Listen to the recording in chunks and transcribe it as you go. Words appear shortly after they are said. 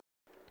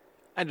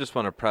I just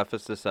want to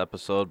preface this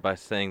episode by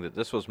saying that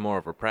this was more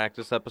of a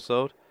practice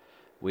episode.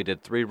 We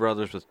did three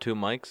brothers with two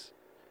mics.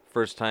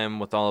 First time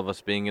with all of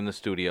us being in the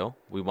studio.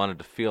 We wanted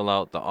to feel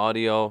out the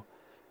audio,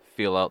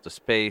 feel out the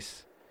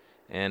space,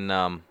 and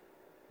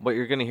what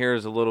you're going to hear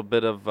is a little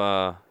bit of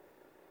our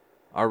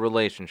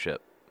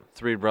relationship.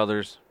 Three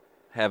brothers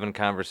having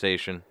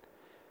conversation,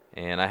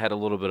 and I had a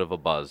little bit of a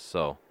buzz,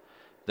 so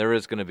there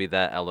is going to be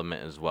that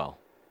element as well.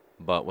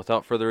 But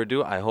without further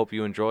ado, I hope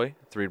you enjoy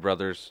Three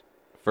Brothers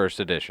First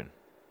Edition.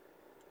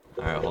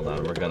 All right, hold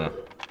on. We're gonna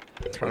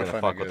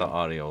fuck with the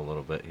audio a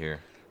little bit here.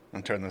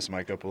 I'm turning this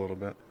mic up a little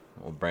bit.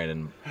 Well,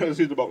 Brandon As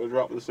he's about to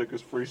drop the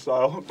sickest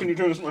freestyle. Can you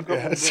turn this mic up?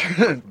 Yes.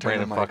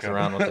 Brandon fucks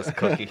around with this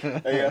cookie.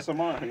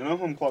 ASMR, you know?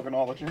 I'm plugging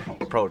all the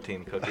channels.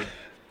 Protein cookie.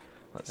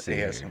 Let's see.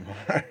 Here.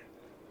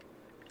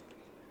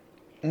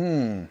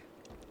 ASMR.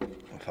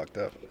 I fucked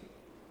up.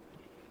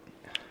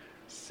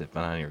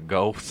 Sipping on your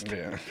ghost.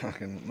 Yeah,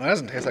 fucking. That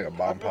doesn't taste like a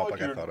bomb pop like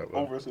you're I thought it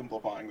would.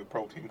 oversimplifying the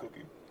protein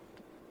cookie.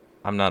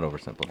 I'm not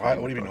oversimplifying.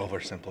 What do you mean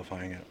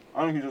oversimplifying it?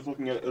 I think you're just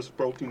looking at it as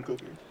protein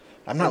cookie.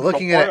 I'm not It's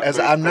looking a at it as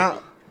plant-based I'm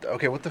not.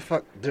 Okay, what the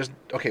fuck?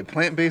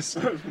 Plant-based.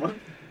 Cookie.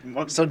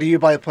 So do you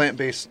buy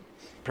plant-based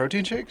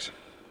protein shakes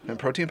and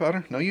protein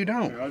powder? No, you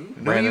don't. Yeah, I do.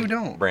 No, Brandon, you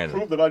don't. Brandon.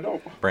 Prove that I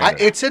don't.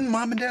 Brandon. It's in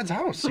mom and dad's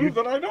house. Prove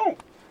that I don't.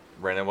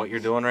 Brandon, what you're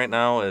doing right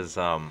now is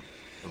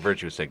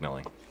virtue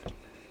signaling.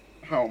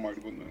 How am I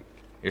doing that?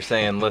 You're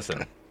saying,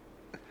 listen,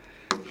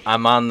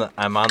 I'm on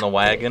the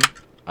wagon.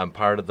 I'm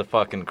part of the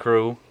fucking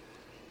crew.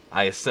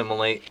 I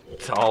assimilate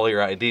to all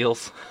your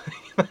ideals.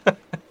 All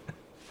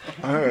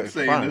What right, I'm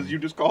saying fine. is you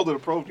just called it a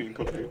protein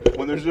cookie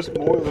when there's just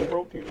more than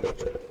protein.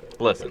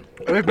 Listen,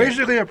 It's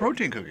basically a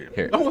protein cookie.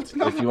 here. No, it's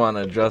not. If you want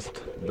to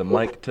adjust the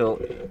mic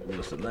tilt,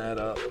 loosen that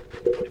up.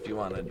 If you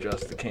want to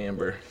adjust the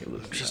camber, you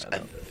loosen I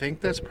that up.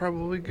 think that's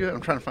probably good.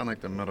 I'm trying to find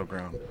like the middle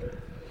ground.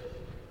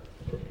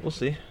 We'll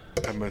see.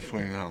 I'm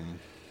between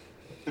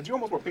Did you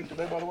almost wear pink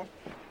today, by the way?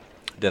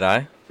 Did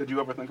I? Did you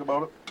ever think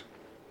about it?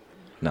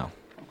 No.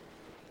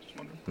 Just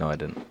wondering. No, I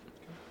didn't.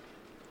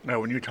 No,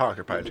 when you talk,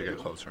 you're probably to get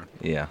closer.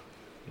 Yeah.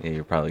 Yeah,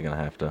 you're probably going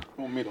to have to.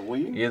 You want me to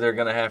lean? You're either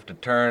going to have to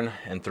turn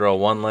and throw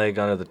one leg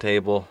under the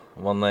table,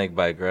 one leg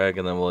by Greg,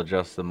 and then we'll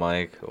adjust the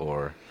mic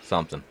or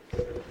something.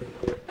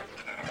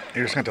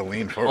 You're just going to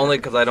lean forward. Only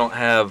because I don't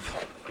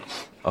have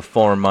a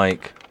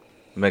 4-mic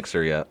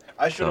mixer yet.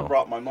 I should have so.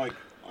 brought my mic.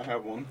 I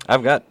have one.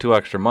 I've got 2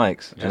 extra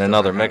mics and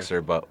another doesn't have-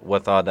 mixer, but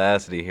with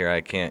Audacity here,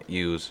 I can't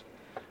use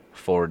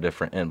 4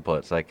 different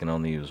inputs. I can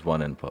only use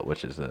one input,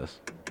 which is this.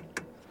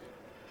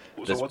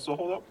 So This- what's the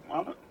hold up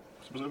on it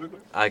specifically?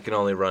 I can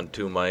only run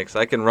 2 mics.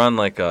 I can run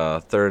like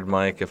a third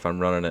mic if I'm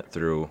running it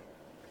through,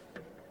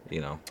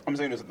 I'm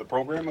saying, is it the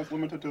program that's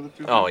limited to the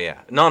two? Oh,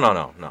 yeah. No.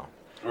 Or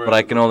But is I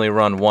it can only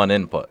run one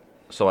input.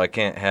 So I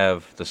can't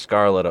have the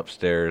Scarlett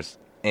upstairs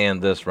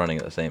and this running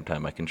at the same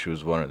time. I can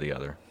choose one or the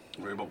other.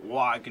 Right, but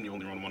why can you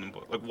only run one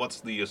input? Like,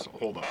 what's the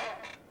hold up?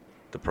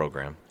 The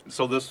program.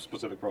 So this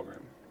specific program.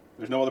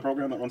 There's no other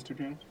program that runs 2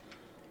 channels?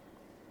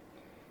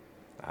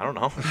 I don't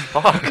know.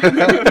 Fuck.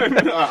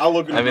 I'll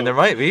look into I mean, it. there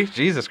might be.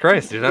 Jesus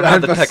Christ, dude. I'm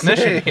not the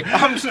technician here.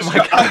 I'm just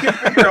I can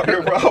figure out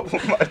your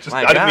problem. I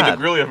didn't mean to God.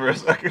 grill you for a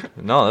second.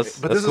 No, that's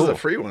But that's this cool. is a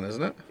free one,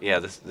 isn't it? Yeah,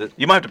 this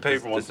You might have to pay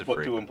for one this to is put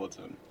free. 2 inputs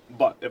in.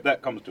 But if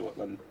that comes to it,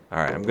 then All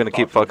right, I'm going to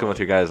keep fucking with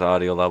your guys'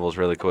 audio levels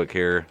really quick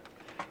here.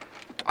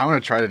 I'm going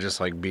to try to just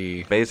like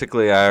be.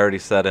 Basically, I already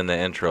said in the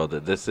intro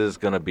that this is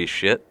going to be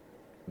shit.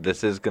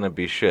 This is going to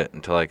be shit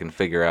until I can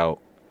figure out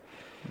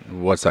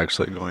What's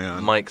actually going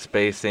on? mic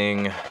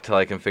spacing, till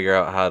I can figure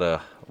out how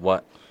to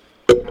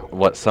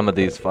what some of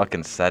these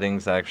fucking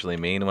settings actually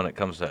mean when it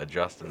comes to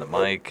adjusting the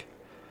mic,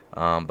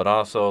 but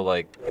also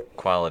like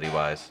quality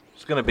wise.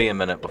 It's gonna be a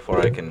minute before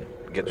I can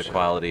get the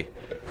quality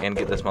and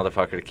get this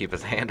motherfucker to keep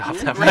his hand off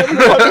that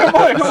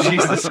mic.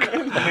 Jesus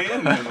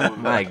Christ.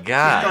 My Trying to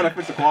God.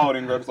 fix the quality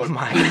and Greg's like,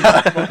 My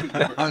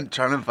God. I'm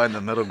trying to find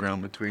the middle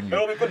ground between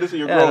it'll you. be good to see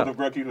your Yeah, growth no. if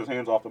Greg keeps his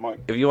hands off the mic.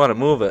 If you want to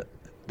move it,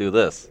 do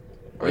this.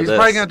 Or He's this.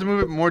 probably going to have to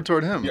move it more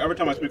toward him. Yeah, every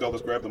time I speak, I'll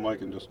just grab the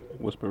mic and just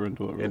whisper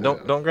into it. Yeah,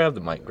 don't grab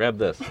the mic. Grab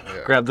this.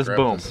 Yeah, grab this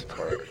boom. this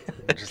part.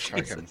 Just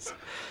fucking- Jesus.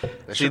 This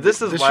See, should this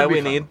be- is this why should be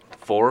we fun. need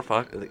 4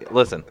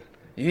 Listen.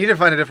 You need to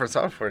find a different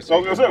software. So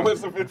I So was you gonna can-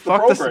 say, it's the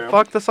Fuck program.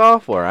 fuck the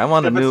software. I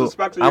want a If it's new. the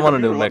specs of I your want a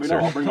new computer, let me know.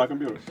 mixer. I'll bring my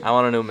computer. I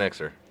want a new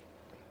mixer.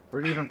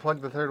 Where do you even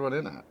plug the third one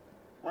in at?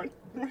 Right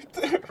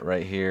there.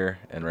 Right here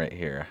and right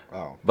here.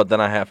 Oh. But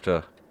then I have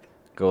to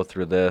go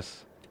through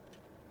this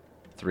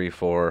 3,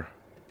 4.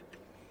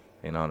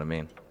 You know what I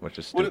mean? Which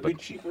is Would stupid. it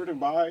be cheaper to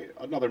buy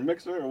another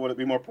mixer, or would it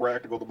be more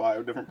practical to buy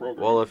a different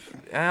program? Well,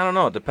 I don't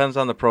know. It depends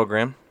on the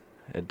program.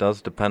 It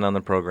does depend on the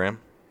program.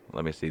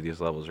 Let me see.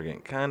 These levels are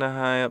getting kind of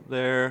high up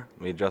there.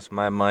 Let me adjust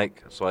my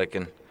mic so I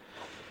can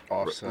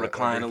Offset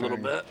recline a little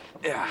everything.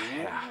 bit.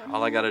 Yeah.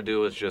 All I got to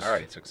do is just. All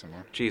right, took some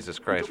more. Jesus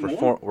Christ.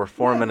 Took We're more?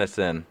 4 minutes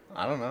in.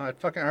 I don't know. I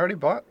already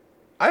bought.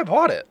 I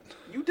bought it.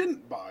 You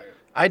didn't buy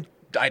it.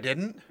 I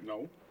didn't.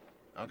 No.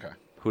 Okay.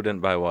 Who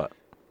didn't buy what?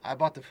 I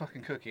bought the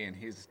fucking cookie and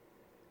he's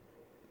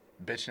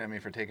bitching at me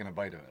for taking a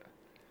bite of it.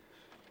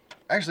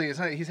 Actually, it's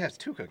not. He has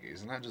 2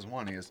 cookies, not just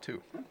one. He has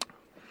 2.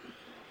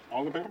 I'm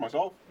gonna pay for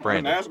myself.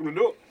 Brandon. I didn't ask him to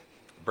do it.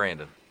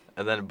 Brandon.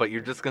 And then, but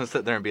you're just gonna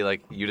sit there and be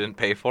like, you didn't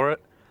pay for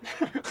it?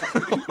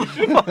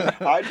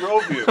 I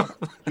drove you.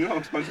 You know how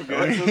expensive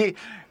gas is?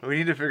 We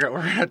need to figure out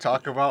what we're gonna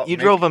talk about. You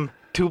drove him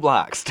 2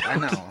 blocks. I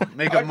know.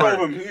 Make I a mark.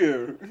 drove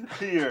him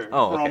here.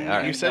 Oh, okay, from all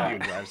right. You said back. you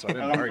drive, so I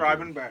didn't And I'm argue.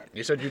 driving back.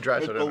 You said you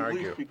drive, so I It's didn't the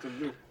least argue. we can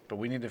do. But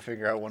we need to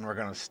figure out when we're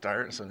gonna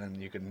start, so then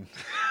you can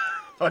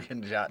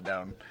fucking jot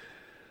down.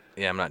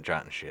 Yeah, I'm not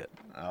jotting shit.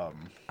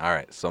 Um, All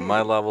right, so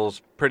my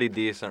level's pretty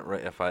decent,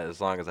 right? As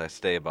long as I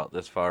stay about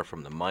this far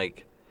from the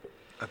mic.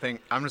 I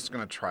think I'm just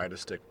gonna try to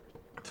stick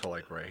to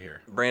like right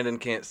here. Brandon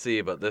can't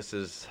see, but this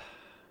is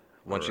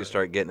once you Right.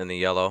 start getting in the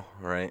yellow,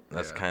 right?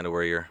 That's Yeah. kind of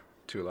where you're,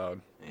 Too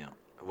loud.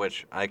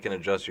 which I can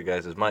adjust your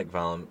guys' mic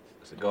volume.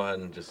 So go ahead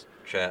and just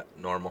chat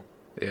normal.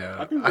 Yeah.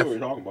 I can do what you're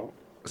talking about.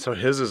 So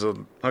his is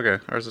okay.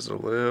 Ours is a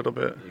little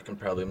bit. You can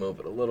probably move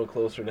it a little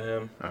closer to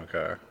him.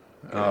 Okay.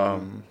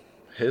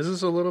 His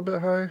is a little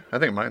bit high. I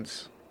think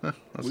mine's that's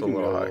We a can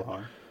little go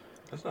high.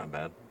 That's not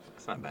bad.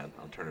 That's not bad.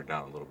 I'll turn it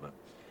down a little bit.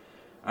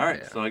 All right,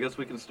 Yeah. so I guess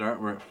we can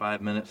start. We're at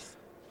 5 minutes,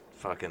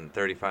 fucking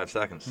 35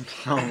 seconds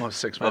Almost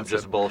 6 of months.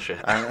 just in. bullshit.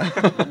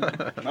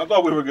 I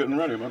thought we were getting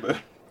ready, my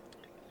bad.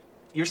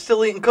 You're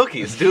still eating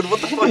cookies, dude.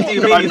 What the fuck do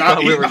you mean you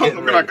thought we were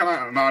getting ready? Can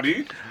I not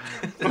eat?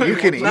 You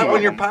can eat. Not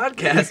when you're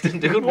podcasting,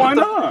 dude. Why What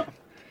the- not?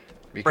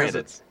 Because Brandon,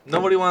 it's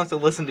nobody wants to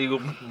listen to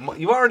you.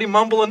 You already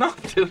mumble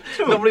enough, dude.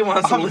 Nobody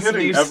wants to I'm listen to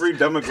hitting you. every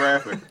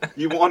demographic.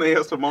 You want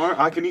ASMR?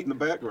 I can eat in the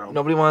background.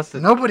 Nobody wants to.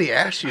 nobody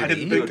asked you I to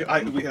didn't eat.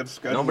 think we had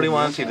scheduled. Nobody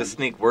wants you to this.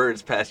 sneak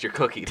words past your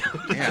cookie,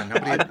 dude. Yeah,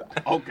 nobody.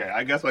 Okay,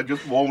 I guess I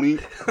just won't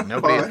eat.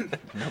 Nobody. Fine.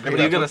 Nobody.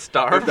 Are you gonna If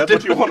starve, that's dude?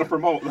 what you want to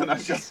promote, then I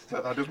just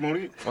won't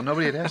eat. Well,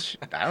 nobody had asked.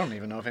 I don't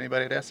even know if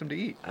anybody had asked him to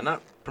eat. I'm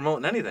not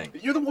promoting anything.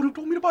 You're the one who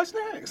told me to buy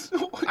snacks.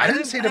 I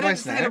didn't say to buy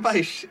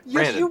snacks. Yes,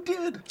 Brandon, you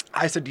did.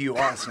 I said, "Do you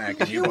want a snack?"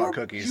 And you bought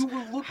cookies. You were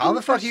looking How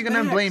the for fuck are you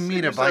gonna snacks, blame me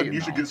and to you buy said you?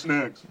 You should No. get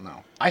snacks.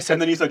 No, I said.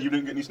 And then you said you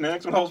didn't get any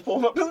snacks when I was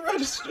pulling up to the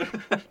register.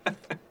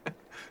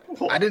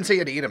 I didn't say you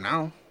had to eat them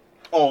now.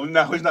 Oh,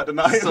 now he's not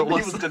denying. So He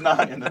what's was the-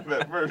 denying them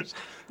at first.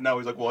 Now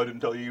he's like, well, I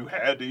didn't tell you you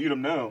had to eat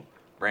them now.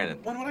 Brandon,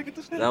 When would I get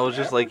the snacks? that was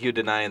just like you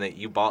denying that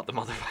you bought the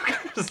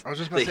motherfuckers. I was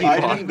just about That to say you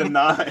I bought. didn't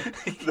deny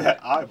that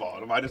I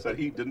bought them. I just said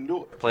he didn't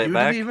do it. Play it You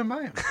back. didn't even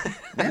buy them.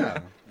 Yeah.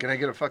 Can I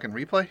get a fucking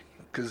replay?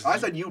 Because I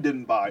said you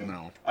didn't buy them.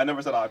 No. I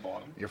never said I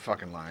bought them. you're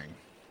fucking lying.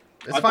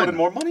 It's I fine. put in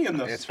more money in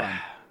this. It's fine.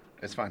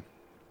 It's fine.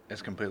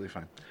 It's completely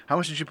fine. How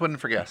much did you put in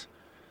for gas?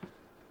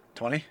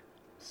 20?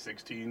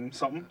 16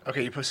 something.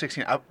 Okay, you put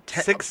 16. Up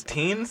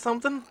 16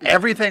 something?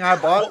 Everything I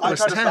bought Well, I was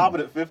try 10. to stop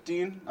it at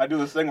 15. I do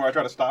this thing where I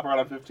try to stop right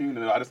on 15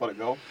 and I just let it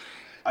go.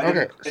 I Okay,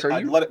 didn't- so I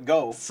you- let it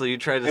go. So you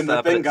tried to And the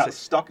stop thing it got at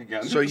stuck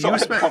again. So you I had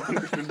to spent- pump an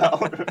extra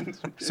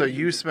 $1. So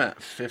you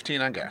spent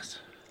 15 on gas.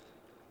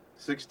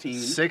 16.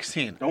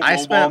 16. Don't I lowball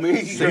spent.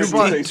 me. You You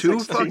bought say two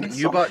 16 fucking. You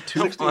something. bought two.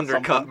 Don't 16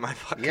 undercut something. my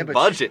fucking Yeah, but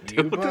budget, you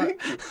dude. bought-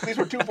 Thank you. These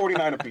were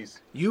 $2.49 a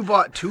piece. You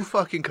bought two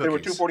fucking cookies. They were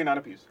 $2.49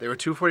 a piece. They were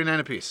 $2.49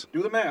 a piece.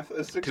 Do the math.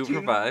 It's 16. 2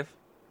 for 5.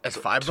 It's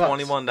 $5.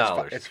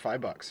 $21. It's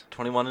 $5.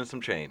 21 and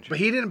some change. But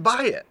he didn't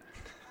buy it.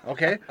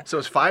 Okay, so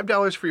it's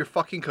 $5 for your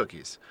fucking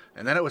cookies,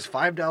 and then it was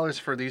 $5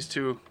 for these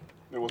two.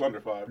 It was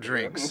under 5.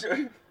 Drinks.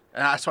 Okay.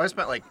 So I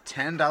spent like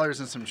 $10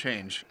 and some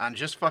change on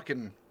just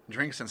fucking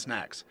drinks and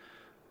snacks.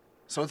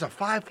 So it's a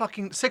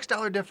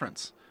 $6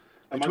 difference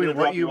Am I between gonna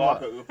what drop you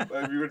off want.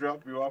 Are you gonna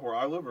drop you off where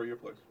I live or your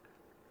place?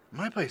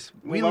 My place.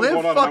 Well, We I'm live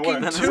going out of my fucking way.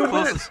 Then it's 2 close.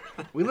 minutes.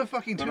 We live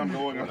fucking 2 Then I'm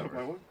minutes. going out of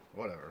my Whatever. way.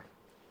 Whatever.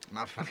 I'm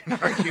not fucking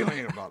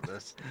arguing about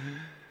this.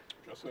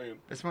 Just saying.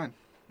 It's fine.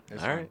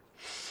 It's All fine. right.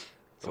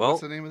 So Well-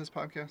 what's the name of this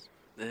podcast?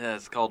 Yeah,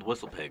 it's called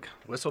Whistle Pig.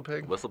 Whistle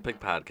Pig. Whistle Pig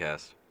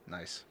Podcast.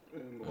 Nice.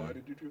 And why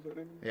did you choose that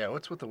name? Yeah.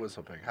 What's with the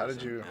Whistle Pig? How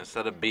did you?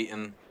 Instead of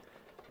beating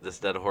this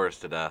dead horse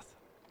to death,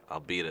 I'll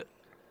beat it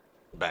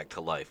back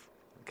to life.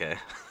 Okay?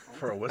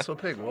 For a Whistle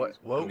Pig? What?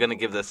 I'm What? gonna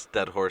give this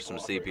dead horse some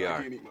Oh, I can't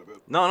CPR. eat my bit.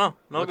 No,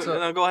 What's go, up?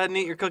 no, go ahead and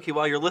eat your cookie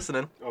while you're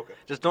listening. Okay.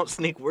 Just don't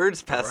sneak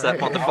words past Right.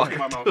 that I'll keep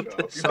my motherfucker.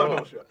 mouth shut. I'll keep my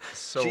mouth shut.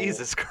 So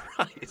Jesus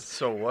Christ.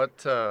 So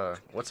what?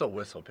 What's a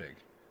Whistle Pig?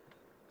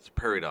 It's a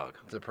prairie dog.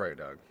 It's a prairie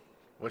dog.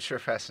 What's your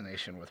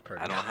fascination with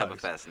prairie I dogs? don't have a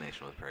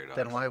fascination with prairie dogs.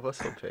 Then why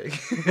Whistle Pig?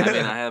 I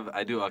mean,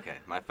 I do. Okay,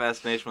 my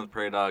fascination with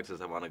prairie dogs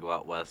is I want to go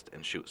out west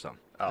and shoot some.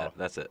 Oh.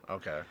 That's it.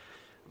 Okay.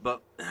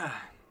 But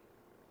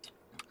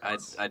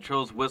I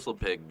chose Whistle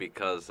Pig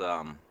because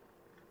do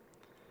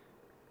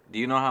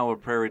you know how a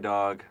prairie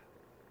dog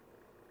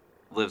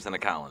lives in a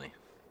colony?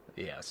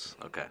 Yes.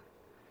 Okay.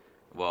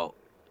 Well,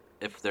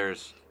 if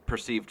there's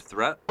perceived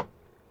threat,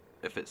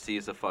 if it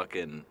sees a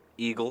fucking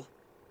eagle,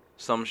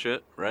 some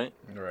shit, right?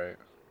 Right.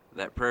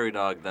 That prairie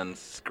dog then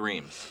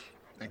screams.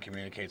 And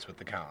communicates with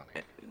the colony.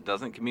 It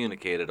doesn't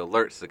communicate, it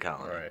alerts the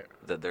colony Right.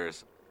 that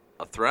there's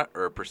a threat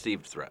or a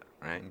perceived threat,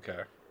 right?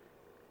 Okay.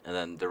 And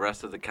then the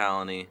rest of the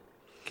colony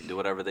can do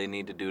whatever they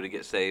need to do to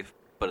get safe,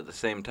 but at the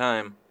same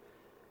time,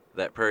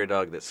 that prairie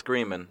dog that's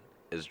screaming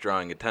is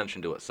drawing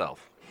attention to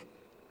itself.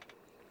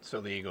 So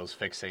the eagle's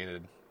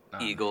fixated.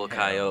 on Eagle, him.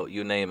 coyote,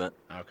 you name it.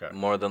 Okay.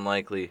 More than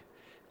likely,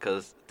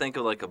 because think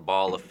of like a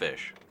ball of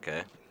fish,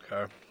 okay?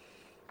 Okay.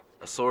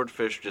 A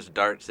swordfish just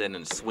darts in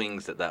and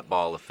swings at that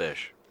ball of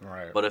fish.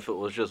 Right. But if it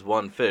was just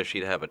one fish,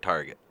 he'd have a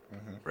target,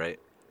 Mhm. right?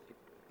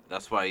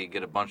 That's why you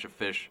get a bunch of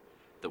fish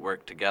that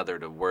work together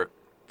to work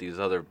these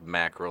other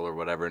mackerel or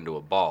whatever into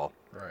a ball,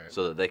 Right.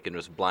 so that they can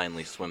just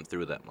blindly swim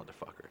through that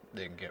motherfucker.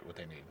 They can get what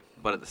they need.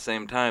 But at the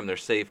same time,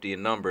 there's safety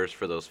in numbers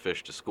for those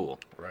fish to school,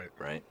 Right.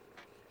 right?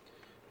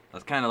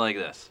 That's kind of like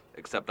this,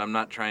 except I'm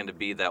not trying to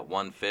be that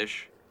one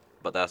fish,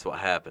 but that's what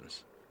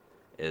happens,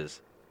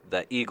 is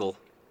that eagle,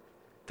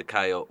 the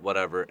coyote,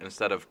 whatever,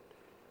 instead of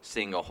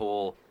seeing a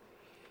whole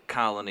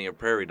colony of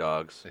prairie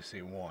dogs, They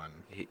see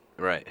one.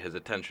 his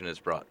attention is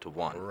brought to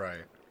one.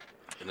 Right.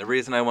 And the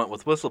reason I went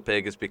with Whistle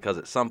Pig is because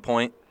at some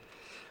point,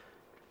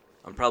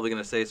 I'm probably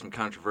going to say some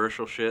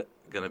controversial shit,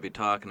 going to be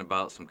talking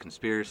about some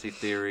conspiracy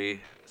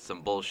theory,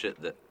 some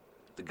bullshit that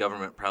the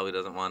government probably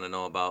doesn't want to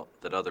know about,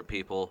 that other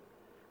people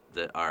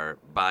that are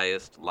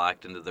biased,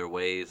 locked into their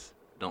ways,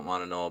 don't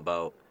want to know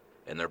about,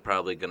 and they're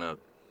probably going to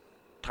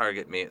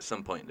target me at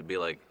some point to be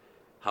like,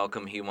 how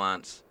come he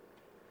wants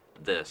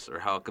this, or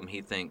how come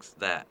he thinks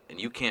that, and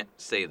you can't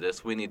say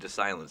this, we need to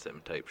silence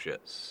him type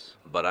shit.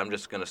 But I'm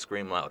just going to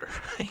scream louder.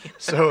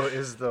 So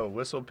is the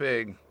Whistle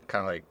Pig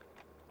kind of like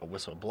a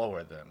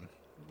whistleblower then?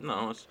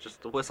 No, it's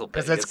just a whistle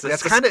pig. Because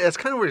that's kind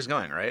of where he's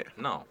going, right?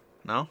 No,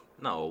 No. a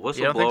don't think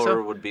whistleblower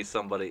so? would be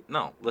somebody.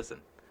 No,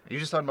 listen. You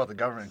just talking about the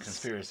government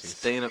conspiracies.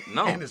 Staying up.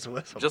 No, And his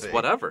whistle just pig.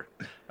 whatever.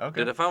 Okay.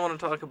 Dude, if I want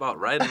to talk about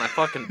riding my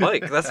fucking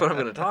bike, that's what I'm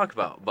going to talk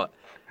about. But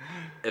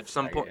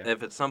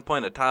if at some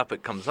point a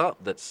topic comes up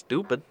that's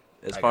stupid,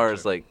 as I far gotcha.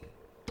 as like,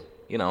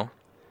 you know,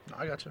 No,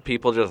 I got you.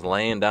 people just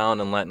laying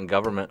down and letting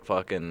government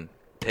fucking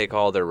take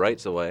all their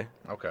rights away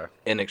Okay.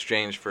 in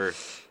exchange for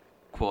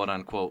quote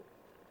unquote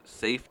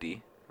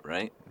safety,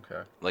 right?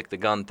 Okay. Like the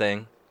gun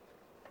thing,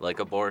 like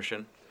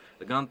abortion.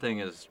 The gun thing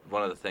is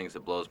one of the things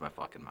that blows my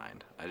fucking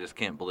mind. I just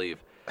can't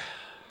believe.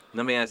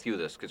 Let me ask you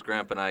this, because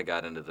Grandpa and I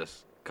got into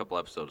this a couple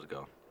episodes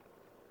ago.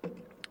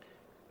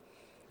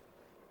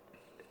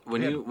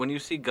 When Yeah. you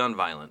see gun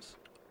violence,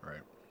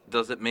 Right.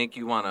 does it make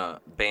you want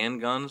to ban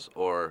guns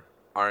or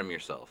arm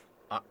yourself?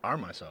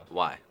 Arm myself.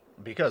 Why?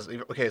 Because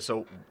okay,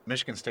 so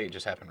Michigan State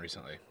just happened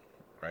recently,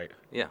 right?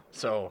 Yeah,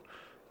 So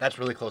that's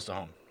really close to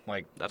home.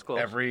 Like that's close.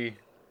 every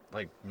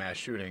like mass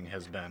shooting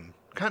has been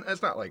kind of,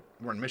 it's not like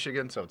we're in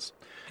Michigan, so it's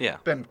Yeah,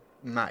 been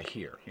not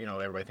here. You know,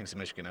 everybody thinks of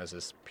Michigan as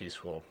this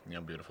peaceful,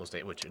 beautiful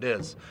state, which it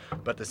is.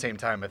 But at the same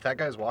time, if that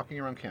guy's walking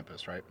around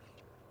campus, right,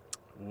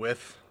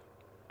 with,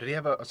 did he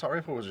have a assault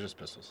rifle or was it just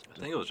pistols? I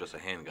think it was just a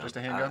handgun. Just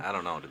a handgun? I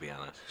don't know, to be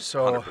honest.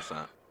 So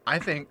 100%. I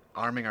think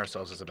arming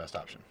ourselves is the best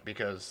option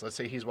because let's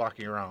say he's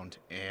walking around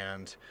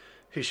and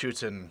he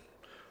shoots and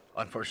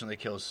unfortunately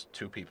kills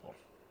 2 people,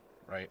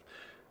 right?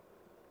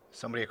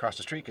 Somebody across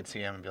the street could see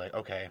him and be like,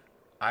 okay,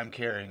 I'm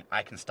carrying,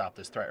 I can stop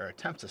this threat or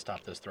attempt to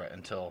stop this threat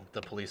until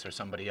the police or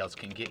somebody else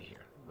can get here,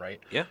 right?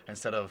 Yeah.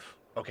 Instead of,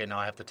 okay, now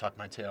I have to tuck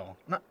my tail.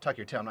 Not tuck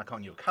your tail, I'm not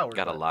calling you a coward.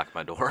 Gotta but- lock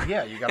my door.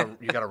 Yeah, you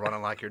gotta run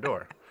and lock your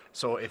door.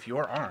 So if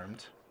you're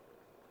armed,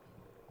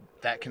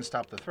 that can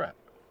stop the threat.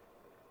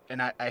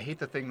 And I hate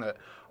the thing that,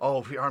 oh,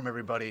 if we arm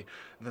everybody,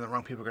 then the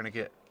wrong people are gonna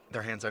get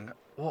their hands on.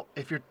 Well,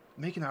 if you're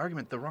making the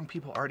argument, the wrong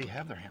people already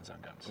have their hands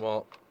on guns.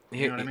 Well,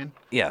 You know what I mean?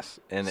 Yes,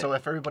 and So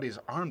if everybody's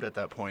armed at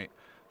that point,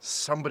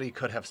 somebody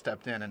could have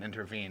stepped in and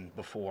intervened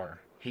before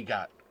he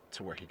got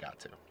to where he got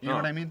to. You know Oh,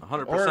 what I mean?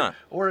 100%.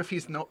 Or if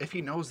if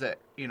he knows that,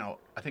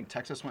 I think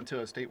Texas went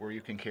to a state where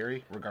you can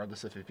carry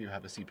regardless if you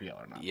have a CPL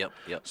or not. Yep.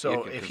 You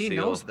So can if he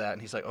conceal- knows that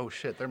and he's like, oh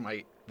shit,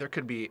 there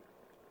could be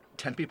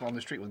 10 people on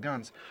the street with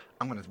guns,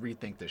 I'm going to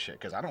rethink this shit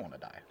because I don't want to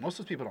die. Most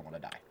of those people don't want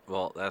to die.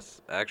 Well,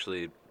 that's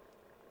actually,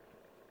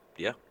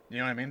 yeah. You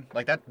know what I mean?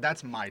 Like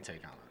that's my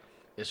take on it.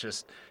 It's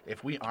just,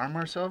 if we arm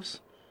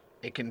ourselves,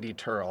 it can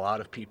deter a lot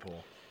of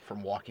people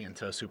from walking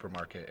into a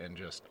supermarket and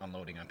just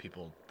unloading on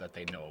people that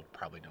they know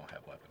probably don't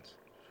have weapons.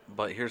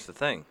 But here's the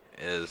thing: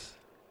 is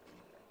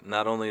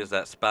not only is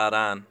that spot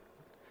on.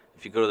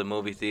 If you go to the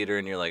movie theater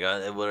and you're like,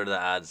 what are the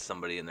odds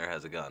somebody in there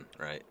has a gun?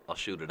 Right? I'll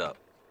shoot it up.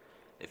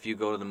 If you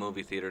go to the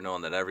movie theater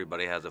knowing that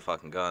everybody has a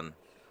fucking gun,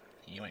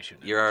 You ain't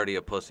shooting. you're already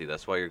a pussy.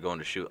 That's why you're going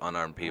to shoot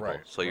unarmed people. Right,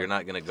 So you're right.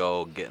 not going to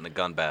go get in a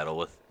gun battle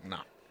with. No.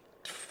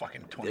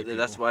 Fucking 20 people.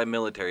 That's why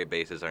military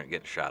bases aren't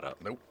getting shot up.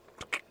 Nope.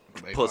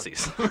 They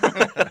Pussies.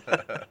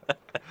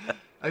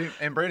 I mean,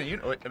 and Brandon,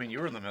 you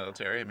were in the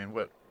military. I mean,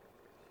 what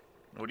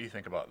do you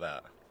think about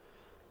that?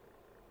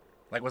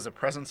 Like, was the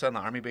presence on the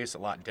army base a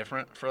lot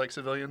different for like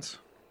civilians?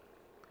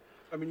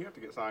 I mean, you have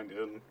to get signed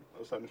in,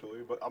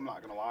 essentially, but I'm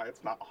not going to lie,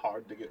 it's not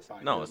hard to get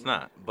signed in. No, it's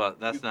not. But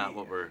that's not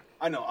what we're.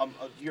 I know.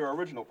 Your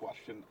original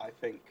question, I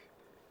think,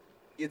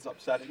 it's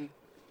upsetting.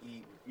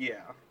 Yeah.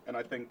 And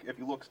I think if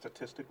you look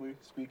statistically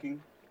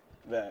speaking,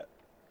 that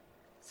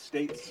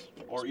states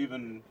or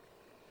even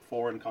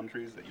foreign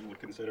countries that you would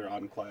consider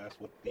on class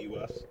with the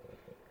U.S.,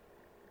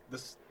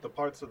 the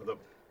parts of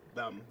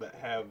them that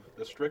have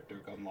the stricter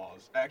gun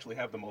laws actually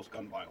have the most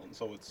gun violence.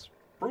 So it's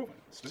proven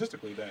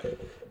statistically that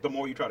the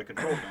more you try to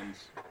control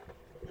guns,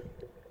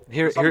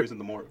 for some reason,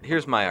 the more.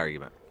 Here's my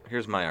argument.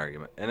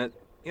 And it,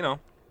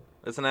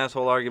 It's an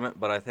asshole argument,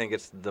 but I think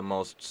it's the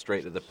most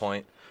straight to the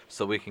point,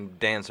 so we can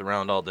dance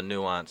around all the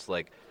nuance.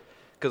 Like,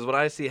 because what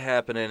I see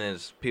happening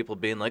is people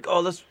being like, "Oh,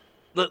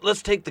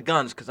 let's take the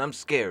guns," because I'm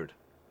scared.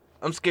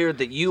 I'm scared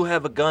that you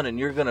have a gun and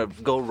you're gonna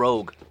go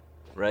rogue,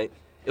 right?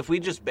 If we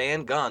just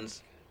ban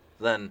guns,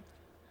 then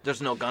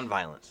there's no gun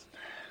violence.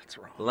 That's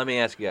wrong. Let me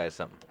ask you guys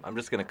something. I'm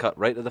just gonna cut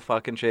right to the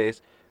fucking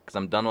chase, because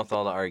I'm done with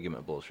all the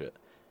argument bullshit.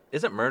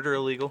 Isn't murder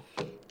illegal?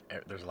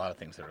 There's a lot of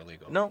things that are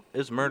illegal. No.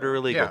 Is murder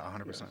illegal? Yeah,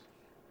 100%.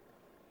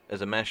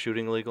 Is a mass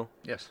shooting illegal?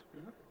 Yes.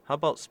 How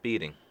about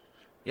speeding?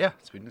 Yeah,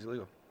 speeding is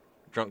illegal.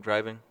 Drunk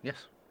driving?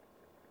 Yes.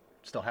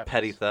 Still happens.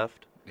 Petty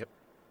theft? Yep.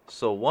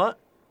 So what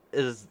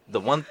is the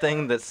one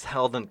thing that's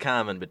held in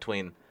common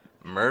between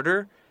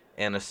murder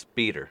and a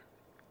speeder?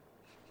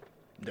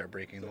 They're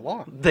breaking the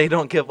law. They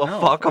don't give a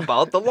No. fuck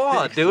about the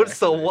law, dude.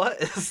 So Exactly.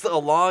 what is the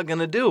law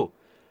gonna do?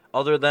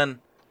 Other than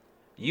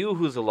you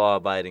who's a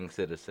law-abiding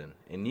citizen,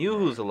 and you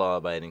who's a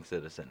law-abiding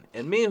citizen,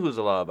 and me who's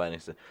a law-abiding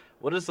citizen.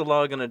 What is the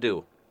law gonna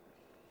do?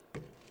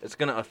 It's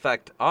gonna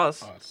affect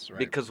us Us, right.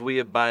 because we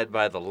abide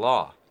by the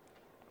law.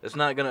 It's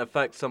not gonna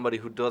affect somebody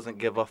who doesn't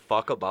give a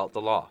fuck about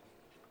the law.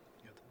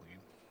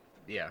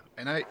 Yeah,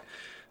 and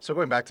so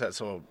going back to that,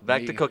 so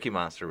Back me- to Cookie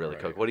Monster, really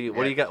Right. quick. What do you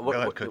Yeah, got? go What,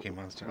 ahead, what Cookie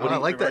Monster. what do I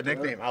you- like that right there?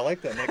 nickname. I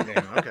like that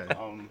nickname. Okay.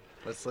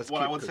 Let's What keep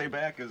I would Cookie. say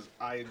back is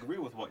I agree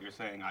with what you're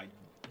saying. I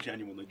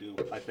genuinely do.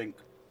 I think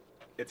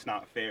it's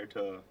not fair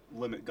to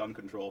limit gun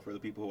control for the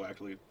people who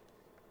actually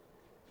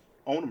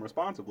own them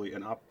responsibly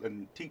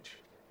and teach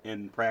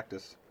and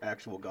practice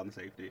actual gun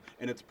safety.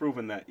 And it's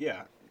proven that,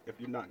 yeah, if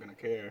you're not going to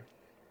care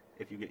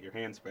if you get your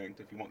hand spanked,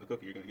 if you want the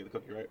cookie, you're going to get the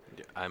cookie, right?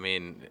 I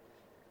mean,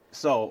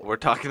 So, we're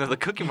talking to the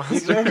Cookie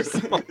Monster.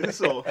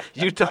 so,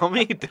 You tell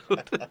me,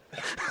 dude.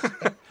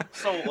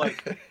 so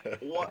like,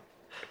 what?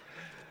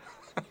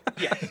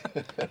 Yes,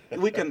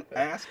 we can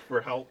ask for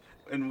help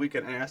and we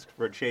can ask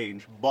for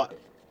change, but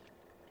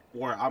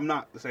where I'm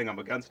not saying I'm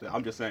against it,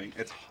 I'm just saying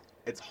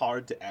it's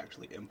hard to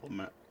actually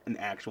implement an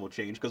actual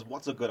change, because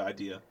what's a good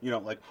idea? You know,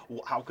 like,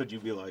 how could you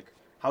be like,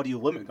 how do you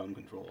limit gun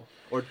control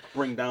or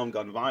bring down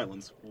gun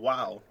violence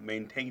while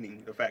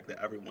maintaining the fact that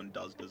everyone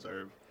does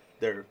deserve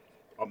their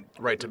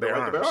Right to their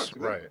bear arms.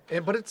 yeah.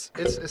 Right. But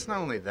it's not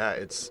only that.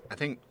 It's, I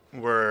think,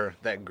 where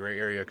that gray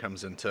area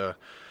comes into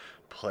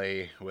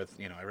play with,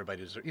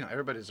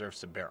 everybody deserves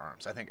to bear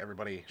arms. I think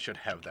everybody should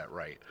have that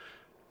right.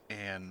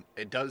 And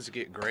it does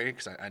get gray,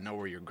 because I know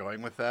where you're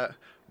going with that.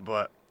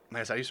 But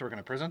like I said, I used to work in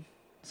a prison,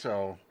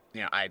 so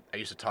I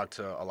used to talk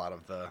to a lot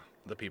of the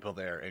people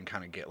there and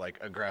kind of get like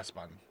a grasp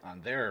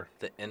on their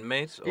The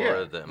inmates or Yeah,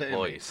 the the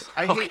employees?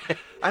 inmates. Okay.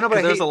 I know, but 'Cause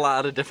I there's hate- a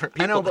lot of different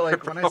people. I know, but there,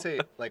 like when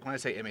bro. I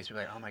say inmates,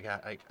 people are like, oh my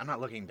god, I'm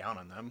not looking down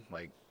on them.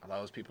 Like a lot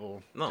of those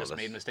people No, just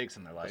that's- made mistakes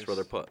in their lives. that's where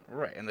they're put.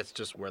 Right, and that's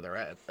just where they're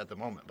at the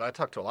moment. But I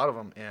talked to a lot of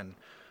them, and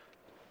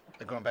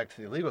going back to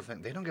the illegal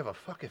thing, they don't give a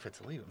fuck if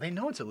it's illegal. They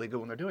know it's illegal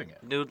when they're doing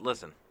it. Dude,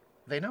 listen.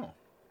 They know,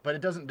 but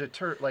it doesn't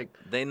deter. Like,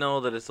 They know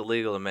that it's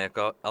illegal to make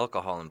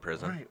alcohol in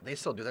prison. right, they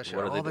still do that shit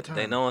What do all the do? time.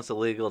 They know it's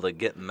illegal to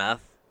get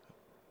meth,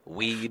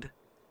 weed,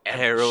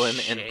 heroin in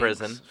Shanks,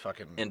 prison,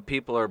 fucking and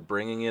people are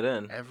bringing it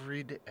in.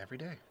 every day.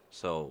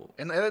 So,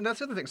 And that's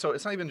the other thing. So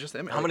it's not even just the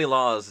inmate. how many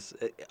laws?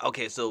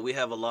 Okay, so we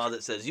have a law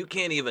that says you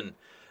can't even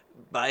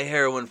buy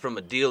heroin from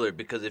a dealer,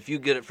 because if you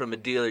get it from a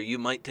dealer, you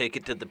might take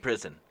it to the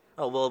prison.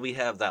 Oh, well, we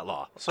have that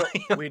law. So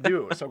we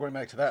do. So going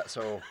back to that,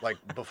 so like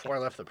before I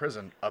left the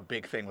prison, a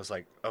big thing was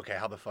like, okay,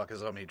 how the fuck is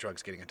so many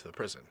drugs getting into the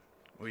prison?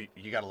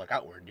 You got to look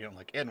outward. You don't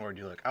look inward.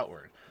 You look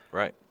outward.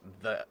 Right.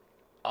 The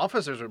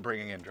officers were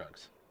bringing in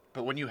drugs,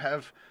 but when you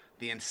have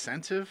the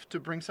incentive to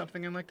bring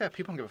something in like that,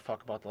 people don't give a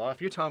fuck about the law.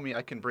 If you're telling me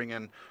I can bring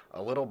in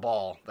a little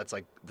ball that's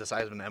like the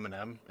size of an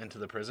M&M into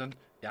the prison,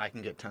 yeah, I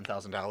can get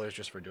 $10,000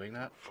 just for doing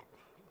that.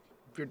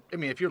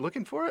 If you're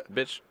looking for it,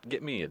 Bitch,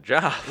 get me a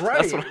job.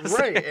 right, That's what I'm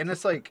saying. right. And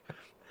it's like,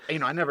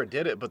 I never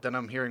did it, but then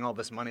I'm hearing all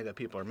this money that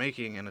people are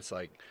making, and it's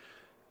like,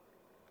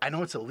 I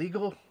know it's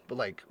illegal, but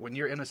like when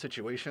you're in a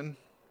situation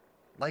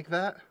like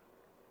that,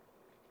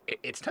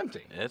 it's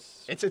tempting.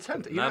 It's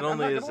tempting. not I'm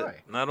only not is gonna it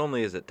not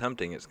only is it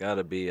tempting, it's got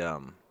to be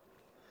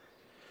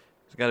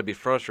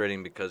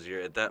frustrating, because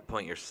you're at that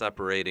point you're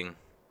separating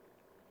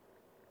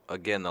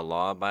again the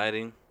law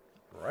abiding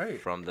right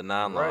from the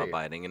non-law Right.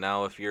 abiding. And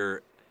now if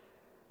you're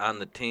on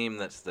the team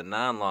that's the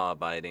non-law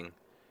abiding,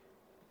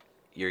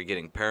 you're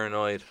getting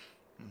paranoid,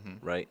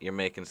 right? You're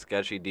making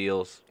sketchy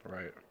deals.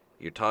 right.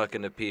 You're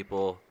talking to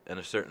people in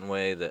a certain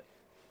way that,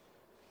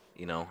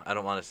 I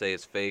don't want to say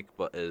it's fake,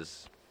 but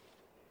is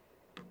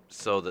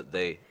so that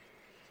they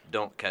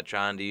don't catch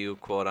on to you,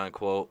 quote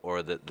unquote,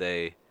 or that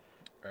they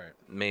Right.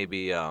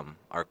 maybe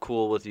are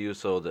cool with you,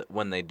 so that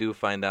when they do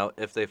find out,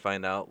 if they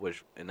find out,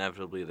 which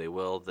inevitably they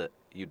will, that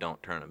you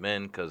don't turn them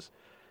in, because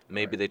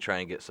maybe Right. they try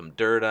and get some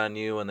dirt on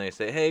you, and they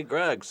say, hey,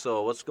 Greg,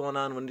 so what's going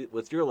on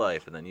with your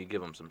life? And then you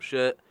give them some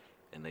shit,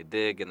 and they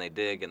dig, and they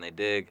dig, and they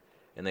dig,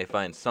 and they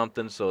find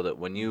something, so that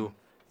when you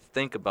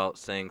think about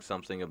saying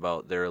something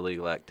about their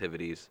illegal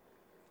activities,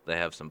 they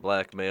have some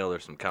blackmail or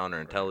some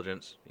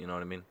counterintelligence. You know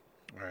what I mean?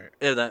 Right.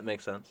 If that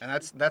makes sense. And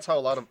that's how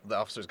a lot of the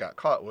officers got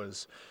caught,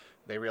 was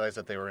they realized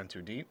that they were in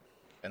too deep,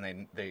 and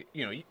they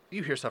you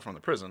hear stuff from the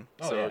prison,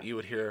 Oh, so yeah. you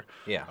would hear,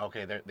 Yeah.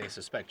 okay, they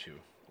suspect you.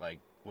 Like,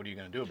 what are you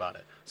going to do about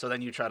it? So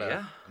then you try to,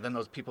 Yeah. then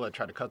those people that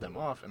try to cut them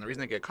off, and the reason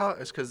they get caught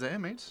is because the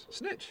inmates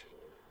snitch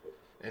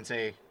and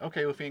say,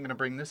 okay, well, if you ain't going to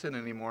bring this in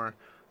anymore,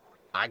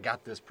 I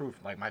got this proof.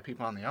 Like, my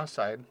people on the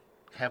outside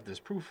have this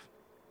proof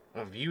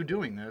of you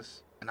doing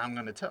this, and I'm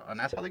going to tell. And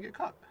that's how they get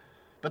caught.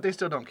 But they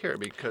still don't care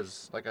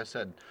because, like I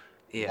said,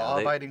 Yeah,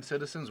 law-abiding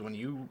citizens, when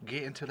you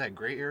get into that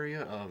gray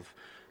area of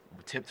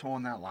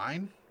tiptoeing that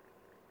line,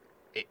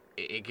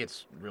 it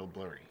gets real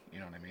blurry. You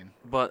know what I mean?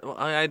 But well,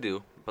 I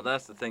do. But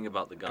that's the thing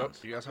about the Oh, guns.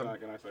 you guys Can have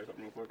I say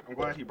something real quick? I'm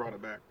glad he brought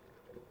it back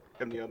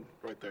in the end,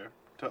 right there.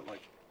 To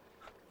like,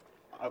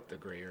 the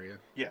gray area.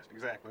 yes,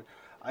 exactly.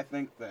 I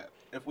think that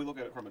if we look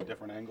at it from a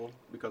different angle,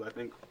 because I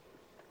think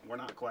we're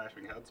not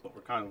clashing heads, but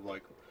we're kind of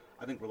like,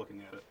 I think we're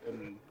looking at it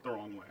in the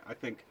wrong way. I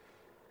think,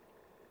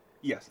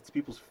 yes, it's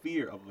people's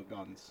fear of the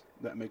guns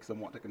that makes them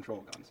want to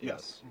control guns.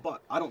 Yes.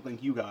 But I don't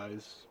think you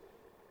guys,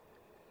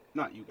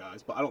 not you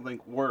guys, but I don't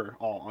think we're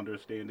all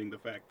understanding the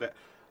fact that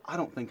I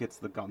don't think it's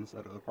the guns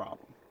that are the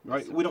problem,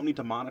 right? We don't need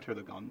to monitor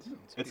the guns. No,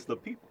 it's the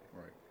people.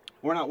 Right.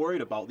 We're not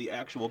worried about the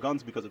actual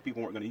guns because if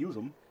people weren't going to use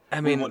them, I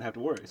we mean, wouldn't have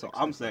to worry. So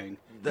I'm saying,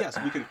 The- yes,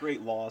 we can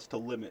create laws to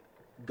limit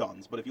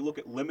guns, but if you look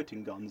at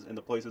limiting guns in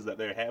the places that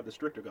they have the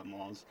stricter gun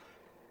laws,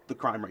 the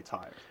crime rate's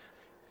higher.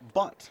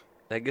 But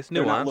that gets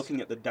they're not nuanced.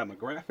 looking at the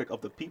demographic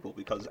of the people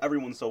because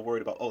everyone's so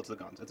worried about, oh, it's the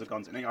guns,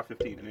 an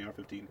AR-15, an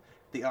AR-15.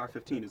 The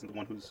AR-15 isn't the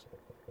one who's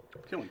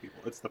killing people.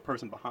 It's the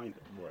person behind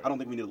it. Right. I don't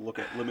think we need to look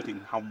at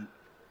limiting how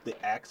the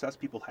access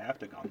people have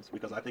to guns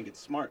because I think it's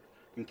smart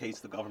in case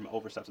the government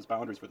oversteps its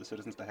boundaries for the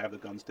citizens to have the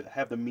guns, to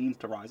have the means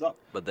to rise up.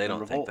 But they and don't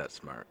think revolt. that's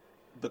smart.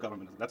 The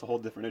government doesn't. That's a whole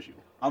different issue.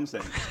 I'm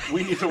saying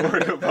we need to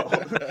worry about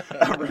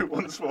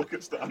everyone's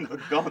focused on the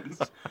guns.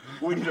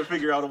 We need to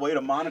figure out a way to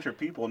monitor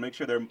people and make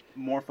sure they're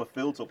more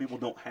fulfilled so people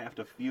don't have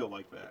to feel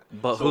like that.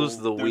 But So who's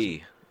the there's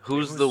we?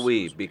 Who's the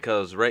we?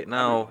 Because right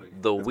now,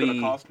 everybody. the it's we. going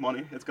to cost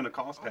money. It's going to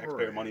cost taxpayer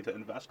Alright. money to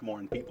invest more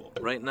in people.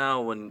 Right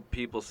now, when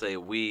people say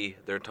we,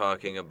 they're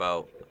talking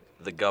about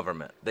the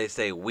government. They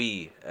say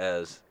we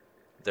as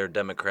their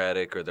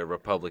Democratic or their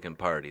Republican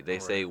Party. They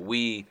say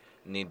we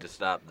need to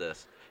stop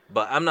this.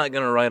 But I'm not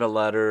going to write a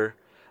letter.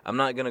 I'm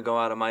not going to go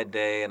out of my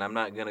day, and I'm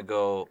not going to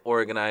go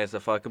organize a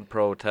fucking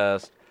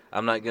protest.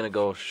 I'm not going to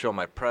go show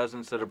my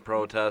presence at a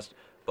protest.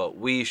 But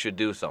we should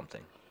do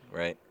something,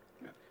 right?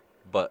 Yeah.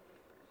 But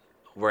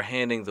we're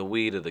handing the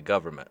we to the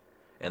government.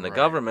 And the Right.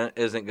 government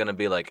isn't going to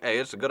be like, hey,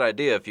 it's a good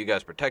idea if you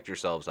guys protect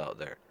yourselves out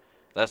there.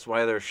 That's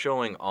why they're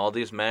showing all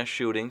these mass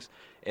shootings,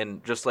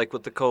 and just like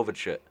with the COVID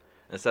shit,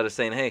 instead of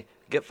saying, hey,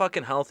 get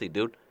fucking healthy,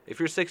 dude. If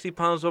you're 60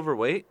 pounds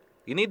overweight,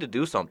 you need to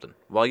do something.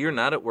 While you're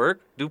not at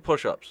work, do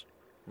push-ups.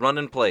 Run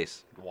in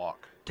place.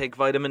 Walk. Take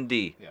vitamin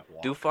D. Yeah,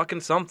 walk. Do fucking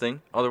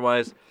something.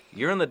 Otherwise,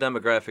 you're in the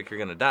demographic you're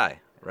going to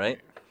die, right?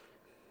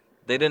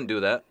 They didn't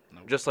do that.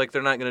 Nope. Just like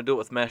they're not going to do it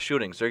with mass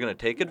shootings. They're going to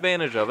take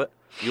advantage of it.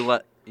 You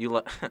let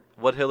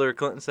what Hillary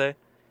Clinton say?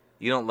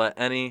 You don't let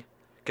any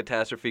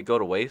catastrophe go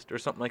to waste or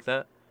something like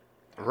that?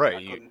 Right. I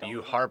You couldn't tell you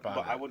you, harp on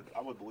but I it.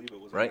 would believe it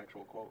was Right. an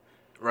actual quote.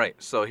 Right.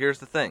 So here's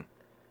the thing.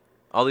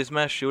 All these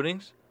mass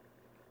shootings,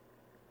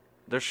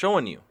 they're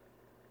showing you.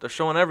 They're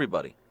showing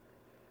everybody.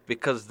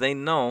 Because they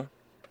know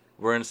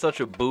we're in such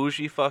a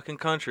bougie fucking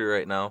country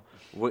right now.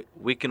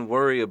 We can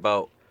worry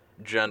about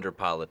gender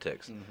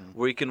politics. Mhm.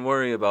 We can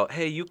worry about,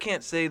 hey, you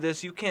can't say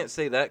this, you can't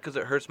say that because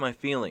it hurts my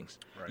feelings.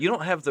 Right. You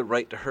don't have the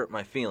right to hurt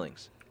my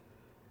feelings.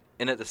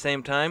 And at the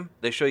same time,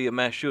 they show you a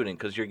mass shooting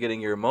because you're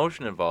getting your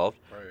emotion involved.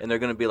 Right. And they're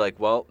going to be like,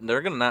 well,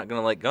 they're not going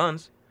to like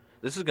guns.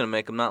 This is going to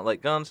make them not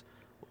like guns.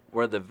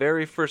 Where the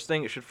very first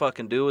thing it should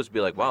fucking do is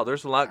be like, wow,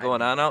 there's a lot I going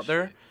need on that out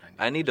there. shit.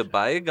 I need to that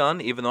buy a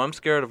gun, even though I'm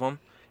scared of them,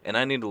 and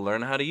I need to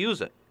learn how to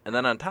use it. And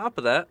then on top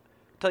of that,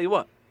 tell you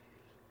what,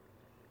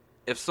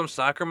 if some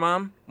soccer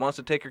mom wants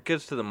to take her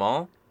kids to the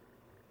mall,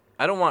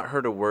 I don't want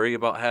her to worry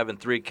about having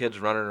 3 kids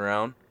running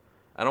around.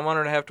 I don't want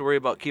her to have to worry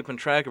about keeping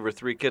track of her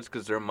 3 kids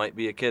because there might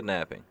be a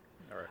kidnapping.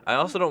 All right. I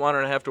also don't want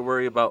her to have to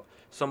worry about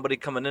somebody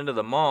coming into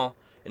the mall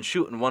and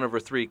shooting one of her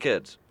 3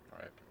 kids,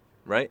 Right.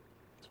 right?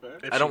 It's fair.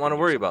 If I don't she want to can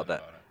do worry something about that.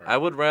 it, right. I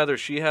would rather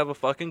she have a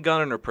fucking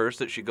gun in her purse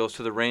that she goes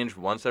to the range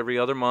once every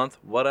other month,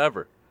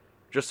 whatever,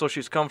 just so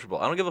she's comfortable.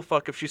 I don't give a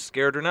fuck if she's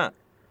scared or not.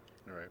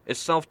 Right. It's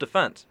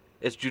self-defense.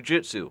 It's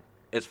jujitsu.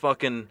 It's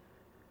fucking,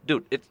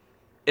 dude.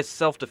 It's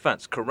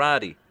self-defense,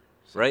 karate,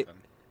 right?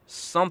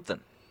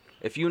 Something.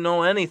 If you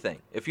know anything,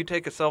 if you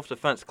take a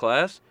self-defense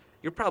class,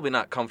 you're probably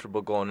not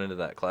comfortable going into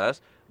that class,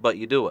 but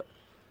you do it.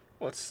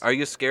 What's Are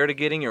you scared of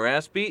getting your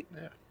ass beat?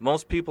 Yeah.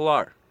 Most people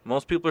are.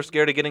 Most people are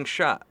scared of getting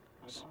shot.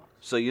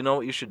 So you know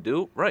what you should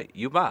do? Right,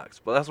 you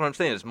box. But that's what I'm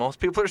saying is most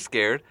people are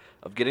scared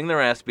of getting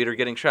their ass beat or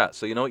getting shot.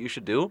 So you know what you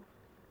should do?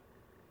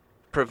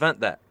 Prevent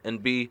that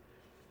and be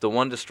the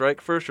one to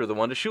strike first or the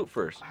one to shoot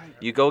first.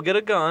 You go get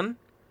a gun,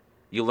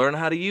 you learn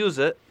how to use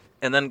it,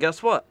 and then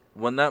guess what?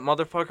 When that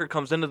motherfucker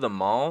comes into the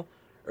mall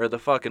or the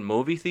fucking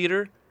movie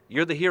theater,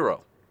 you're the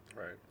hero.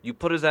 Right. You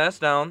put his ass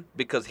down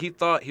because he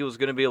thought he was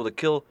going to be able to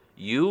kill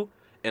you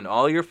and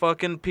all your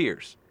fucking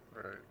peers. Right.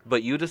 Right.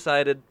 But you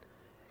decided,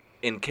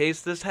 in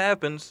case this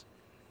happens,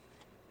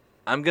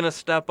 I'm going to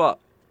step up.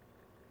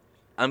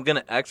 I'm going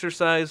to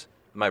exercise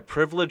my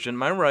privilege and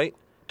my right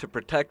to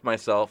protect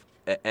myself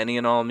at any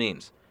and all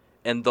means.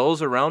 And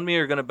those around me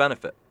are going to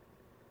benefit.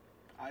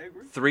 I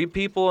agree. 3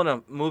 people in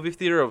a movie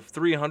theater of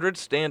 300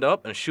 stand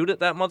up and shoot at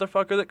that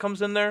motherfucker that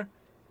comes in there,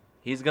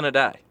 he's going to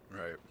die.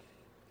 Right.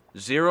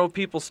 0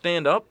 people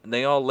stand up and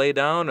they all lay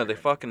down or they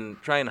fucking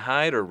try and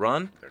hide or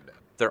run, They're dead.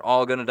 they're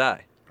all going to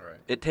die. Right.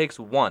 It takes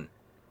one.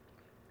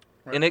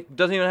 Right. And it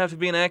doesn't even have to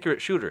be an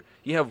accurate shooter.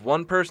 You have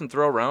one person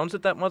throw rounds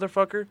at that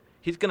motherfucker,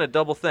 he's going to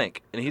double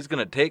think. And he's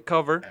going to take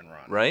cover, And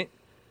run. right?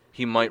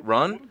 He might I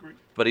run, would agree.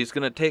 but he's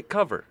going to take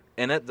cover.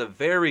 And at the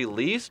very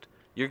least,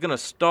 you're going to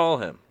stall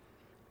him.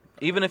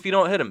 Even if you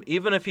don't hit him.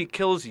 Even if he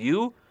kills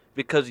you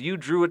because you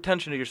drew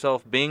attention to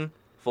yourself being,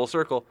 full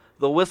circle,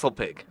 the whistle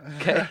pig.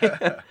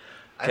 Okay?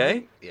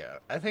 Okay?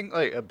 I think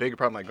like a big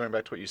problem, like going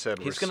back to what you said.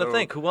 He's we're going to so-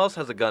 think, who else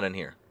has a gun in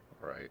here?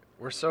 Right.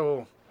 We're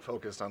so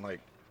focused on like,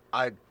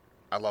 I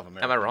love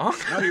America. Am I wrong?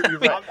 No, you're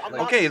right. I'm Like,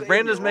 not Okay, saying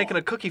Brandon's you're making wrong.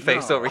 a cookie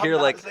face No, over I'm here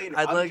not like, saying-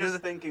 I'd I'm like just to...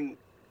 thinking,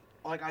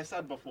 like I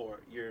said before,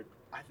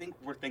 I think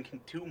we're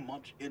thinking too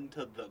much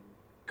into the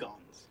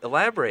guns.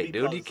 Elaborate,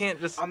 dude. You Because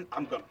can't just... I'm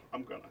gonna.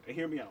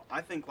 Hear me out.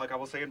 I think, like I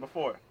was saying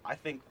before, I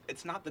think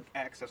it's not the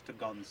access to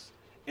guns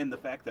in the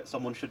fact that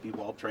someone should be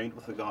well trained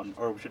with a gun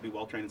or should be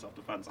well trained in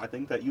self-defense. I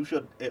think that you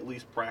should at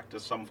least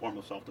practice some form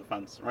of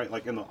self-defense, right?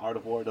 Like in the Art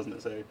of War, doesn't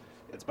it say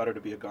it's better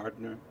to be a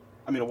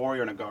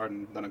warrior in a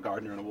garden than a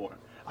gardener in a war?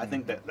 I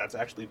think that that's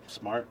actually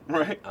smart,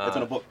 right? It's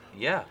in a book.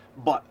 Yeah.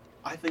 But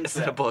I think It's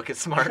that in a book.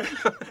 It's smart.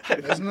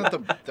 Isn't it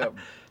the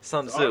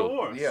Sun It's Art of Tzu.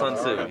 War. yeah, Sun the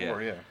Tzu, Art of yeah.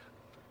 War, yeah.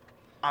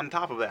 on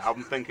top of that,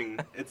 I'm thinking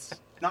it's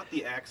not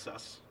the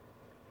access.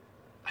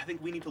 I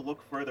think we need to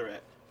look further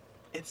at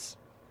it's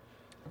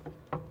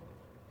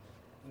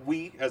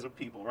we as a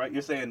people, right?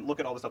 You're saying look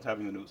at all the stuff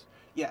happening in the news.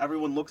 Yeah,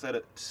 everyone looks at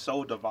it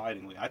so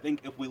dividingly. I think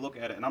if we look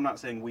at it, and I'm not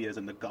saying we as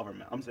in the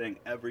government, I'm saying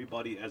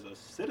everybody as a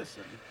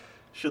citizen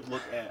should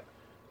look at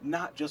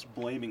not just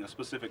blaming a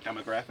specific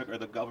demographic or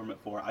the government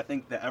for it. I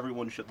think that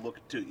everyone should look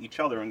to each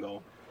other and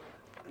go,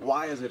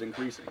 why is it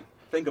increasing?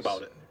 Think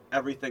about it.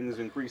 Everything's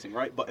increasing,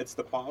 right? But it's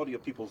the quality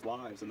of people's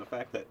lives and the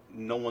fact that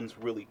no one's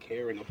really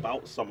caring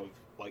about some of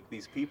like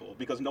these people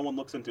because no one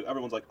looks into.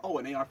 Everyone's like, oh,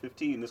 an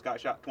AR-15. This guy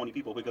shot 20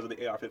 people because of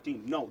the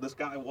AR-15. No, this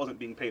guy wasn't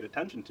being paid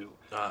attention to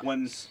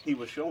when he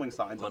was showing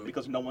signs of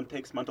because no one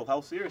takes mental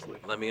health seriously.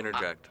 Let me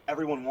interject.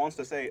 Everyone wants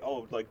to say,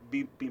 oh, like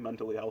be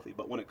mentally healthy,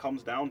 but when it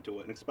comes down to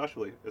it, and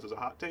especially this is a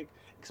hot take,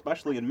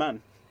 especially in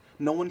men,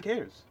 no one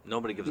cares.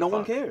 Nobody gives No a fuck.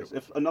 one cares.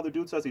 If another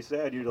dude says he's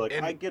sad, you're like,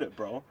 And- I get it,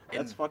 bro.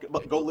 That's and- fucking.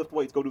 But go lift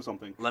weights. Go do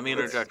something. Let me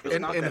interject. It's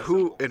And, not and that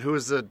who simple. and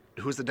who's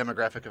the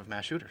demographic of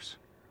mass shooters?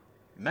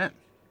 Men.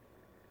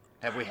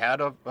 Have we had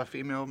a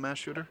female mass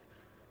shooter?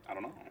 I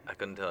don't know. I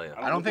couldn't tell you.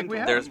 I don't think we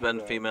have. There's been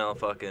female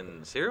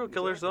fucking serial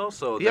killers though,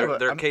 so Yeah, they're, but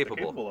they're I'm-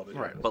 capable. of it.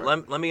 Right. But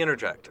let me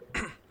interject.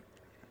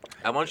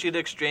 I want you to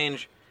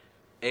exchange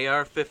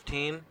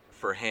AR-15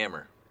 for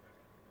hammer.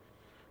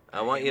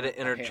 I want you to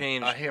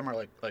interchange a hammer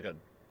like a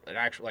an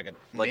actual like a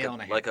like nail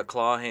and a a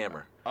claw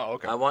hammer. Oh,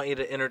 okay. I want you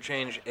to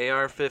interchange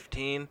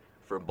AR-15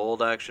 for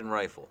bolt action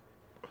rifle.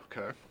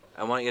 Okay.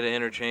 I want you to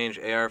interchange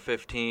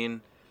AR-15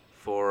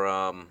 for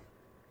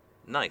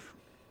knife,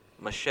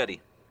 machete.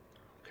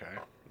 Okay.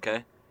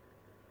 Okay?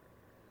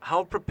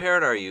 How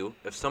prepared are you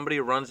if somebody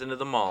runs into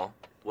the mall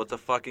with a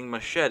fucking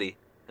machete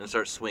and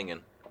starts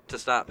swinging to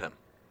stop him?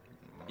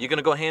 You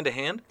gonna go hand to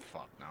hand?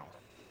 Fuck no.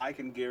 I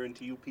can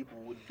guarantee you people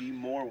would be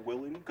more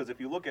willing because if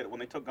you look at it, when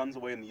they took guns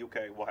away in the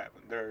UK, what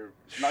happened? Their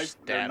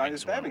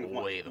Stabbings stabbing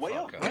went way the way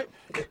fuck up. up. Right?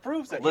 It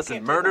proves that. Listen, you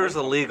can't murder take is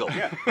away illegal.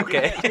 something. Yeah.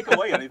 Okay? You can't take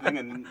away anything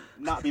and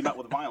not be met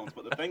with violence.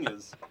 But the thing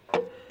is,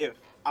 if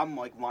I'm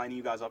like lining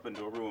you guys up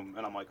into a room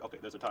and I'm like, okay,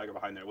 there's a tiger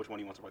behind there. Which one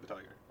do you want to fight the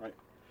tiger? Right?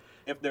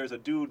 If there's a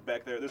dude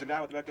back there, there's a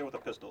guy back there with a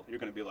pistol. You're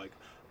gonna be like,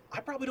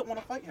 I probably don't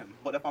want to fight him.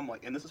 But if I'm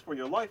like, and this is for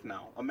your life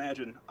now.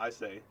 Imagine I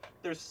say,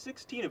 there's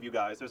 16 of you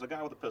guys. There's a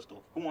guy with a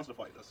pistol. Who wants to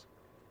fight this?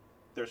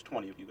 There's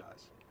 20 of you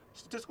guys.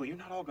 Statistically, you're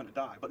not all going to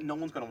die, but no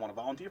one's going to want to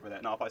volunteer for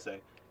that. Now, if I say,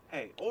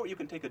 hey, or you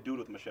can take a dude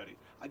with a machete,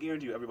 I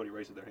guarantee you everybody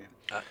raises their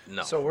hand.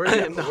 No. So where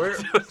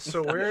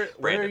where are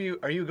Brandon.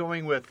 you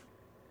going with?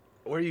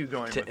 Where are you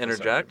going To with this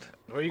interject? argument?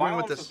 Where are you going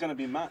with Violence is this? going to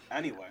be met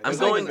anyway. I'm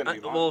There's always going. gonna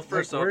be Well, violence.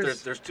 first Like, off,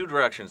 where's- there's two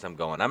directions I'm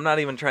going. I'm not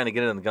even trying to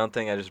get into the gun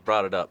thing. I just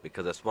brought it up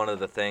because that's one of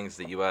the things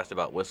that you asked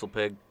about Whistle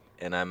Pig,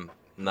 and I'm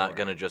not Right.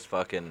 gonna just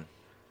fucking,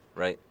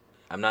 right?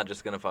 I'm not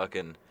just gonna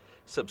fucking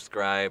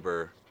subscribe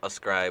or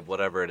ascribe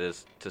whatever it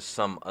is to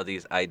some of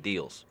these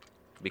ideals,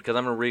 because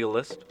I'm a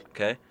realist.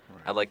 Okay,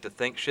 I like to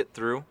think shit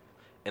through,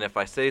 and if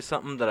I say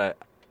something that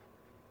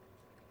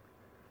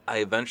I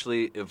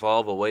eventually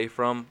evolve away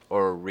from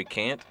or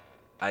recant,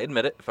 I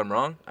admit it. If I'm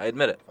wrong, I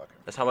admit it. Fucking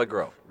That's how I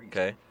grow.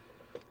 Okay.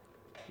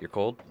 You're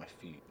cold? My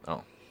feet.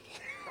 Oh.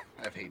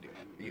 I've hated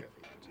you.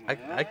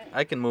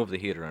 I can move the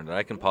heater under.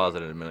 I can pause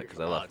it in a minute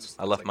because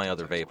I left my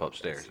other vape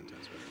upstairs.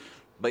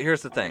 But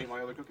here's the I'll thing. eat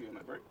my other cookie on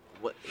that break.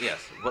 What? Yes.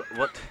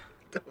 What?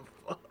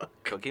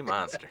 Cookie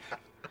Monster.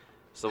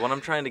 So what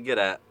I'm trying to get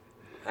at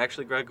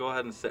Actually, Greg, go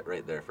ahead and sit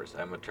right there for a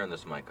second. I'm going to turn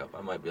this mic up.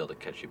 I might be able to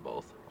catch you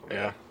both.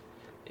 Yeah.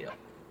 Yeah.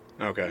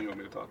 Okay. You want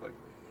me to talk like?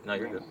 No,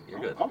 you're good. You're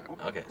good. Oh.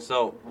 Okay,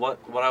 so what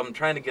I'm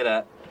trying to get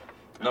at,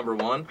 number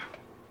one,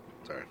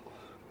 Sorry.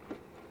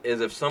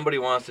 is if somebody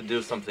wants to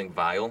do something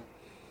vile,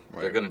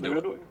 they're Right. going to They're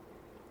do gonna it. do it.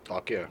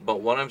 Fuck yeah.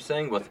 But what I'm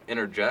saying with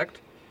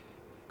interject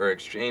or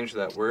exchange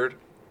that word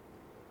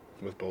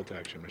With bolt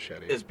action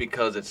machete. is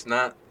because it's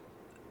not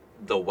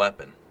the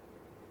weapon.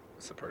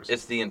 It's the person.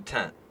 It's the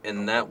intent.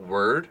 And that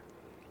word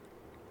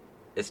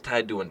is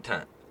tied to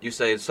intent. You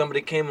say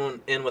somebody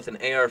came in with an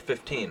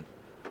AR-15.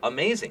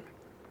 Amazing.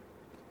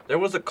 There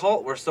was a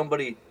cult where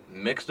somebody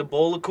mixed a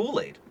bowl of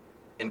Kool-Aid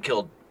and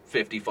killed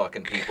 50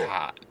 fucking people.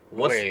 God.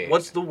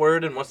 What's the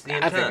word and what's the I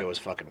intent? think it was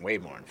fucking way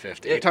more than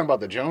 50. It- You talking about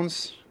the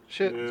Jones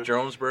shit? Yeah.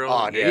 Jonesboro?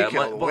 Oh, dude, yeah, he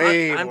killed but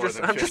way I'm more just,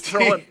 than I'm just 50.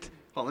 throwing...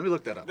 Oh, let me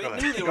look that up. They Go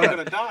ahead. knew they Go were ahead.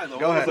 gonna die though.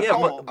 Go It was ahead. a Yeah,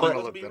 cult. but- I'm gonna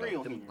Let's look be that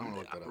real up. here. I'm gonna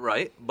look that up.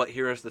 Right, but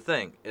here's the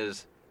thing,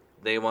 is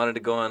they wanted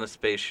to go on a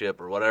spaceship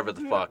or whatever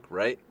the Yeah. fuck,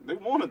 right? They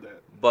wanted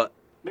that. But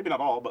Maybe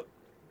not all, but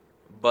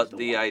But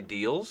the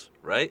ideals,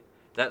 right?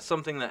 That's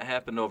something that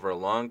happened over a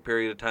long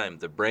period of time.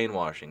 The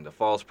brainwashing, the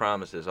false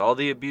promises, all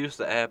the abuse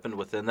that happened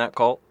within that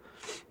cult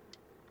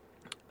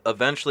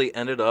eventually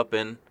ended up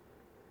in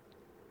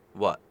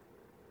what?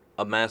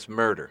 A mass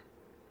murder,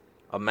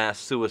 a mass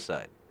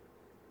suicide.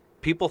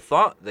 People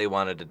thought they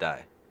wanted to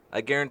die.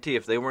 I guarantee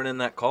if they weren't in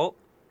that cult,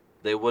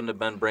 they wouldn't have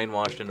been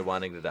brainwashed into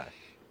wanting to die.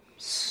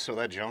 So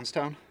that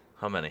Jonestown?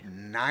 How many?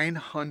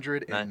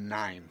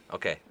 909.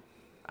 Okay.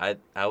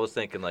 I was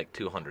thinking like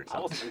 200 I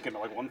was something. thinking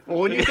like one. Well,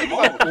 when you think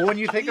Oh, about, when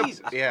you think of,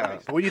 Jesus yeah,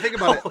 Christ. but when you think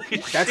about Holy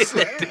it,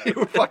 that's you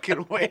were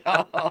fucking way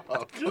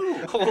off.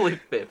 Dude, Holy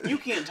 50. you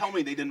can't tell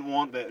me they didn't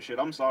want that shit.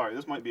 I'm sorry,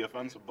 this might be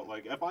offensive, but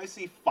like, if I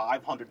see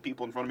 500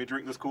 people in front of me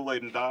drink this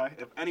Kool-Aid and die,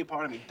 if any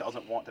part of me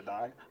doesn't want to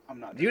die, I'm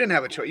not. You didn't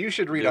have a choice. You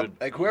should read Dude, up,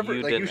 like whoever,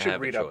 you like you didn't should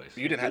have a read up. choice.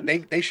 You didn't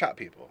have. They shot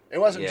people. It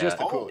wasn't just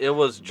the Oh, cool. It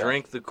was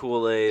drink the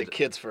Kool-Aid. The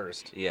kids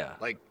first. Yeah.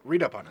 Like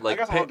read up on it. Like,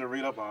 I guess pa- I'll have to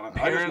read up on it. I just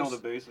know parents- the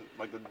basic,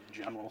 like the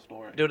general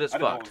story. Dude, it's I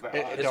didn't know fucked. it was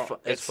that high. Don't-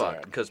 It's it's fucked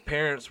sad. because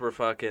parents were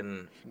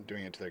fucking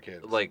Doing it to their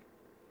kids. like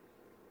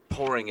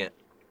pouring it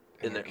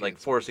in And their, their like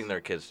kids. forcing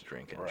their kids to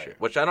drink it and Right. shit.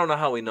 Which I don't know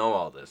how we know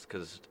all this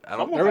because I don't.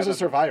 Someone There was had a to-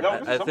 survivor. No, I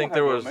someone think had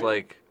there to was make-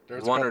 like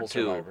There's a one or couple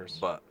two, survivors.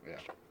 but yeah.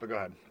 But go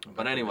ahead.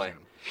 anyway,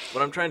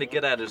 what I'm trying to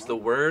get at is the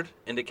word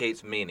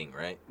indicates meaning,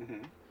 right?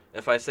 Mhm.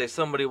 If I say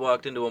somebody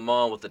walked into a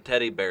mall with a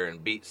teddy bear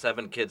and beat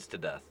 7 kids to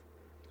death,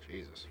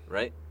 Jesus.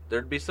 right?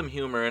 There'd be some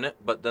humor in it,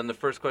 but then the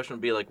first question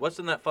would be like, what's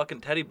in that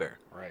fucking teddy bear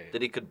Right.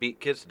 that he could beat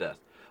kids to death?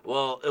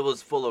 Well, it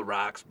was full of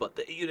rocks, but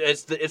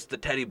it's the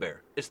teddy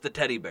bear. It's the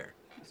teddy bear.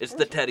 It's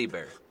the teddy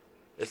bear.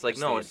 It's like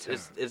It's no, the it's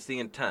intent. it's the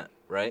intent,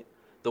 right?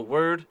 The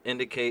word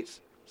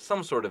indicates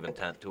some sort of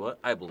intent to it,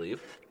 I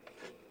believe.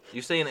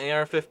 You say an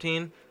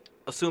AR-15,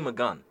 assume a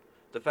gun.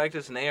 The fact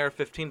it's an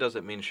AR-15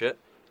 doesn't mean shit.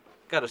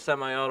 Got a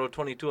semi-auto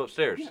 22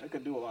 upstairs. Yeah, it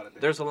could do a lot of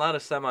things. There's a lot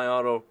of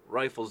semi-auto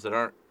rifles that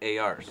aren't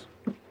ARs.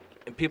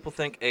 And people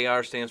think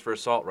AR stands for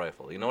assault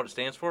rifle. You know what it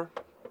stands for?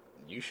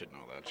 You should know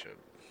that shit.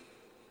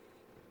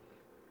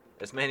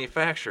 It's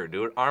manufactured,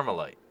 dude.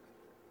 Armalite.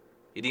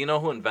 Do you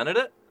know who invented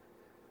it?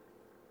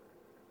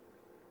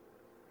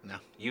 No.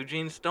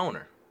 Eugene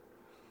Stoner.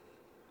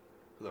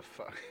 Who the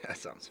fuck? That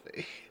sounds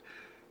fake.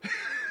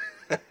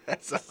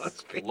 That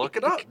sounds fake. Look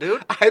it up,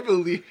 dude. I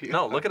believe you.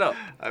 No, look it up.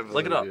 I believe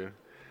Look it up. you.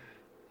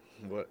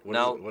 What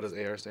Now- what does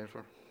AR stand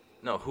for?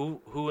 No,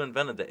 who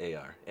invented the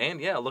AR?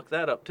 And yeah, look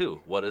that up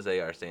too. What does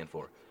AR stand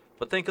for?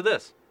 But think of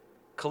this.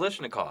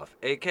 Kalashnikov,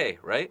 AK,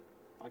 right?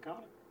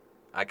 Iconic.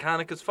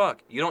 Iconic as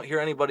fuck. You don't hear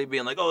anybody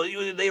being like, "Oh,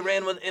 they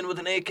ran in with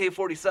an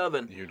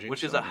AK-47," Eugene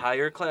which is a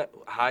Stoner.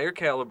 higher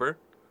caliber,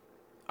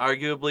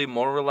 arguably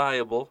more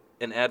reliable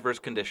in adverse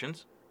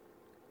conditions.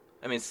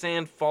 I mean,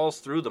 sand falls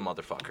through the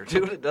motherfucker,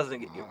 dude. It doesn't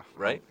get you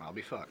right. I'll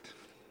be fucked.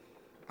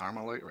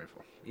 Armalite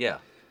rifle. Yeah,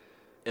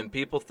 and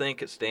people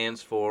think it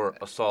stands for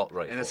assault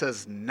rifle. And it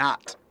says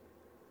not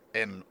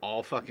in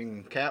all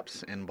fucking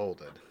caps and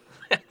bolded.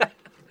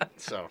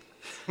 So,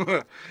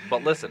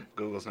 But listen,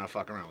 Google's not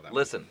fucking around with that.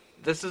 listen.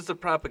 This is the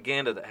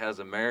propaganda that has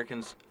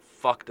Americans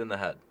fucked in the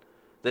head.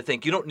 They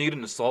think you don't need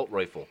an assault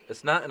rifle.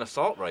 It's not an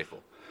assault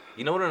rifle.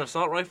 You know what an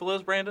assault rifle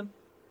is, Brandon?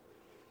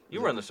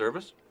 You were in the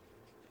service.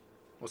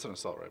 What's an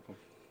assault rifle?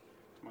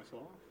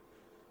 Myself.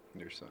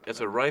 Your son. It's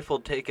a rifle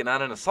taken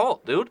on an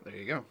assault, dude. There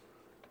you go.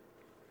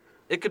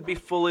 It could be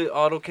fully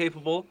auto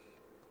capable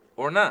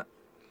or not.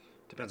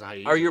 Depends on how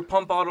you Are use your it.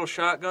 pump auto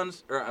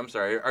shotguns, or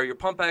are your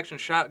pump action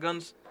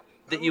shotguns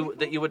that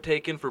you would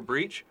take in for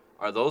breach?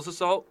 Are those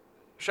assault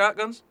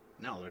shotguns?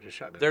 No, they're just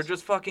shotguns. They're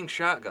just fucking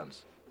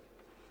shotguns.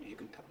 You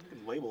can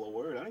label a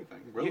word, anything.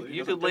 Really. It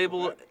You doesn't could take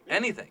label effect. Yeah.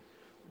 anything.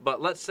 But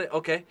let's say,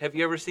 okay, have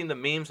you ever seen the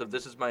memes of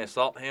 "This is my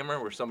assault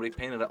hammer" where somebody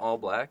painted it all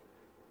black?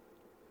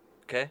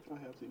 Okay, I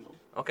have seen those.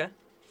 okay,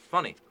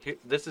 funny. Here,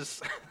 this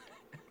is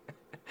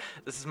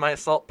this is my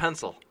assault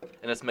pencil,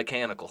 and it's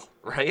mechanical,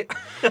 right?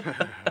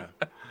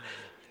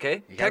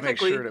 Okay, You gotta make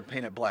technically, sure to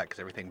paint it black because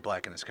everything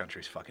black in this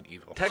country is fucking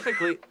evil.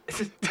 technically,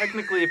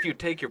 if you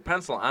take your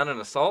pencil on an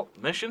assault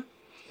mission,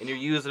 and you're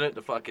using it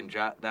to fucking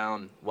jot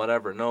down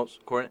whatever notes,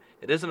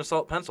 it is an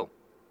assault pencil.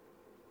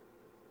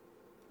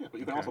 Yeah, but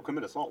you can also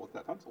commit assault with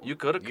that pencil. You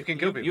could You can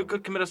kill you people.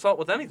 could commit assault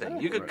with anything.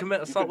 You could Right.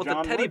 commit assault with a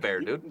John teddy Wick- bear,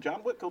 dude.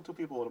 John Wick killed 2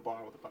 people in a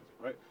bar with a pencil,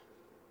 right?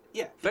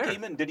 Yeah. Fair. He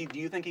came in. Do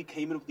you think he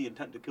came in with the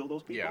intent to kill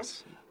those people?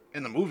 Yes.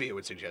 In the movie, it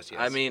would suggest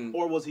yes. I mean,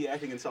 Or was he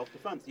acting in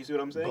self-defense? You see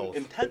what I'm saying? Both.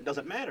 Intent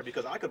doesn't matter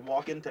because I could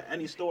walk into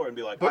any store and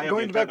be like, But I have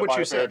going the back intent to what buy you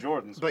a pair said, of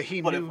Jordans. but he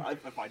but knew-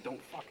 if I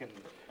don't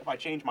if I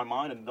change my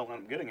mind and don't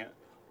end up getting it,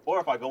 or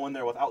if I go in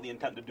there without the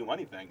intent to do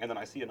anything and then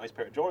I see a nice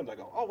pair of Jordans, I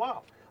go, oh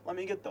wow, let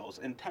me get those.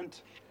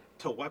 Intent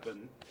to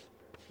weapon,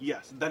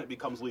 yes, then it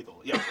becomes lethal.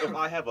 Yes, if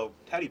I have a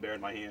teddy bear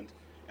in my hand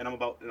and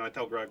I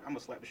tell Greg, I'm gonna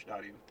slap the shit out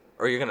of you.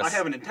 or you're gonna. I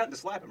have an intent to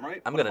slap him,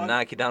 right? I'm But gonna if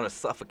knock you down and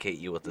suffocate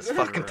you with this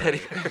fucking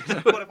teddy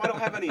bear. But if I don't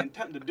have any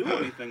intent to do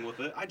anything with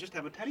it, I just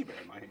have a teddy bear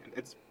in my hand.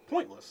 It's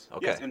pointless.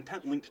 Okay. Yes,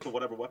 intent linked to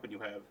whatever weapon you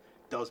have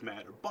does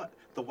matter, but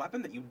the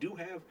weapon that you do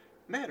have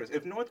matters.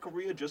 If North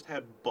Korea just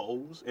had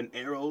bows and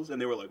arrows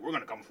and they were like, we're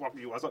gonna come fuck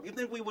the U.S. up, you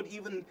think we would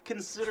even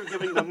consider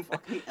giving them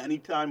fucking any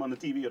time on the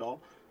TV at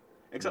all?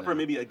 Except for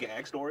maybe a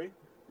gag story,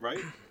 right?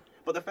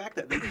 But the fact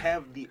that they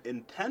have the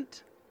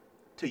intent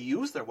to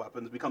use their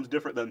weapons becomes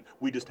different than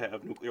we just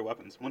have nuclear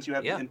weapons. Once you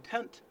have Yeah. the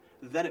intent,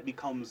 then it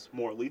becomes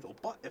more lethal.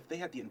 But if they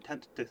had the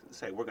intent to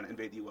say we're going to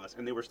invade the U.S.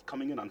 and they were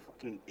coming in on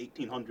fucking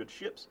 1,800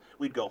 ships,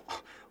 we'd go,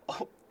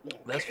 oh, okay,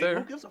 That's fair.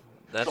 Who gives a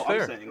That's so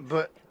fair. I'm saying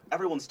But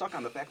everyone's stuck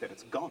on the fact that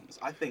it's guns.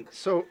 I think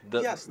so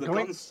yes, the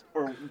going- guns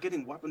or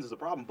getting weapons is a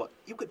problem, but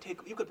you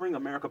could bring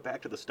America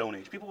back to the Stone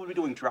Age. People would be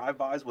doing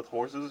drive-bys with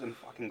horses and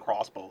fucking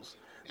crossbows.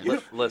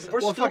 Listen. we're well,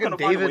 still fucking going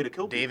to find a way to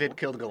kill David people.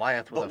 killed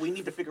Goliath with But a we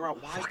need to figure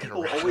out why fucking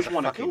people rock, always with a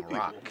want to fucking kill people.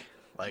 rock.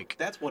 Like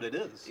That's what it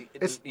is.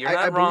 You're I not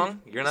believe-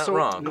 wrong. You're not so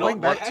wrong. going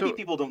But back happy to-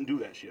 people don't do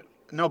that shit.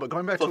 no, but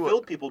going back to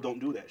Fulfilled what, people don't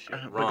do that shit.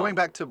 but Wrong. going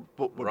back to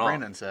what Wrong.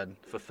 Brandon said,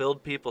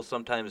 Fulfilled people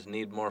sometimes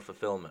need more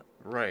fulfillment.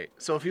 right?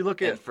 So if you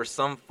look at And for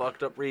some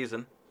fucked up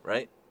reason,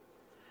 right?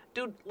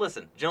 Dude,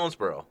 listen,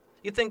 Jonesboro.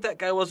 You think that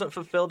guy wasn't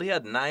fulfilled? He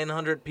had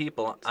 900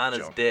 people on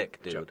his Joe- dick,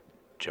 dude.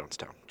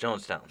 Jonestown,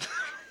 Jonestown.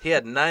 He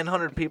had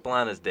 900 people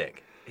on his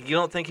dick. You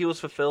don't think he was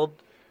fulfilled?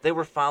 They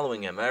were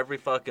following him every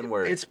fucking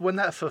word. it's when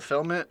that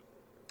fulfillment,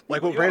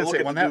 like what You gotta Brandon look said,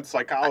 at when the that dude's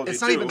psychology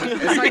it's not too. even- it's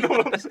You not know even-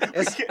 what I'm saying?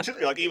 it's- You can't just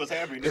be like he was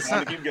happy. He just it's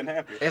wanted not- to keep getting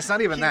happier. it's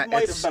not even he that.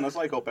 might It's have been a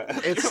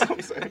psychopath. it's You know what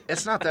I'm saying?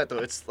 it's not that though.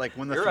 It's like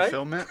when the You're right.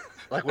 fulfillment,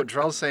 like what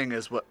Drell's saying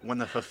is when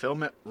the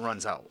fulfillment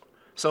runs out.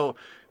 So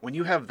when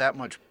you have that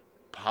much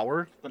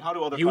power, Then how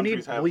do other You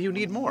countries need- have well, you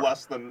need more.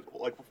 less than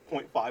like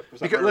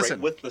 0.5% Because- rate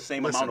listen, with the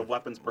same listen, amount of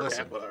weapons per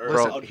listen, capita or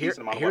listen, a decent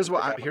amount of here's weapons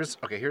what per I,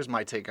 capita? here's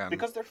my take on.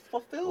 Because they're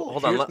fulfilled.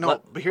 Hold on, here's-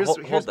 no, but here's-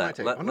 hold here's my that.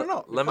 take. Let, Oh, no,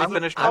 no. let me I'm-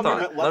 finish my I'm thought.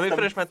 gonna- Let me let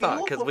finish them my thought,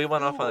 feel because we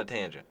went off on a fulfilled.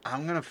 tangent.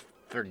 I'm gonna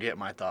forget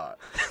my thought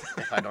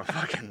if I don't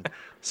fucking.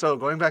 So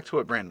going back to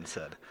what Brandon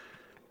said,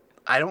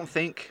 I don't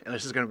think, and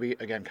this is gonna be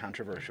again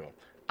controversial.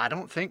 I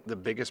don't think the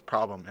biggest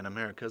problem in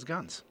America is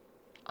guns.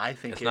 I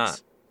think It's it's,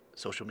 not.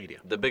 social media.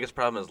 The biggest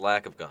problem is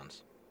lack of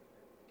guns.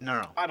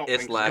 No. I don't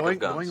It's think lack so. Going, of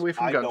guns. going away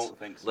from I guns. don't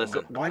think so.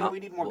 Listen, Why do I'll- we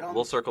need more guns?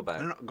 We'll circle back.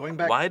 No, going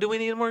back. Why do we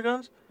need more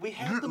guns? We No,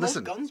 have the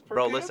listen. most guns per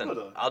Bro, capita.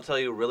 listen. I'll tell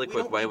you really We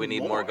quick don't why need we need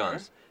more more.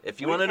 guns. If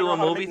you We want to figure do a out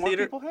how to movie make more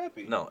theater, people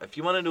happy. no. If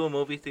you want to do a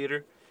movie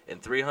theater,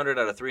 and 300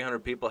 out of 300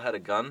 people had a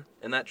gun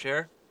in that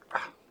chair,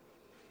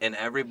 and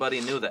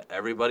everybody knew that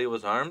everybody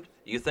was armed,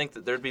 you think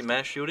that there'd be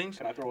mass shootings?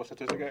 Can I throw a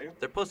statistic at you?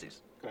 They're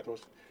pussies. Can I throw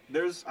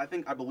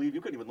I believe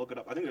you couldn't even look it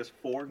up. I think there's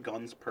 4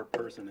 guns per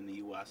person in the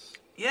U.S.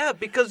 Yeah,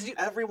 because you.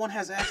 Everyone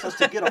has access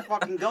to get a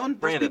fucking gun. There's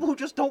Brandon. people who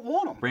just don't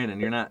want them. Brandon,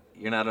 you're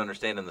not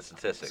understanding the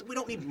statistic. So we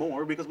don't need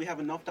more because we have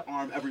enough to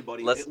arm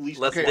everybody. Let's at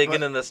least let's Okay, dig but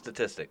into the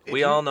statistic. if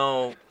We you- all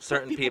know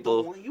certain don't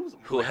people wanna use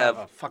 'em. who I have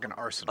have a fucking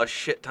arsenal. a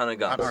shit ton of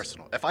guns. An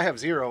arsenal. If I have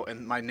 0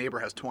 and my neighbor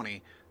has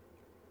 20,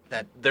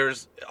 that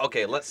There's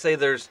okay. Let's say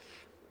there's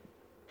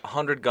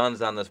 100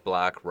 guns on this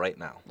block right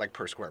now. like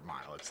per square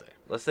mile, let's say.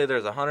 Let's say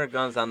there's 100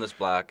 guns on this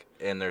block,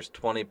 and there's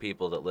 20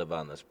 people that live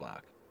on this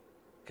block.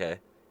 Okay?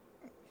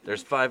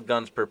 There's 5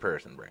 guns per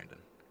person, Brandon.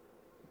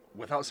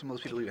 Without some of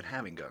those people even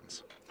having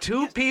guns.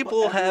 2 Yes,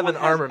 people but have an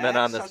everyone has armament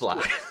on this access to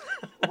block.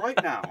 it.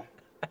 Right now,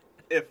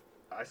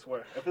 I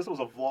swear, if this was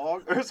a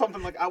vlog or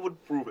something, like I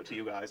would prove it to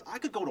you guys. I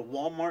could go to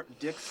Walmart,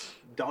 Dick's,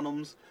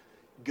 Dunham's,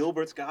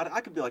 Gilbert's got it.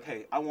 I could be like,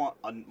 hey, I want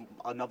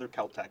another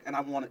Kel-Tec, and I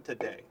want it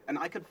today. And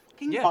I could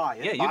fucking Yeah, buy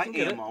it, yeah, you buy can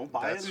get it. ammo,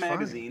 buy That's a fine.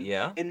 magazine,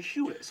 Yeah. and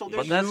shoot it. So But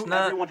there's that's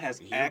not- everyone has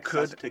you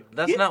access could- to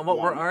That's get not what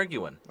we're one.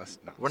 arguing. That's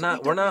not. We're So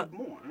not. we We're don't not. need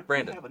more. We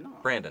Brandon. have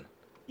enough. Brandon.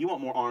 You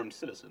want more armed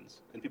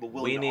citizens and people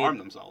willing We to need- arm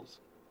themselves.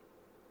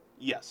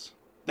 Yes.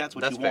 That's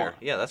what That's you fair. want.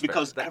 Yeah, that's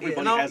because fair.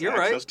 everybody no, has you're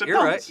access right. to You're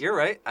guns. right. You're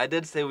right. I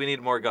did say we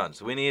need more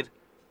guns. We need.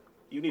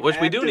 You need Which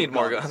we do active need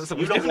more guns.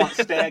 We You don't do want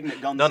need-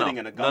 stagnant guns No, no. sitting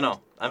in a No, gun.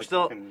 no. I'm like,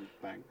 still- fucking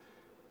thing.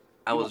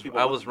 I You was. want people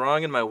I was with-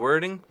 wrong in my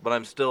wording, but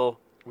I'm still.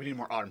 We need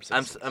more armed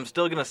I'm. citizens. I'm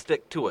still gonna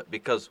stick to it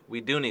because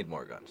we do need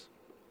more guns.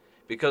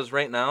 Because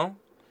right now,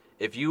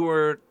 if you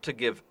were to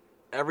give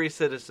every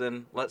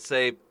citizen, let's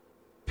say,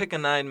 pick a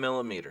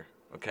 9mm,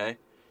 okay,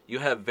 you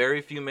have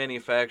very few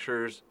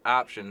manufacturers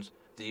options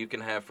that you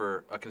can have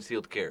for a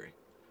concealed carry.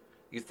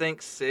 You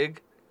think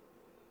SIG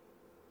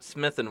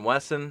Smith &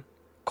 Wesson,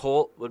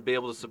 Colt would be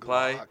able to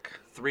supply Glock.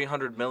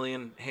 300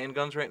 million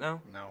handguns right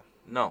now? No.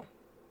 No.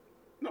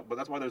 No, but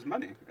that's why there's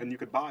many, and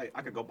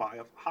I could go buy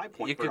a High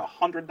Point You for could-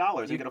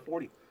 $100 you- and get a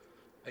 40,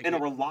 and a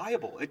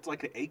reliable. It's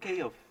like the AK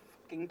of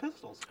fucking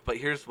pistols. But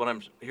here's what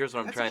I'm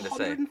That's trying to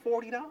say.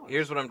 $140.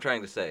 Here's what I'm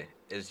trying to say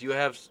is you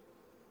have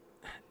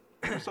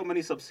There's so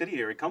many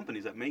subsidiary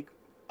companies that make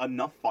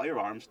enough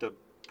firearms to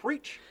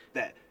preach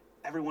that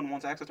everyone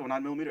wants access to a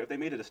 9mm. If they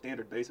made it a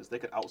standard basis, they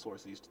could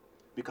outsource these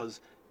because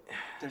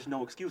there's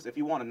no excuse. If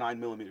you want a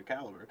 9mm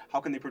caliber, how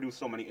can they produce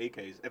so many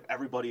AKs? If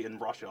everybody in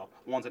Russia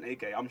wants an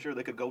AK, I'm sure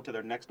they could go to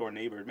their next door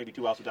neighbor, maybe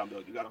 2 houses down, and be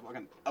like, you got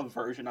a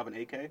version of an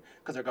AK?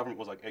 Because their government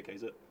was like,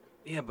 AK's it.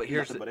 Yeah, but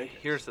Nothing but AKs.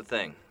 here's the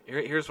thing.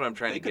 Here's what I'm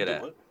trying They to could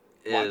get do at.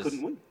 it. Why Is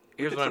couldn't we?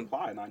 here's We what could I'm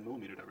supply a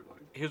 9mm to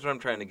everybody. here's what I'm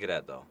trying to get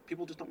at though.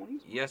 People just don't want to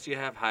use it. Yes, you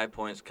have High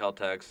Points,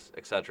 Kel-Tecs,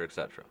 etc.,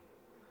 etc.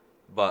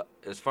 But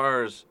as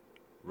far as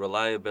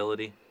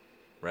reliability,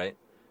 right?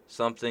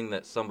 Something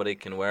that somebody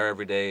can wear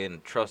every day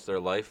and trust their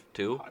life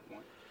to. High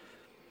Point.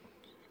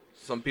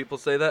 Some people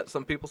say that,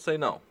 some people say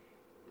no.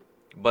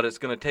 But it's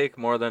going to take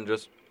more than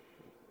just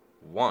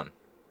one.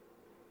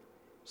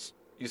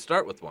 You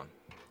start with one.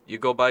 You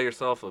go buy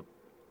yourself a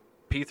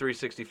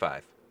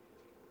P365.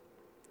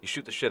 You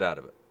shoot the shit out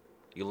of it.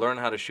 You learn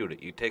how to shoot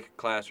it. You take a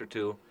class or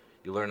two,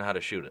 you learn how to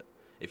shoot it.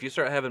 If you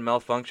start having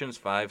malfunctions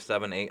 5,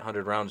 7,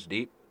 800 rounds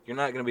deep, you're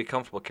not going to be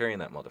comfortable carrying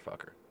that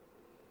motherfucker.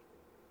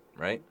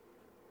 Right?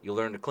 You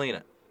learn to clean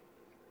it.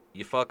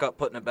 You fuck up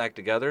putting it back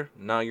together,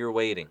 now you're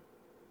waiting.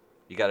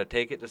 You got to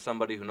take it to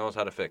somebody who knows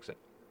how to fix it.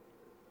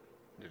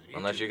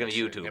 Unless you're going to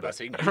YouTube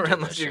it.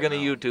 Unless you're going to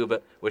YouTube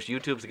it, which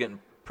YouTube's getting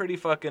pretty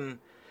fucking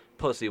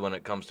pussy when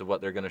it comes to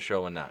what they're going to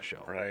show and not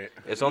show. Right.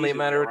 It's only a Easy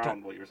matter way of around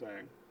time. what you're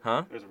saying.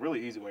 Huh? There's a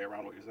really easy way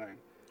around what you're saying.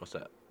 What's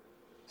that?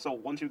 So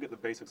once you get the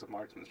basics of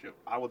marksmanship,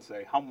 I would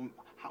say how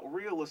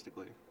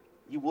realistically,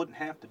 you wouldn't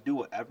have to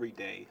do it every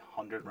day,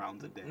 100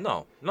 rounds a day.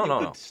 No. You could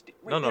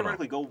No.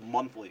 theoretically go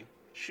monthly,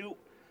 shoot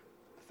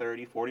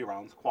 30, 40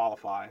 rounds,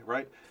 qualify,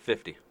 right?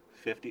 50.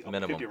 50, okay,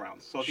 Minimum. 50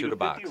 rounds. So if Shoot you a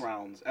do 50 box.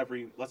 rounds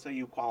let's say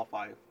you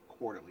qualify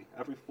quarterly,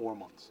 every 4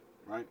 months,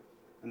 right?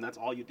 And that's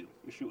all you do.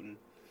 You're shooting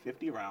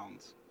 50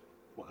 rounds.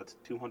 Well, that's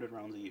 200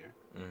 rounds a year.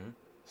 Mm-hmm.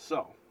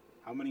 So,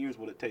 how many years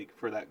would it take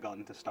for that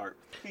gun to start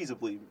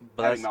feasibly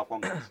But having that's-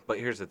 malfunctions? But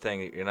here's the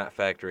thing you're not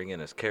factoring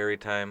in is carry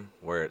time,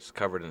 where it's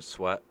covered in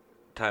sweat,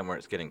 time where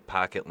it's getting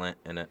pocket lint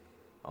in it,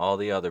 all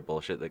the other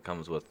bullshit that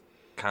comes with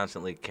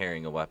constantly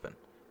carrying a weapon.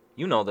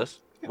 You know this.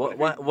 Yeah, what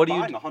but if what you're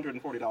do you buying a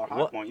 $140 High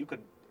what- Point, you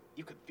could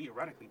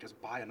theoretically just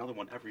buy another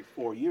one every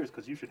 4 years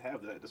because you should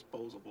have that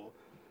disposable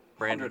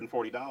Brandon,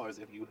 $140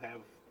 if you have.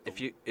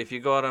 if you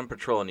go out on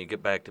patrol and you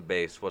get back to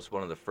base, what's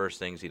one of the first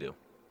things you do?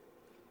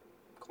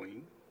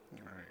 Clean.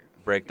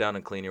 Right. Break down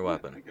and clean your Yeah,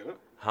 weapon. I get it.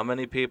 How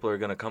many people are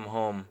going to come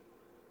home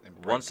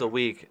once a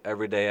week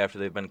every day after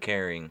they've been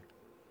carrying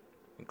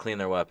and clean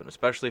their weapon,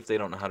 especially if they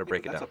don't know how to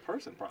break it That's down? a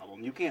person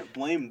problem. You can't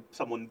blame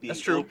someone being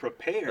That's true.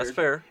 ill-prepared That's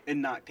fair.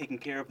 and not taking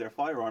care of their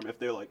firearm if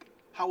they're like,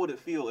 how would it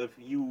feel if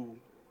you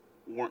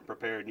weren't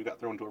prepared and you got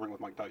thrown into a ring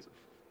with Mike Tyson?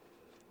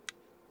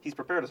 He's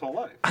prepared his whole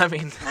life. I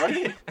mean,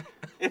 Right?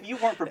 If you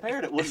weren't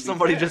prepared, it wouldn't if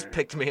somebody be just fair.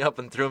 picked me up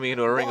and threw me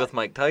into a ring Well, with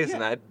Mike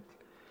Tyson, yeah. I'd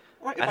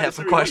Right, if I'd I have just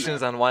some threw you in questions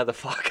there. on why the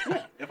fuck.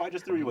 Yeah, if I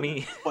just threw you in Me.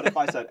 there. But if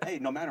I said, hey,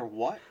 no matter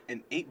what,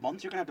 in 8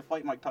 months you're going to have to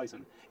fight Mike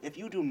Tyson. If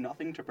you do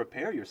nothing to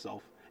prepare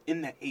yourself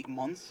in that 8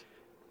 months,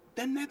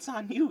 then that's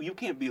on you. You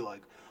can't be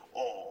like,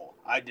 oh,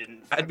 I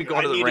didn't. I'd be fucking- going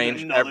I to the needed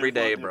range another every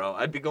day, fucking-" bro.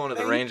 I'd be going to the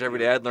Thank range every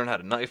you. day. I'd learn how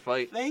to knife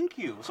fight. Thank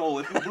you. So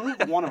if you do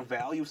want to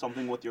value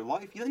something with your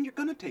life, then you're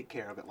going to take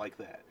care of it like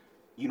that.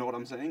 You know what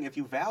I'm saying? If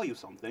you value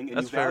something and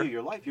That's you value fair.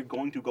 your life, you're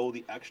going to go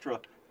the extra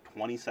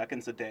 20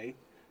 seconds a day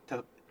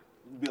to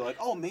be like,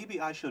 oh, maybe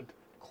I should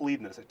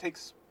clean this.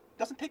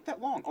 Doesn't take that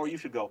long. Or you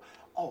should go,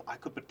 oh, I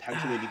could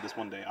potentially need this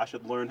one day. I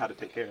should learn how to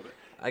take care of it.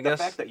 I The guess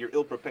fact that you're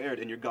ill-prepared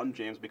and your gun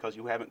jams because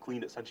you haven't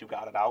cleaned it since you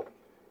got it out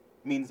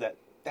means that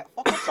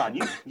fuck up's on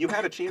you. You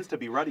had a chance to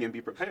be ready and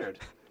be prepared.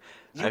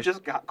 You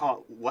just got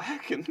caught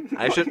lacking.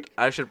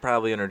 I should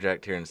probably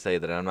interject here and say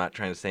that I'm not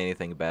trying to say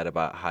anything bad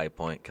about High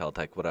Point,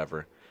 Kel-Tec,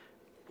 whatever.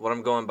 What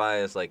I'm going by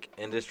is like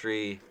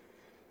industry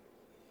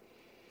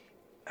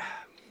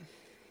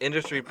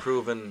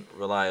proven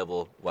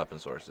reliable weapon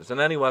sources. And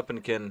any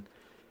weapon can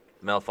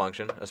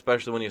malfunction,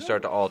 especially when you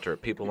start to alter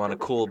it. People want a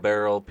cool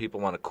barrel, people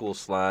want a cool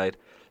slide.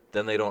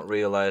 Then they don't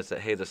realize that,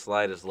 hey, the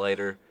slide is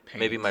lighter.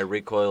 Maybe Paint. my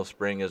recoil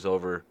spring is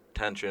over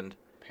tensioned.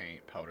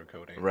 Paint, powder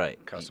coating. Right.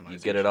 You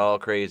get it all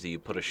crazy. You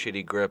put a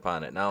shitty grip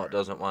on it. Now it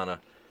doesn't want to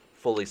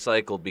fully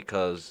cycle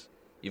because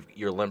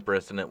you're limp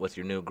wristing it with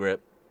your new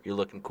grip. You're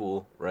looking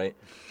cool, right?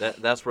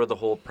 That's where the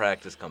whole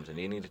practice comes in.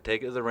 You need to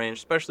take it to the range,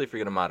 especially if you're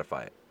going to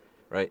modify it,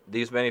 right?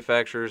 These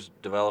manufacturers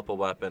develop a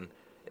weapon,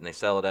 and they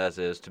sell it as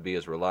is to be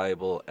as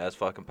reliable as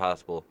fucking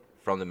possible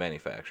from the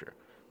manufacturer.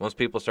 Once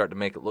people start to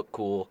make it look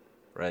cool,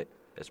 right,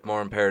 it's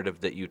more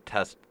imperative that you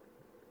test,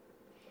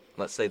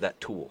 let's say,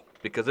 that tool,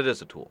 because it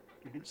is a tool.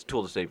 It's a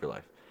tool to save your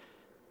life.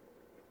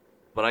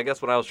 But I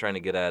guess what I was trying to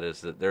get at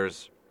is that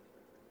there's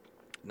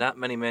not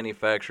many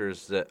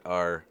manufacturers that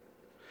are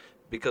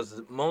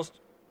because most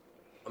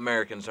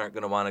Americans aren't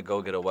going to want to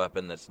go get a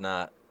weapon that's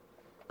not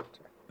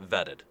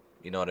vetted.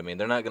 You know what I mean?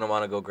 They're not going to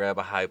want to go grab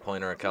a High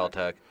Point or a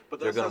Caltech. But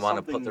They're going to want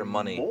to put their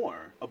money.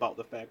 More about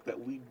the fact that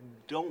we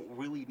don't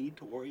really need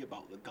to worry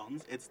about the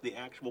guns. It's the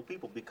actual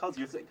people, because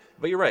you're saying.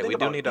 But you're right. Think We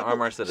do about it. need to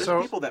arm our citizens.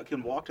 There's people that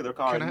can walk to their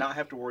car Can and I- not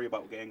have to worry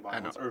about gang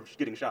violence know. or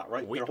getting shot,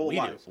 right? We- their whole we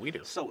do. lives. We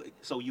do. So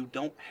you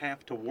don't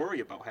have to worry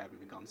about having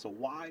a gun. So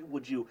why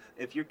would you,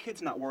 if your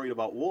kid's not worried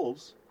about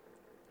wolves,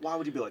 why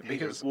would you be like, hey, there's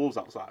Because- wolves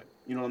outside?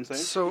 You know what I'm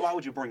saying? So- why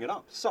would you bring it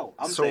up? So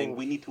I'm So- saying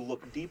we need to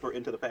look deeper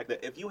into the fact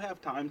that if you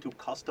have time to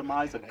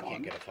customize a I can't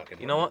gun, get a fucking.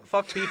 You know what?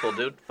 Fuck people,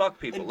 dude. Fuck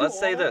people. And do Let's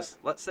say all that. this.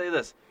 Let's say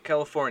this.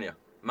 California,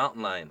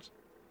 mountain lions.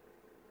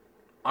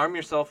 Arm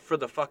yourself for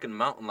the fucking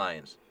mountain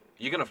lions.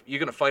 You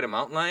gonna fight a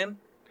mountain lion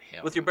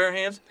Hell with your bare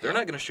hands? They're Hell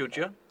not gonna shoot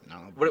you. No.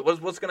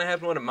 What's gonna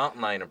happen when a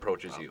mountain lion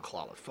approaches I'll you?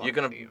 claw the fuck You're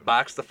gonna out of you.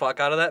 box the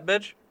fuck out of that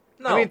bitch?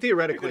 No. I mean, you're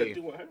gonna theoretically,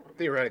 do whatever.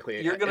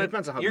 You're it gonna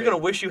depends on how you're big. gonna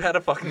wish you had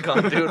a fucking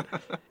gun, dude.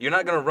 You're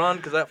not gonna run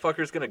because that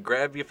fucker's gonna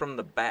grab you from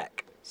the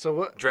back, So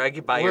what? drag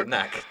you by your what-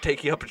 neck,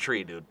 take you up a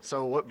tree, dude.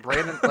 So what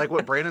Brandon,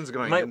 what Brandon's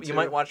going into? You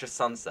might watch a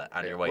sunset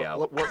on your way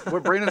out.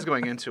 What Brandon's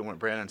going into and what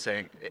Brandon's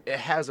saying, it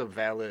has a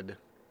valid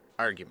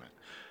argument.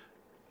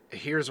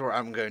 Here's where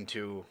I'm going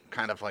to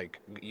kind of like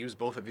use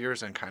both of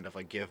yours and kind of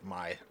like give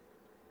my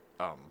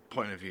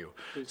point of view.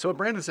 So what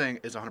Brandon's saying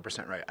is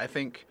 100% right. I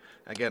think,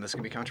 again, this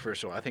can be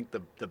controversial. I think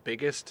the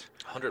biggest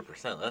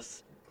 100%.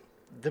 That's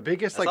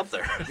That's up like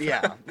there.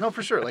 yeah, no,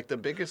 for sure. Like the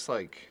biggest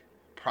like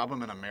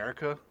problem in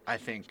America, I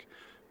think,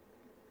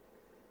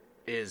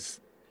 is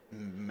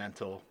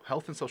mental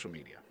health and social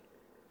media,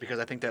 because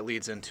I think that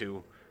leads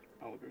into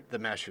I'll agree. the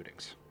mass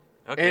shootings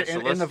okay.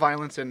 and the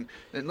violence. And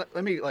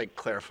let me like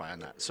clarify on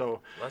that. So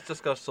let's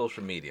discuss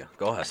social media.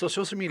 Go ahead. so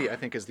social media, I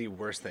think, is the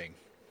worst thing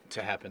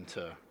to happen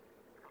to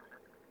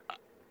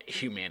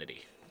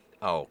humanity.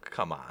 Oh,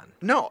 come on.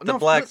 No, The no,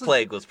 Black listen-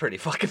 Plague was pretty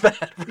fucking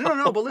bad. Bro.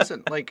 No, but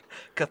listen, like.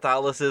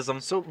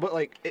 Catholicism. So, but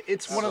like,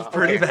 it's one of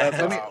pretty okay,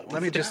 bad.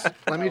 Let me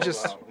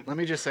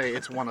just say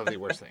it's one of the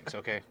worst things.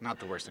 Okay, not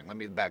the worst thing. Let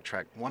me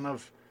backtrack.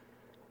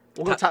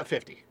 We'll go top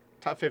 50.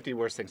 Top 50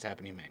 worst things to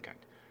happen to mankind.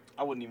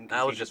 I wouldn't even.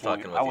 I was concede just your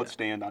point. fucking with I you. would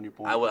stand on your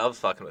point. I was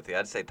fucking with you.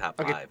 I'd say top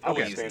Okay, five.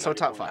 okay. Easy. So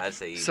top 5. I'd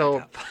say easy So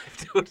top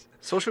 5, dude.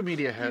 social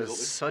media has Easily.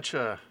 such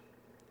a,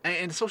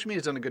 and social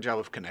media's done a good job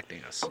of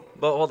connecting us.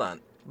 But hold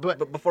on. But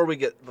But before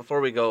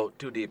we go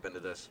too deep into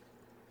this,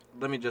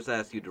 let me just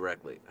ask you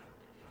directly.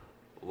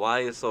 Why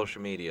is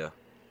social media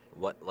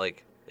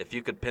if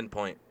you could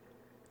pinpoint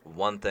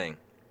one thing?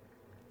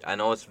 I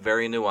know it's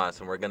very nuanced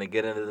and we're going to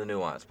get into the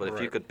nuance, but if you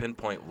Right. could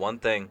pinpoint one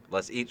thing,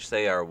 let's each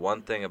say our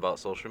one thing about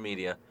social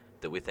media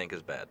that we think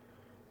is bad.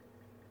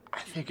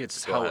 I think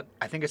it's Go how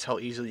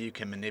ahead. easily you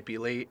can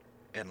manipulate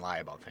and lie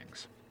about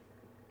things,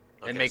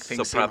 Okay, and make so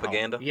things seem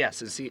propaganda?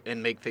 Yes,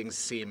 and make things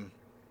seem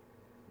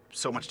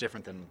so much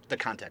different than the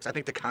context. I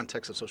think the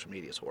context of social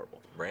media is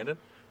horrible. Brandon?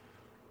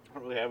 I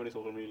don't really have any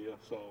social media,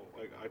 so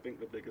like I think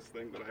the biggest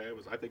thing that I have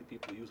is I think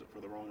people use it for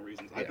the wrong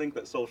reasons. I Yeah. think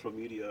that social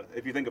media,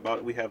 if you think about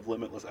it, we have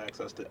limitless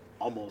access to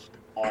almost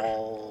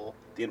all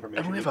the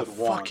information And we we have a could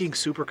want. fucking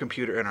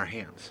supercomputer in our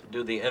hands.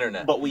 Do the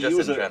internet, But we just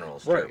use in it- general,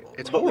 is Right. terrible.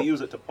 It's but we horrible.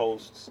 use it to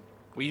post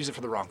We use it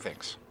for the wrong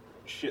things.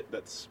 shit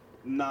that's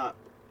not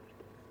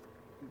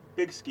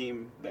big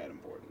scheme that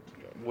important.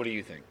 What do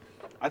you think?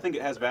 I think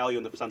it has value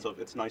in the sense of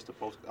it's nice to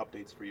post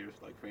updates for your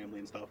like family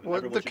and stuff. And Well,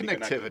 everyone the should be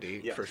connected.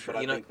 connectivity, Yes, for sure. But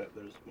I You know- think that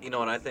there's You know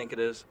what I think it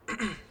is?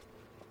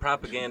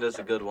 Propaganda is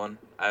a good one.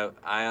 I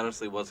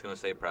honestly was going to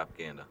say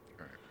propaganda.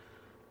 Right.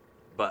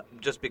 But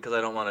just because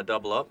I don't want to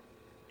double up,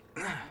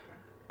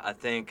 I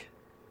think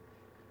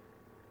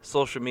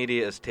social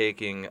media is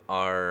taking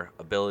our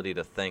ability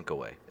to think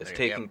away. It's Yep.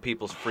 taking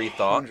people's free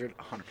thought.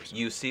 100%.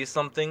 You see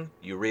something,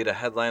 you read a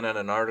headline on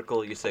an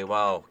article, you say,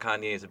 wow,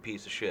 Kanye is a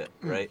piece of shit,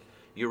 right?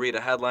 You read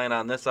a headline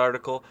on this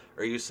article,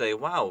 or you say,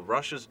 wow,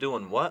 Russia's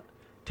doing what?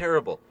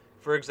 Terrible.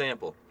 For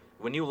example,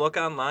 when you look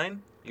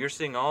online, you're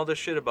seeing all this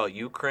shit about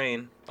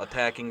Ukraine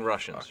attacking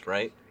Russians,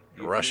 right?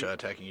 Russia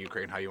attacking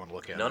Ukraine, how you want to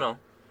look at it.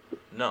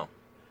 No.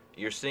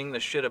 You're seeing the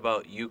shit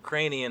about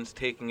Ukrainians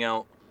taking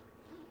out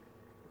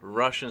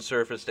Russian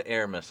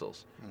surface-to-air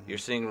missiles. Mm-hmm. You're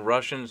seeing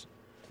Russians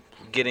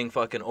getting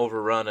fucking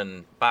overrun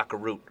in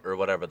Bakhmut or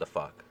whatever the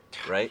fuck,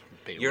 right?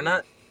 Beirut. You're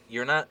not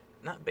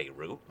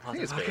Beirut. I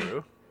think it's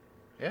Beirut.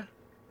 Yeah.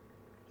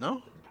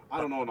 No? I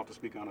don't know enough to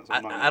speak on it. So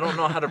I'm not I don't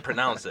know how to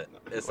pronounce it.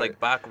 It's like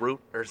Bakhmut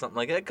or something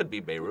like that. It could be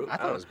Beirut. I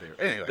thought it was Beirut.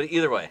 Anyway. But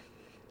either way,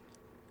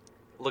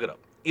 look it up.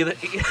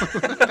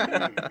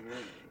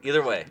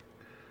 Either way,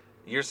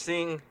 you're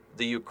seeing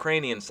the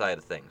Ukrainian side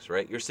of things,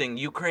 right? You're seeing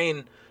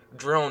Ukraine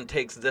drone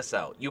takes this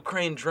out.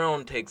 Ukraine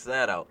drone takes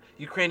that out.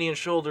 Ukrainian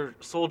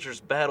soldiers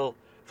battle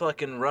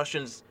fucking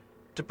Russians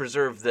to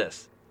preserve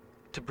this,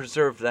 to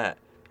preserve that.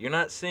 You're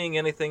not seeing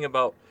anything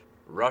about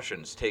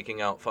Russians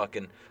taking out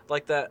fucking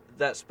like that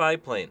spy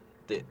plane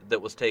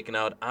that was taken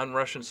out on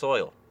Russian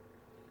soil.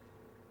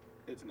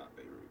 It's not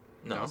Beirut.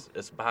 No, No?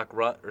 it's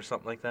Bakhmut or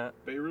something like that.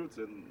 Beirut's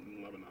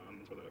in Lebanon.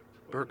 For the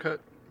Berkut?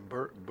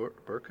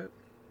 Berkut?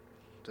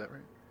 Is that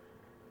right?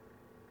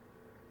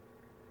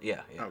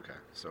 Yeah. Okay,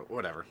 so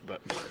whatever.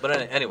 But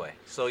Anyway,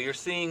 so you're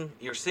seeing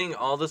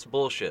all this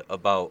bullshit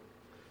about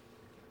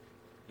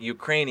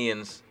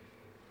Ukrainians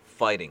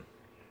fighting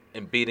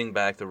and beating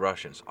back the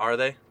Russians. Are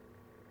they?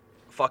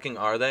 Fucking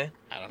are they?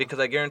 I don't know. Because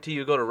I guarantee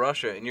you go to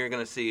Russia and you're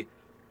going to see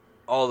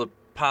all the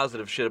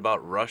positive shit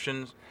about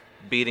Russians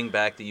beating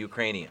back the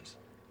Ukrainians.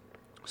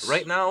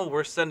 Right now,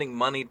 we're sending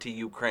money to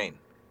Ukraine.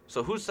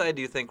 So whose side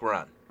do you think we're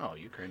on? Oh,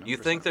 Ukraine. You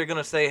think they're going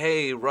to say,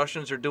 hey,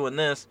 Russians are doing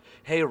this.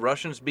 Hey,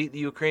 Russians beat the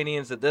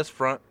Ukrainians at this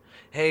front.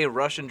 Hey,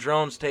 Russian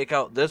drones take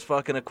out this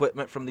fucking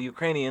equipment from the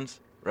Ukrainians,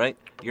 right?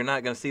 You're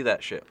not going to see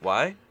that shit.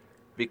 Why?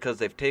 Because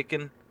they've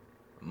taken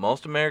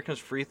most Americans'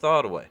 free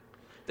thought away.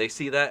 They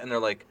see that and they're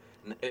like,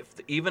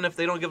 even if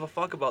they don't give a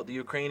fuck about the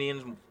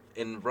Ukrainians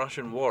in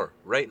Russian war,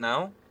 right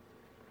now,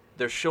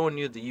 they're showing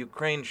you the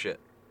Ukraine shit.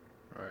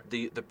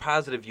 Right. The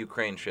positive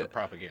Ukraine shit. The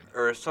propaganda.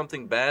 Or if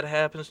something bad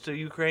happens to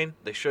Ukraine,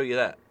 they show you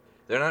that.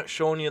 They're not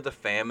showing you the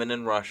famine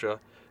in Russia.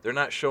 They're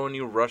not showing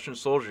you Russian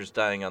soldiers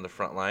dying on the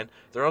front line.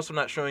 They're also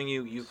not showing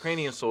you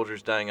Ukrainian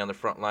soldiers dying on the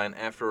front line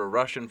after a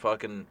Russian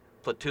fucking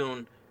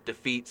platoon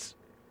defeats.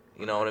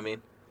 You know what I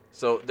mean?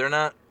 So they're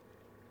not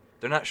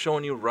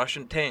showing you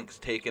Russian tanks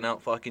taking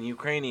out fucking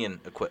Ukrainian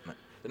equipment.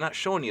 They're not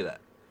showing you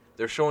that.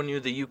 They're showing you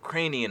the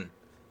Ukrainian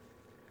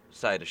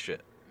side of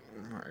shit.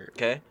 Right.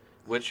 Okay?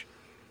 Which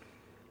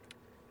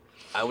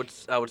I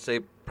would say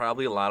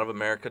probably a lot of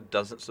America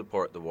doesn't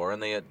support the war,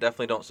 and they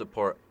definitely don't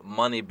support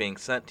money being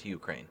sent to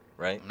Ukraine,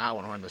 right? Not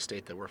when we're in the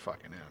state that we're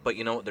fucking in. But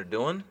you know what they're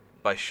doing?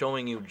 By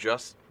showing you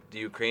just the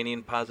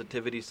Ukrainian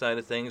positivity side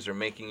of things, or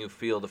making you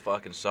feel the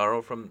fucking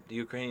sorrow from the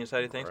Ukrainian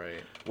side of things.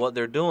 Right. What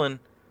they're doing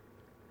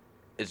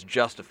is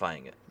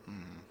justifying it.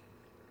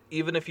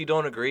 Even if you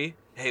don't agree,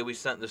 hey, we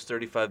sent this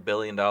 $35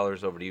 billion over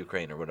to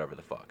Ukraine or whatever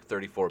the fuck,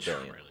 $34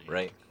 billion, Really?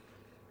 right?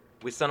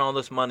 We sent all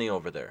this money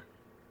over there.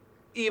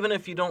 Even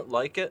if you don't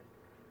like it,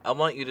 I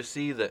want you to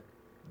see that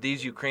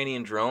these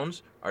Ukrainian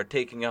drones are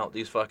taking out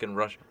these fucking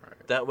Russian.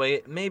 Right. That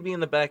way, maybe in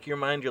the back of your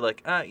mind, you're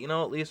like, at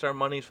least our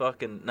money's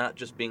fucking not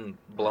just being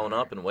blown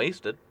up and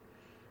wasted.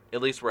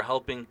 At least we're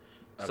helping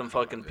some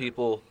fucking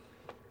people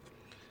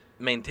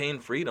maintain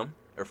freedom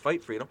or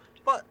fight freedom.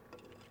 But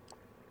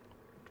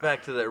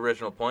back to the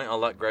original point, I'll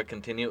let Greg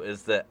continue,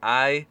 is that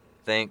I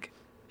think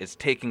it's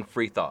taking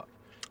free thought.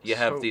 You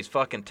have these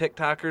fucking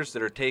TikTokers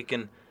that are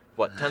taking,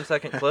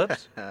 10-second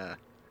clips? They're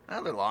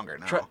longer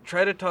now.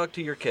 Try to talk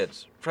to your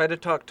kids. Try to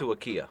talk to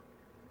Akia.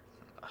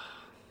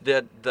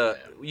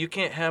 You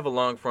can't have a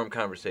long-form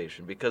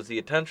conversation because the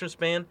attention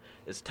span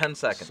is 10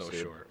 seconds, So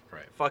dude. short,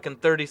 right. Fucking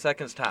 30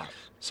 seconds tops.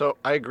 So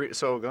I agree.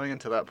 So going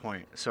into that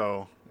point,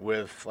 so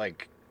with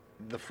like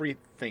the free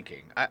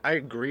thinking, I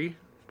agree,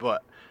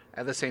 but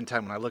at the same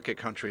time, when I look at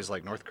countries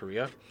like North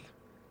Korea,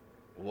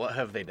 what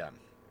have they done?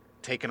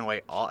 Taken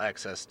away all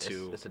access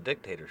to... It's a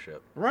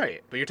dictatorship.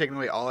 Right, but you're taking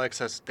away all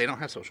access. They don't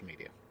have social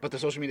media, but the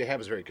social media they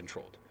have is very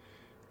controlled,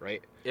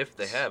 right? If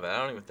they have it. I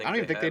don't even think I don't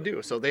even think they have it.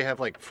 do. So they have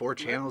like 4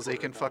 channels they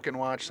can fucking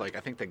watch. Like I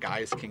think the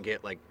guys can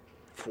get like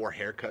 4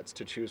 haircuts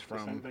to choose The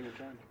same from. thing in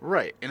China.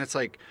 Right, and it's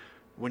like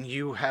when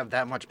you have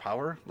that much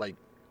power, like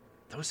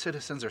those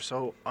citizens are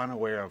so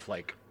unaware of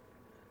like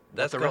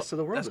That's the rest of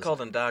the world That's is called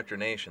like.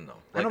 indoctrination, though.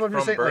 I Like, know, but I'm from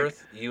just saying, like-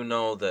 birth, you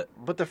know that...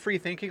 But the free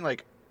thinking,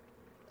 like,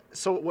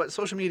 so what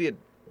social media,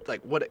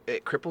 like, what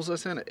it cripples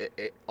us in,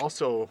 it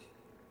also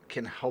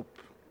can help,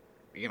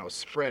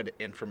 spread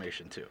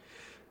information too.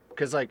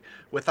 Because, like,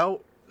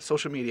 without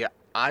social media,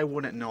 I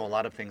wouldn't know a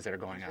lot of things that are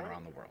going on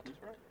around the world.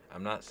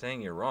 I'm not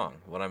saying you're wrong.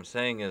 What I'm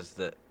saying is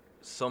that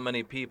so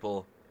many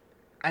people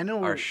I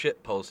know. are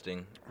shit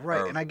posting.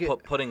 Right, or and I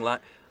get- putting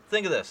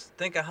Think of this.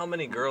 Think of how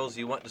many girls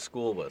you went to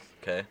school with,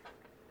 okay,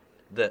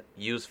 that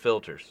use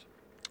filters.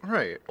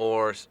 Right.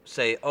 Or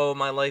say, oh,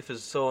 my life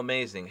is so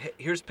amazing. Hey,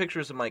 here's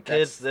pictures of my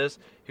kids That's- this.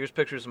 Here's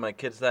pictures of my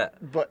kids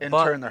that. But in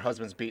turn, their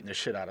husband's beating the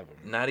shit out of them.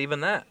 Not even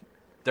that.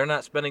 They're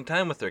not spending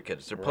time with their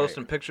kids. They're Right.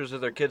 posting pictures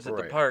of their kids at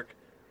the Right. park,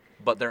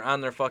 but they're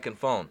on their fucking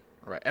phone.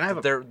 Right. And I have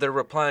a, They're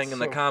replying in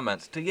the So-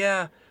 comments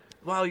to,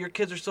 wow, your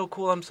kids are so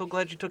cool. I'm so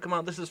glad you took them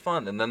out. This is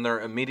fun. And then they're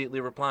immediately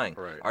replying.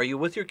 Right. Are you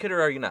with your kid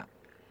or are you not?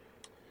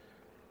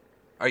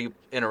 Are you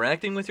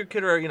interacting with your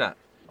kid or are you not?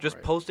 Just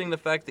Right. posting the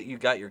fact that you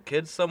got your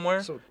kids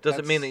somewhere So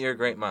doesn't mean that that's- you're a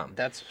great mom.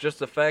 that's- just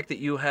the fact that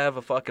you have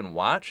a fucking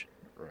watch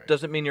Right.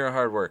 doesn't mean you're a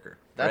hard worker.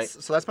 That's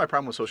right? so. That's my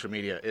problem with social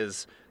media.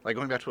 Is like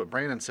going back to what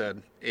Brandon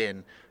said.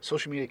 In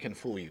social media can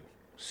fool you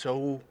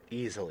so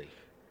easily.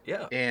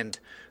 Yeah. And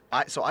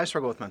I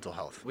struggle with mental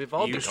health. We've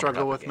all you become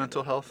struggle with propaganda.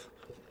 mental health.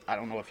 I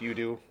don't know if you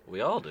do.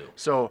 We all do.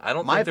 So I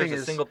don't my think there's thing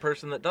a is, single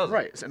person that doesn't.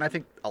 right, and I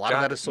think a lot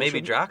of that is social.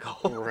 Maybe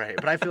Jocko. Right,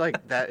 but I feel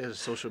like that is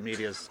social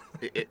media's.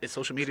 It's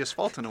social media's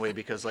fault in a way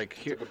because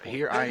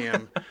here I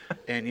am,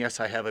 and yes,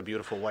 I have a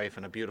beautiful wife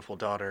and a beautiful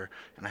daughter,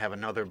 and I have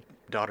another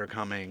daughter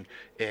coming,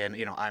 and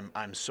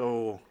I'm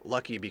so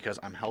lucky because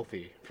I'm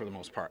healthy for the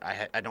most part.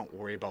 I don't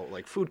worry about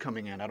like food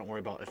coming in. I don't worry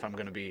about if I'm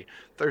going to be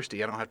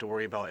thirsty. I don't have to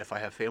worry about if I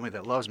have family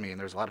that loves me, and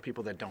there's a lot of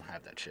people that don't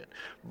have that shit.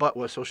 But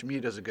what social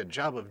media does a good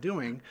job of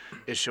doing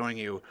is showing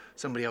you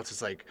somebody else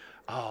is like,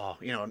 oh,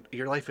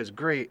 your life is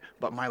great,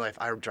 but my life,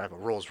 I drive a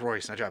Rolls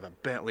Royce, and I drive a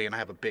Bentley, and I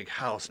have a big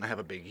house, and I have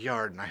a big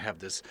yard, and I have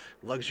this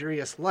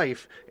luxurious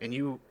life,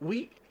 and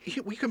we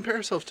compare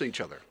ourselves to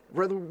each other,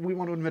 whether we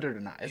want to admit it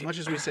or not. As much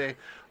as we say,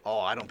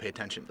 oh, I don't pay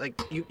attention,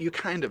 like you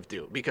kind of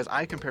do, because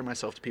I compare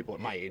myself to people at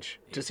my age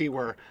to see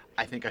where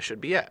I think I should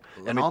be at.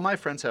 All my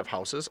friends have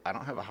houses. I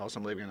don't have a house.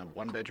 I'm living in a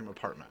 1-bedroom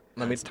apartment.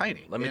 It's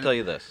tiny. Let me tell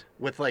you this.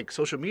 With like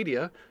social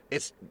media,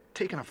 it's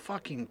taken a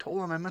fucking toll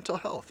on my mental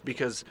health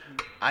because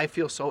I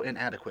feel so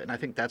inadequate, and I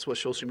think that's what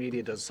social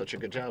media does such a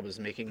good job, is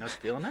making us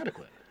feel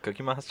inadequate.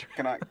 Cookie Monster.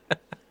 Can I?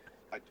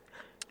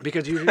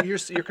 Because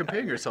you're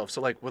comparing yourself.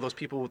 So like with those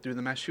people who do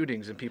the mass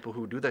shootings and people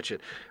who do that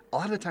shit, a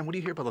lot of the time, what do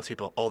you hear about those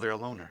people? Oh, they're a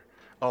loner.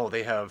 Oh,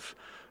 they have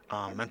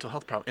mental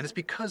health problems. And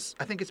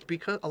I think it's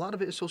because a lot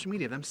of it is social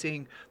media. Them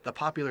seeing the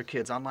popular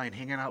kids online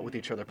hanging out with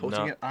each other,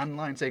 posting it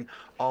online, saying,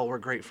 "Oh, we're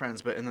great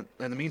friends." But in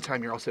the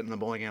meantime, you're all sitting in the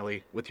bowling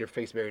alley with your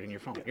face buried in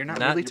your phone. You're not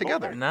really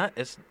together.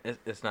 It's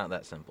not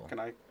that simple.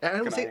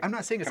 I'm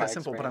not saying it's that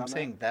simple, but I'm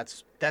saying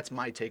that's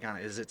my take on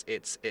it. Is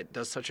it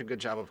does such a good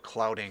job of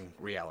clouding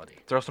reality.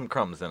 Throw some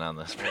crumbs in on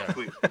this. Yeah.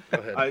 Please. Go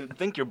ahead. I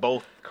think you're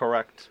both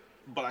correct,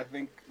 but I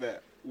think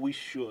that we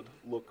should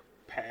look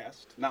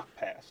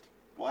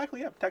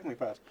technically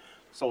past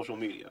social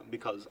media,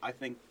 because I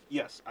think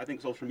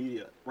social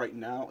media right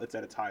now, it's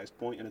at its highest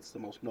point and it's the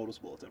most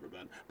noticeable it's ever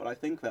been. But I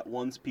think that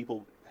once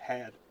people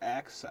had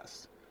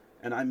access,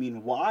 and I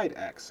mean wide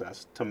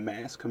access, to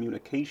mass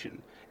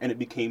communication, and it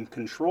became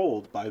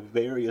controlled by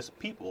various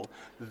people,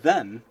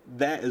 then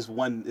that is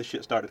when this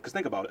shit started. Because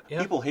think about it.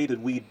 Yeah. People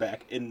hated weed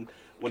back in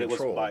when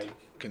Controlled. It was by...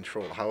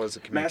 Controlled. How is the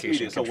mass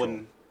communication media. So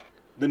when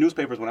the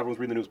newspapers, when everyone was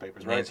reading the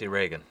newspapers, right? Nancy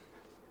Reagan.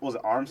 What was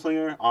it,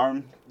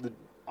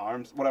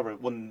 arms, whatever,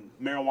 when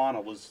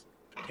marijuana was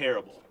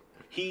terrible.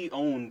 He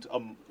owned,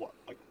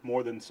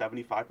 more than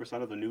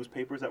 75% of the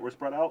newspapers that were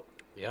spread out.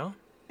 Yeah.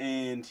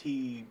 And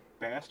he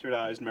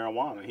bastardized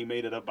marijuana. He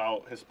made it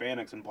about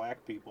Hispanics and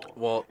black people.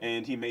 Well,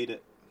 and he made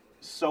it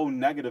so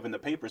negative in the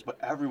papers, but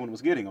everyone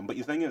was getting them. But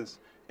the thing is,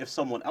 if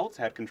someone else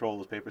had control of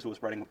those papers who was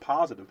spreading a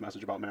positive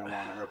message about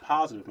marijuana, or a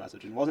positive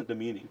message, and wasn't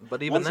demeaning,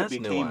 but even once that's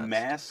it became nuanced.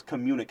 mass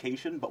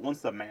communication,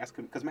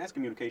 because mass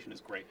communication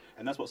is great,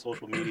 and that's what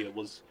social media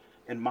was,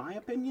 in my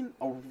opinion,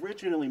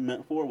 originally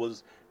meant for,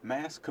 was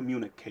mass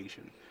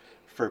communication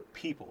for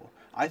people.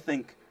 I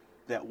think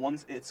that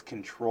once it's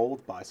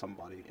controlled by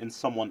somebody and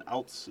someone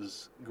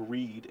else's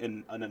greed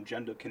and an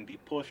agenda can be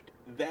pushed,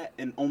 that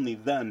and only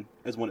then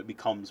is when it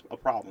becomes a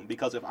problem.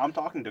 Because if I'm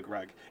talking to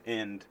Greg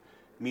and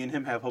me and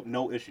him have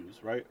no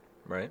issues, right?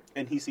 Right.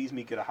 And he sees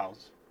me get a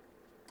house,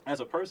 as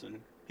a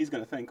person, he's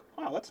going to think,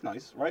 wow, that's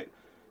nice, right?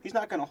 He's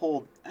not going to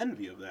hold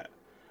envy of that.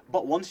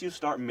 But once you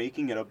start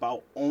making it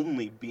about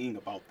only being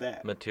about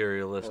that,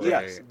 materialistic,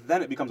 yes,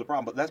 then it becomes a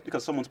problem. But that's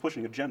because someone's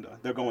pushing agenda.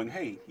 They're going,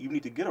 hey, you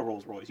need to get a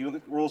Rolls Royce. You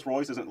think Rolls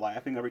Royce isn't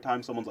laughing every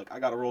time someone's like, I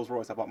got a Rolls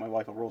Royce, I bought my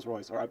wife a Rolls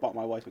Royce, or I bought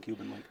my wife a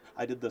Cuban link,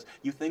 I did this.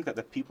 You think that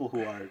the people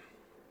who are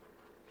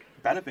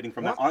benefiting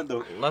from that aren't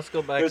the... Let's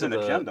go back There's to an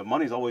agenda.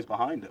 Money's always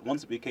behind it.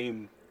 Once it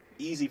became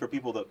easy for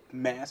people to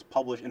mass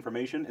publish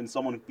information and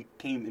someone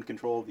became in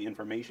control of the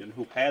information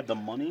who had the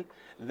money,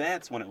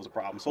 that's when it was a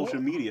problem. Social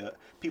media,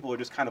 people are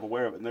just kind of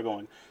aware of it, and they're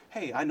going,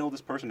 hey, I know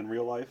this person in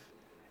real life.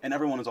 And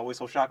everyone is always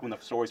so shocked when the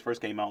stories first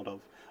came out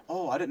of,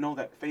 oh, I didn't know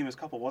that famous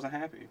couple wasn't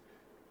happy.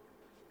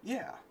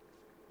 Yeah,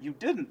 you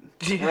didn't,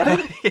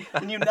 right? Yeah.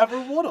 And you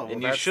never would have.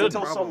 And you should,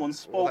 until someone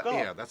spoke up.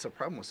 Yeah, that's a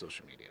problem with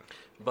social media.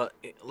 But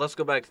let's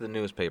go back to the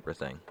newspaper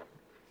thing.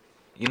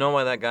 You know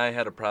why that guy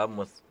had a problem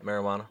with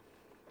marijuana?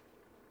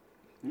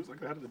 He was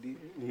like the head of the DA,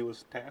 and he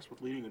was tasked with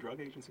leading a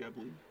drug agency, I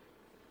believe.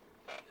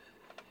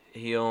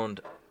 He owned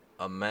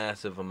a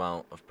massive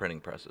amount of printing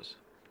presses.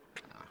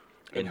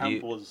 And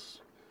hemp was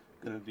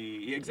going to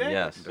be... Exactly.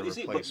 Yes. You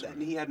see, but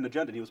he had an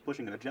agenda, and he was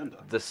pushing an agenda.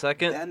 The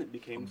second... Then it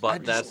became...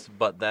 But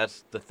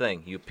that's the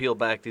thing. You peel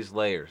back these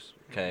layers,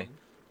 okay? Mm-hmm.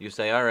 You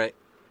say, all right,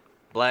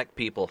 black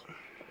people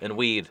and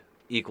weed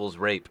equals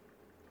rape,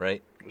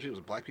 right? It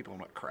was black people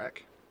and what,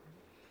 crack?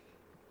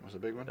 Was a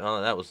big one? Oh,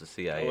 that was the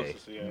CIA. That was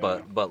the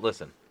CIA. But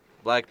listen,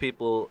 black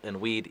people and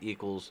weed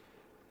equals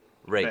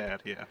rape.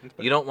 Bad, yeah.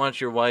 You don't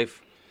want your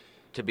wife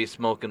to be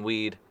smoking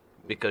weed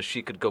because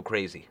she could go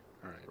crazy,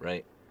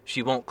 right?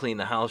 She won't clean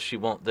the house. She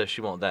won't this. She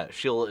won't that.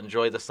 She'll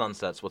enjoy the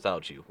sunsets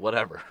without you.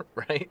 Whatever,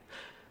 right?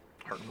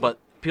 But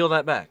peel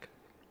that back.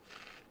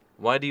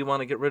 Why do you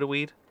want to get rid of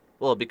weed?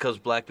 Well, because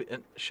black people...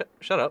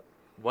 Shut up.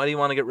 Why do you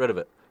want to get rid of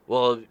it?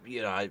 Well,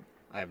 you know,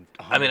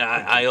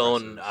 I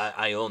own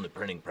the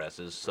printing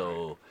presses,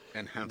 so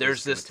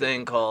there's this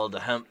thing called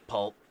hemp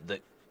pulp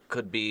that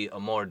could be a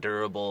more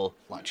durable,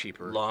 a lot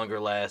cheaper, longer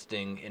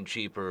lasting, and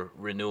cheaper,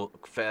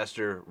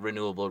 faster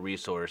renewable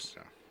resource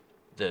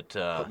that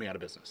put me out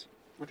of business.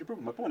 What you're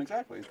proving my point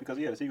exactly is because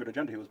he had a secret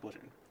agenda he was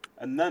pushing.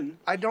 And then,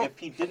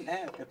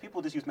 if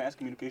people just use mass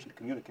communication to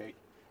communicate,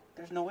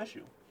 there's no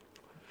issue.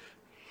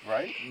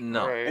 Right?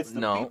 No. Right. It's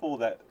the people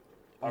that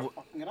are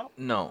fucking it up.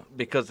 No,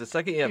 because the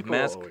second you have People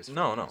mass... always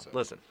No, fuck us up.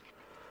 listen.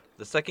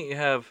 The second you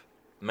have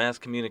mass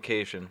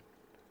communication,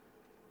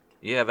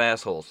 you have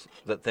assholes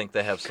that think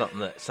they have something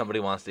that somebody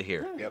wants to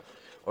hear. Yep.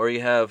 Or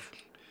you have...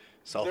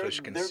 Selfish,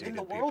 They're conceited in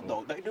the people. world,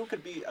 though. That dude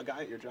could be a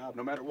guy at your job.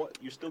 No matter what,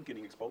 you're still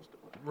getting exposed to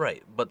it.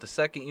 Right, but the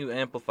second you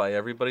amplify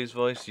everybody's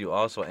voice, you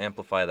also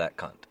amplify that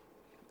cunt.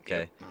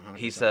 Okay? Yep,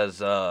 He 100%.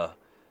 says,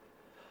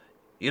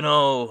 you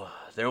know,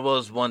 there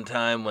was one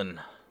time when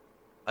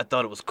I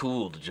thought it was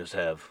cool to just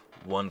have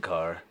one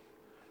car.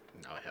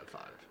 Now I have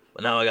 5.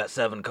 But now I got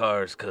 7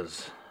 cars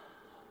because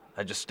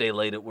I just stay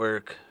late at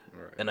work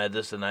Right. and I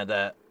this and I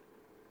that.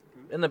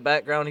 In the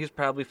background, he's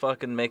probably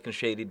fucking making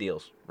shady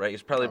deals, right?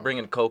 He's probably Oh.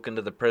 bringing coke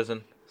into the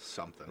prison,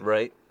 Something.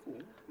 right?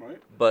 Cool,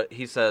 right? But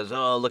he says,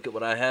 oh, look at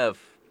what I have.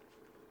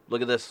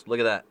 Look at this.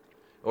 Look at that.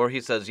 Or he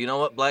says, you know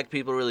what? Black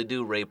people really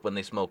do rape when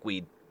they smoke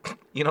weed.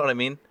 You know what I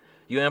mean?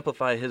 You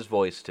amplify his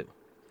voice, too.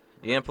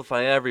 You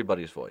amplify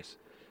everybody's voice.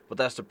 But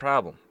that's the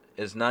problem,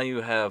 is now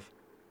you have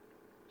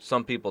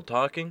some people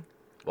talking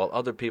while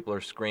other people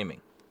are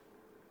screaming.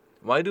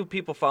 Why do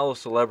people follow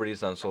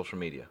celebrities on social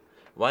media?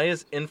 Why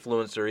is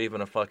influencer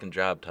even a fucking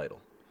job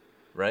title?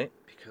 Right?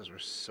 Because we're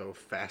so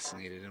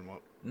fascinated in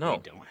what No. we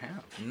don't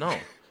have. No. we're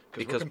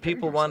Because comparing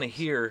people want to ourselves.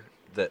 hear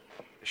that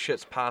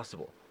shit's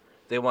possible.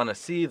 They want to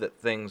see that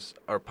things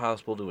are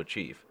possible to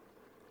achieve.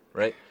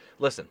 Right?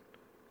 Listen.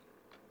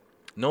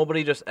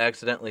 Nobody just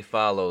accidentally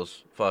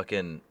follows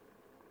fucking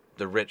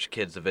the rich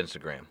kids of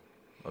Instagram.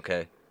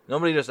 Okay?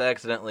 Nobody just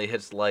accidentally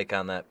hits like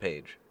on that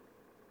page.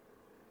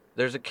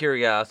 There's a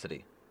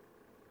curiosity.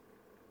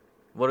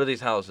 What are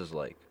these houses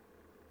like?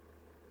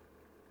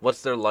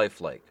 What's their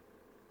life like?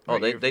 Oh,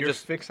 Right, they you're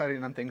just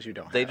fixating on things you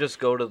don't they have. just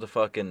go to the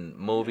fucking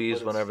movies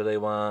it's whenever they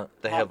want.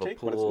 They Hot have a take,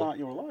 pool. But it's not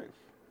your life.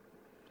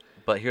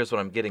 But here's what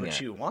I'm getting But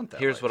at. you want that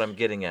Here's what life. I'm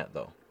getting at,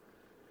 though.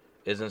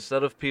 Is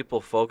instead of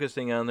people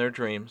focusing on their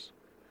dreams,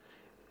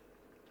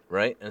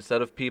 right?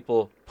 Instead of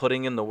people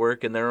putting in the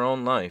work in their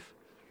own life,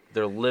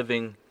 they're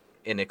living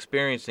and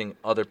experiencing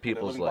other They're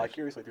people's living lives.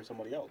 vicariously through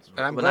somebody else.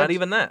 And I'm But glad not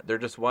even that. They're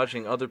just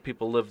watching other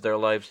people live their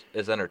lives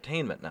as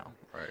entertainment now.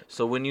 Right.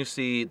 So when you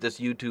see this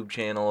YouTube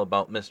channel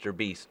about Mr.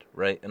 Beast,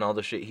 right, and all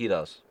the shit he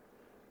does,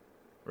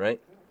 right?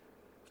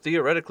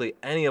 Theoretically,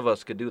 any of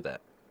us could do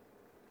that.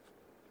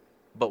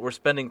 But we're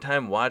spending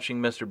time watching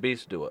Mr.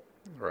 Beast do it.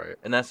 Right.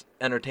 And that's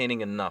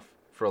entertaining enough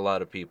for a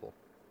lot of people.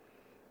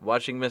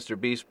 Watching Mr.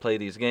 Beast play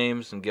these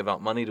games and give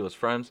out money to his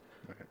friends,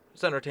 Right.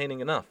 it's entertaining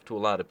enough to a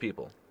lot of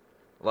people.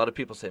 A lot of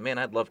people say, man,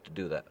 I'd love to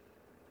do that.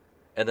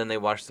 And then they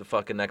watch the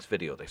fucking next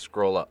video. They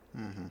scroll up.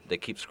 Mm-hmm. They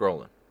keep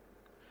scrolling.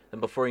 Then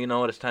before you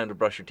know it, it's time to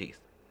brush your teeth.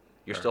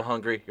 You're Right. still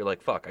hungry. You're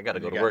like, fuck, I got to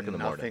go to work in the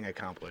morning. Nothing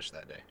accomplished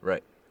that day.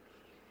 Right.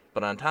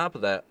 But on top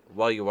of that,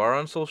 while you are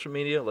on social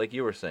media, like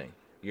you were saying,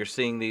 you're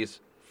seeing these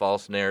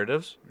false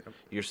narratives, Yep.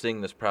 you're seeing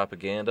this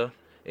propaganda,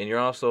 and you're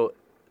also,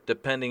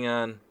 depending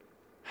on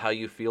how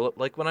you feel it,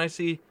 like when I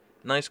see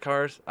nice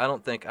cars, I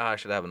don't think, I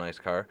should have a nice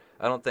car.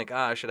 I don't think,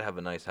 I should have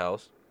a nice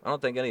house. I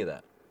don't think any of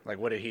that. Like,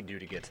 what did he do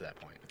to get to that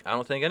point? I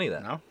don't think any of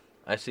that. No?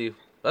 I see,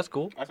 that's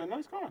cool. I said,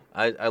 nice car.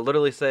 I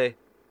literally say,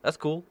 that's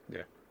cool.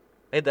 Yeah.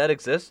 Hey, that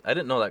exists. I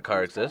didn't know that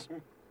car Nice car, exists. yeah.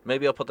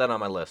 Maybe I'll put that on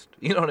my list.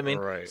 You know what I mean?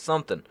 Right.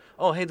 Something.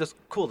 Oh, hey, this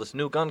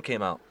new gun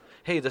came out.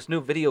 Hey, this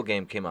new video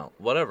game came out.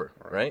 Whatever,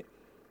 right?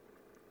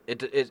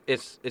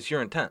 It's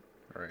your intent.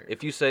 Right.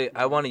 If you say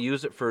I want to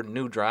use it for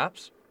new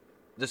drops,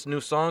 this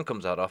new song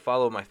comes out. I'll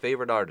follow my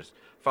favorite artist.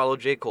 Follow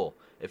J. Cole.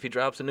 If he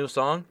drops a new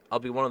song, I'll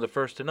be one of the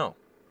first to know.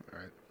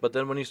 Right. But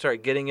then when you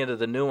start getting into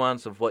the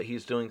nuance of what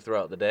he's doing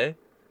throughout the day,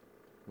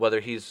 whether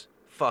he's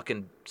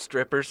fucking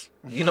strippers,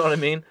 you know what I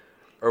mean,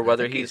 or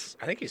whether I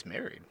think he's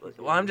married.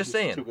 well, I'm just He's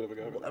saying. too good of a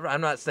guy for that.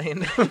 I'm not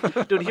saying,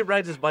 dude. He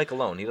rides his bike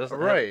alone. He doesn't.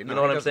 Right, Have, no, you know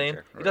he what I'm doesn't saying?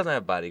 care, He right. doesn't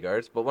have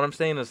bodyguards. But what I'm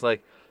saying is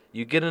like,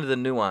 you get into the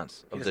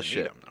nuance He of doesn't the need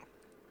shit, him, though.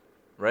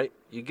 right?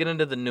 You get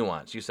into the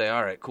nuance. You say,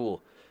 all right,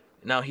 cool.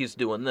 Now he's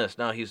doing this.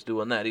 Now he's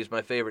doing that. He's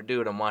my favorite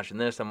dude. I'm watching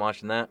this. I'm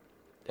watching that.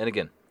 And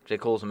again, J.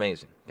 Cole's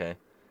amazing. Okay.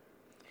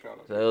 Shout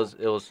out. So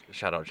it was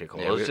shout out J. Cole.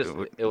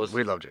 Yeah, it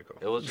we love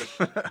Jacob. was just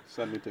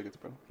Send me tickets,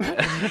 bro.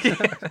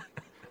 it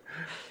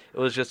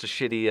was just a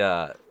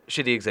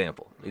shitty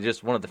example. He's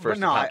just one of the first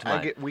no, to pop to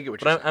mind. we get what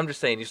But you're I'm saying. just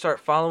saying, you start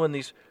following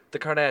the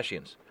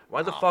Kardashians.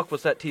 Why the Oh, fuck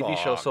was that TV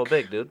show so fuck.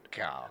 big, dude?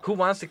 God. Who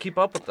wants to keep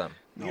up with them?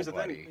 Here's the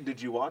Nobody. thing.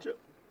 Did you watch it?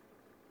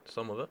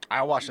 Some of it.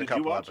 I watched a Did you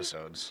couple watch it?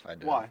 episodes. I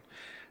did. Why?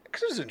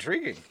 Because it was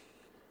intriguing.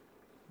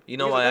 You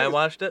know Here's the why thing I is-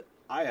 watched it?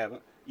 I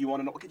haven't. You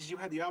want to know? Because you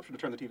had the option to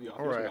turn the TV off.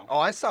 All years right. ago. Oh,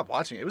 I stopped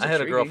watching it. It was I had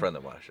a intriguing. girlfriend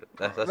that watched it.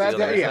 That's the That-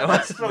 only reason yeah, I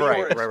watched it. So Right, you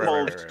were right, right,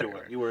 exposed right, to right, it.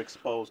 right. You were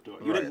exposed to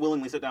it. You Right. didn't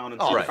willingly sit down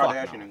and Oh, see right. the Fuck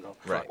Kardashian no. and go,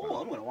 Right.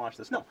 "Oh, I'm going to watch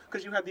this." No,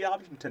 because you had the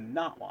option to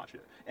not watch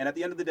it. And at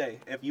the end of the day,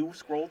 if you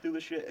scroll through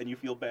the shit and you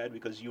feel bad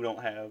because you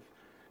don't have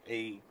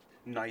a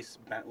nice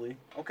Bentley,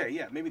 okay,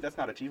 yeah, maybe that's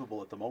not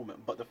achievable at the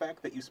moment. But the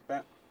fact that you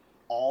spent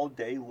all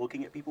day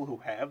looking at people who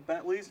have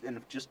Bentleys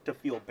and just to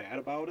feel bad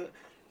about it.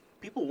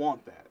 People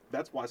want that.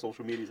 That's why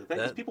social media is a thing.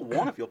 Because people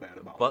want to feel bad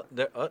about But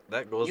it.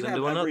 that goes You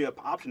into have every another.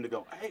 option to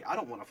go, hey, I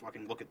don't want to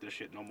fucking look at this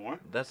shit no more.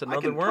 That's I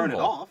another can turn it wormhole.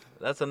 off,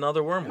 That's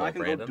another and I wormhole,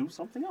 can Brandon. go do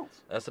something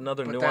else. That's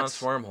another But nuanced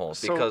that's- wormhole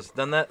so- because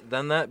then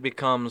that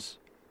becomes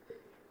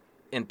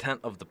intent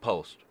of the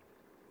post,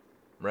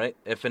 right?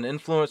 If an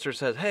influencer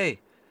says, "Hey,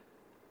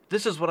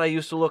 this is what I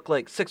used to look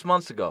like 6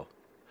 months ago.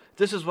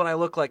 This is what I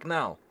look like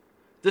now.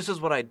 This is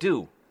what I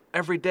do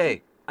every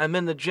day. I'm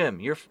in the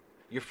gym." You're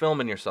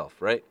filming yourself,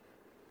 right?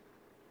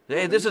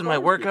 Hey, this is my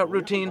workout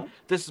routine.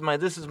 This is my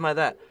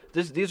that.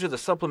 These are the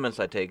supplements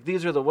I take.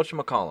 These are the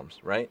whatchamacallums,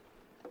 right?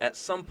 At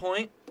some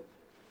point,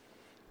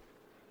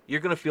 you're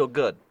gonna feel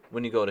good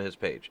when you go to his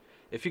page.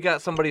 If you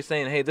got somebody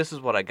saying, "Hey, this is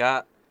what I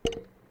got.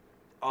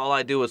 All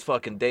I do is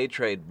fucking day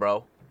trade,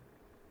 bro.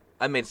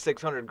 I made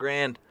 600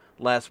 grand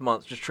last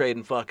month just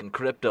trading fucking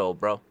crypto,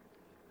 bro.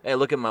 Hey,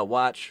 look at my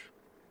watch.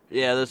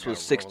 Yeah, this was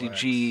Got a 60 Rolex,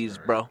 G's,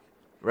 or- bro.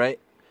 Right?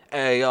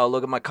 Hey, yo,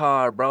 look at my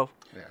car, bro.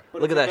 Yeah.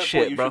 But Look it's at at that point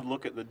shit, you bro. should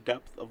look at the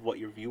depth of what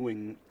you're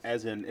viewing,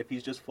 as in if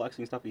he's just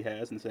flexing stuff he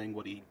has and saying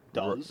what he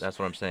does. That's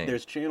what I'm saying.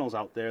 There's channels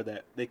out there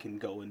that they can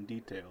go in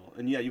detail,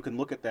 and yeah, you can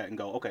look at that and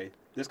go, okay,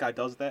 this guy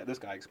does that, this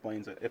guy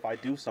explains it. If I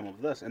do some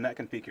of this, and that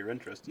can pique your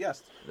interest,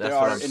 yes, That's there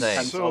what are I'm saying.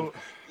 intents So- of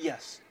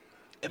yes.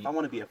 If I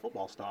want to be a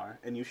football star,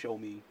 and you show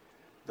me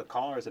the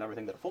cars and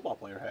everything that a football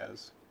player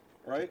has,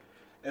 right?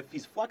 If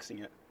he's flexing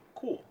it,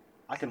 cool.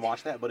 I can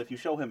watch that, but if you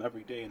show him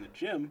every day in the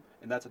gym,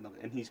 and that's another,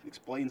 and he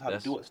explains how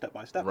That's- to do it step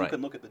by step, right. you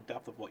can look at the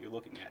depth of what you're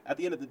looking at. At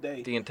the end of the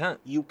day, the intent.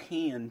 you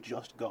can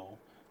just go,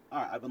 all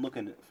right, I've been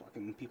looking at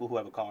fucking people who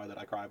have a car that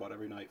I cry about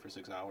every night for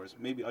 6 hours.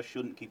 Maybe I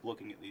shouldn't keep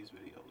looking at these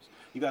videos.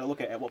 You got to look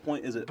at what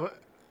point is it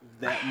But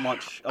that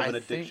much of I an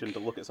addiction think- to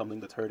look at something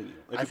that's hurting you?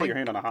 If I you put your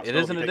think hand on a hot it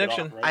stove, is an you take it off,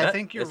 addiction. right? I That-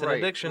 think you're it's an right.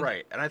 addiction.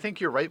 Right, and I think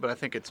you're right, but I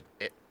think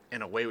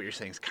in a way what you're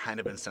saying is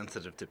kind of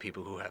insensitive to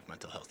people who have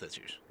mental health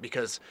issues.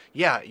 Because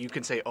yeah, you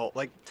can say, oh,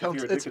 like tell If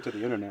you're it's, addicted to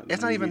the internet, it's then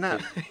not you even need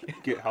that. to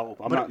get help.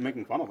 I'm But- not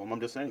making fun of them.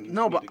 I'm just saying you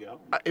no, need but to get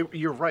help.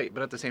 you're right.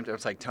 But at the same time,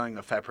 it's like telling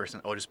a fat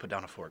person, oh, just put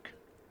down a fork,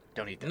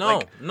 don't eat that. No,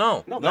 Like,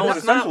 no, No, no, that's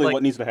it's not essentially like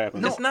what needs to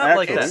happen. it's not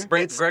like Actually, that.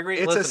 Brent, it's Gregory,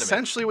 it's listen to me.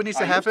 essentially what needs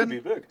to I used to happen. be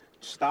big.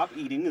 Stop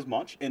eating as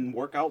much and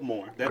work out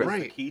more. That is the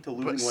Right. key to But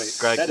losing weight.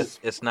 Greg, that is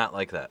it's not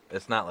like that.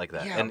 It's not like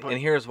that. Yeah, and but-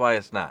 here's why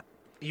it's not.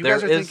 You There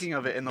guys are is- thinking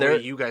of it in the there-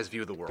 way you guys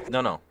view the world.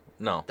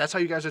 No. That's how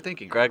you guys are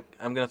thinking. Greg,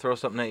 I'm going to throw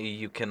something at you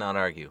you cannot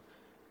argue.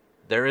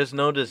 There is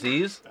no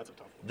disease that's a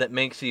tough one. that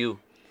makes you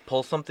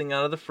pull something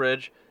out of the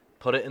fridge,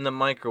 put it in the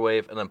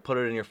microwave, and then put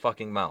it in your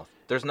fucking mouth.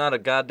 There's not a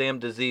goddamn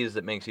disease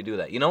that makes you do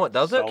that. You know what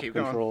does it? Keep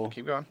going. Self-control.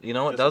 Keep going. You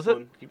know what does it?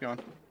 Discipline. Keep going.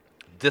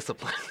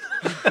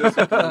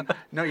 Discipline.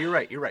 No, you're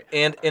right. You're right.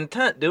 And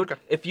intent, dude.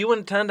 Okay. If you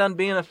intend on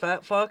being a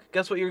fat fuck,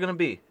 guess what you're going to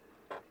be?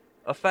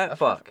 A fat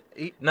fuck.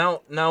 Eat.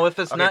 Now, if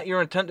it's Okay. not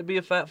your intent to be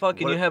a fat fuck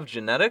and What- you have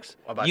genetics,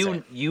 What about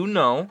say? you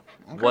know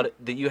Okay.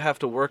 that you have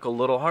to work a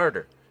little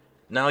harder.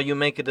 Now you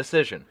make a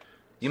decision.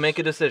 You make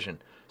a decision.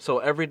 So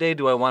every day,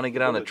 do I want to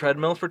get on a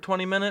treadmill for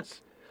 20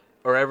 minutes,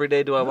 or every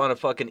day do I want to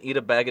fucking eat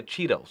a bag of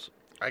Cheetos?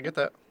 I get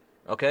that.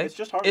 Okay, It's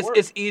just hard It's work.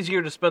 it's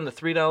easier to spend the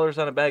 $3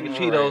 on a bag of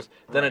Cheetos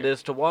than right. it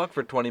is to walk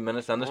for 20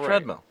 minutes on this Right.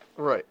 treadmill.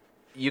 Right.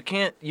 You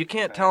can't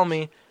tell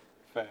me.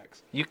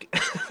 Facts. You,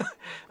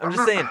 I'm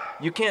just saying,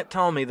 you can't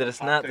tell me that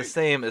it's not the take.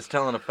 same as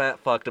telling a fat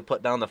fuck to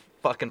put down the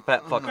fucking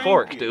fat fuck Thank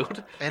fork, you.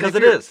 dude. And Because if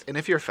it you're- is. And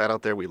if you're fat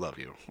out there, we love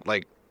you.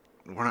 Like,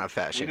 we're not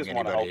fat shaming just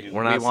wanna help anybody. you.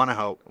 We're not- we want to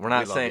help. we're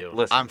not We love saying- you.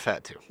 listen. I'm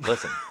fat too.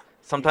 Listen,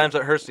 sometimes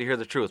it hurts to hear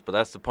the truth, but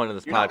that's the point of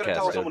this You're not gonna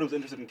tell podcast, someone dude. who's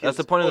interested in kids. That's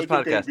the point of "Oh, this it's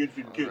okay to podcast. be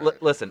interested in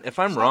kids." Listen, if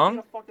I'm Stop wrong, being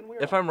a fucking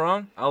weirdo. if I'm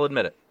wrong, I'll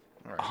admit it.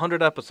 Right.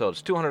 100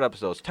 episodes, 200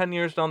 episodes, 10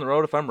 years down the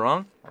road, if I'm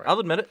wrong, Right. I'll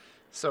admit it.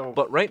 So,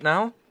 But right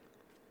now,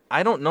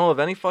 I don't know of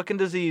any fucking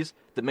disease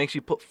that makes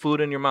you put food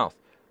in your mouth.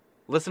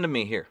 Listen to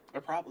me here.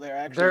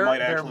 There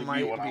might actually might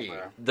be one be. out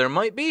there. There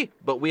might be,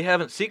 but we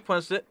haven't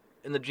sequenced it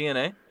in the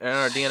DNA, in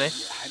our DNA.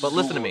 But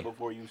listen to me.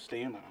 Before you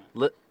stand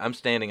on it. I'm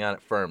standing on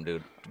it firm,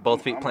 dude.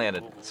 Both feet I'm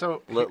planted. Google.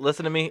 so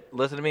Listen to me.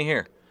 Listen to me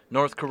here.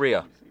 North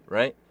Korea,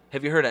 right?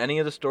 Have you heard any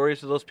of the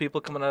stories of those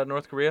people coming out of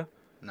North Korea?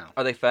 no.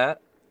 Are they fat?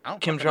 I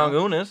don't Kim fucking know.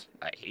 Jong Un is.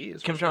 He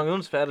is. Kim Jong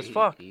Un's fat as He-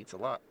 fuck. He eats a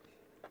lot.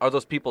 Are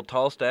those people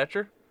tall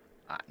stature?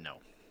 No.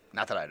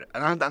 Not that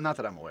not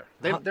that I'm aware.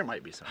 There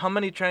might be some. How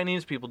many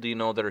Chinese people do you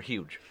know that are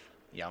huge?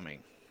 Yao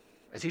Ming.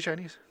 Is he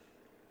Chinese?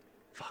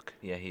 Fuck.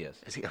 Yeah, he is.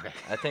 Is he okay?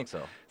 I think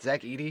so.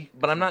 Zach Edey.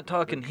 But I'm not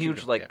talking huge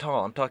Cuban, like yeah.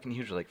 tall. I'm talking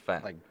huge like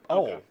fat. Like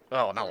Okay.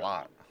 not a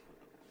lot.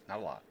 Not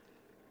a lot.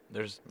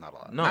 There's Not a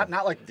lot. No.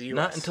 Not like the U.S.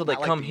 Not until they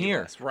like come the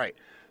here. US, right?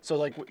 So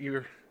like what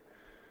you're.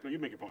 No, you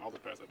make your point. I'll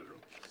just pass that to Drew.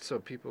 So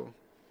people.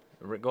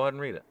 Go ahead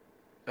and read it.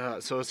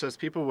 So it says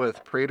people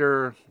with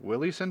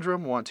Prader-Willi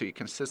syndrome want to eat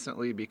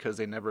consistently because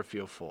they never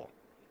feel full.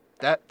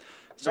 That.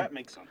 So That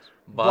makes sense.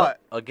 But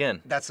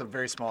again, that's a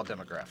very small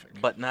demographic.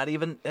 but not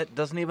even it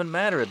doesn't even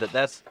matter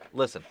that's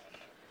listen.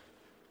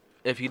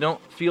 If you don't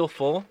feel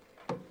full,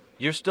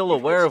 you're still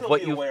aware of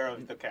what you aware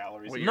of the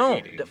calories. What that you're No,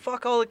 eating.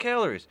 fuck all the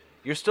calories.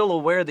 You're still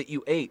aware that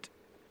you ate.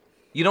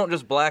 You don't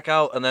just black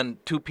out and then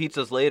 2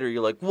 pizzas later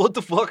you're like, what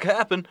the fuck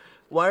happened?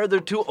 Why are there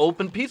 2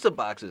 open pizza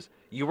boxes?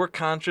 You were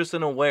conscious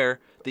and aware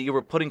that you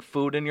were putting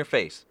food in your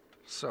face.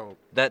 So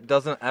That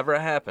doesn't ever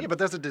happen. yeah, but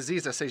there's a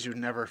disease that says you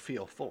never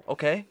feel full.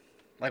 Okay.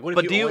 Like what if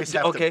But you do you always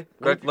have okay, to,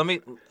 what Greg, if- let me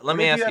what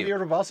if ask you have you.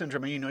 irritable bowel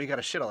syndrome and you know you got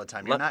to shit all the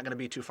time. You're Let- not going to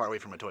be too far away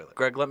from a toilet.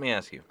 Greg, let me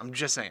ask you. I'm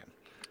just saying.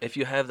 If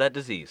you have that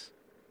disease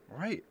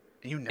Right.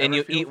 You never and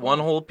you feel eat full. one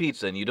whole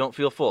pizza and you don't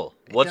feel full,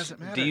 It what's doesn't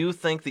matter. do you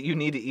think that you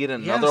need to eat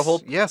another yes,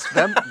 whole Yes,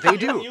 them they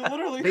do. You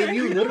literally They, think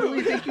you you literally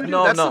do. think you do.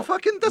 No, that's no. the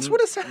fucking. That's what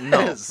it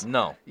says.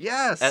 No.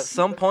 Yes. At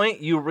some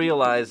point you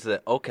realize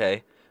that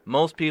okay,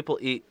 most people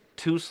eat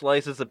 2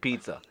 slices of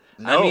pizza.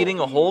 I'm No. eating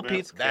a whole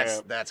That's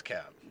pizza. That's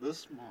cap. This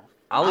small.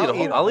 I'll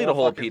eat a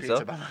whole fucking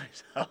pizza, by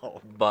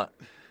myself. but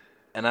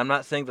and I'm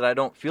not saying that I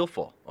don't feel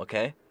full,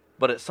 okay?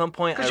 But at some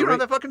point Because you don't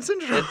have that fucking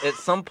syndrome. at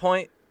some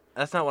point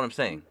that's not what I'm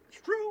saying.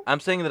 It's true. I'm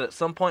saying that at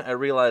some point I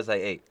realized I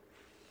ate.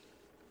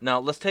 Now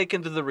let's take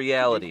into the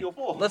reality. feel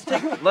full. Let's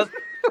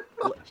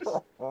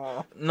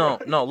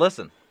no,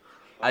 listen.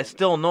 I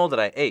still know that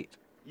I ate.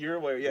 You're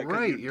aware, yeah. 'cause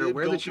Right, You you're did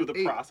aware go that you through the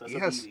ate. process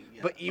Yes, of eating.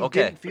 Yeah. but you Okay.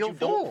 didn't But feel you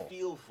full. don't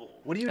feel full.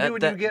 What do you At do when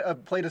that- you get a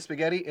plate of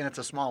spaghetti and it's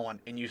a small one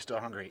and you're still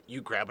hungry?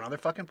 You grab another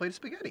fucking plate of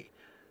spaghetti.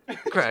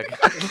 Greg.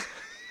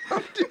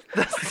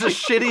 That's the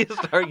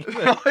shittiest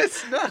argument. No,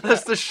 it's not.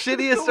 That's the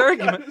shittiest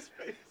argument.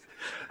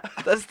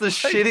 That's the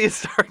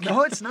shittiest argument.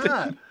 No, it's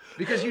not.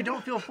 Because you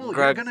don't feel full.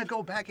 Greg- You're gonna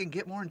go back and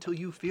get more until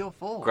you feel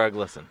full. Greg,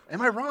 listen.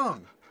 Am I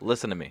wrong?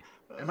 Listen to me.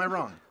 Am I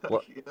wrong?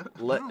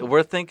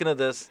 We're thinking of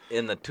this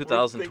in the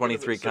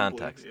 2023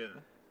 context.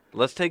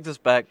 Let's take this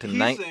back to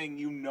He's saying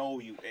you know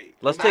you ate.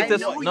 Let's I take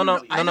this. know No, you no, know-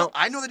 no, I no. know,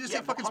 I know they just say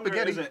but fucking hunger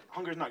spaghetti.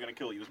 Hunger's not gonna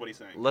kill you, is what he's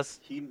saying.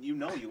 You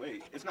know you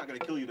ate. It's not gonna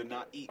kill you to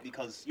not eat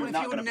because you're if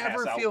not you gonna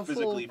never pass feel out full-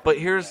 physically. But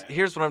from here's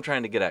that. what I'm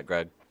trying to get at,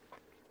 Greg.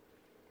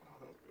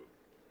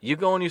 You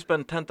go and you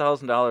spend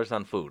 $10,000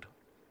 on food.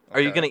 Are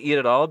you Okay. gonna eat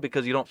it all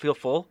because you don't feel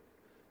full?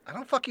 I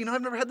don't fucking know.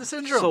 I've never had the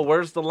syndrome. So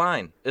where's the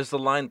line? Is the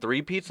line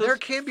 3 pizzas? there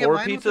can be 4 a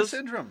line with the pizzas?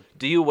 syndrome.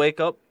 Do you wake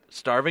up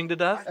starving to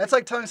death? That's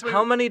like telling somebody.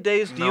 How many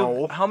days do No.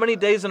 you? How many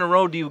days in a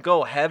row do you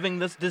go having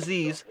this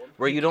disease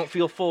where you don't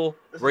feel full,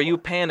 where you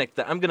panic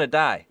that I'm gonna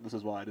die? This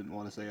is why I didn't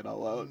want to say it out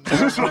loud.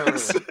 That's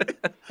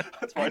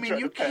That's why I mean, tried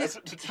you to pass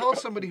can't it to tell Joe.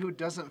 somebody who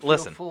doesn't feel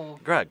Listen, full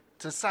Greg.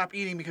 to stop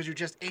eating because you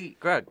just ate.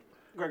 Greg.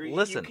 Gregory,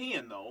 Listen. you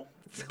can though.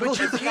 But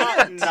you It's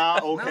can't.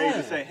 not okay No.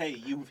 to say, hey,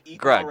 you've eaten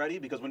Greg. already,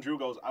 because when Drew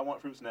goes, I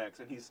want fruit snacks,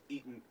 and he's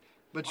eaten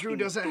But Drew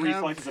fucking doesn't 3 have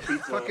slices of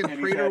pizza, fucking and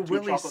he's had 2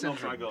 Prader-Willi chocolate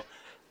milks, and I syndrome. go,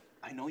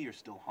 I know you're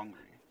still hungry,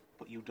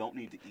 but you don't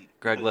need to eat.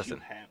 Greg, because listen.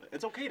 You have it.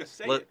 It's okay to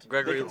say it.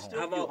 Gregory, They can still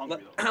how feel about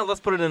hungry, though.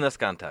 let's put it in this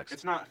context.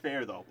 It's not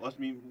fair, though. Let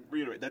me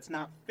reiterate. That's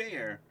not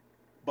fair,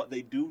 but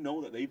they do know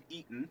that they've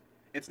eaten.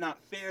 It's not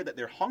fair that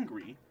they're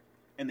hungry,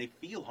 and they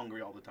feel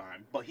hungry all the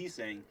time, but he's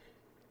saying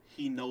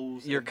he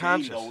knows You're and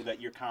conscious. they know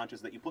that you're conscious,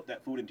 that you put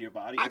that food into your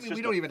body. I It's mean, just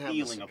we don't a even have the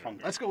feeling of syndrome.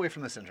 hunger. Let's go away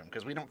from the syndrome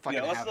because we don't fucking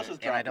Yeah, let's have just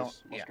it. drop And I don't.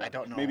 this. Let's Yeah, drop I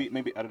don't know.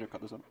 Maybe editor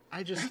cut this up.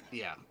 I just.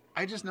 Yeah.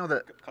 I just know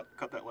that.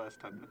 Cut that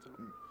last 10 minutes.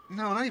 Out.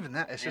 No, not even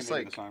that. It's And just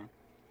maybe like the siren.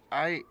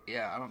 I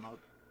don't know. What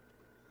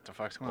the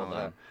fuck's going Hold on?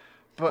 on. with that.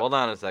 But Hold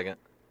on a second.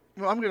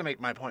 well, I'm gonna make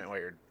my point while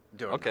you're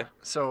doing. Okay. that.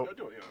 So Yeah,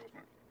 do it, yeah, that was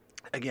mine.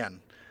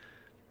 again,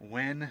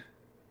 when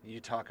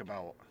you talk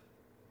about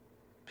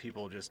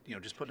people just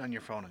just put down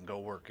your phone and go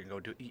work and go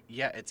do.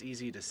 Yeah, it's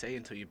easy to say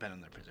until you've been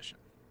in their position.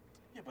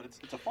 Yeah, but it's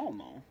a phone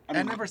though.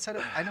 I never said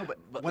it. I know, but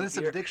But when it's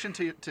an you're- addiction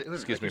to internet,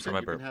 Excuse like me you for said, my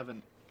you can burp. have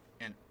an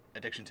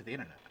addiction to the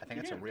internet. I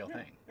think it's a Yeah, real yeah,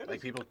 thing. it Like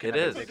is. people can It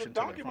have is. an addiction It's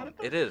a to their phone.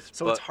 documented It is.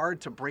 So but it's hard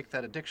to break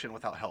that addiction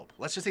without help.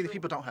 Let's just say that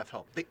people don't have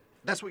help.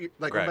 That's what you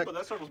like. Greg. going But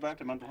back, that circles back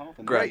to mental health.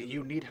 And Greg. right?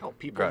 You need help.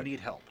 People Greg.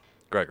 need help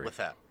Gregory. with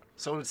that.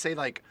 So to say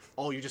like,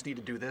 oh, you just need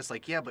to do this.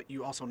 Like, yeah, but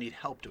you also need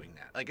help doing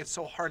that. Like, it's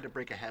so hard to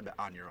break a habit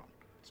on your own.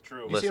 It's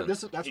true. You see,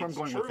 Listen. that's where I'm It's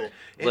going with true. it.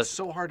 It's Listen.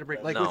 so hard to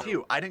break. Like No. with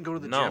you, I didn't go to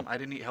the No. gym. I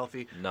didn't eat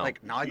healthy. No.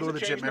 Like now I He's go a to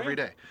the changed gym every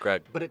man. day.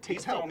 Greg. But it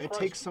takes He's help. found It Christ.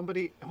 takes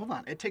somebody. Hold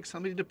on. It takes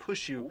somebody to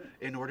push you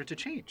in order to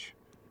change.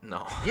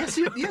 No. Yes,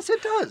 yes,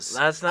 it does.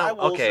 That's I not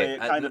will okay. say it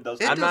kind of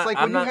does. It I'm does, not. like,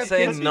 I'm when you not had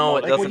saying kids, no.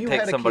 It like, when doesn't you take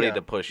had a somebody Kia,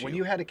 to push When you.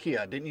 you had a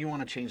Kia, didn't you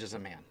want to change as a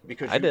man?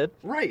 Because I did.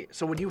 Right.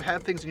 So when you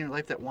have things in your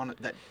life that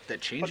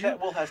change But you, that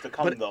will has to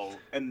come but- though,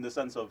 in the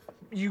sense of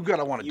you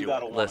gotta want to you do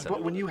gotta it. want Listen. to.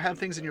 But when you have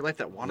things in your life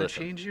that want to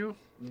Listen. change you,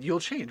 you'll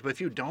change. But if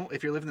you don't,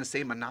 if you're living the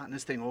same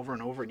monotonous thing over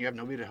and over, and you have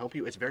nobody to help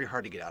you, it's very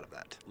hard to get out of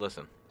that.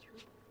 Listen.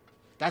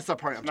 That's the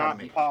point I'm it's trying not to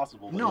make.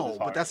 impossible. But it No, is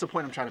but hard. that's the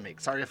point I'm trying to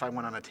make. Sorry if I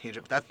went on a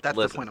tangent. But that's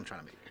the Listen. point I'm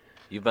trying to make.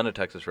 You've been to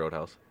Texas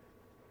Roadhouse.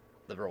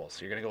 The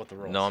rolls. You're gonna go with the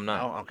rolls. No, I'm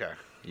not. Oh, okay.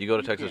 You go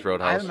to Texas can't- I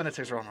Roadhouse, haven't been to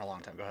Texas Roadhouse in a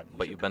long time. Go ahead.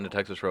 but you've been to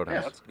Texas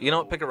Roadhouse. let's You know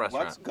what? go. Pick a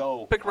restaurant. Let's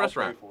go. Pick a I'll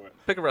restaurant. pay for it.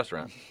 Pick a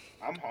restaurant.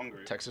 I'm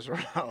hungry. Texas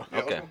Roadhouse. Yeah,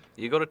 let's Okay. go.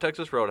 You go to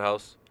Texas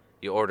Roadhouse.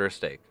 You order a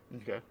steak.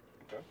 Okay.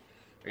 Okay.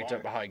 Are you talking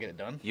about how I get it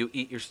done? You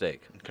eat your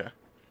steak. Okay.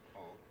 Oh,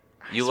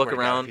 You I look swear to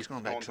God, around. if he's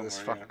going back Going to this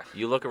somewhere, fucking.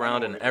 You look I around,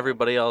 know and it.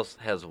 everybody else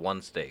has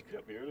one steak.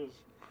 yep, here it is.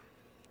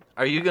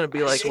 Are you gonna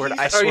be like?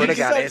 I are swear you, to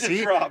God, said is to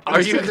he? drop. Are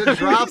We you said to gonna-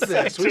 drop we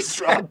said this? to We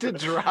drop said to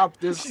drop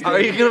this. Are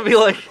you gonna be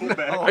like?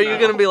 Are you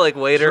gonna be like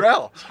waiter?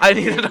 Jarrell, I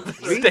need another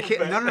we steak.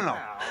 can't,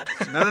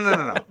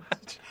 no.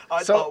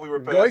 I So, thought we were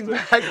past going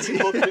it. back He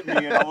to- looked at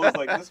me and I was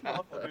like, this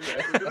motherfucker is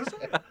actually gonna say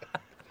it.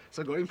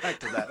 So going back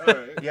to that, All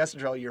right. yes,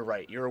 Jarrell, you're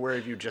right. You're aware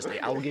of you just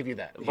ate. I will give you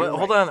that. But You're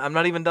hold right. on, I'm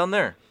not even done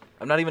there.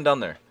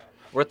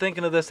 We're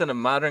thinking of this in a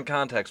modern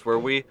context where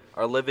we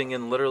are living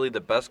in literally the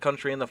best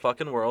country in the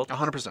fucking world,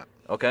 100%.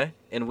 okay?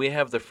 And we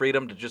have the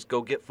freedom to just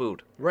go get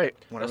food. Right.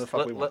 Whatever the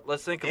fuck we want.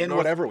 Let's think of And North,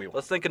 whatever we want.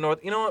 Let's think of North.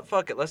 You know what?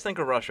 Fuck it. Let's think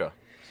of Russia.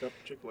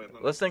 Except Chick-fil-A.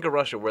 Let's think of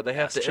Russia where they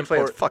have to Chick-fil-A,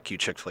 import. fuck you,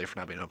 Chick-fil-A, for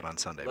not being open on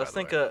Sunday. Let's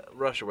by the think way. of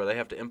Russia where they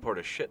have to import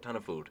a shit ton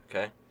of food.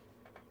 Okay.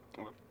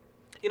 Okay.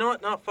 You know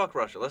what? No, fuck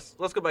Russia. Let's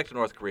go back to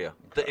North Korea.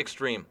 The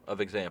extreme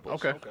of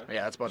examples. Okay.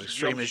 Yeah, that's about as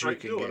extreme as you straight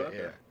can to get. it, okay.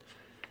 Yeah.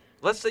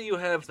 Let's say you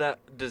have that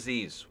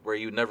disease where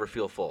you never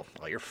feel full,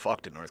 Well, you're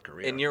fucked in North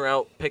Korea. and you're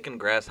out picking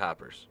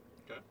grasshoppers.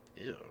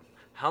 Ew.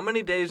 How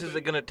many days is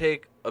it gonna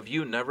take of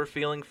you never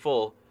feeling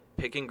full,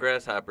 picking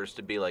grasshoppers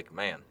to be like,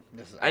 man,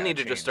 This is I need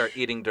to gotta just start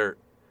change. eating dirt.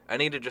 I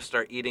need to just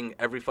start eating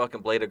every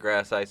fucking blade of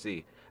grass I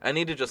see. I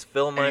need to just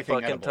fill my Anything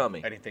fucking edible.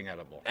 tummy. Anything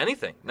edible.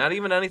 Anything. Not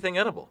even anything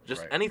edible.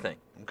 Just Right. anything.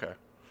 Okay.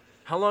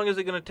 How long is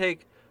it going to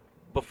take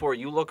before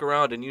you look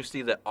around and you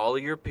see that all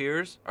of your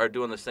peers are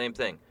doing the same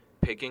thing?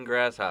 Picking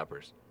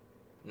grasshoppers.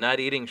 Not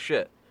eating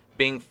shit.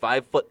 Being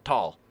 5 foot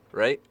tall,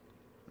 right?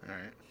 All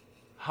right.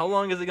 How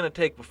long is it going to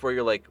take before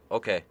you're like,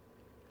 okay,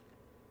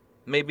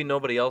 maybe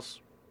nobody else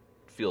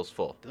feels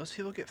full? Do those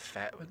people get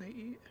fat when they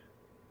eat?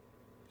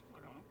 I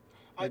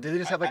don't know. Do they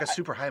just have like a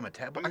super high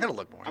metabolism? I gotta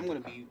look more. I'm into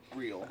gonna that. be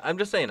real. I'm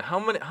just saying,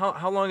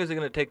 how long is it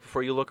going to take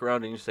before you look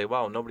around and you say,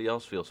 wow, nobody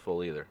else feels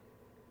full either?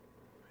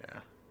 Yeah.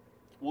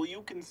 Will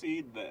you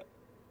concede that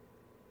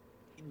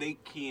they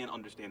can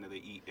understand that they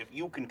eat? If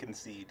you can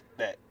concede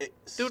that, Dude,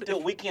 still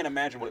if- we can't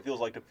imagine what it feels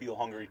like to feel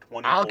hungry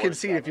 24/7. I'll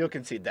concede if you'll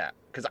concede that,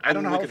 because I don't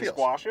And know we how it can feels.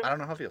 squash it? I don't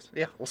know how it feels.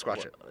 Yeah, we'll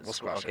squash it. We'll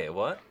squash okay, it.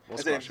 what? We'll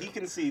I said if squash he it.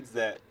 concedes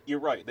that, you're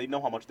right. They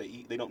know how much they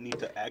eat. They don't need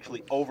to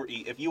actually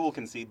overeat. If you will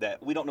concede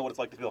that, we don't know what it's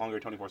like to feel hungry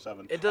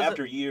 24/7. It doesn't-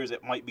 After years,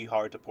 it might be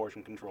hard to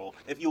portion control.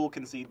 If you will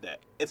concede that,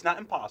 it's not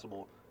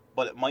impossible,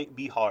 but it might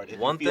be hard if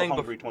One you feel thing,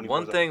 hungry 24/7.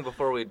 one thing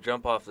before we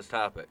jump off this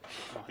topic.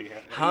 Oh, yeah.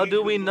 How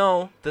do we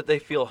know that they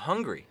feel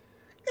hungry?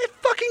 It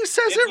fucking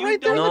says If it you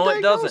right there in the No,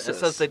 it doesn't. It diagnosis.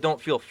 says they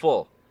don't feel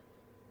full.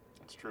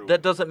 That's true.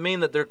 That doesn't mean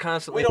that they're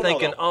constantly We don't know,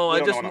 thinking, though. "Oh, We I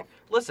don't just know enough.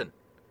 listen."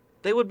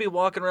 They would be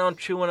walking around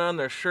chewing on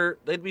their shirt.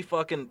 They'd be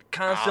fucking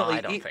constantly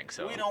I don't eat- think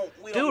so. we don't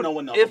Dude, know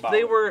enough if about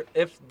they it. were,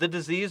 if the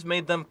disease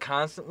made them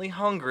constantly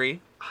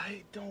hungry,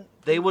 I don't.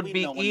 they think would we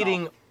be know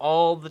eating enough.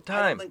 all the I don't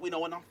time. think we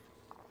know enough.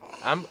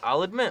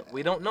 I'll admit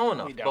we don't know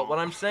enough. We But don't. what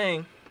I'm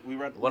saying, We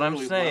read What I'm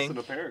literally saying-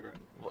 less than a paragraph.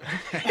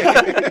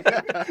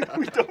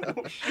 We don't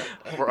know shit.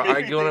 we're Maybe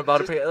arguing they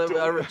about just a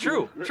don't.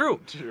 true.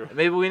 True.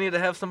 Maybe we need to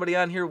have somebody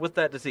on here with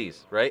that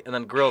disease, right? And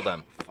then grill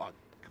them, Fuck,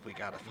 we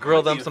gotta.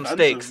 grill Might them be some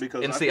offensive steaks,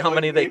 because and I see feel how like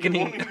many they maybe can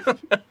won't eat. even-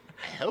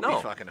 He'll No.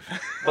 be fucking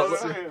offended. But Well,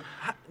 listen,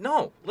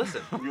 no,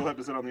 listen. You'll have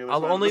to sit on the other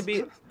I'll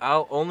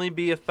side. only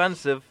be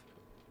offensive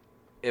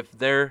if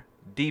they're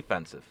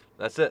defensive.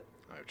 That's it.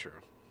 Oh, true.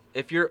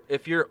 If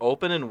you're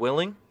open and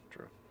willing,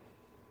 True.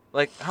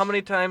 like how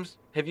many times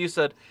have you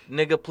said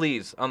 "nigga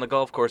please" on the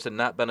golf course and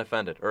not been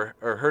offended, or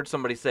heard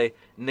somebody say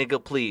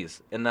 "nigga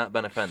please" and not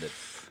been offended?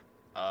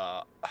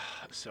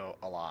 So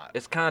a lot.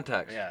 It's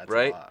context, Yeah, it's a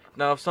right? lot.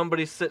 Now, if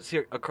somebody sits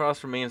here across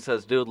from me and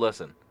says, "Dude,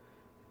 listen,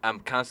 I'm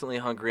constantly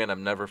hungry and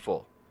I'm never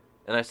full,"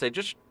 and I say,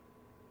 "Just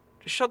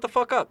shut the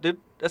fuck up, dude.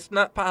 That's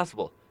not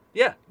possible."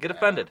 Yeah, get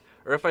offended.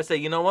 Or if I say,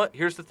 "You know what?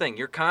 Here's the thing.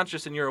 You're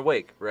conscious and you're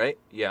awake, right?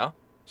 Yeah.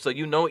 So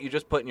you know what you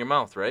just put in your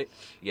mouth, right?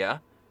 Yeah.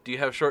 Do you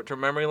have short-term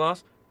memory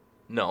loss?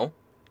 No.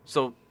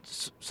 So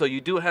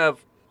you do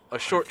have a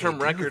short-term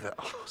do, record.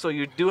 though. So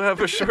you do have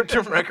a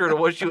short-term record of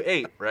what you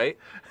ate, right?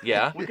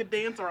 Yeah. We could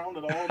dance around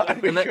it all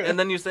day. And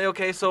then you say,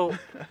 okay, so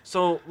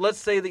let's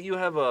say that you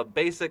have a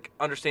basic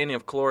understanding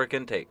of caloric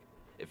intake.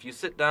 If you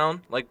sit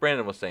down, like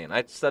Brandon was saying,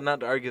 I said not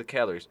to argue the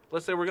calories.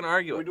 Let's say we're going to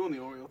argue We're it. doing the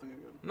Oreo thing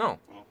again. No.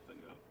 Oh,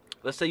 thank God.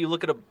 Let's say you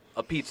look at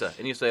a pizza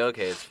and you say,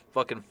 okay, it's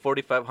fucking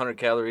 4,500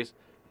 calories.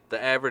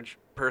 The average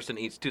person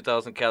eats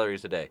 2,000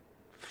 calories a day.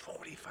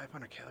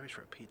 4,500 calories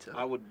for a pizza.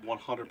 I would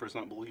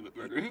 100% believe it,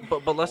 Gregory.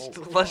 But let's just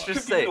If you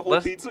say, eat a whole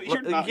let's, pizza,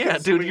 you're not yeah,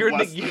 dude, consuming you're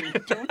less than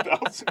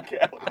 2,000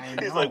 calories. I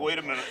He's know. like, wait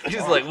a minute.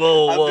 He's like,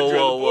 whoa, I've whoa, been trying to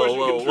whoa, portion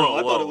whoa, control. whoa,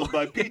 I thought it whoa. was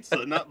by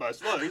pizza, not by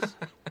slice.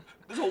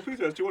 This whole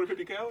pizza has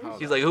 250 calories.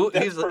 He's like, who?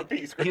 That's He's per like,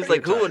 piece, he's Greg.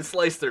 like, who would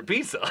slice their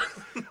pizza?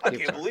 I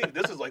can't believe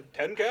this is like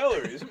 10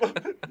 calories.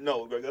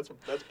 No, Greg, that's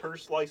per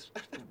slice.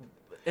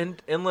 And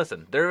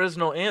listen, there is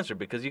no answer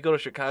because you go to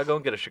Chicago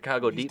and get a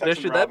Chicago He's deep dish,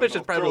 texting dude, that Robin, bitch is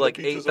 "I'll probably throw the like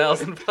pizzas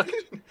 8,000 away."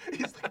 fucking.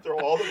 He's like, throw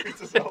all the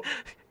pizzas out.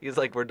 He's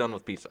like, we're done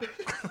with pizza.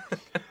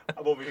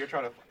 I'm over here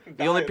trying to.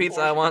 The only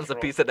pizza I want is a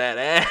piece of that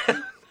ass.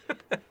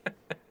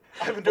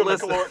 I've been doing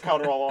Listen. the caloric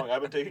counter all along.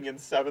 I've been taking in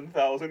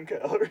 7,000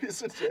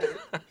 calories a day.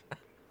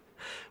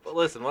 But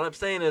listen, what I'm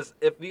saying is,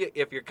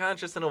 if you're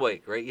conscious and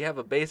awake, right, you have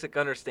a basic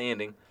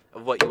understanding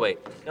of what you ate.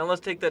 Now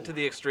let's take that to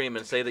the extreme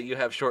and say that you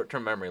have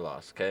short-term memory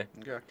loss. Okay.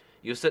 Okay.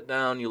 You sit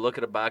down, you look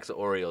at a box of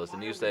Oreos,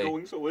 and you say,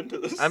 going so into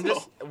this. "I'm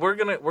just. We're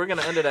gonna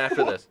end it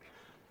after this.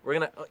 We're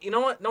gonna. You know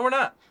what? No, we're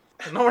not.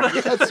 No, we're not.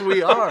 Yes,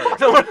 we are.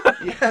 No, we're not.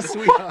 Yes,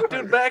 we are.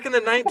 Dude, back in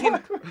the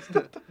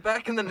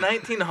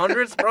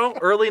 1900s, bro,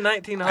 early I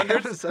haven't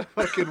 1900s. said a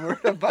fucking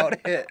word about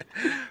it.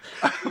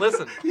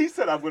 Listen, He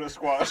said, "I'm gonna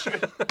squash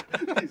it."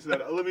 He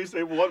said, "Let me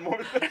say one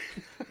more thing."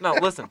 no,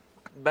 listen.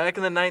 Back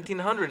in the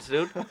 1900s,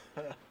 dude,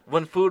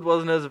 when food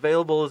wasn't as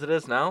available as it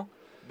is now,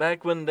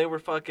 back when they were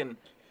fucking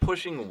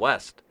pushing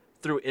west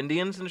through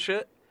Indians and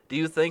shit, do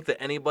you think that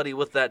anybody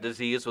with that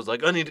disease was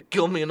like, I need to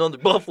kill me another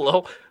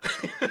buffalo?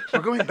 We're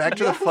going back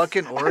to the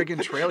fucking Oregon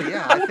Trail.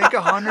 Yeah, I think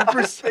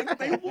 100%.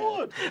 They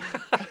would.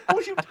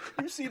 Would you've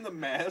seen the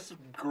mass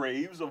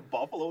graves of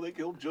buffalo they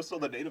killed just so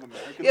the Native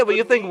Americans? Yeah, but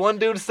you couldn't think eat? one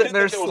dude's sitting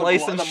there Didn't think there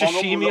was a slicing blood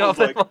among them sashimi who off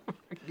was that? like,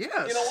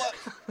 Yes. You know what?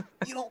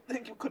 You don't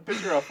think you could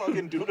picture a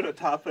fucking dude in a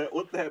top hat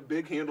with that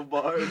big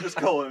handlebar and just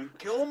going,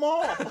 kill them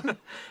all?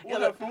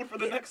 We'll have food for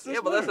the next 6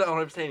 Yeah, but that's months. not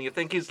what I'm saying. You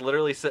think he's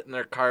literally sitting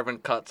there carving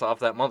cuts off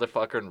that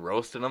motherfucker and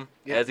roasting them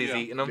Yeah, as he's yeah,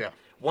 eating them? yeah.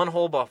 One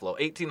whole buffalo,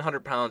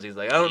 1,800 pounds. He's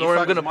like, I don't He know where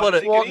I'm fucking going to much put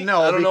as it. he Well, can eat.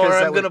 no, I don't know because where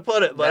that I'm going to would-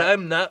 put it, but that-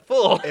 I'm not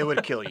full. It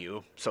would kill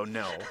you, so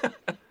no.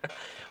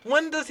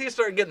 When does he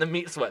start getting the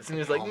meat sweats? And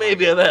he's like, Oh my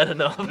maybe I've God. had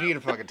enough. We need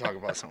to fucking talk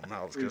about something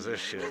else, because this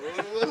shit.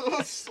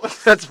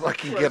 Let's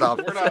fucking get off.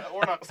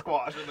 We're not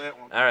squashing that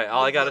one. All right,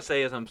 all I got to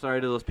say is I'm sorry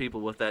to those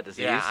people with that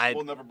disease. Yeah,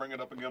 We'll never bring it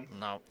up again.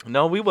 No.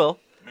 No, we will.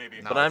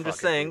 Maybe. No. But I'm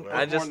just fuck it, saying, we will. I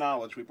More just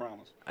knowledge, we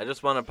promise.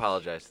 want to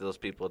apologize to those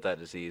people with that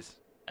disease.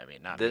 I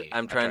mean, not Th- me.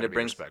 I'm I trying try to be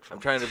bring respectful.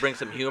 I'm trying to bring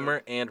some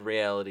humor and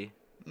reality.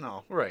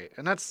 No, right,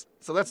 and that's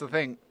the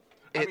thing.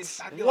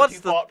 It's I feel what's like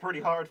he the- fought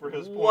pretty hard for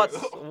his point.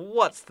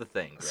 What's the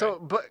thing? Greg? so,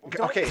 but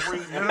Don't okay,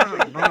 bring no, no, no,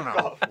 anything no, no, back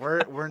no. up.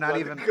 We're not Let it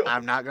even. go.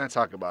 I'm not going to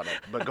talk about it.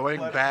 But going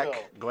Let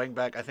it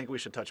back, I think we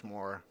should touch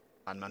more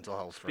on mental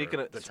health for Speaking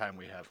of- the time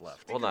we have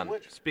left. Hold Speaking on. of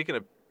which, Speaking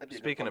of that'd be a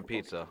good speaking point of for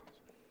pizza,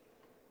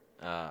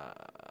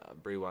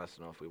 Bree wants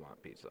to know if we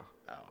want pizza.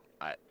 Oh,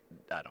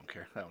 I don't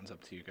care. That one's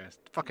up to you guys.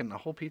 Fucking the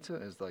whole pizza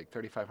is like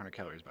 3,500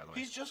 calories, by the way.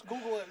 He's just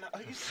Googling.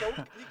 He's so.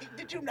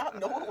 Did you not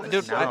know it was?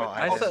 Dude, so No,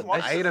 I I, said-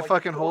 I ate a like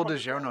fucking whole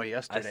 400 DiGiorno calories.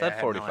 yesterday. I said had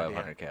no 4,500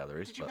 idea.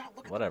 calories, Did you but not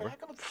look at whatever. the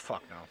back of the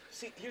Fuck no.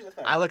 See, here's the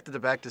thing. I looked at the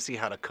back to see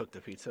how to cook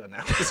the pizza, and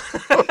that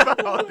was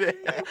about it.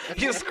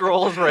 He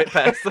scrolls right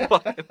past the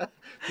fucking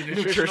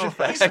nutrition He's the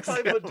facts.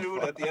 type of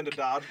dude at the end of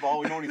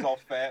Dodgeball, you know, when he's all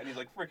fat and he's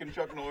like freaking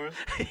Chuck Norris.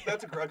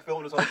 That's a Greg Phil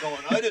and is like going,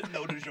 I didn't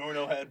know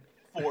DiGiorno had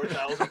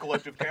 4,000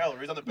 collective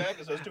calories. On the back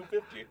it says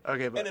 250.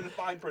 Okay, And but in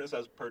fine print it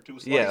says per 2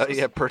 slices.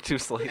 Yeah, per 2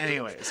 slices.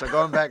 anyway, so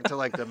going back to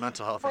like the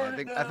mental health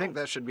thing, I think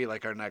that should be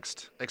like our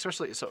next,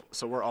 especially so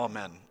we're all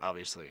men,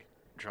 obviously.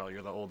 Charlie,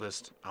 you're the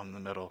oldest. I'm the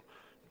middle.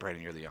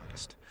 Brandon, you're the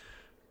youngest.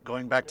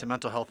 Going back to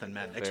mental health in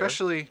men, Fair.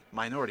 especially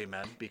minority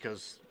men,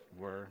 because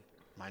we're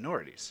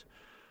minorities.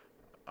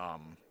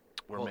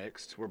 We're Well-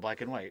 mixed. We're black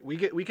and white. We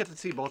get to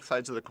see both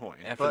sides of the coin.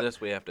 After but, this,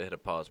 we have to hit a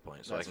pause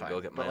point so I That's can go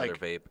fine, get my but, other like-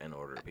 vape and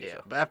order a pizza.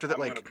 yeah, but after that, I'm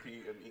like, gonna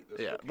pee and eat this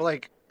yeah, cookie. but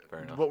like,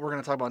 Fair enough. what we're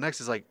gonna talk about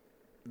next is like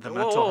the whoa,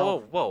 mental whoa,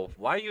 health. whoa, whoa!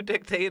 Why are you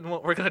dictating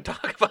what we're gonna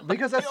talk about?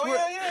 Because that's Oh,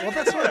 what. yeah, well,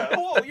 that's what.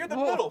 Whoa, you're the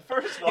well, middle,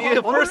 first off. Yeah,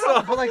 first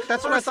off, but like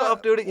that's what I first thought.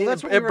 off, dude, well,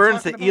 that's what it we were burns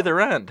talking at about.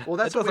 either end. Well,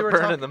 that's it what we doesn't were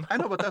burn talking. in them. I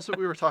know, but that's what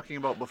we were talking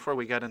about before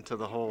we got into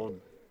the whole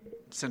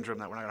syndrome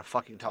that we're not gonna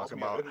fucking talk Tells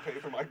me I about. didn't pay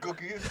for my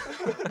cookies.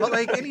 But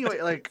like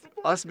anyway, like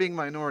us being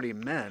minority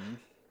men,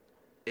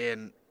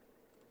 in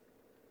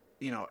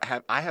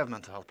I have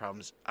mental health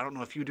problems. I don't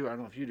know if you do. I don't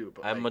know if you do.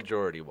 But I'm like,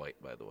 majority white,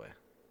 by the way.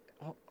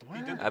 well, You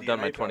what? did- I've done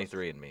my DNA test.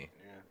 23andMe. Yeah.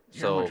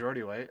 You're So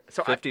majority white.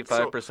 So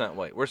 55%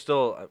 white. We're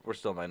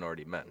still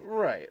minority men.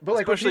 right, but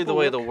like when Especially the people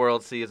way look- the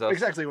world sees us.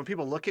 Exactly. When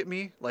people look at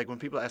me, like when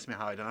people ask me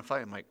how I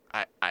identify, I'm like,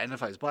 I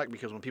identify as black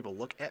because when people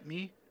look at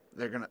me,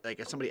 they're gonna like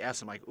if somebody asks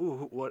them like,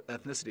 "Ooh, what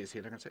ethnicity is he?"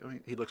 They're gonna say, "Oh,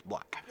 he looks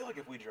black." I feel like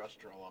if we just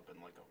draw up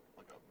in like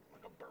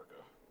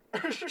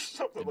a burqa or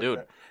something Dude.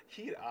 like that,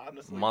 he'd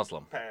honestly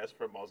Muslim. pass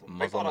for Muslim.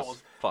 Muslim I thought I as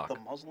was fuck. the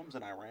Muslims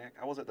in Iraq.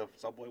 I was at the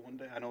subway one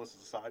day. I know this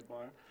is a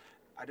sidebar.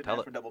 I didn't Tell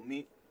ask it. for double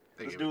meat.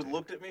 They This give it dude to you.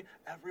 looked at me.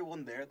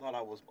 Everyone there thought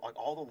I was like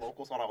all the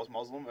locals thought I was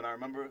Muslim, and I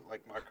remember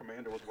like my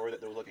commander was worried that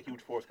there was like a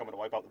huge force coming to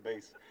wipe out the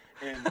base.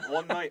 And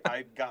one night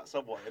I got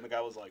Subway, and the guy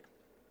was like,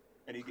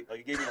 and he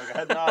gave me like a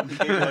head nod, he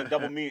gave me like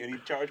double meat, and he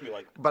charged me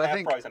like But I half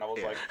think- price, and I was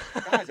yeah.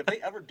 like, guys, if they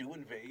ever do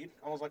invade,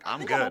 I was like, I I'm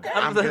think good. okay.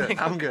 I'm good. thinking-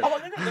 I'm good. I'm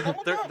like, nigga, I'm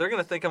They're, done. they're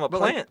gonna think I'm a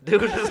But, like- plant,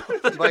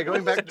 dude. By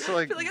going back to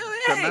like, Be like, oh,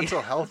 the hey.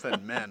 mental health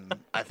in men,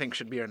 I think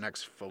should be our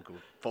next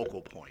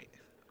focal point.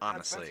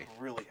 Honestly,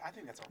 That's really, I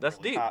think that's a That's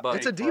really deep, hot but-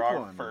 It's a take deep for our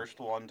one. First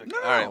one to No.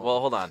 All right, well,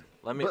 hold on.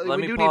 Let me but let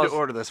we me do pause. need to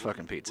order this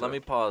fucking pizza. Let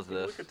me pause We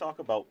this. could talk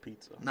about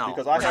pizza. No,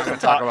 because we're I not have gonna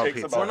some talk hot about takes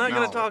pizza. about We're not No,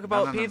 going to talk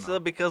about no, no, pizza no.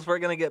 because we're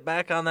going to get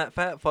back on that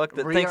fat fuck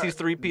that We thinks are- he's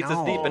 3 pizzas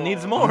no. deep and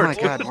needs Oh more. my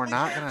dude. God, we're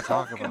not gonna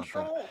talk about that.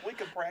 Self-control. We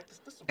can practice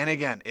discipline. And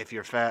again, if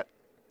you're fat,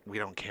 we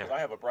don't care. 'Cause I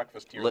have a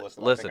breakfast tier Li- list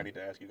that I listen. think I need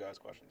to ask you guys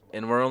questions about.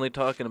 And we're only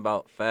talking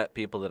about fat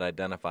people that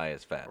identify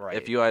as fat. Right.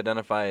 If you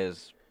identify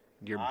as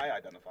I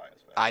identify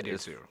as fat. I do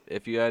too.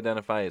 If you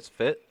identify as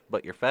fit,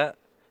 but you're fat,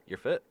 you're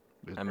fit.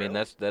 I mean,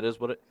 Really? that is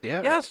what it.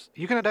 Yeah. Yes,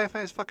 You can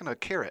identify as fucking a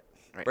carrot.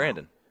 Right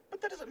Brandon.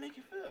 But that doesn't make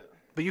you fit.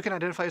 But you can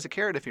identify as a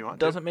carrot if you want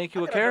Doesn't make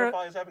you I a can carrot.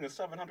 identify as having a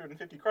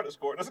 750 credit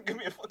score. It doesn't give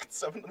me a fucking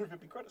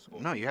 750 credit score.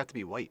 to. No, you have to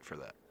be white for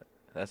that.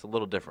 That's a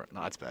little different.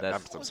 No, that's bad.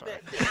 That's- I'm sorry.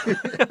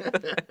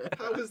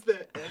 How is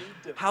that any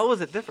different? How is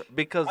it different?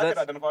 Because I that's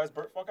can identify as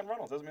Burt fucking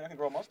Reynolds. Doesn't mean I can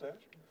grow a mustache.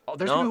 Oh,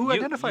 there's no, people who you-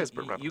 identify you- as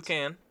Burt Reynolds. You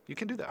can. You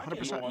can do that, I can't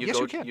 100%. do one. Yes,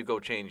 go, you can. You go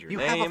change your You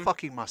name. have a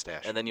fucking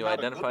mustache. and then you Not a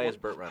good identify one. as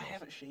Burt Reynolds. I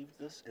haven't shaved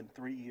this in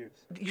 3 years.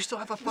 You still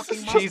have a This fucking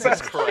is mustache.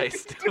 Jesus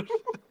Christ.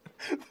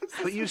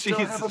 But you still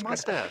have a Jesus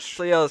mustache.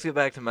 So yeah, let's get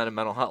back to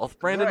mental health.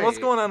 Brandon, what's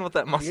Right. going on with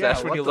that mustache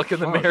Yeah, when what you the look in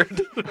the fuck? mirror?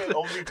 dude? It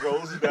only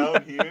grows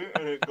down here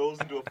and it goes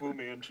into a Fu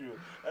Manchu.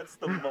 That's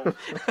the most.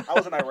 I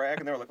was in Iraq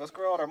and they were like, let's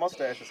grow out our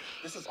mustaches.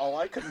 This is all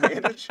I could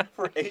manage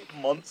for 8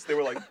 months. They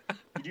were like,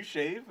 did you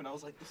shave? And I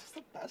was like, this is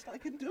the best I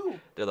can do.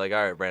 They're like,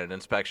 all right, Brandon,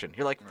 inspection.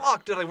 You're like,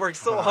 fuck, did I work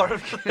so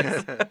hard?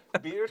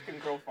 Beard can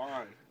grow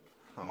fine.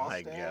 Oh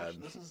my Mustache, god.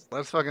 This is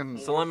Let's fucking.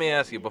 So let me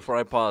ask you before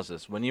I pause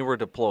this: when you were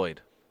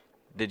deployed,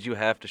 did you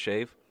have to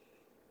shave?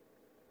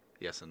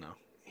 Yes and no.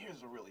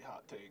 Here's a really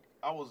hot take.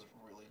 I was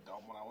really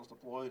dumb when I was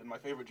deployed, and my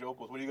favorite joke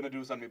was, what are you going to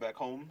do, send me back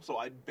home? So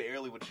I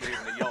barely would shave,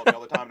 and they yell at me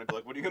all the time, and they'd be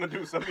like, what are you going to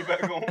do, send me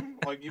back home?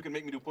 Like, you can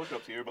make me do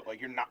push-ups here, but, like,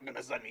 you're not going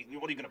to send me.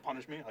 What are you going to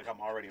punish me? Like, I'm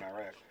already in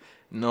Iraq.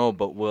 No,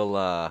 but we'll.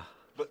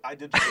 But I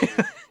did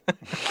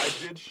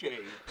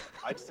shave.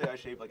 I'd say I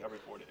shaved, like, every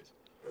 4 days.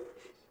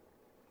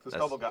 The That's-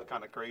 stubble got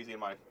kind of crazy,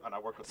 and I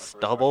worked with my first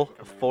Stubble, sergeant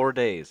command. 4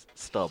 days.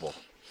 Stubble.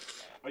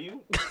 Are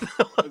you?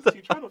 Is he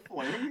trying to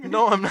flame me?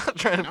 No, I'm not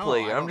trying to No,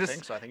 play. I I'm don't just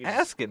think so. I think he's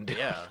asking. Dude.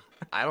 Yeah.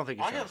 I don't think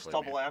he's I trying have to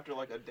flame stubble you. after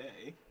like a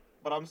day,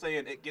 but I'm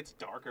saying it gets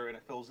darker and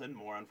it fills in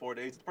more on 4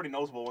 days. It's pretty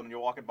noticeable when you're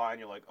walking by and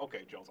you're like, okay,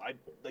 Jones,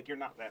 you're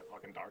not that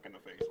fucking dark in the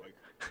face. Like,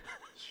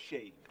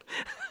 shave.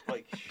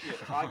 Like, shit,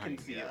 if I Oh can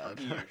my see God. it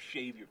from here,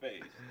 shave your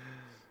face.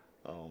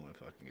 Oh my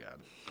fucking god.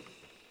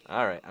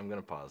 All right, I'm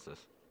gonna pause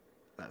this.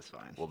 That's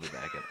fine. We'll be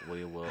back.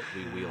 We will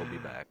be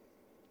back.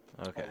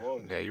 Okay. Oh,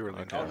 Yeah, you were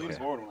leaning I'll forward. lean Okay.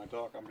 forward when I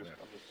talk. I'm just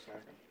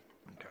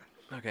snacking.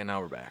 Okay. Okay, now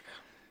we're back.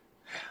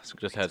 Some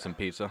Just pizza. had some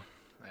pizza.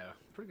 Yeah,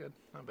 pretty good.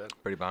 Not bad.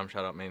 Pretty bomb.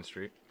 Shout out Main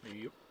Street.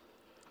 Yep.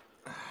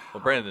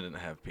 Well, Brandon didn't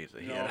have pizza.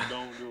 He No, had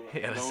don't do it. he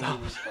had a Don't sub.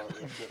 do this part of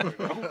this shit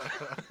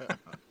right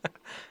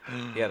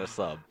now. he had a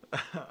sub.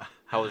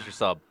 How was your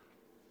sub?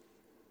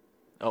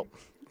 Oh,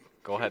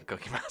 go ahead,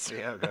 Cookie Master.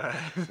 Yeah, go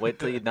ahead. Wait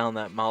till you down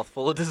that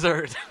mouthful of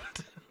dessert.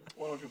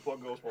 Why don't you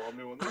plug Ghost while I'm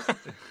doing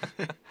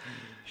this?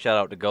 Shout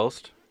out to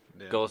Ghost,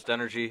 Yeah. Ghost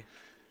Energy,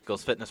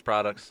 Ghost Fitness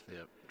Products.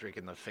 Yep.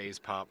 Drinking the Phase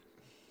Pop.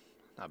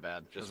 Not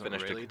bad. Just Doesn't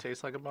finished really it.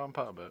 taste like a bomb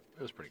pop, but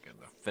it was pretty good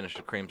though. Finished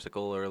a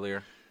creamsicle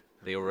earlier.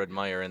 They were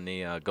admiring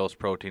the Ghost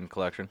Protein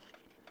collection.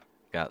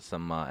 Got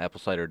some apple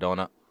cider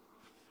donut,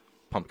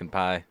 pumpkin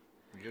pie,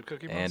 Good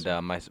cookie and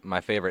monster.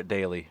 my favorite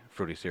daily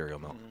fruity cereal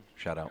milk.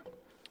 Shout out.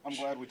 I'm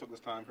glad we took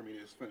this time for me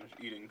to finish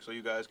eating so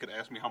you guys could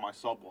ask me how my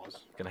sub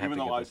was. Gonna have Even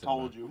to though get I this in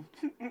told you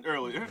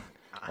earlier.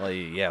 Well,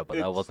 yeah, but that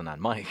It's- wasn't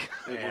on mic.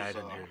 It Yeah, I was,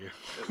 didn't hear you.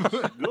 It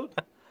was good.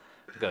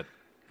 Good,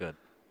 good.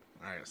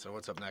 All right, so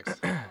what's up next?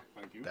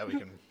 Thank you. that we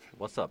can.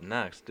 What's up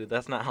next, dude?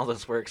 That's not how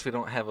this works. We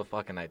don't have a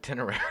fucking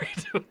itinerary,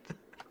 dude.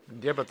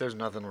 Yeah, but there's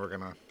nothing we're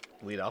gonna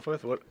lead off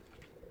with. What?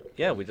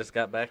 Yeah, we just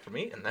got back from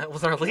eating. That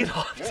was our lead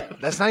off. Yeah,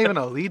 That's not even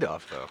a lead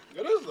off though.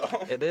 it is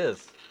though. It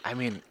is. I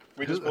mean,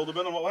 We just pulled a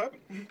bit on what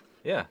happened.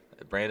 Yeah,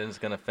 Brandon's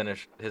gonna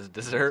finish his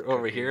dessert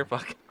over here.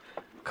 Fucking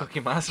Cookie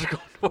Monster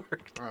going to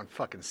work. we're on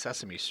fucking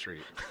Sesame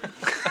Street.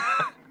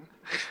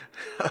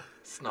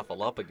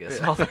 Snuffle up again.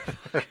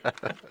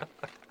 motherfucker.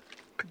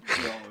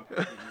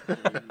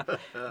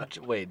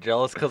 Wait,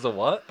 jealous because of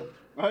what?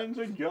 I didn't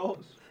say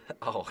jealous.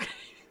 Oh, okay.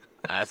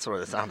 That's what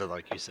it sounded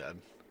like you said.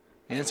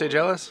 You didn't say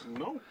jealous?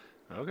 No.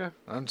 Okay,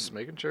 I'm just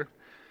making sure.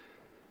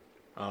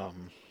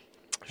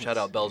 Shout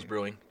out Bell's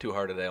Brewing, Two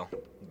Hearted Ale,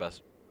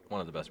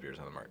 one of the best beers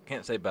on the market.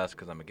 Can't say best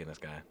because I'm a Guinness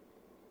guy.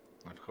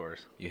 Of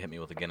course. You hit me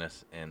with a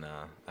Guinness, and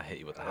I hit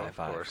you with a high Of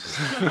five. course.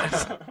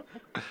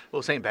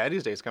 Well, St.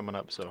 Patty's Day's coming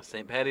up, so.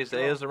 St. Patty's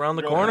Day is around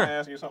the Joe, Can I corner.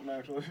 ask you something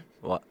actually?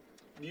 What?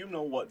 Do you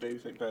know what day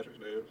St. Patrick's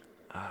Day is?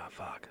 Ah,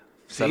 fuck.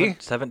 See?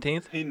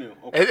 17th? He knew.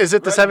 Is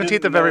it the Greg 17th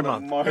didn't of every know that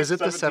month? March Is it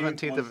the 17th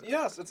 17th was- of-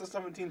 Yes, it's the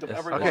 17th of Yes,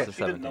 every it's month. the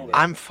He didn't know 17th. that.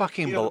 I'm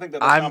fucking. He doesn't think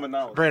that that's common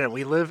knowledge. Brandon,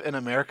 we live in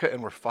America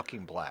and we're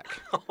fucking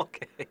black.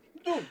 Okay.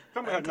 Dude,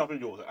 something had nothing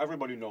to do with it.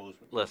 Everybody knows.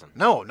 Listen,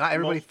 No, not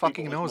everybody Most people,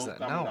 fucking it's knows most that.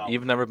 common No. knowledge.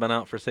 you've never been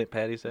out for St.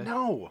 Patty's Day?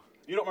 No.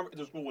 You don't remember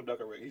the school would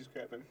decorate. He's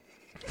capping.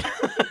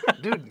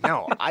 Dude,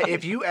 no.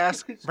 If you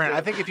ask, Brandon,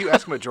 I think if you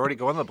ask a majority,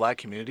 go in the black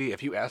community,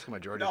 if you ask a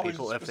majority of No,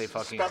 people he's if they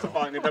fucking.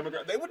 specifying the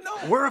demographic. They would know.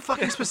 We're a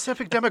fucking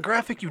specific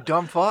demographic, you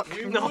dumb fuck.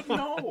 You would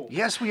know.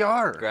 Yes, we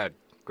are. Greg.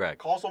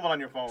 Call someone on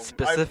your phone.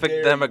 Specific I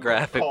dare you.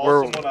 demographic. Call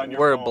We're someone on your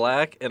we're phone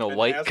black in a and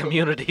white ask them-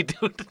 community,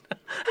 dude.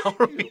 How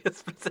are we a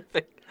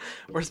specific?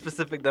 We're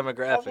specific Call someone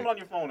demographic. on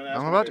your phone and ask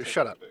I'm them about if to. they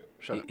Shut think up.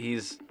 they- Shut up.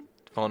 He's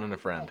phoning a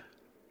friend.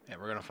 Yeah,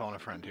 we're gonna phone a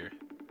friend here.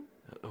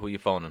 Who you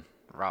phoning?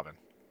 Robin.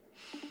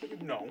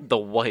 No. The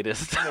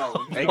whitest.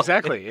 No.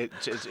 Exactly. It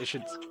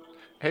should.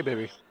 Hey,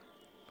 baby.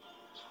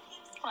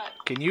 What?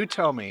 Can you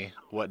tell me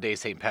what day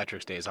St.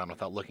 Patrick's Day is on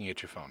without looking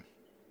at your phone?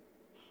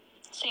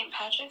 St.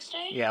 Patrick's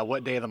Day? Yeah,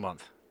 what day of the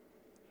month?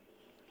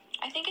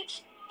 I think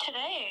it's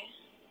today.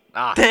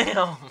 Ah,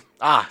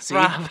 Damn. see?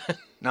 Robin.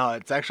 No,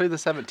 it's actually the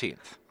 17th.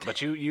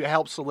 But you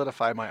helped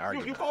solidify my You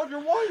argument. called your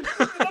wife.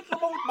 That's the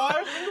most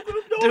biased thing you could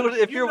have done. Dude,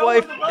 if You your know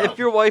wife her the best. if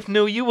your wife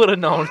knew, you would have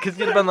known, because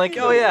you'd have been like,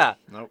 oh yeah,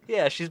 Nope.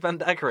 yeah, she's been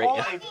Call, decorating.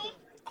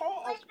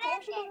 call someone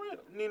random.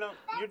 Nina,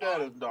 your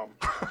dad is dumb.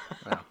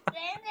 No,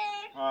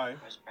 Hi.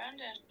 Where's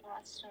Brendan? He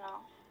wants to know.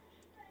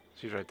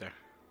 she's right there.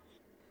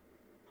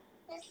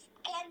 It's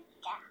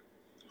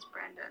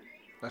Brendan.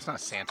 That's not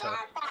Santa.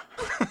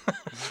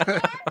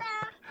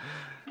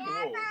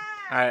 Whoa.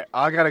 All right,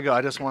 I gotta go.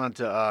 I just wanted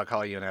to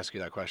call you and ask you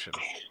that question.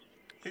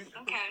 Okay.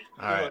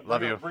 All right,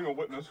 love you. Bring a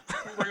witness.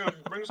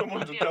 Bring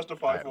someone to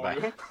testify All right,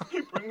 for you.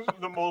 He brings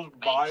the most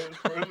biased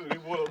person he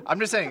will. I'm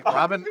just saying,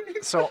 Robin.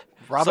 Robin,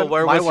 So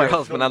where my was your wife,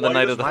 husband on the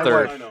night of the my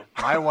third? I know.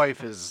 My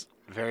wife is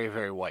very,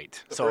 very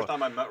white. The So first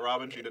time I met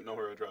Robin, she didn't know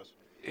her address.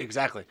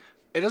 exactly,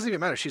 it doesn't even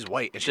matter. She's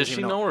white. And Does doesn't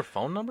she even know her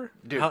phone number?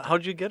 Dude.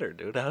 How'd you get her,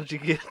 dude? How'd you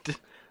get?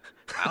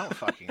 I don't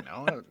fucking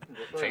know.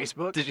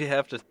 Facebook. Did you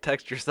have to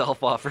text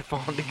yourself off her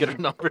phone to get her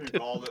number, He dude?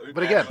 called it-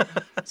 But again,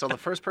 so the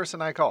first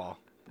person I call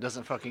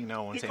doesn't fucking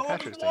know when He St. called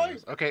Patrick's his Day wife.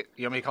 is. Okay,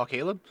 you want me to call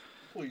Caleb?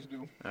 Please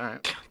do. All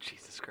right.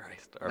 Jesus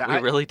Christ, are Yeah,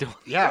 we really doing?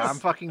 Yeah, I'm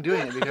fucking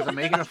doing it because I'm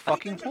making a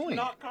fucking It's point.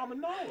 not common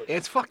knowledge.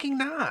 It's fucking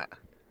not.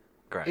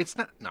 Greg, It's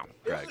not. No,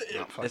 Greg. Yes, it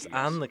no, is. fuck it's you.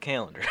 on the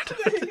calendar.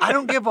 I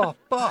don't give a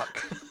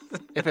fuck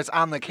if it's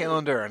on the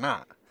calendar or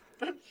not.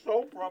 It's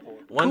so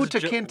prevalent. When's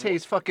Kuta Ju-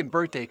 Kinte's fucking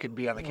birthday could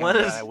be on the when calendar.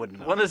 is and I wouldn't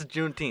know. when is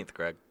Juneteenth,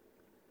 Greg?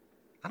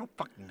 I don't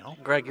fucking know.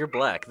 Greg, you're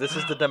black. This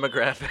is the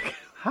demographic.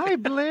 Hi,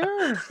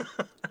 Blair.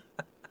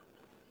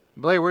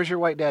 Blair, where's your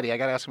white daddy? I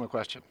gotta ask him a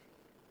question.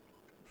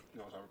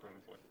 No, it's not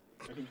recording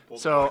for you. He pulled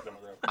So, the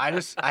black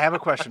demographic. I have a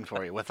question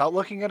for you. Without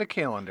looking at a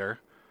calendar,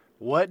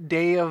 what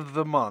day of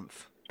the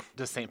month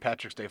does St.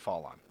 Patrick's Day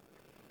fall on?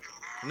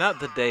 Not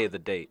the day, the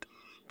date.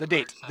 The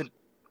date.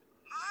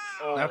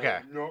 Oh, okay.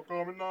 No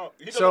common knowledge.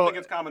 He doesn't So- think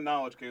it's common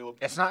knowledge, Caleb.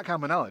 It's not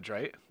common knowledge,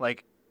 right?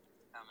 Like,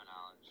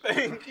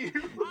 Thank you.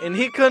 And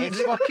he couldn't.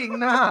 it's fucking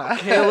not.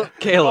 Caleb, Called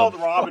Caleb,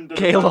 Robin to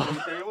Caleb.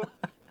 Caleb.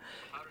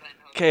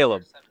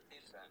 Caleb.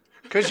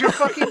 Because you're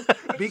fucking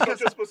because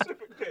Such a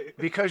specific day.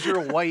 because you're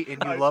white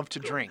and you love to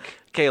drink.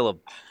 Caleb.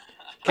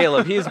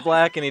 He's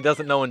black and he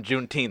doesn't know when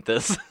Juneteenth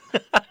is.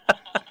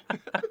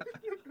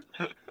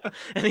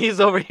 And he's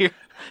over here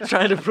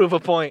trying to prove a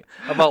point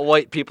about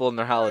white people and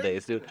their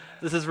holidays, dude.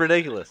 This is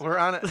ridiculous.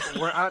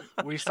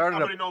 We started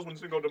Nobody knows when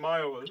Cinco de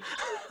Mayo is.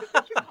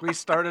 we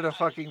started a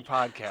fucking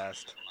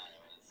podcast.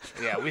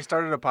 Yeah, we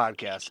started a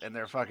podcast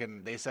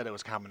and they said it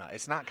was common knowledge.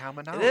 It's not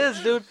common knowledge. It is,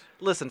 dude.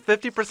 Listen,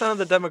 50% of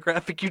the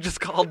demographic you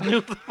just called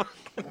knew the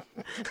fucking...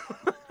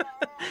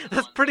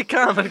 That's pretty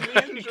common,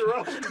 Greg.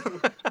 All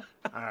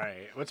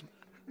right. All You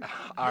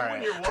and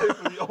right. your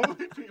wife are the only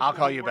people I'll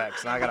call you who back,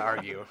 so now I gotta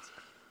argue.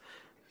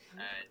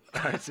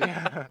 All right. See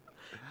ya.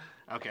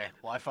 Okay.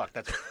 Well, I fucked.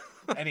 That's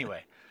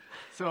anyway.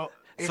 So.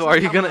 it's So not are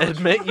you common going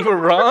to knowledge. admit you were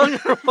wrong?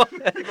 Or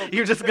what?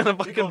 You're just going to He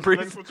fucking goes, breathe.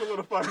 "Thanks for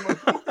solidifying my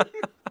point."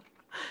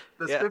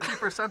 That's Yeah.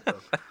 50% though.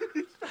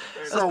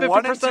 That's So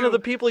 1 and 50% of the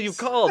 2 people you've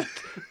called.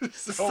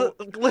 So,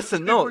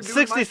 Listen, no, we're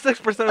doing my-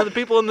 66% of the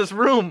people in this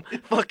room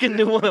fucking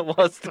knew what it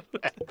was.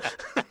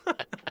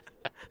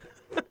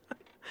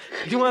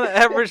 You want to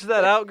average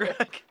that out,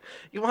 Greg?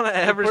 You want to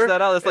average we're-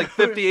 that out? That's like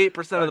 58%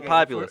 of the okay,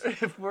 populace.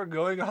 If we're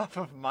going off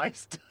of my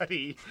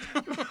study,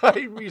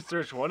 my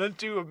research, 1 and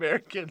 2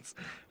 Americans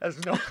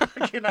has no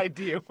fucking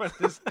idea what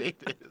this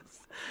date is.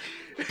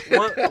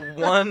 Oh,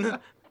 One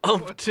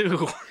of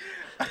two.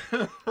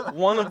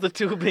 One of the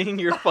two being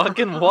your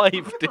fucking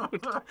wife,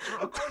 dude.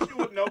 Of course you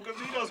would know, because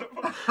he doesn't.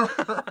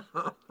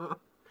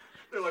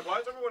 They're like, why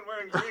is everyone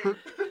wearing green?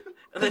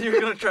 And then you're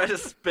going to try to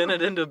spin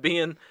it into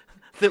being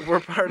that we're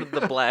part of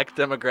the black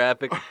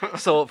demographic,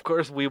 so of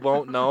course we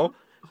won't know.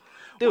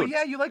 Dude, Well,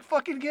 yeah, you like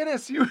fucking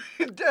Guinness. You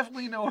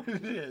definitely know what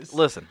it is.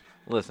 listen.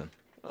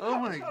 Oh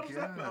my How does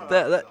that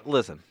matter?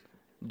 Listen.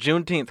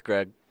 Juneteenth,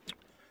 Greg.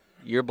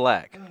 You're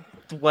black.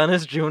 When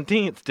is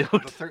Juneteenth, dude? The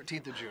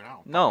 13th of June. I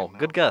don't No, fucking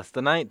good know. guess.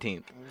 The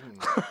 19th.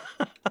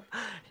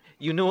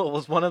 You knew it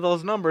was one of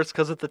those numbers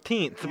because of the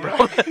 10th,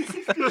 bro.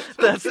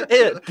 That's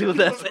it, dude.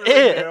 That's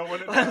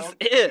it. That's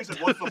He it. said,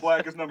 what's the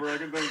blackest number I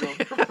can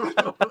think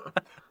of?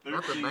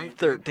 13.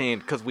 13,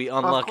 because we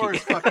Of unlucky.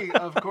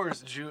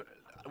 course, June.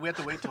 We have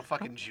to wait till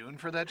fucking June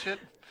for that shit.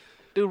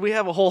 Dude, we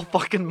have a whole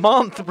fucking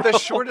month, bro. The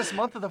shortest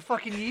month of the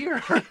fucking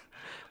year.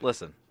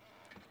 Listen.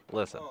 Oh,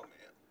 man.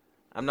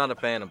 I'm not a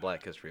fan of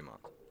Black History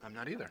Month. I'm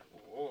not either.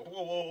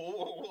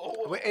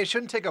 Whoa. Wait, it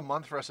shouldn't take a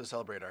month for us to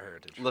celebrate our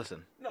heritage.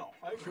 Listen. No,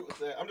 I agree with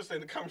that. I'm just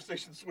saying the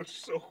conversation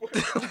switched so quick.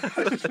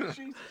 Jesus.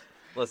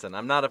 Listen,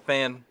 I'm not a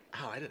fan.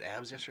 Oh, I did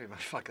abs yesterday. My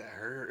fuck, that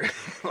hurt.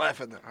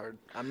 Laughing that hard.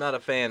 I'm not a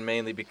fan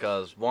mainly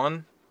because,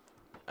 one,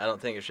 I don't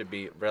think it should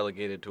be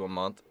relegated to a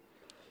month.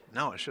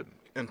 No, it shouldn't.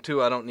 And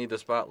two, I don't need the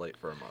spotlight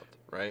for a month,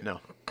 right? No,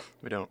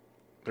 we don't.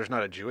 There's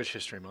not a Jewish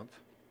History Month.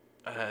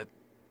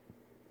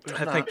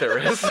 I think there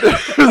is.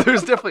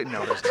 There's definitely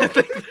no. There's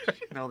not.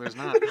 No, there's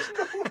not.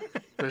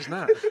 There's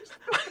not.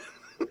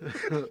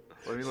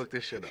 Let me look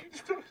this shit up.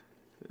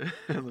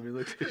 Let me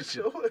look this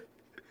shit up.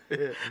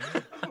 Yeah.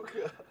 Oh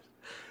god.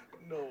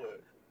 No way.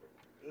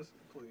 Just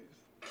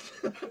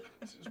please.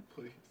 Just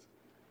please.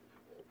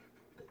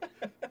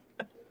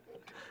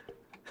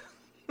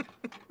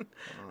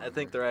 I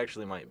think there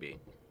actually might be.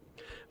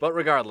 But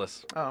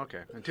regardless. Oh,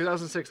 okay. In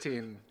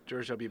 2016,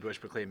 George W. Bush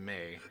proclaimed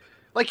May.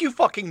 Like you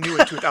fucking knew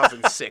in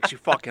 2006, you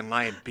fucking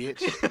lying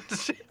bitch.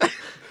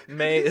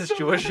 May is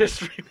Jewish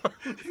History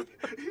Month.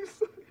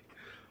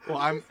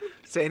 Well,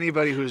 to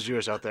anybody who's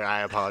Jewish out there,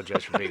 I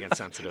apologize for being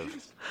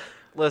insensitive.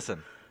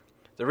 Listen,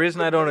 the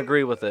reason I don't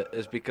agree with it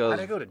is Why'd because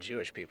I go to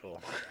Jewish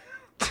people?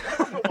 I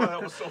don't know why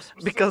that was so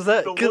specific. Because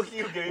that- the 'cause- look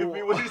you gave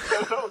me when he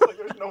said that, I was like,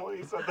 there's no way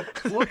he said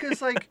that. Look,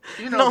 it's like,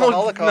 you know, no, the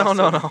Holocaust.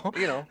 no.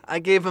 You know. I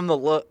gave him the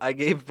look. I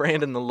gave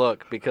Brandon the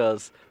look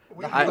because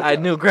We- I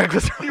knew Greg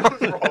was He wrong.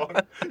 was wrong.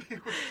 He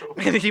was so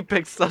And he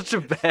picked such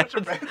a bad, such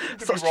a bad thing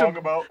to be wrong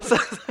about.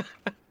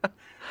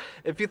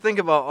 If you think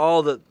about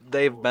all that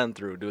they've been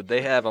through, dude,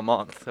 they have a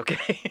month,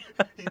 okay?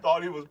 He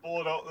thought he was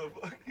pulling out the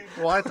fucking...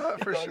 Well, I thought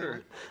he for thought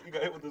sure. He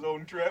got hit with his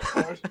own trap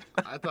card.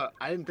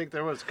 I didn't think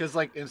there was, because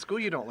like in school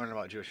you don't learn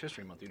about Jewish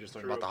History Month. You just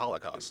learn True. about the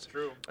Holocaust.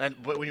 True.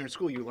 But when you're in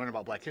school, you learn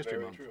about Black History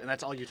Very Month, true. and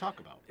that's all you talk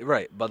about.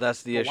 Right, but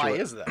that's the But issue. why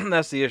is that?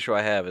 That's the issue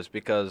I have is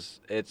because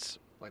it's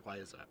Like, why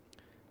is that?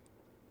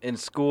 in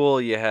school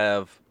you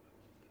have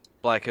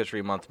Black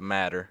History Month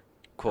matter,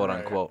 quote Right.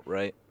 unquote,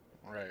 right?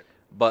 Right.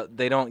 But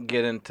they don't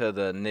get into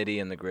the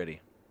nitty and the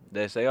gritty.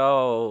 They say,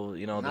 oh,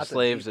 you know, Not the the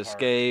slaves deep part.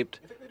 escaped.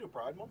 You think they do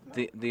Pride Month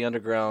now? The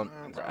underground,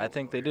 I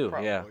think they do,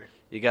 yeah. Probably.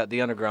 You got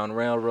the Underground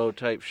Railroad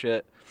type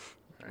shit,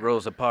 Right.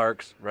 Rosa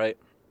Parks, right?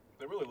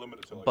 They're really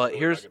limited to like But really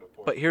here's negative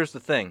points. but here's the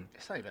thing: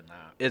 It's not even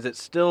that. is it's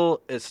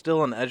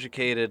still an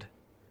educated.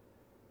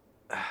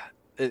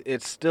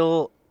 It's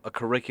still a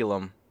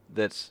curriculum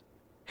that's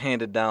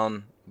handed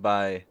down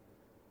by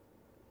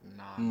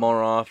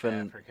more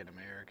often, African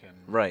American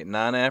right?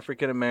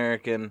 Non-African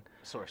American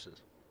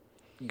sources.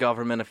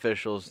 government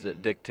officials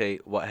that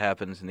dictate what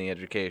happens in the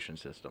education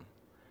system.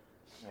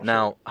 Well,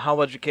 Now,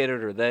 how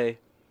educated are they?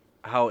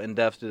 How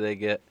in-depth do they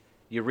get?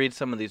 You read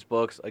some of these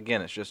books,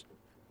 again, it's just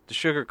the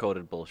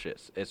sugar-coated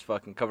bullshit. It's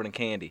fucking covered in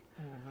candy.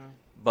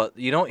 But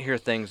you don't hear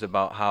things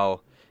about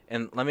how,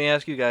 and let me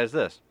ask you guys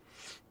this.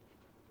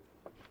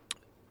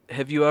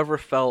 Have you ever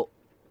felt,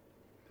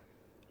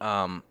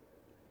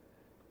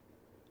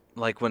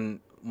 like when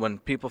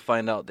people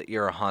find out that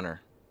you're a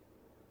hunter,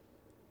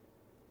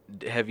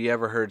 have you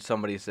ever heard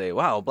somebody say,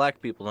 wow,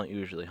 black people don't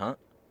usually hunt?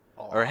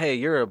 Oh, Or, hey,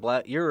 you're a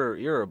black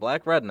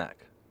redneck.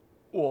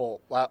 well,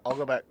 I'll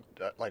go back.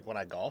 Like when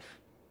I golf,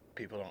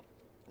 people don't.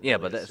 Yeah,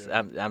 really but that's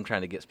assume. I'm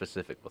trying to get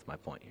specific with my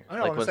point here. I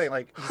know. Like I'm when- saying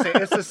like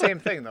it's the same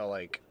thing though.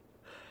 Like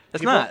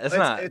it's people- not. It's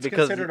not It's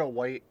because considered a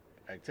white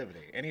activity.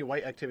 Any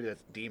white activity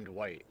that's deemed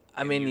white.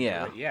 I and mean, you do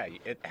yeah. it, yeah,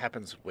 it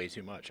happens way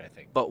too much. I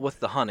think. but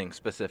with the hunting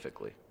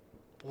specifically.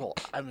 Well,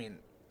 I mean,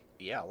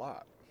 yeah, a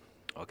lot.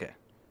 Okay.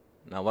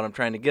 Now what I'm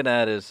trying to get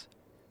at is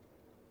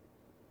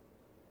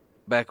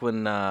back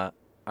when our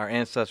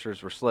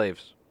ancestors were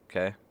slaves.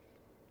 Okay.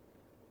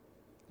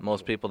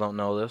 Most people don't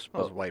know this,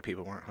 Those but white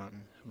people weren't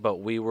hunting.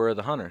 we were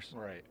the hunters.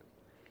 Right.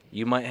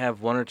 You might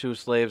have one or two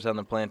slaves on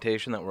the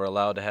plantation that were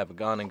allowed to have a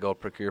gun and go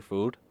procure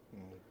food. Mm.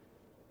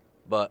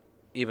 But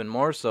even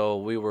more so,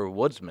 we were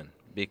woodsmen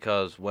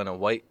because when a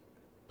white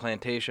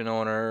plantation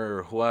owner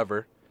or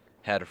whoever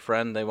had a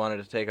friend they wanted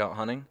to take out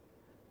hunting,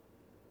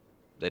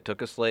 they took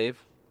a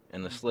slave,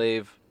 and the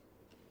slave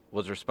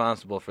was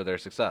responsible for their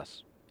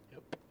success.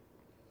 Yep.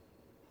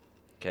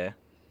 Okay?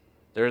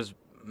 There's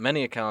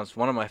many accounts.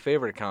 One of my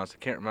favorite accounts,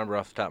 I can't remember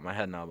off the top of my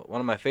head now, but one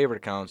of my favorite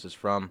accounts is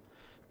from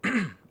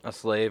a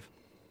slave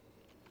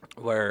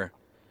where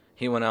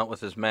he went out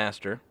with his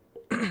master,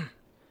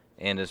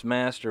 and his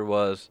master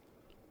was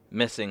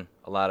missing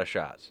a lot of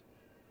shots.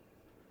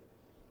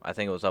 I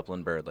think it was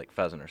upland bird, like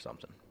pheasant or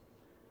something.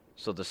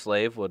 So the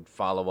slave would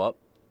follow up,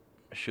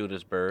 shoot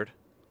his bird,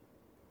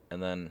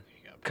 and then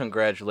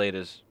congratulate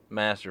his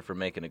master for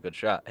making a good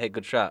shot. Hey,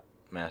 good shot,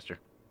 master.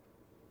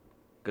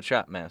 Good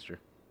shot, master.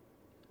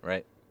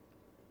 Right?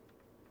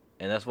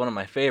 And that's one of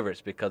my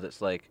favorites because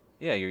it's like,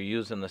 yeah, you're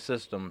using the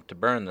system to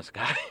burn this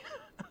guy.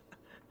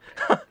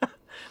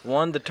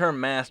 One, the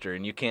term master,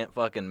 and you can't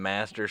fucking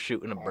master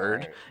shooting a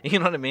bird. Right. You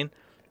know what I mean?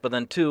 But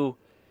then two,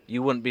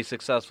 you wouldn't be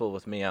successful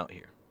with me out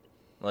here.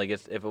 Like,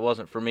 if it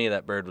wasn't for me,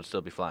 that bird would still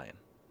be flying.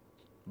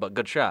 But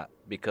good shot,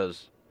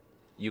 because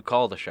you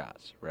call the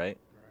shots, right?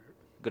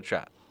 Good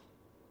shot.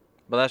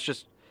 But that's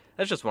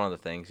just one of the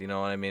things, you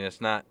know what I mean?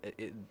 It's not,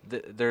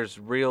 there's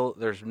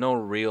no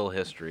real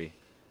history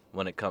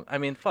when it comes, I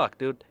mean, fuck,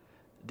 dude.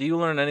 Do you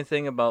learn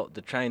anything about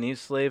the Chinese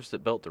slaves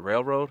that built the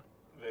railroad?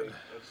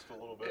 Just a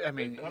little bit. I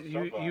mean, They touched you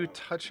up on you it.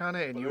 touch on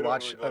it and But you they don't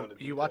watch really go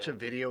into you watch a detail.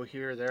 video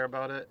here or there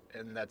about it,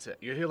 and that's it.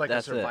 You hear like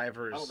That's a it.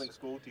 survivor's. I don't think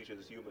school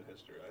teaches human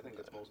history. I think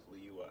that's mostly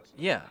U.S.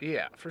 Yeah.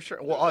 Yeah, for sure.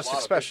 There's Well, a us lot of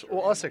especially. history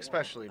Well, us in the war.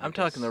 especially. I'm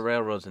because- talking the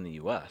railroads in the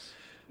U.S.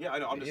 Yeah, I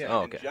know. I'm just Yeah. saying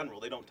Oh, okay. in general,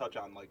 they don't touch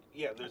on, like,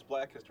 yeah, there's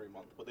Black History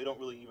Month, but they don't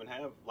really even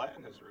have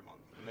Latin History Month.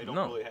 And they don't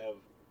No. really have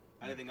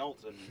anything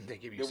else. And They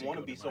give you they want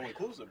Cinco to be de so Mayo.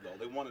 inclusive, though.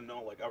 They want to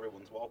know, like,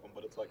 everyone's welcome.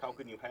 But it's like, how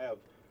can you have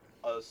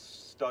a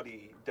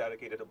study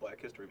dedicated to Black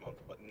History Month,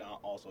 but not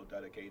also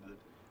dedicated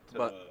to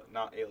But-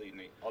 not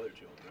alienate other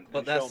children But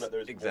and show that's- that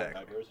there's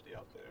exactly. more diversity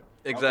out there?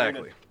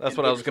 Exactly. granted, That's in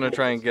what I was bigger going to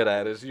try and schools- get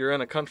at is you're in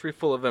a country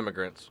full of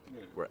immigrants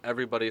Yeah. where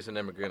everybody's an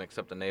immigrant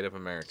except the Native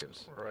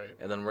Americans. Right.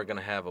 And then we're going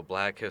to have a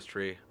black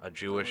history, a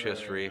Jewish Yeah,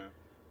 history, yeah,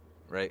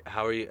 right?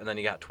 How are you? And then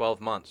you got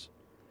 12 months.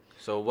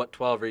 So what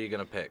 12 are you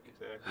going to pick?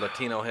 exactly.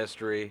 Latino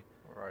history,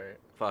 Right.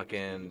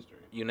 fucking, History.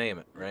 you name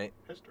it, right?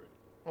 History.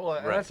 Well,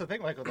 and Right. that's the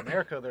thing. Like with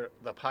America,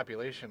 the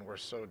population we're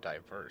so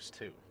diverse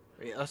too.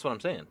 Yeah, that's what I'm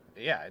saying.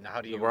 Yeah. And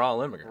how do you? We're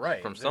all immigrants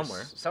right from there's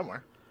somewhere.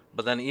 Somewhere.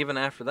 But then even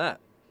after that,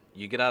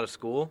 you get out of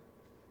school,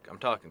 I'm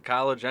talking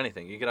college,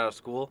 anything, you get out of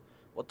school,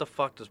 what the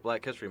fuck does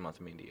Black History Month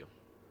mean to you?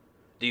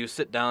 Do you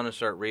sit down and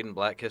start reading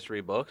Black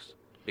History books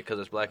because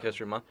it's Black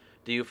History Month?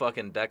 Do you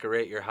fucking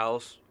decorate your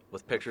house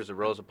with pictures of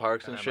Rosa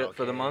Parks and shit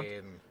for the month? MLK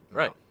and-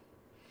 Right.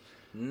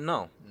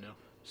 No. No.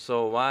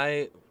 So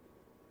why?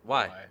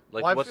 Why?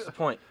 Like, Well, I what's feel- the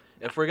point?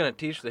 If we're gonna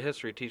teach the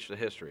history, teach the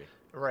history.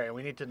 Right. And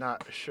we need to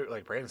not,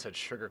 like Brandon said,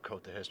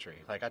 sugarcoat the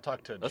history. Like I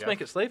talked to Let's Jeff.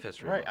 make it slave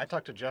history. Right. Month. I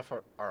talked to Jeff,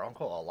 our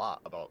uncle, a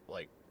lot about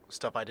like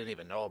stuff I didn't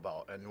even know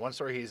about. And one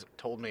story he's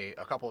told me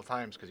a couple of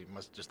times because he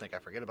must just think I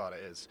forget about it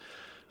is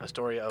a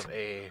story of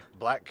a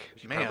black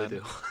man. Probably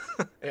do.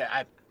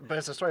 Yeah, but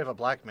it's a story of a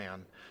black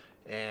man,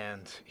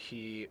 and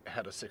he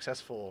had a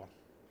successful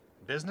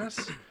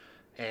business,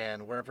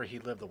 and wherever he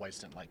lived, the whites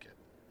didn't like it.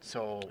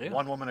 So Yeah.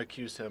 one woman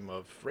accused him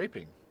of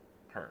raping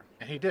her,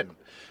 and he didn't.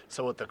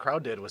 So what the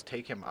crowd did was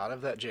take him out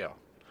of that jail,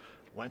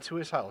 went to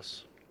his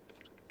house,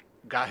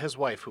 got his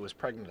wife, who was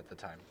pregnant at the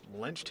time,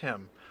 lynched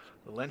him,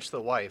 lynched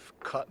the wife,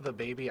 cut the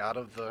baby out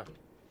of the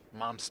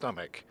mom's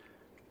stomach,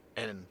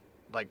 and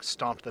like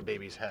stomped the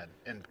baby's head,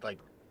 and like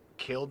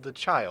killed the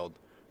child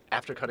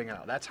after cutting it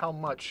out. That's how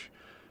much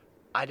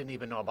I didn't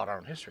even know about our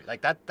own history.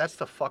 Like that's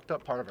the fucked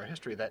up part of our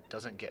history that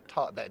doesn't get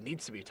taught, that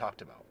needs to be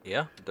talked about.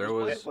 Yeah, there There's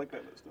was places like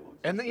that still exist.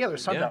 And then, yeah,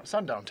 there's Yeah.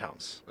 sundown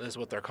towns is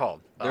what they're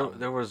called.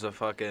 there was a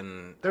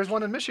fucking There's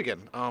one in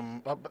Michigan,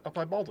 up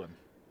by Baldwin.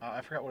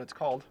 I forgot what it's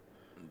called.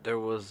 there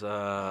was Me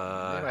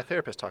and my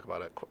therapist talk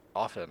about it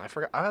often. I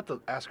forgot. I have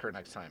to ask her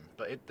next time.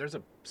 But there's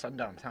a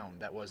sundown town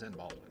that was in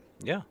Baldwin.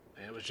 yeah.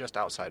 And it was just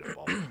outside of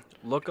Baldwin.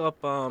 Look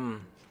up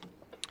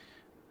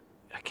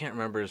I can't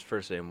remember his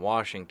first name.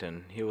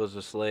 Washington. He was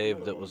a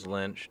slave that was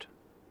lynched,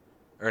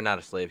 or not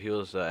a slave. He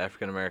was an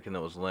African American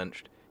that was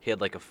lynched. He had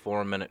like a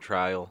 4-minute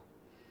trial,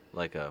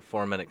 like a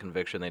 4-minute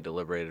conviction. They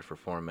deliberated for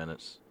 4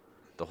 minutes.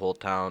 The whole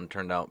town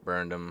turned out,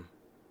 burned him,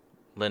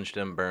 lynched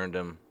him, burned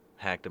him,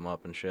 hacked him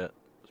up and shit. It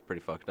was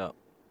pretty fucked up.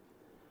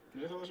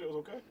 You thought that shit was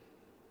okay?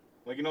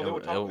 Like, you know, It they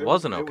would w- talk. it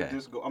wasn't they would okay.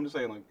 just go, I'm just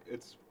saying, like,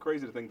 it's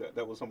crazy to think that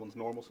that was someone's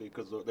normalcy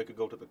because they could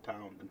go to the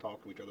town and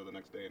talk to each other the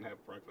next day and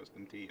have breakfast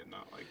and tea and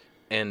not like.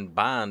 And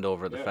bond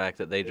over the Yeah, fact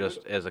that they they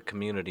just, did. as a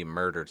community,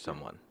 murdered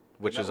someone,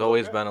 which and that has was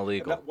always okay. been And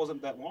illegal. that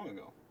wasn't that long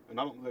ago, and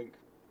I don't think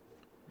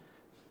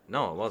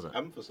No, it wasn't.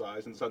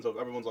 emphasized in the sense of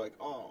everyone's like,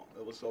 oh,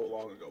 it was so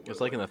long ago. It was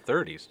like in the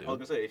 30s, I was dude.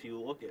 gonna say if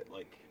you look at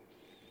like,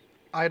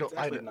 Idle, it's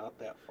actually not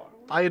that far.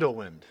 Away.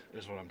 Idlewind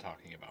is what I'm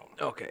talking about.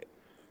 Okay.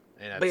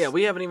 And But yeah,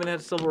 we haven't even had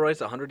civil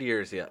rights 100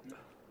 years yet.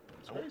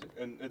 It's crazy,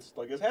 and it's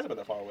like it hasn't been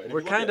that far away. And if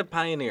We're you look kind at of the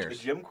pioneers.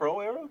 Jim Crow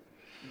era.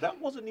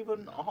 That wasn't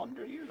even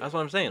 100 years. That's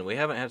what I'm saying. We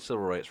haven't had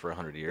civil rights for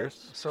 100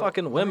 years. So,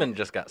 Fucking let women me-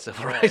 just got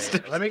civil Right. rights.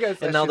 Let me guys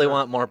and ask now you they the-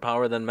 want more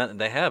power than men.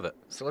 They have it.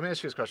 So let me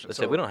ask you this question. They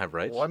So say we don't have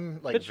rights.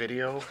 One like Bitch.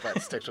 video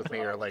that sticks with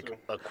me, or like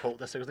a quote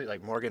that sticks with me,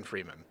 like Morgan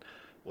Freeman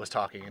was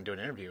talking and doing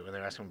an interview, and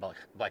they're asking him about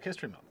Black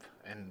History Month,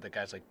 and the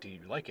guy's like, "Do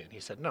you like it?" And he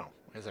said, "No."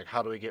 He's like,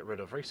 "How do we get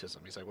rid of racism?"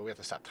 He's like, "Well, we have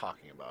to stop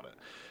talking about it."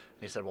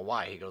 And he said, "Well,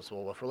 why?" He goes,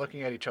 "Well, if we're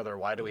looking at each other,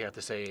 why do we have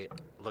to say,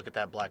 look at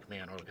that black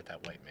man or look at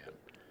that white man?"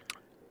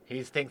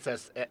 He thinks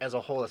that's, as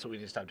a whole, that's what we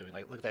need to stop doing.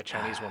 Like, look at that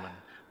Chinese woman.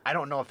 I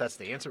don't know if that's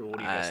the answer, but what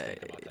do you guys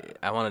think about that?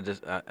 I want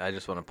to I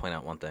just want to point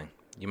out one thing.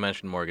 You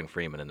mentioned Morgan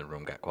Freeman, and the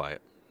room got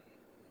quiet.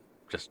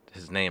 Just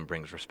his name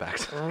brings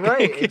respect.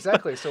 Right,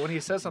 exactly. So when he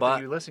says something,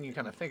 But- you listen, you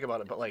kind of think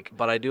about it, but like,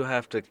 But I do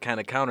have to kind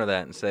of counter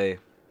that and say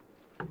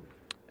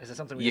is it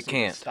something we You just need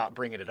to can't. stop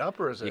bringing it up,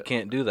 or is it? you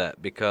can't do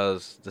that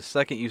because the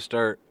second you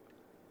start,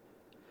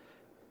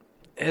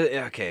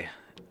 okay,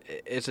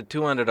 it's a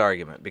two-ended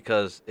argument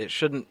because it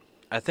shouldn't.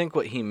 I think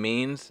what he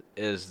means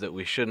is that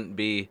we shouldn't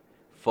be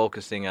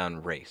focusing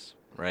on race,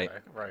 right?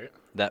 Right.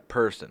 That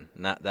person,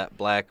 not that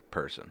black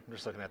person. I'm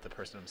just looking at the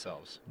person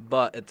themselves.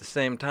 But at the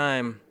same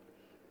time,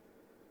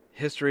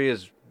 history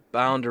is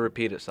bound to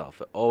repeat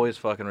itself. It always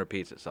fucking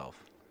repeats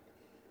itself.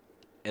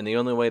 And the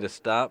only way to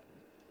stop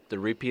the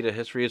repeat of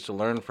history is to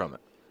learn from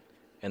it.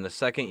 And the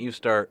second you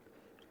start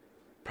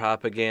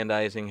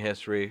propagandizing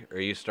history, or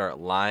you start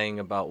lying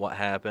about what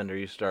happened, or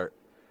you start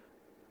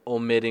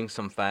omitting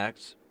some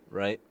facts,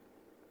 right?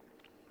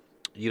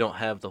 You don't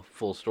have the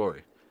full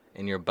story.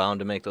 And you're bound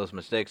to make those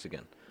mistakes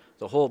again.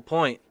 The whole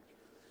point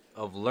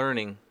of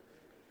learning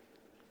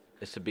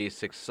is to be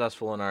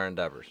successful in our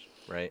endeavors,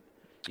 right?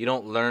 You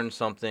don't learn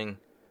something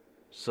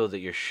so that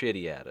you're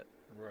shitty at it,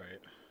 Right.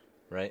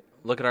 right?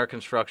 Look at our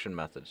construction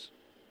methods.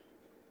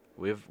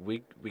 We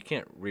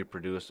can't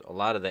reproduce a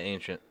lot of the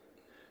ancient,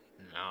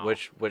 No.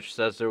 which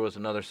says there was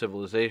another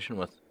civilization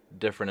with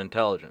different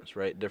intelligence,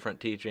 right? Different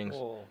teachings,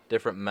 Well,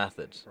 different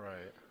methods.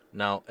 right.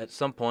 Now, at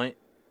some point,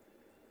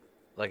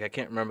 like I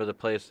can't remember the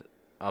place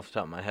off the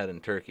top of my head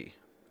in Turkey.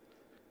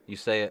 You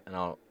say it, and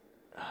I'll,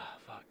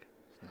 fuck.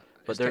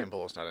 But there,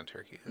 Istanbul's not in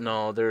Turkey.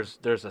 no, there's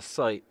a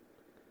site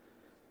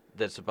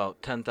that's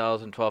about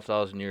 10,000,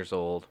 12,000 years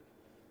old,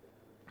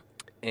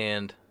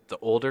 and the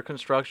older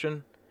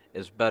construction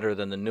is better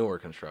than the newer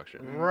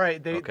construction.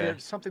 Right. Okay.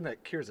 There's something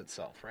that cures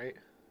itself, right?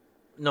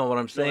 No, what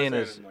I'm saying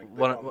they're is, like, they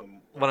what found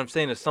them, what I'm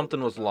saying is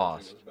something was everything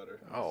lost. was better.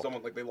 Oh.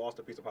 Someone like they lost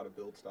a piece of how to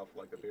build stuff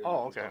like the pyramids.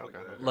 Oh, and stuff okay.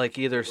 that. Like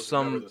either It was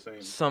never some the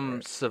same.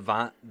 Right.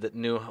 savant that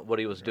knew what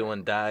he was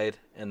doing died,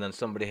 and then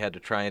somebody had to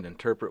try and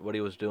interpret what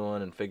he was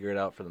doing and figure it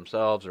out for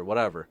themselves or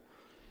whatever.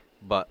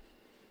 But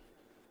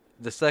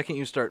the second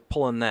you start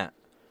pulling that,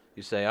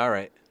 you say, all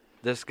right,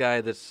 this guy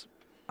that's,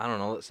 I don't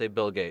know, let's say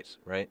Bill Gates,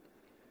 right?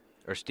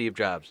 Or Steve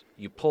Jobs.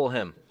 You pull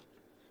him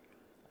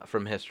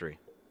from history.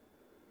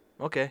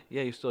 Okay,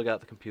 yeah, you still got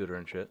the computer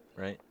and shit,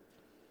 right?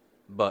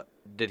 But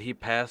did he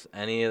pass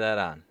any of that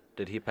on?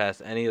 Did he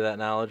pass any of that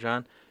knowledge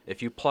on?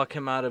 If you pluck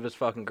him out of his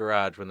fucking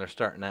garage when they're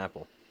starting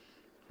Apple,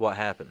 what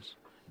happens?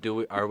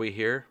 Are we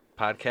here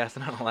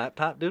podcasting on a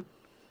laptop, dude?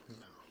 No.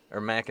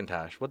 Or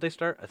Macintosh? What'd they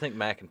start? I think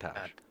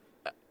Macintosh.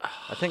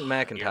 I think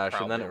Macintosh,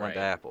 and then probably it went to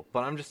right. Apple.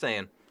 But I'm just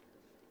saying,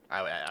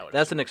 I would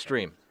that's assume an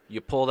extreme.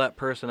 You pull that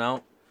person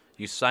out,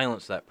 you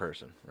silence that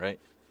person, right?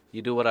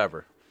 You do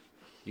whatever.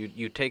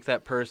 You take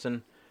that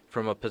person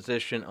from a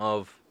position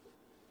of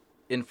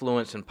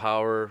influence and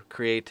power,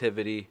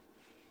 creativity,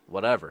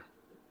 whatever,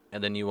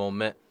 and then you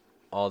omit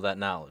all that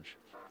knowledge.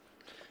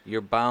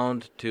 You're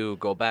bound to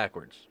go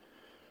backwards.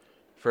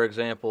 For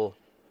example,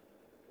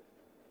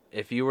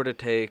 if you were to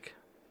take,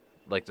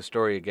 like the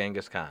story of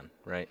Genghis Khan,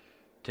 right?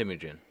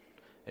 Temujin.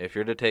 If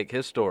you're to take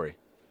his story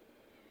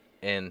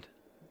and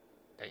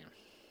Damn.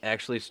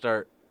 actually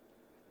start,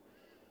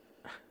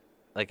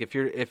 like if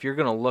you're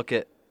gonna look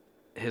at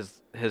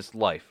his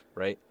life,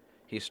 right?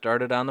 He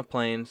started on the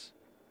plains,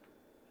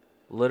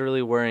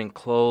 literally wearing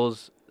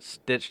clothes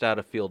stitched out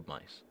of field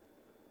mice.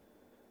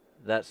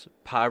 That's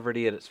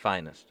poverty at its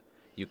finest.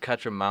 You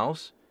catch a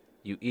mouse,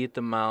 you eat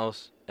the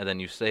mouse, and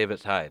then you save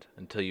its hide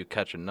until you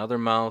catch another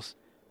mouse,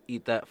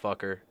 eat that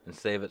fucker, and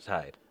save its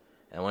hide.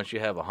 And once you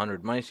have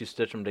 100 mice, you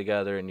stitch them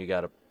together, and you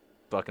got a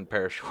fucking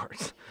pair of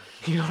shorts.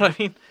 You know what I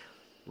mean?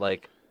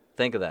 Like,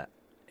 think of that.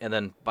 And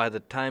then by the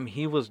time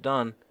he was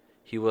done,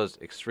 he was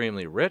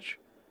extremely rich,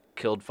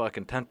 killed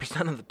fucking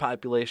 10% of the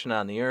population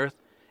on the earth,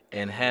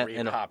 and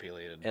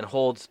repopulated. and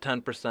holds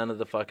 10% of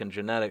the fucking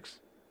genetics.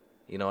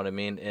 You know what I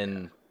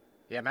mean?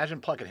 Yeah, imagine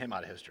plucking him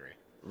out of history.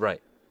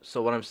 Right.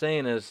 So what I'm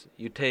saying is,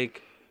 you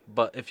take,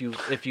 but if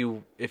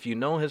you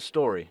know his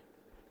story,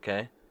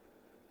 okay,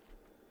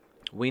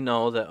 we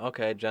know that,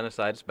 okay,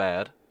 genocide's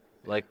bad.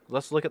 Like,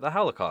 let's look at the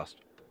Holocaust,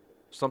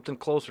 something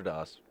closer to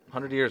us,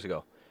 100 years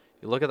ago.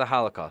 You look at the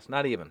Holocaust,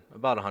 not even,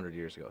 about 100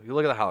 years ago. You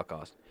look at the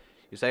Holocaust.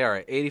 You say, all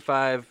right,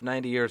 85,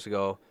 90 years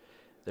ago,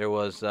 there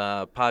was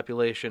a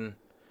population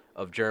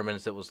of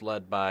Germans that was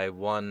led by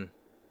one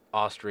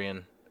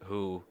Austrian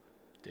who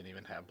Didn't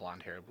even have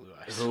blonde hair, blue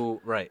eyes.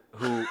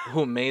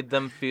 who made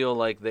them feel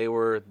like they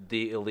were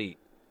the elite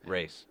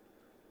race.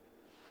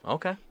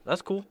 Okay,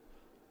 that's cool.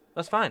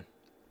 That's fine.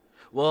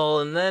 Well,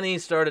 and then he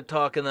started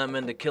talking them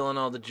into killing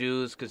all the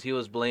Jews because he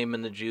was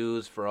blaming the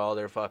Jews for all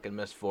their fucking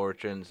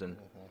misfortunes. And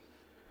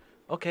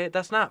okay,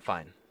 that's not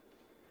fine.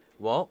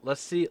 Well,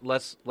 let's see.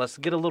 Let's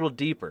get a little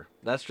deeper.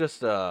 That's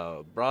just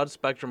a broad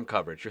spectrum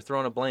coverage. You're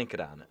throwing a blanket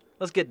on it.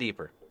 Let's get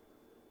deeper.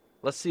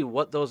 Let's see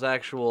what those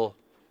actual,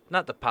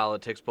 not the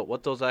politics, but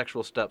what those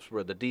actual steps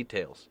were, the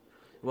details.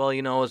 Well,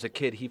 you know, as a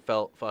kid, he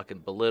felt fucking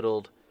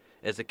belittled.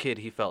 As a kid,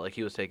 he felt like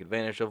he was taken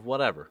advantage of,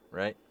 whatever,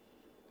 right?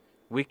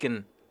 We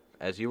can,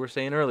 as you were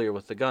saying earlier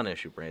with the gun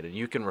issue, Brandon,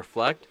 you can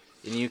reflect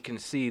and you can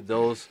see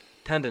those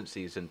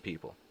tendencies in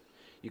people.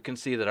 You can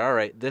see that, all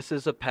right, this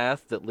is a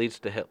path that leads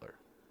to Hitler.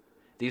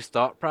 These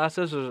thought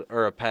processes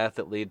are a path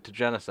that lead to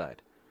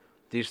genocide.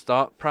 These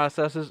thought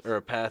processes are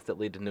a path that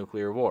lead to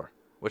nuclear war,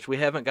 which we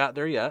haven't got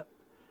there yet.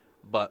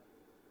 But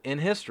in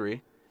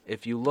history,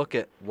 if you look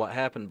at what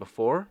happened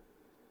before,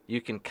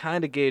 you can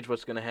kind of gauge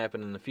what's going to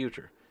happen in the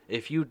future.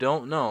 If you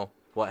don't know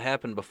what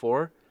happened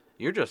before,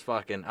 you're just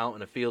fucking out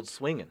in a field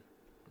swinging,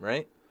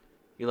 right?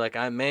 You're like,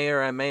 I may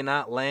or I may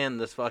not land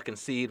this fucking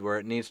seed where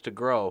it needs to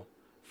grow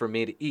for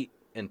me to eat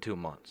in 2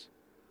 months.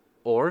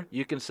 Or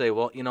you can say,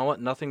 well, you know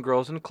what? Nothing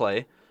grows in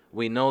clay.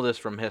 We know this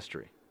from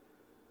history.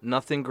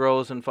 Nothing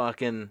grows in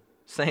fucking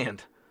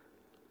sand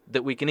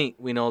that we can eat.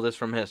 We know this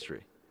from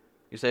history.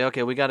 You say,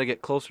 okay, we got to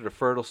get closer to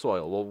fertile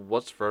soil. Well,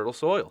 what's fertile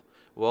soil?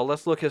 Well,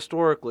 let's look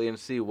historically and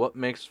see what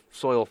makes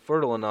soil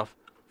fertile enough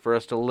for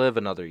us to live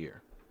another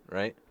year,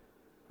 right?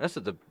 That's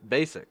the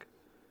basic.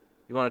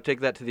 You want to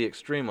take that to the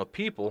extreme of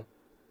people.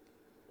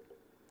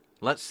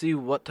 Let's see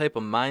what type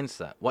of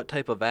mindset, what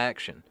type of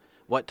action,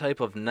 what type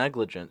of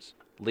negligence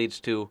leads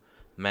to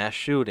mass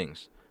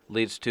shootings,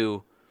 leads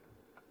to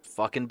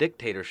fucking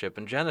dictatorship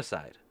and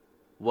genocide.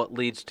 What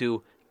leads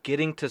to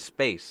getting to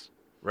space,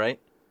 right?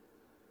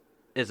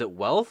 Is it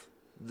wealth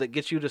that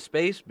gets you to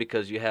space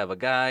because you have a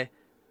guy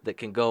that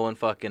can go and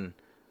fucking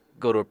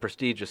go to a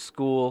prestigious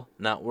school,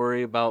 not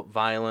worry about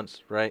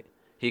violence, right?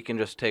 He can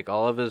just take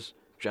all of his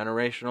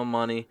generational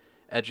money,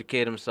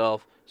 educate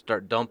himself,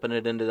 start dumping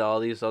it into all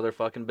these other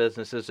fucking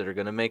businesses that are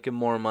going to make him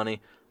more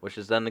money, which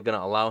is then going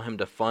to allow him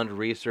to fund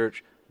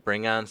research,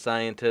 bring on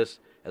scientists,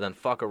 and then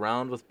fuck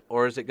around with,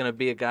 or is it going to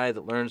be a guy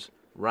that learns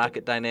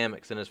rocket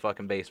dynamics in his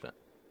fucking basement?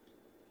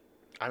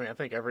 I mean, I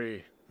think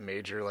every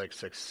major, like,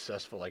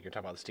 successful, like, you're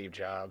talking about Steve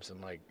Jobs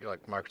and, like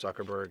Mark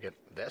Zuckerberg,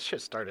 that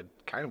shit started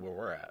kind of where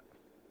we're at.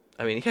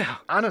 I mean, yeah.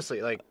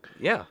 Honestly, like,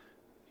 Yeah.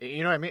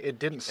 you know what I mean? It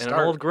didn't start... In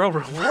an old grow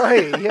room.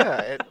 Right,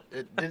 yeah.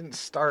 It didn't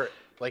start,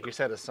 like you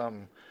said,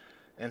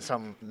 in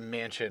some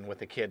mansion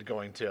with a kid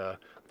going to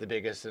the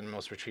biggest and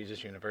most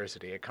prestigious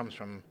university. It comes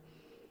from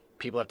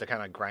people have to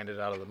kind of grind it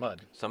out of the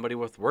mud. Somebody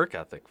with work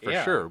ethic, for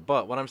Yeah. sure.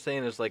 But what I'm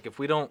saying is, like, if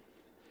we don't...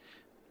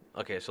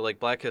 Okay, so, like,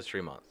 Black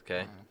History Month,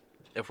 okay?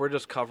 If we're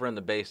just covering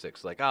the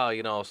basics, like, oh,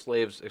 you know,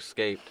 slaves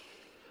escaped,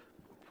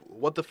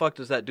 what the fuck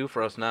does that do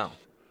for us now?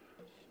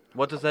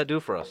 What does that do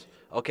for us?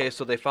 Okay,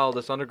 so they followed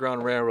this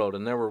Underground Railroad,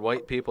 and there were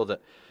white people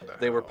that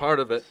they were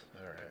part of it,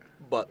 All right.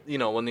 but, you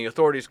know, when the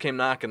authorities came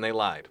knocking, they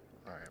lied.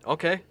 All right.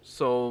 Okay,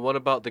 so what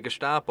about the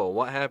Gestapo?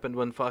 What happened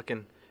when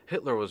fucking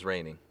Hitler was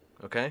reigning?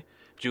 Okay?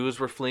 Jews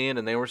were fleeing,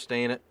 and they were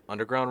staying at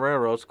Underground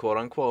Railroads, quote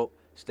unquote,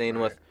 staying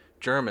Right. with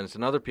Germans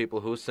and other people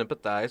who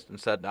sympathized and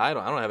said, I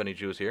don't have any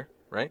Jews here,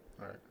 right?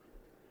 All right.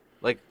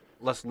 Like,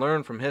 let's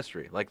learn from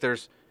history. Like,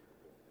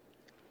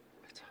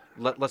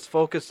 let's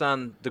focus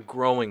on the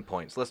growing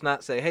points. Let's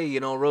not say, hey, you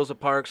know, Rosa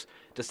Parks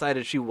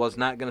decided she was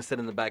not going to sit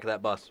in the back of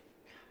that bus.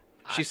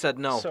 She said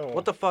no. so-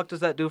 What the fuck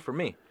does that do for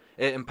me?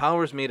 It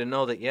empowers me to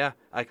know that, yeah,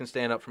 I can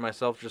stand up for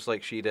myself just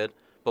like she did.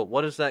 But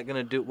what is that going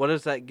to do? What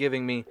is that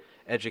giving me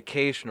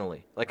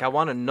educationally? Like, I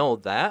want to know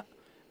that,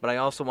 but I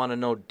also want to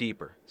know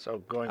deeper. So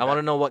going I want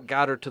to back- know what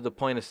got her to the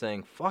point of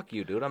saying, fuck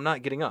you, dude, I'm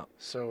not getting up.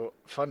 So,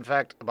 fun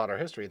fact about our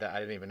history that I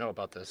didn't even know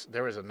about this.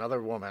 There was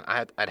another woman.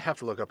 I'd have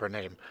to look up her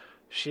name.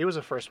 She was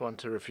the first one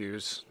to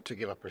refuse to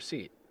give up her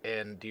seat.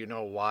 And do you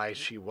know why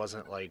she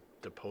wasn't, like,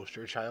 the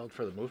poster child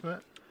for the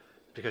movement?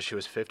 Because she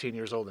was 15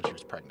 years old and she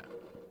was pregnant.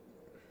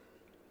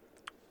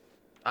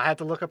 I had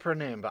to look up her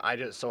name, but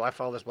I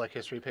follow this Black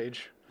History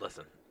page.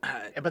 Listen,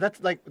 But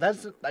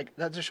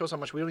that just shows how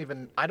much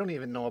I don't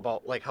even know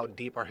about, like, how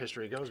deep our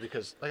history goes,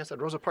 because, like I said,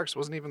 Rosa Parks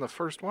wasn't even the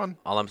first one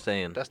all I'm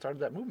saying that started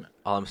that movement.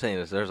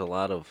 is there's a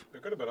lot of... There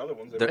could have been other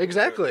ones. There-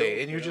 Exactly,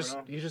 and you never just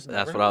know. never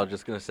That's what know. I was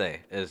just gonna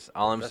say. Is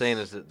all I'm saying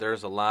That's- is that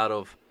there's a lot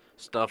of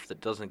stuff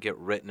that doesn't get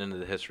written into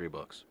the history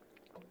books.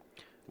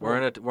 We're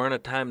in a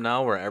time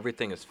now where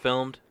everything is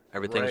filmed,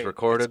 everything's Right,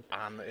 recorded. it's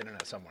on the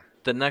internet somewhere.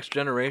 The next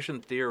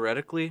generation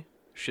theoretically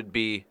should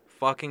be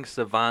fucking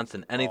savants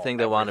in anything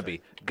they want to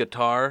be.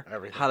 Guitar,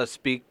 Everything. how to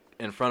speak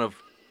in front of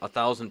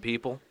 1,000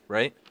 people,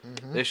 right?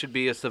 Mm-hmm. They should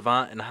be a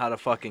savant in how to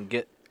fucking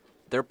get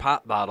their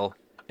pop bottle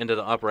into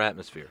the upper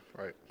atmosphere.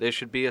 Right. They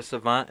should be a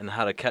savant in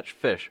how to catch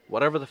fish,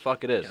 whatever the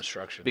fuck it is.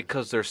 Instruction.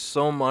 Because there's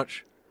so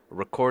much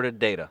recorded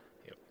data.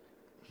 Yep.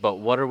 But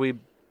what are we,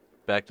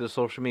 back to the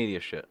social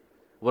media shit,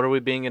 what are we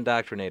being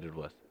indoctrinated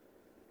with?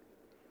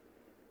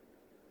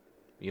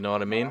 You know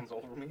what I mean? Mom's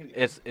over media.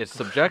 It's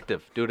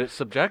subjective, dude. It's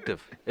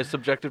subjective. It's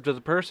subjective to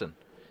the person.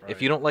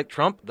 If you don't like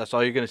Trump, that's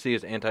all you're going to see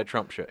is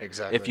anti-Trump shit.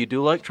 Exactly. If you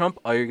do like Trump,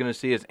 all you're going to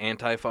see is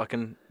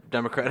anti-fucking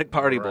Democratic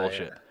Party Right.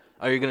 bullshit.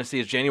 All you're going to see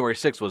is January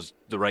 6th was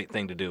the right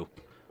thing to do.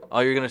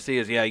 All you're going to see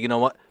is, yeah, you know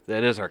what?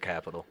 That is our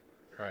capital.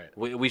 Right.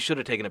 We should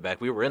have taken it back.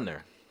 We were in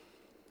there.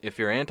 If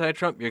you're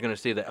anti-Trump, you're going to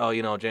see that, oh,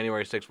 you know,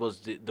 January 6th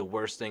was the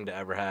worst thing to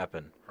ever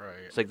happen. Right.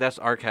 It's like, that's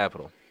our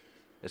capital.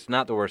 It's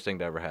not the worst thing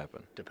to ever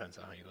happen. Depends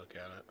on how you look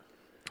at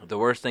it. The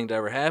worst thing to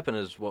ever happen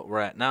is what we're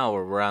at now,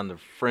 where we're on the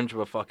fringe of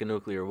a fucking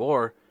nuclear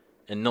war,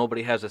 and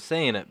nobody has a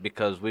say in it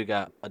because we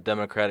got a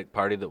Democratic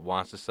Party that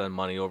wants to send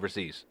money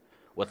overseas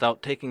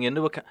without taking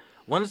into account.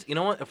 You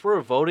know what? If we're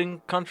a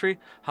voting country,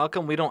 how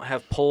come we don't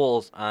have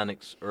polls on,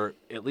 or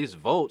at least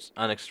votes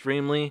on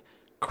extremely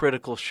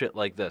critical shit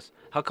like this?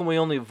 How come we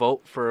only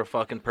vote for a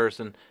fucking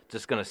person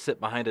just gonna sit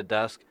behind a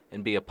desk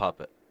and be a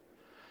puppet?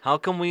 How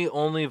come we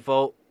only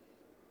vote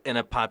in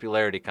a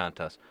popularity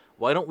contest?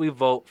 Why don't we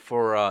vote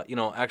for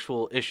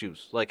actual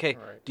issues? Like, hey,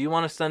 Right. do you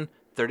want to send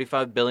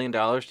 $35 billion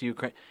to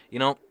Ukraine? You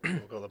know, We'll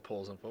go to the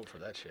polls and vote for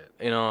that shit.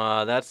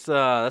 that's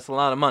a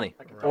lot of money.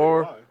 I can tell you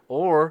why.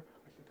 Or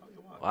I can tell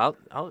you why.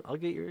 well, I'll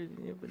get your.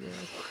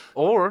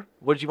 Or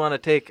would you want to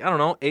take, I don't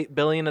know, $8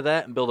 billion of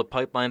that and build a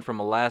pipeline from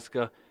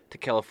Alaska to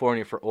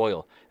California for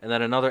oil, and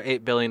then another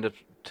 $8 billion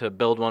to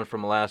build one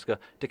from Alaska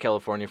to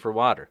California for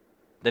water?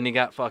 Then you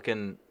got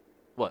fucking,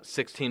 what,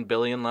 $16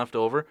 billion left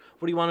over?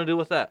 What do you want to do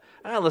with that?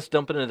 Let's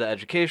dump it into the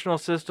educational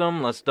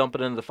system. Let's dump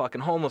it into the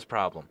fucking homeless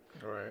problem.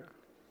 Right.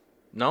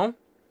 No,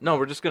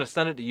 we're just gonna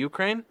send it to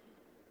Ukraine.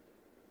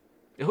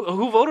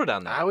 Who voted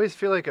on I that? always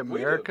feel like do.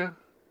 America.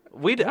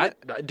 We did.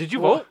 Did you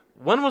Well, vote?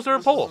 When was there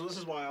a poll? This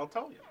is why I'll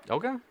tell you.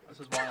 Okay. This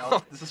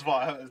is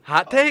why.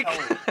 Hot I'll take.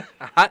 tell you.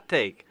 Hot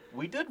take.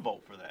 We did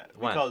vote for that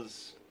When?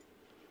 because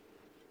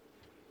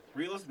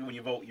realistically, when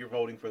you vote, you're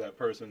voting for that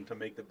person to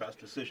make the best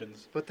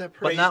decisions. But that But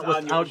person. not based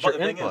on without but your the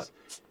thing input.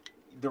 is,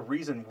 the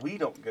reason we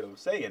don't get a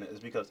say in it is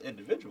because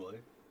individually,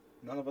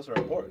 none of us are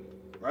important,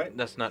 right?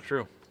 That's not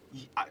true.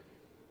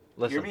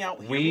 Listen, Hear me out.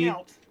 Hear we, me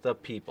out. the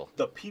people.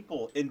 The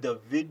people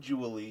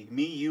individually,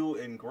 me, you,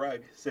 and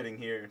Greg sitting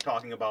here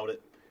talking about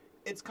it,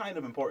 it's kind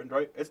of important,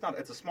 right? It's not.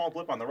 It's a small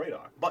blip on the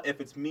radar. But if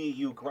it's me,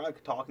 you, Greg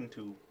talking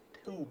to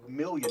 2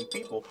 million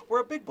people, we're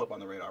a big blip on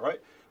the radar, right?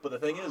 But the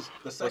thing is,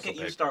 the second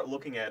you big. start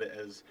looking at it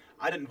as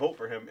I didn't vote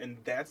for him, and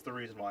that's the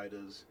reason why it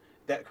is.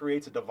 That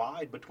creates a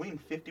divide between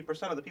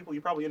 50% of the people you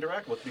probably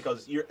interact with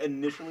because you're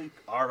initially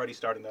already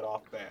starting that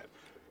off bad.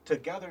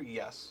 Together,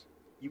 yes,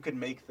 you can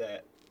make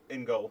that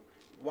and go,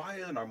 why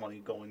isn't our money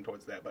going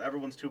towards that? But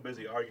everyone's too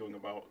busy arguing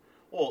about,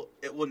 well,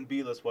 it wouldn't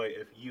be this way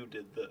if you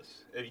did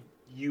this. If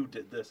you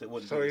did this, it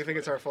wouldn't be So this you think way.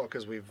 it's our fault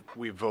because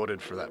we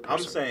voted for that person?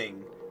 I'm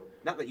saying,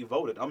 not that you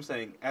voted. I'm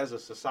saying, as a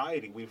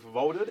society, we've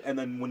voted, and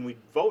then when we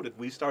voted,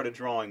 we started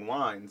drawing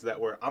lines that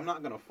were, I'm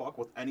not gonna fuck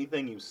with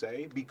anything you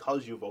say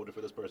because you voted for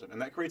this person, and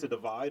that creates a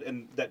divide,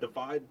 and that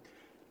divide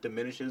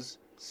diminishes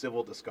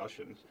civil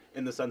discussion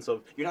in the sense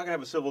of you're not gonna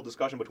have a civil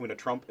discussion between a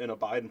Trump and a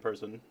Biden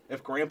person.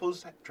 If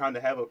Grandpa's trying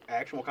to have an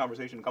actual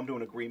conversation and come to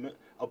an agreement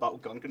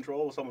about gun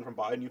control with someone from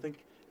Biden, you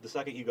think the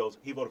second he goes,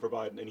 he voted for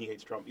Biden and he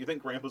hates Trump, you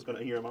think Grandpa's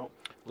gonna hear him out?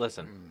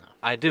 Listen, No.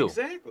 I do.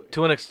 Exactly.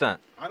 To an extent.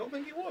 I don't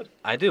think he would.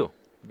 I do.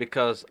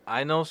 Because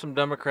I know some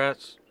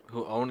Democrats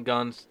who own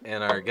guns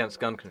and are against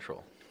gun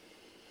control.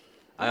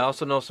 I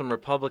also know some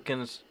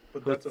Republicans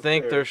But who that's a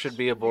think fair there should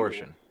be few.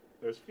 abortion.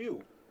 There's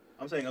few.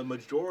 I'm saying a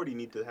majority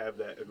need to have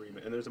that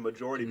agreement, and there's a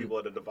majority of people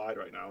at a divide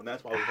right now, and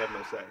that's why we have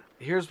no say.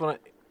 Here's what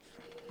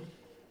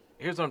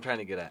I'm trying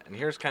to get at, and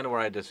here's kind of where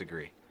I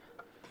disagree.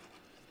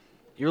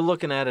 You're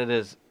looking at it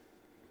as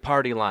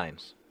party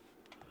lines.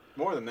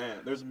 More than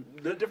that, there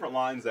are different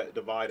lines that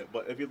divide it,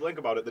 but if you think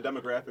about it, the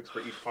demographics for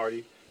each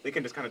party, they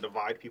can just kind of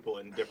divide people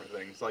in different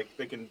things. Like,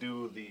 they can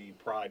do the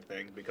pride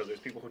thing, because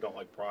there's people who don't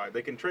like pride.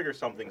 They can trigger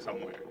something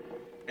somewhere.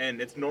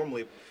 And it's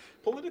normally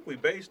politically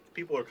based,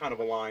 people are kind of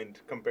aligned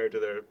compared to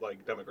their,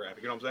 like, demographic.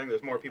 You know what I'm saying?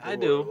 There's more people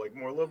who are, like,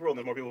 more liberal, and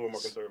there's more people who are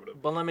more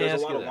conservative. But let me There's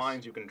ask a lot you of this.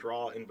 lines you can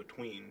draw in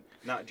between,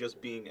 not just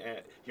being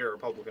at, you're a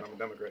Republican, I'm a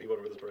Democrat, you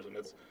vote for this person.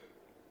 It's,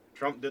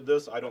 Trump did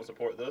this, I don't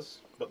support this,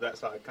 but that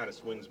side kind of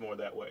swings more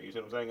that way. You see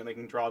what I'm saying? And they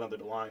can draw another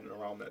line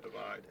around that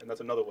divide. And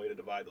that's another way to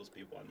divide those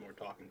people on more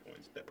talking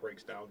points that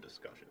breaks down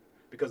discussion.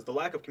 Because the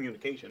lack of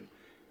communication,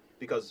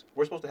 because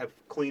we're supposed to have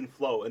clean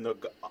flow, and the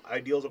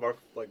ideals of our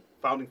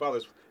founding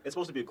fathers, it's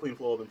supposed to be a clean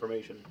flow of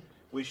information.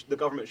 The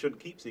government shouldn't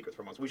keep secrets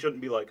from us. We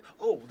shouldn't be like,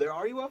 oh, there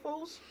are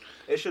UFOs?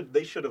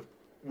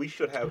 We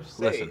should have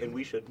say, Listen. and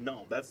we should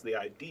know. That's the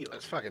ideal.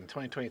 It's fucking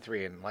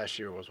 2023, and last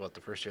year was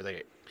the first year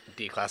they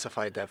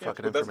declassified that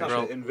fucking But that's not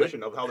information. the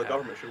envision of how the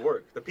government should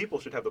work. The people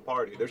should have the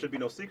party. There should be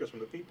no secrets from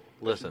the people.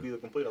 It should be the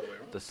complete other way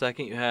around. The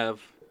second you have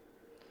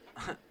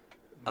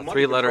a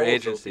Money 3-letter controls those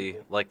agency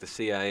people. like the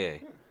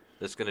CIA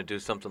that's going to do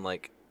something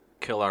like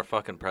kill our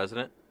fucking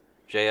president,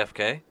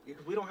 JFK.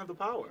 Because we don't have the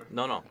power.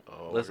 No.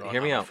 Oh, Listen, we're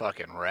hear me going down a out.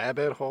 Fucking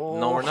rabbit hole.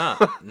 No, we're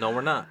not. No,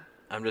 we're not.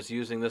 I'm just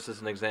using this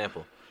as an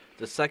example.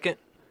 The second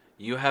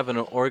you have an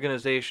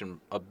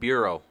organization, a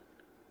bureau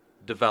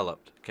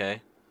developed,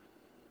 okay?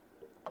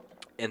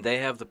 And they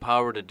have the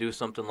power to do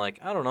something like,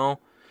 I don't know,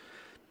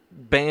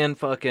 ban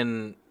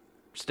fucking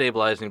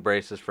stabilizing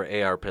braces for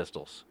AR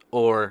pistols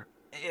and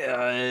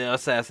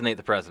assassinate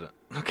the president,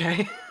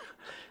 okay?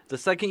 The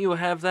second you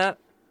have that,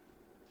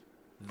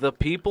 the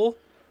people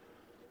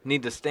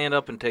need to stand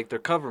up and take their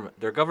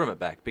government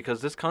back,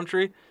 because this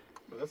country.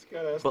 But that's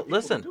gotta ask But the people to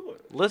listen, do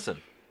it.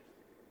 listen.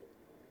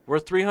 We're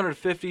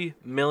 350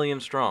 million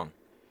strong.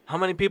 How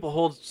many people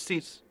hold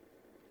seats?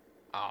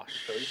 Oh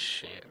 30,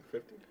 shit.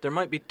 50? There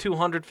might be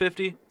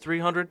 250,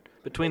 300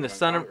 between the Like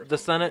Senate, Congress, the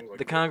something Senate, like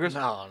the that. Congress.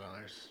 No,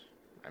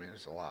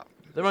 there's a lot.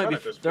 There might be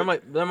Senate, there's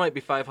there might be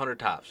 500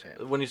 tops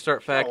Yeah. when you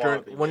start Not a lot of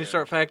factoring people, you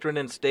start factoring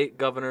in state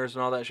governors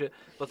and all that shit.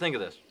 But think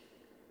of this.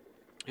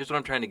 Here's what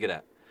I'm trying to get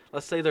at.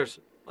 Let's say there's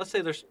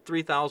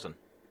 3,000,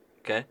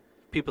 okay,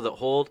 people that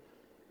hold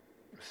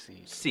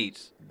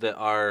seats that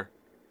are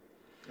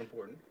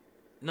Important.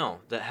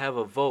 that have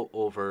a vote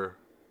over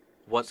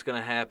what's going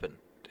to happen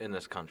in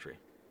this country.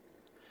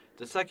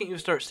 The second you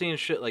start seeing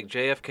shit like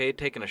JFK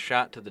taking a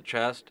shot to the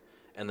chest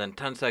and then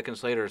 10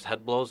 seconds later his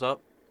head blows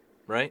up,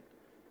 right?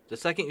 The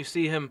second you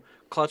see him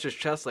clutch his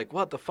chest like,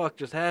 what the fuck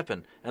just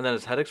happened? And then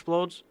his head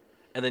explodes.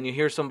 And then you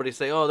hear somebody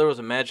say, oh, there was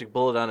a magic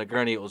bullet on a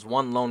gurney. It was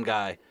one lone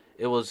guy.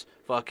 It was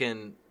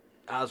fucking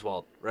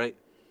Oswald, right?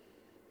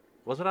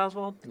 Was it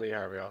Oswald? Lee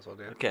Harvey also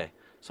did. Okay.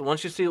 So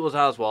once you see it was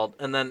Oswald,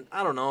 and then,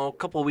 I don't know, a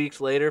couple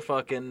weeks later,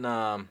 fucking,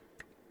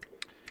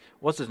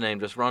 what's his name,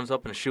 just runs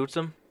up and shoots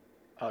him?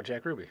 Oh,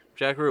 Jack Ruby.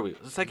 Jack Ruby.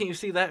 The second you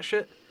see that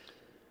shit,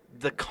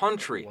 the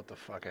country, What the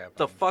fuck happened?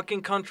 the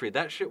fucking country,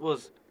 that shit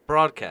was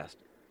broadcast.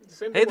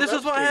 Same Hey, thing this with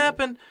is what Epstein.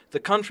 happened. The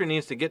country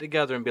needs to get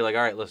together and be like,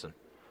 all right, listen,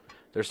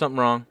 there's something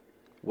wrong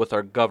with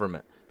our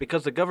government.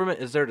 Because the government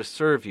is there to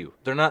serve you.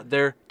 They're not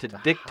there to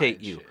dictate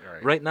hide you. shit,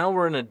 right. Right now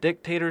we're in a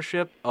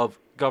dictatorship of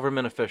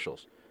government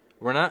officials.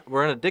 We're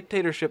in a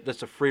dictatorship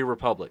that's a free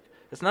republic.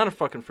 It's not a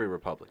fucking free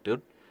republic,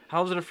 dude.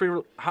 How is it a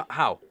free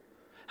how?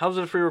 How is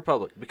it a free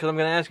republic? Because I'm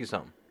going to ask you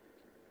something.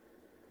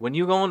 When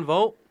you go and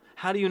vote,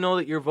 how do you know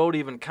that your vote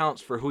even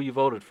counts for who you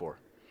voted for?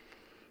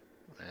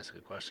 That's a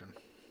good question.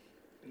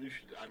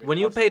 When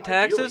you pay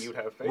taxes,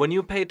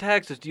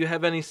 taxes, do you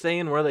have any say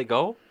in where they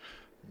go?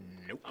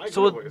 Nope.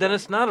 So then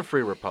it's not a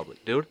free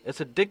republic, dude.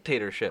 It's a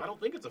dictatorship. I don't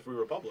think it's a free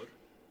republic.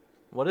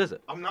 What is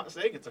it? I'm not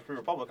saying it's a free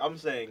republic. I'm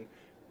saying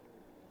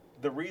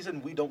the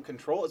reason we don't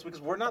control it is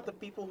because we're not the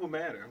people who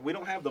matter. We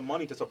don't have the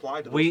money to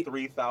supply to those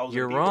 3,000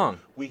 You're people. wrong.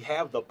 We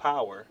have the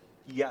power,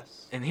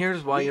 yes. And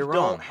here's why you're We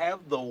wrong. don't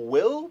have the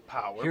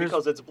willpower Here's-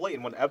 because it's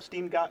blatant. When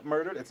Epstein got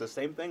murdered, it's the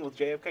same thing with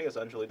JFK,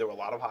 essentially. There were a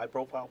lot of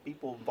high-profile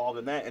people involved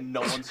in that, and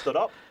no one stood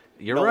up.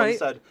 You're no right. One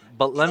said,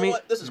 But let "You know me.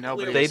 what? This is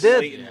Nobody- clearly They did.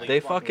 blatantly They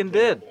fucking fucking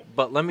did. terrible."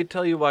 But let me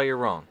tell you why you're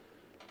wrong.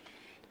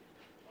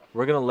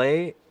 We're gonna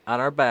lay on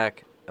our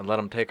back and let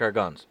them take our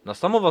guns. Now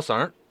some of us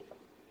aren't.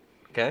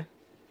 Okay.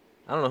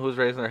 I don't know who's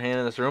raising their hand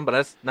in this room, but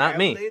that's not Have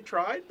me. they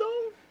tried,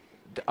 though?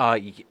 Are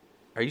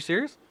you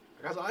serious?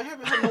 Because I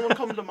haven't had no one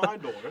come to my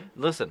door.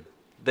 Listen,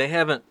 they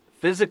haven't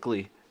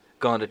physically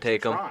gone to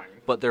take them, trying.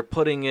 but they're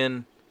putting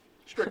in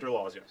Stricter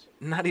laws, yes.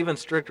 not even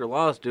stricter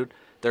laws, dude.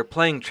 They're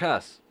playing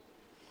chess.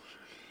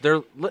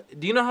 Do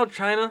you know how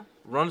China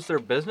runs their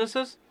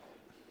businesses?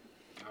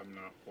 I'm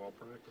not well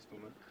practiced on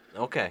it.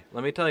 Okay,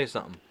 let me tell you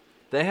something.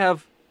 They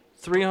have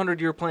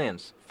 300-year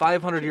plans,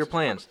 500-year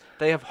plans.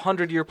 They have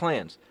 100-year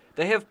plans.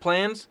 They have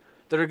plans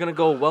that are going to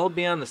go well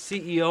beyond the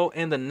CEO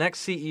and the next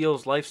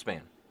CEO's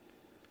lifespan.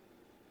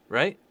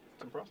 Right?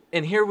 It's impressive.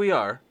 And here we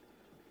are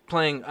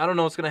playing, I don't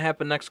know what's going to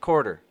happen next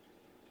quarter.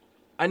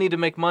 I need to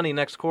make money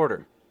next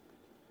quarter.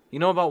 You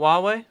know about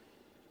Huawei?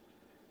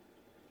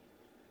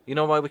 You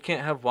know why we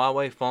can't have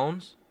Huawei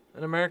phones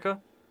in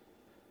America?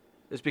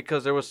 It's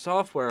because there was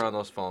software on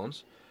those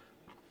phones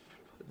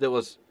that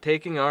was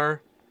taking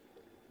our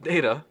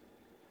data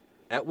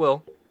at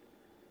will,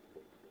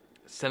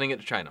 sending it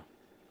to China.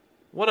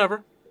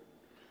 Whatever.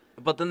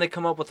 But then they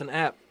come up with an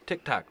app,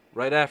 TikTok,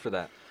 right after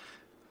that.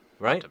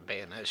 Right? To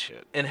ban that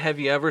shit. And have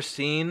you ever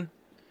seen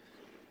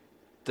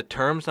the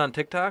terms on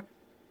TikTok?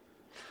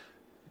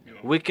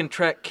 We can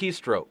track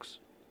keystrokes.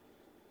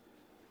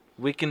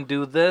 We can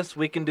do this,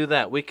 we can do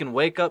that. We can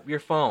wake up your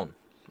phone,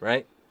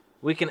 right?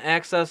 We can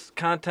access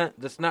content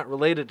that's not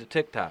related to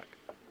TikTok.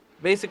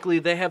 Basically,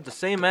 they have the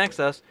same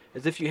access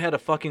as if you had a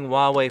fucking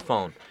Huawei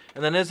phone.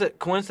 And then is it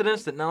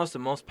coincidence that now it's the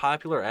most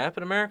popular app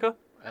in America?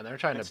 And they're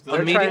trying It's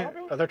to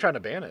still they're trying to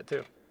ban it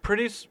too.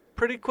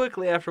 Pretty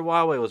quickly after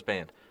Huawei was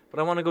banned. But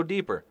I want to go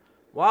deeper.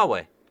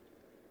 Huawei.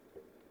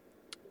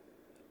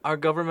 Our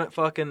government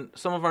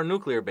some of our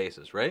nuclear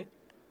bases, right?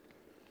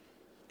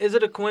 Is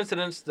it a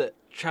coincidence that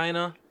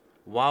China,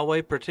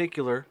 Huawei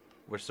particular,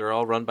 which they're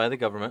all run by the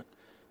government,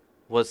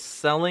 was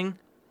selling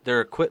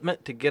their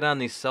equipment to get on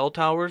these cell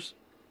towers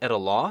at a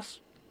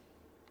loss?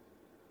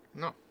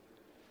 No.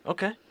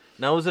 Okay.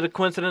 Now is it a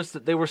coincidence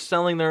that they were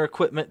selling their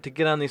equipment to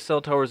get on these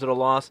cell towers at a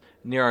loss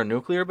near our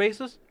nuclear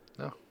bases?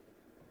 No.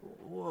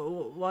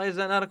 Why is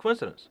that not a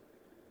coincidence?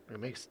 It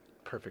makes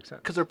perfect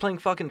sense. Because they're playing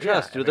fucking Yeah,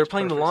 chess, it dude. They're makes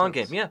playing the perfect long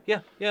sense. game.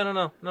 Yeah.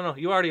 No.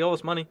 You already owe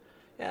us money.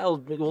 Yeah,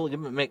 we'll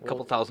make a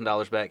couple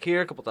 $1,000s back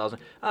here, a couple thousand.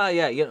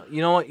 Yeah. You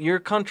know what? Your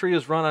country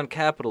is run on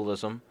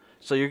capitalism,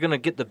 so you're gonna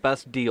get the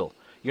best deal.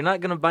 You're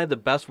not gonna buy the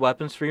best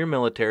weapons for your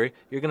military.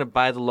 You're gonna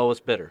buy the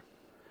lowest bidder.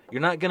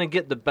 You're not gonna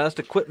get the best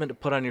equipment to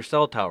put on your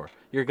cell tower.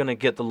 You're gonna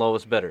get the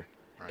lowest bidder.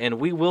 Right. And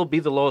we will be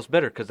the lowest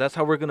bidder because that's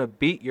how we're gonna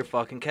beat your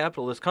fucking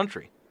capitalist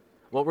country.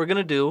 What we're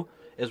gonna do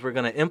is we're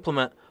gonna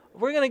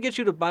get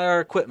you to buy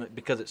our equipment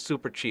because it's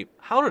super cheap.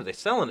 How are they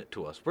selling it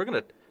to us?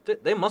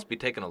 They must be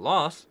taking a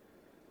loss,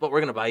 but we're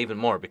gonna buy even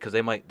more because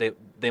they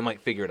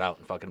might figure it out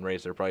and fucking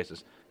raise their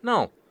prices.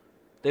 No,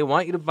 they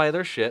want you to buy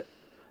their shit.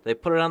 They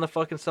put it on the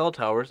fucking cell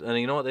towers, and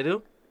you know what they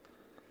do?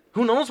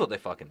 Who knows what they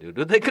fucking do,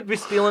 dude? They could be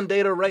stealing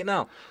data right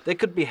now. They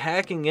could be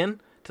hacking in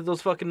to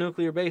those fucking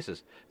nuclear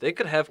bases. They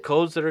could have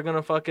codes that are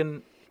gonna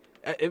fucking.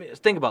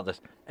 Think about this.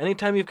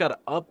 Anytime you've got to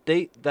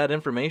update that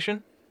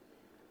information,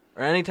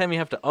 or anytime you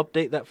have to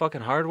update that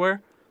fucking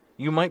hardware,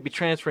 you might be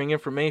transferring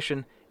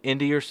information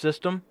into your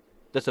system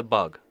that's a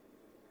bug.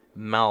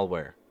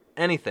 Malware.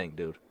 Anything,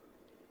 dude.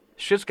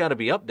 Shit's got to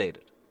be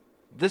updated.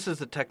 This is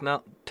the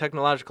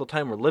technological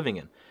time we're living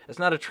in. It's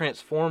not a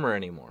transformer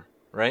anymore,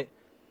 right?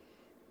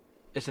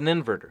 It's an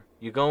inverter.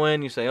 You go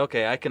in, you say,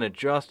 okay, I can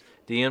adjust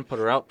the input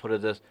or output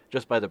of this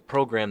just by the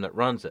program that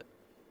runs it.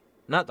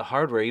 Not the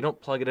hardware. You don't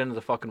plug it into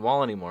the fucking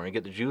wall anymore and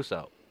get the juice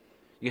out.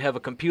 You have a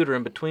computer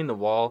in between the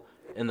wall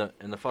and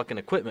the fucking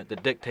equipment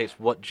that dictates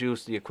what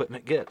juice the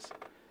equipment gets.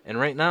 And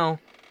right now,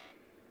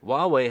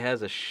 Huawei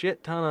has a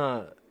shit ton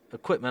of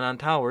equipment on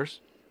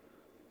towers,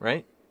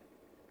 right?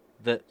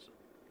 That's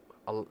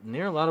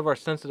near a lot of our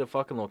sensitive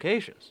fucking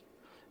locations.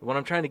 What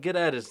I'm trying to get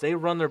at is they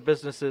run their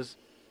businesses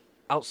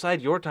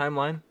outside your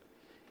timeline.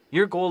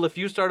 Your goal, if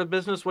you start a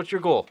business, what's your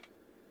goal?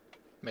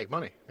 Make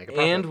money. Make a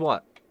profit. And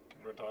what?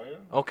 Retire?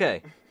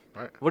 Okay.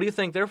 Right. What do you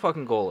think their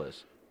fucking goal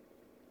is?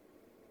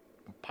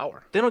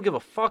 Power. They don't give a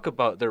fuck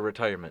about their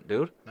retirement,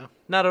 dude. No.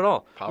 Not at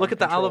all. Power Look at and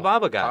the control.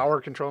 Alibaba guy.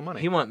 Power, control,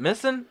 money. He went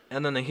missing,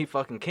 and then he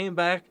fucking came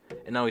back,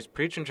 and now he's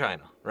preaching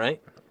China,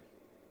 right?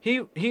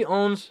 He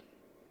owns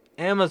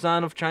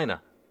Amazon of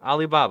China,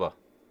 Alibaba,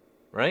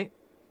 right?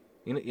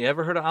 You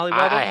ever heard of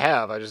Alibaba? I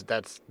have.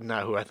 That's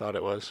not who I thought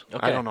it was.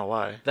 Okay. I don't know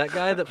why. That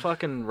guy that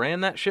fucking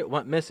ran that shit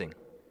went missing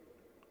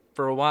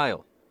for a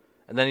while,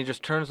 and then he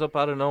just turns up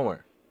out of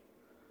nowhere.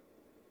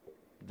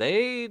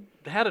 They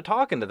had a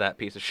talking to that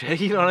piece of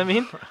shit, you know what I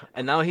mean?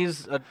 And now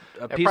he's a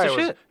piece of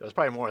shit. It was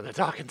probably more than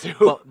talking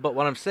to. But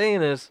what I'm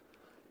saying is,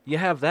 you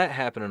have that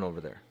happening over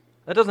there.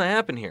 That doesn't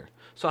happen here.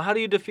 So how do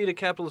you defeat a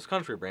capitalist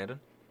country, Brandon?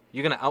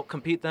 You're gonna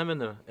outcompete them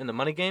in the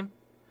money game?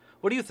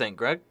 What do you think,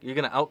 Greg? You're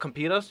gonna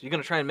outcompete us? You're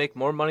gonna try and make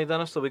more money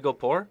than us so we go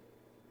poor?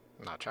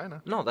 Not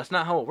China. No, that's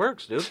not how it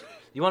works, dude.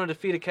 You want to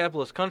defeat a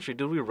capitalist country,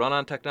 dude? We run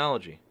on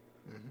technology.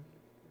 Mm-hmm.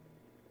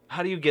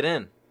 How do you get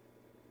in?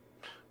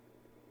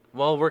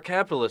 Well, we're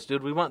capitalists,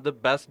 dude. We want the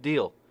best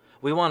deal.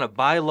 We want to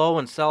buy low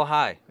and sell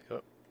high.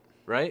 Yep.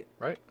 Right?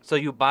 Right. So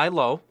you buy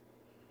low,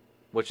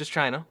 which is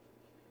China.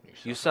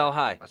 You sell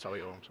high. That's how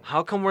we owe them.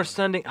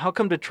 How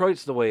come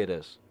Detroit's the way it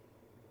is?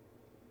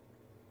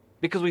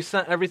 Because we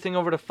sent everything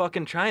over to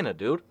fucking China,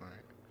 dude. Right.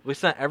 We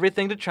sent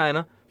everything to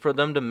China for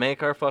them to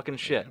make our fucking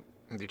shit.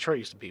 And Detroit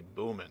used to be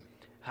booming.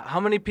 How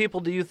many people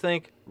do you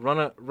think run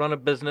a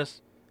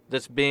business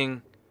that's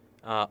being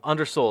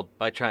undersold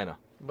by China?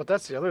 But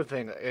that's the other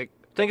thing.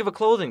 Think of a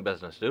clothing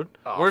business, dude.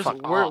 Where's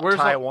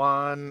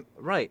Taiwan?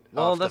 Right.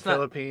 Well, that's the not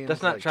Philippines.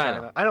 that's not like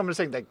China. I know. I'm just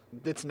saying that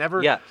it's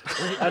never. Yeah.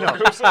 I know.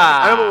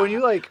 I know.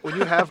 But when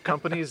you have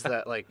companies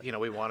that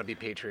we want to be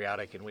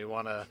patriotic and we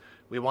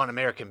want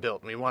American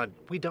built and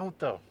we don't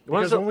though,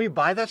 because when we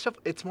buy that stuff,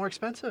 it's more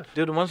expensive.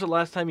 Dude, when's the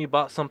last time you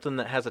bought something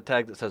that has a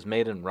tag that says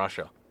 "Made in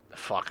Russia"?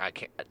 Fuck, I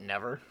can't.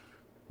 Never.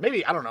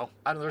 Maybe I don't know.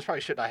 There's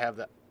probably shit I have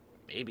that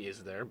maybe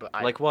is there, but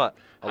Like what?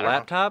 A I don't know.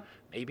 laptop?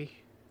 Maybe.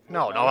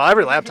 No.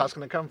 Every laptop's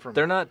gonna come from.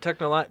 They're not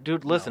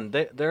dude. Listen,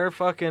 they're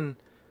fucking.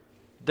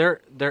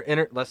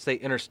 Let's say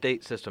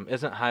interstate system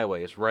isn't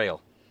highway, it's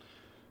rail.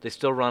 They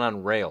still run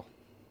on rail.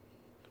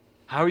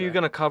 How are you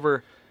gonna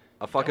cover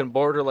a fucking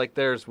border like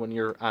theirs when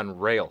you're on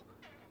rail?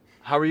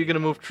 How are you gonna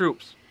move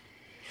troops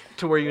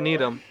to where you need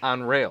them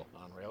on rail?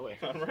 On railway.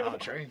 On a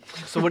train.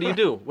 So what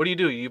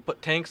do? You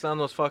put tanks on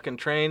those fucking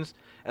trains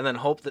and then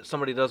hope that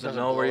somebody doesn't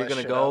know blow where you're that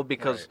gonna shit go up.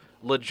 because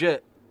Right.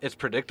 legit, it's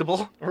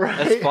predictable Right.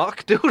 as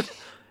fuck, dude.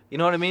 You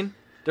know what I mean?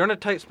 They're in a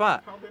tight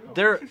spot. How'd they know?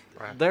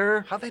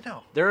 They're How'd they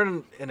know? they're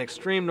in an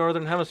extreme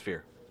northern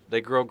hemisphere. They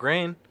grow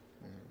grain.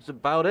 That's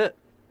about it.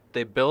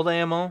 They build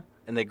ammo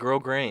and they grow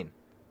grain.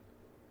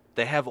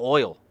 They have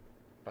oil.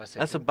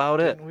 That's about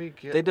it.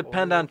 They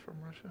depend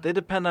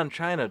on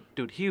China,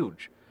 dude,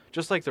 huge.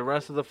 Just like the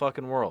rest of the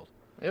fucking world.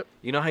 Yep.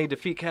 You know how you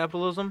defeat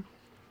capitalism?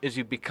 Is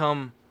you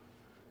become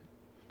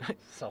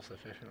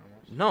Self-sufficient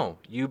almost. No,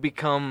 you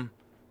become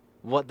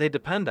what they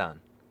depend on.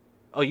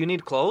 Oh, you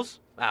need clothes?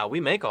 We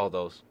make all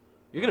those.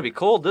 You're going to be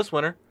cold this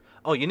winter.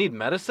 Oh, you need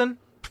medicine?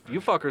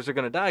 You fuckers are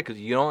going to die because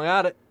you don't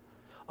got it.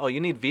 Oh, you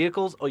need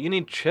vehicles? Oh, you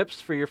need chips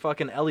for your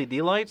fucking LED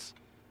lights?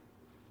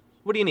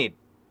 What do you need?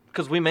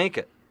 Because we make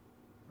it.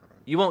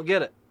 You won't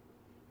get it.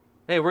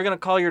 Hey, we're going to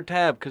call your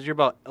tab because you're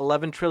about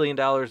 $11 trillion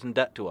in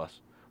debt to us.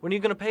 When are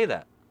you going to pay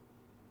that?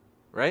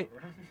 Right?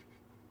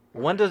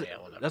 When does... Yeah,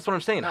 whatever. That's what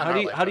I'm saying. No, How not do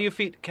like you that.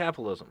 defeat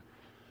capitalism?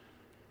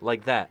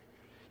 Like that.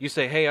 You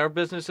say, hey, our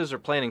businesses are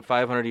planning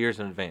 500 years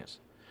in advance.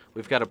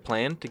 We've got a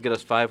plan to get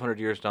us 500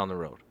 years down the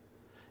road.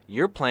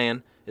 Your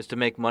plan is to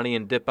make money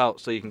and dip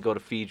out so you can go to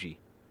Fiji,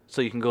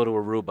 so you can go to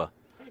Aruba. What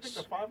do you think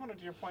the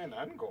 500-year plan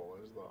end goal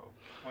is, though?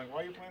 Like,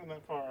 why are you planning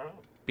that far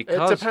out?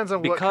 Because, depends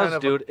on what kind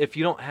of dude, if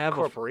you don't have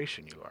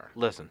corporation you are.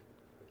 listen,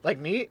 Like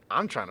me,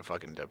 I'm trying to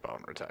fucking dip out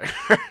and retire.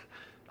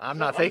 I'm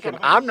No, not thinking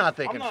I'm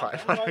 500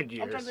 I'm trying to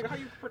years. think how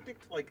you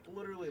predict, like,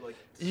 literally, like,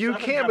 You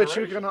 7 can, but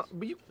you generations.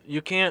 can.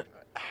 you can't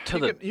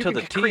to You the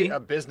can T. create a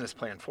business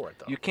plan for it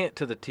though. You can't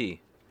to the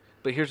T.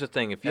 But here's the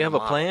thing: if you And a have a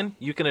model. plan,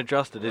 you can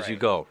adjust it as you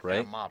go, And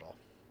right? a model.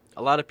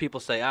 A lot of people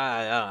say,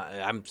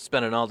 I'm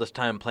spending all this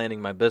time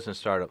planning my business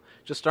startup.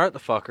 Just start the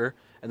fucker,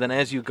 and then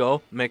as you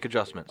go, make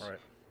adjustments. Right.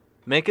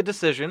 Make a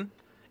decision,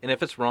 and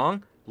if it's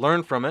wrong,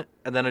 learn from it,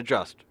 and then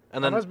adjust.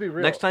 And then let's be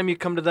real. next time you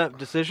come to that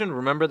decision,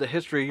 remember the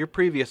history of your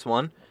previous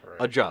one, Right.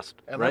 adjust,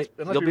 And right?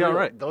 let's You'll be all real,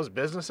 right. Those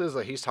businesses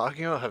that he's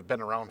talking about have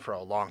been around for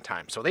a long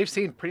time, so they've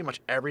seen pretty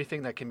much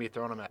everything that can be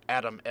thrown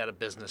at them at a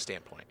business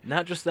standpoint.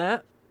 Not just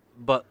that,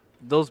 but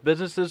those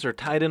businesses are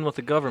tied in with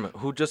the government,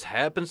 who just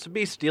happens to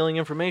be stealing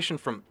information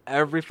from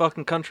every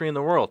fucking country in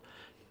the world.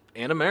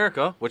 And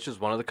America, which is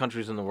one of the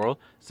countries in the world,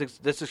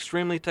 that's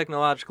extremely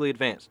technologically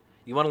advanced.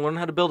 You want to learn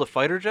how to build a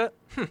fighter jet?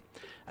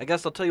 I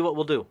guess I'll tell you what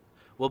we'll do.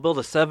 We'll build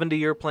a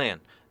 70-year plan.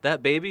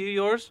 That baby of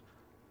yours,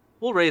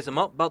 we'll raise him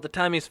up. About the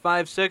time he's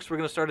 5, 6, we're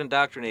going to start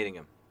indoctrinating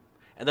him.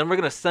 And then we're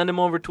going to send him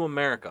over to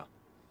America.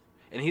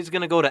 And he's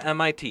going to go to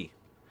MIT.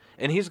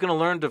 And he's going to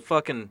learn to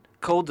fucking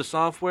code the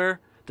software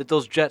that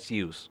those jets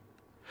use.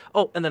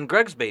 Oh, and then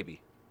Greg's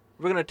baby.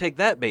 We're going to take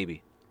that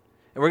baby.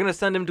 And we're going to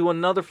send him to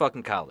another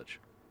fucking college.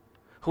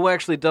 Who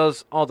actually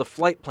does all the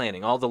flight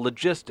planning, all the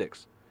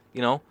logistics,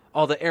 you know,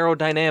 all the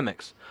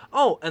aerodynamics.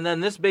 Oh, and then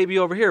this baby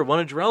over here, one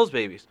of Jarrell's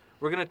babies,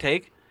 we're going to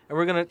take and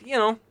we're going to, you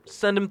know,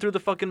 send him through the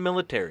fucking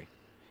military.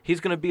 He's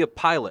going to be a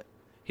pilot.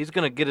 He's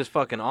going to get his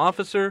fucking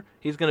officer.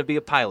 He's going to be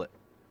a pilot.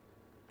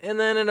 And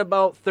then in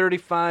about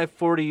 35,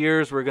 40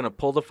 years, we're going to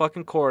pull the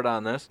fucking cord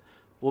on this.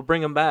 We'll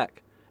bring him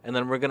back. And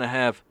then we're going to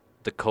have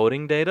the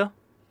coding data.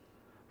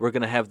 We're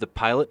going to have the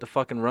pilot to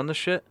fucking run the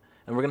shit.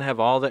 And we're going to have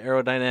all the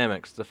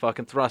aerodynamics, the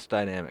fucking thrust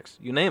dynamics.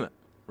 You name it,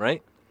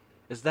 right?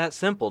 It's that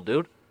simple,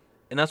 dude.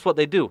 And that's what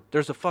they do.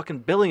 There's a fucking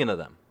billion of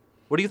them.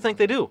 What do you think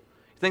they do?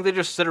 You think they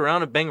just sit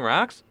around and bang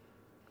rocks?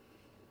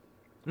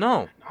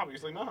 No.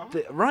 Obviously not.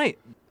 Right.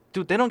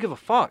 Dude, they don't give a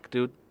fuck,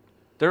 dude.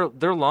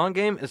 Their long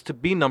game is to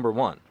be number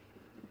one.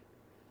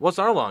 What's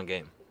our long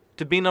game?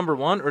 To be number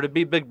one or to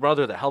be Big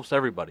Brother that helps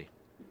everybody?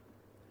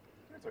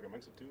 It's like a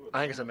mix of two. I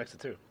think it's a mix of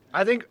two.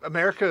 I think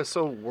America is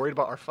so worried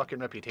about our fucking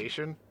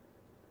reputation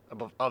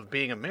of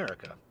being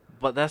America.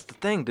 But that's the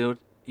thing, dude.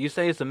 You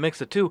say it's a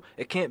mix of two.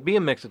 It can't be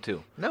a mix of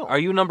two. No. Are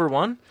you number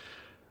one?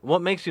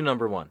 What makes you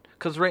number one?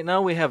 Because right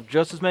now we have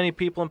just as many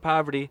people in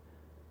poverty,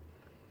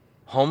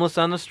 homeless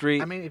on the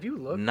street, I mean, if you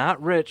look,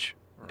 not rich,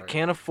 Right.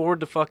 can't afford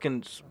to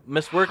fucking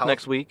miss work health-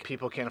 next week.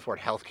 people can't afford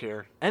health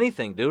care.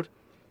 Anything, dude.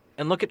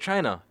 And look at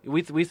China.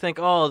 We think,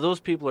 oh, those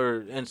people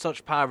are in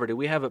such poverty.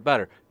 We have it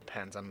better.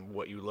 Depends on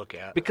what you look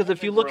at. Because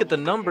if you look at the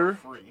number,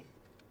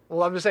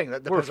 Well, I'm just saying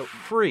that we're depends.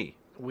 free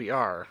We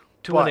are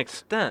to but, an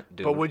extent,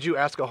 dude. But would you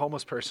ask a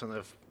homeless person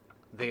if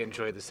they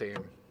enjoy the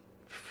same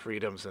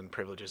freedoms and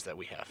privileges that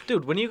we have?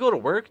 Dude, when you go to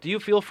work, do you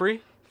feel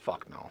free?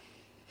 Fuck no.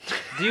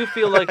 Do you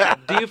feel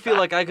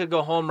like I could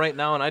go home right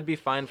now and I'd be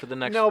fine for the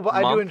next No, but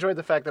month? I do enjoy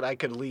the fact that I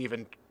could leave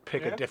and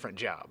pick Yeah. a different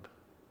job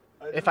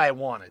if I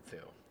wanted to.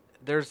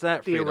 There's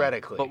that freedom.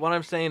 Theoretically. But what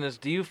I'm saying is,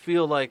 do you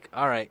feel like,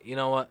 all right, you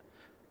know what?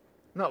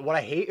 No, what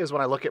I hate is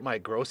when I look at my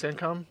gross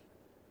income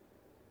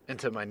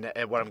into my net,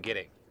 at what I'm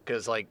getting.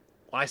 Because, like,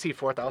 when I see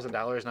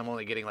 $4,000 and I'm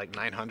only getting, like,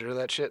 900 of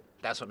that shit,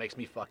 that's what makes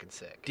me fucking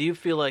sick. Do you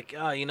feel like,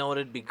 oh, you know what?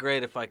 It'd be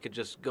great if I could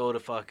just go to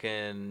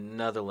fucking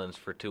Netherlands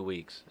for 2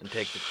 weeks and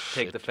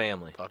take the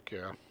family. Fuck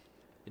yeah.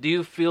 Do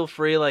you feel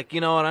free? Like,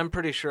 you know what? I'm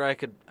pretty sure I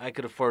could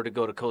afford to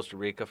go to Costa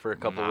Rica for a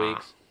couple Nah.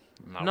 weeks.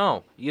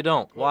 No, you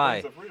don't.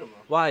 Why?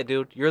 Why,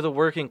 dude? You're the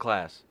working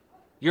class.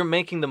 You're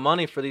making the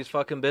money for these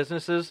fucking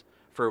businesses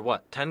for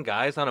what? 10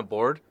 guys on a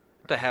board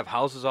to have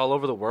houses all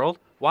over the world?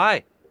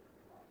 Why?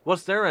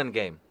 What's their end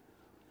game?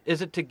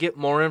 Is it to get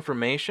more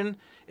information?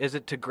 Is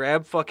it to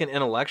grab fucking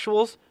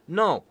intellectuals?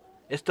 No.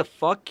 It's to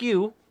fuck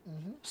you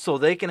so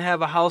they can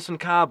have a house in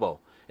Cabo.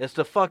 It's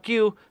to fuck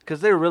you because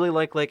they really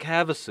like Lake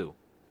Havasu.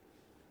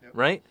 Yep.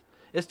 Right?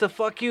 It's to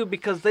fuck you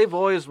because they've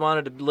always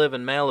wanted to live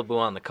in Malibu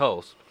on the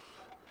coast.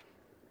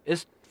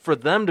 It's for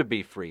them to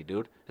be free,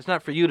 dude. It's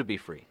not for you to be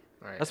free.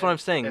 Right. That's what I'm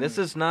saying. This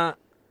is not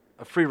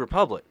a free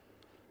republic.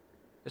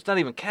 It's not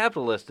even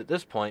capitalist at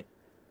this point.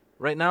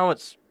 Right now,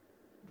 it's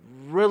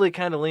really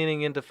kind of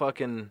leaning into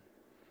fucking...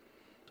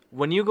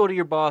 When you go to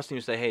your boss and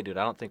you say, hey, dude,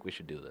 I don't think we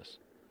should do this.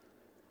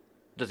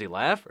 Does he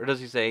laugh? Or does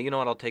he say, you know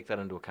what, I'll take that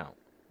into account?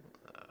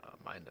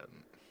 Mine doesn't.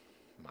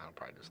 Mine will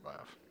probably just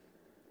laugh.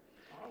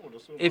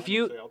 If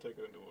you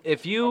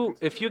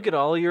get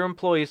all of your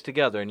employees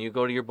together and you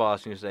go to your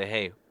boss and you say,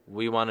 hey,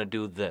 we want to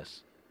do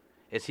this,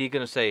 is he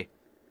going to say,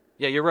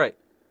 yeah, you're right.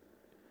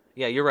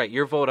 Yeah, you're right.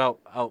 Your vote out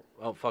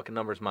fucking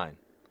numbers mine.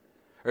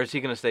 Or is he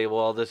going to say,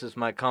 well, this is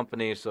my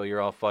company, so you're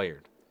all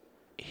fired?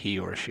 He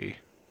or she.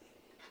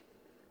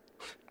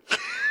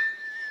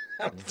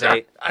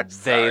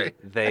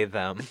 They,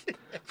 them.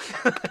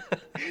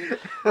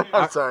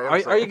 I'm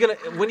sorry. Are you gonna,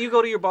 when you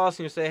go to your boss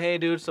and you say, hey,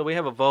 dude, so we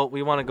have a vote,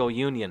 we want to go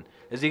union,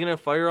 is he gonna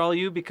fire all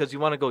you because you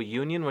want to go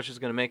union, which is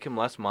gonna make him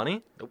less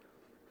money? Nope.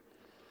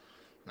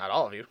 Not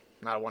all of you.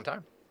 Not at one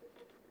time.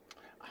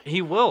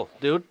 He will,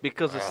 dude,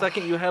 because the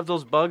second you have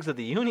those bugs of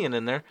the union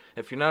in there,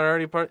 if you're not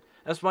already part,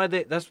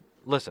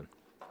 listen.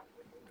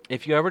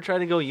 If you ever try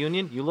to go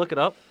union, you look it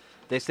up.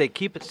 They say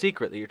keep it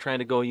secret that you're trying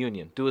to go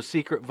union. Do a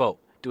secret vote.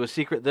 Do a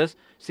secret this,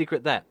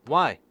 secret that.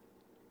 Why?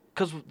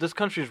 Because this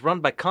country is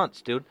run by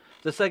cunts, dude.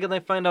 The second they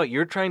find out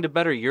you're trying to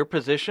better your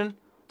position,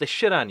 they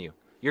shit on you.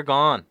 You're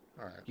gone.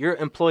 All right. You're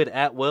employed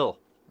at will.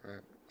 Right.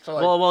 So,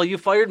 like, Well, you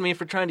fired me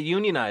for trying to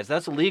unionize.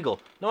 That's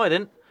illegal. No, I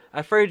didn't.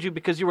 I fired you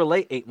because you were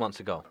late 8 months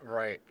ago.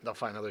 right. They'll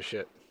find other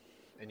shit.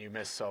 And you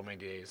miss so many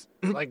days.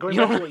 Like, going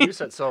back to what you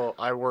said, so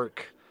I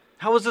work...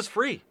 How is this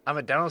free? I'm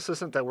a dental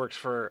assistant that works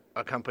for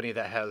a company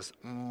that has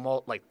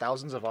like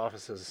thousands of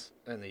offices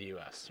in the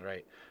U.S.,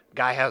 right?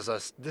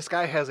 This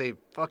guy has a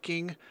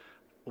fucking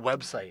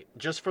website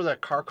just for the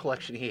car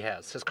collection he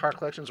has. His car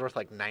collection's worth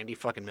like $90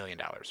 fucking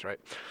million, right?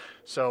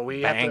 So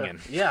we have Banging.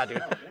 to, yeah,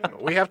 dude.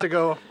 we have to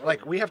go to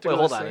Wait, go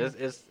hold to on.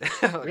 this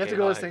thing, we have to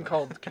go to this thing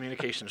called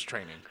communications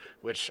training,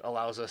 which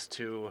allows us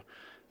to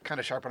kind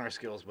of sharpen our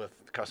skills with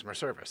customer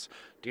service.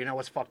 Do you know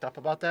what's fucked up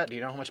about that? Do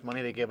you know how much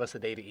money they give us a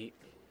day to eat?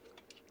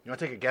 You want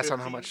to take a guess on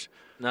how 15. much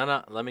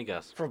No, let me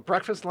guess. for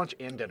breakfast, lunch,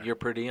 and dinner? Your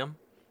per diem?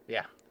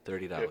 Yeah,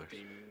 $30.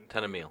 15.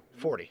 10 a meal.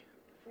 40.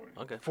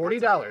 Okay.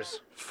 $40.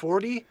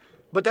 40.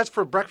 But that's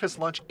for breakfast,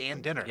 lunch,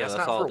 and dinner. Yeah, that's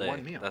that's not all for day.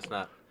 one meal. That's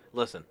not.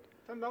 Listen,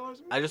 $10.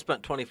 I just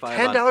spent 25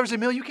 $10 on. a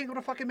meal. You can't go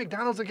to fucking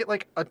McDonald's and get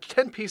like a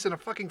 10-piece and a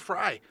fucking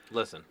fry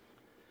Listen.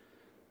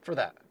 for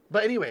that.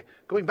 But anyway,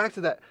 going back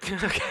to that,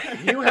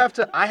 Okay. you have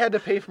to. I had to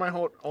pay for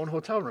my own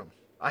hotel room.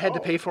 I had to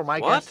Oh. pay for my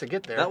What? gas to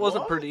get there. That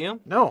wasn't What? per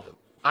diem? No,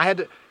 I had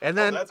to, and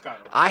then that's kinda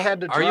I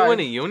had to. Are Drive, you in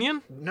a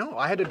union? No,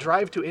 I had to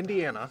drive to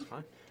Indiana.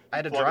 Fine. I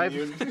had to Plug drive.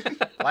 in.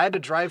 I had to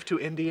drive to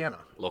Indiana,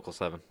 Local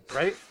 7.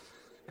 right?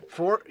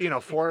 Four and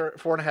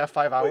a half,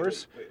 5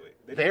 hours. Wait.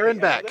 They There didn't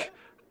and pay out of back.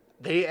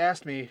 They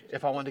asked me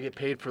if I wanted to get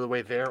paid for the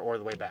way there or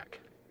the way back.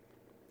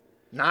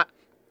 Not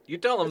You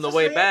tell them It's the the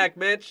way same. back,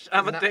 bitch.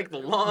 I'm going Not- to take the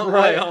long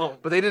right. way home.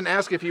 But they didn't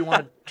ask if you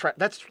wanted.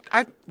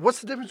 What's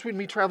the difference between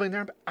me traveling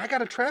there? I got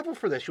to travel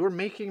for this. You're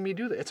making me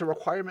do that. It's a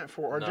requirement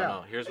for our No,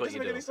 job. here's It what doesn't you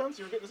make do. any sense.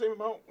 You're getting the same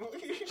amount.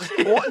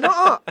 Well,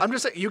 no, I'm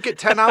just saying you get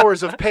 10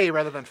 hours of pay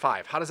rather than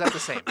 5. How does that the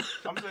same?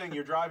 I'm saying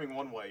you're driving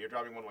one way. You're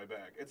driving one way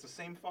back. It's the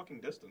same fucking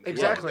distance.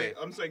 Exactly.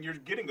 I'm saying you're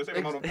getting the same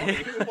amount of money.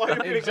 Why are you getting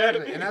mad at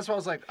Exactly. me? And that's why I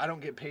was like, I don't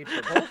get paid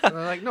for both. And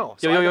they're like, no.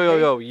 So Yo, I yo, had yo, to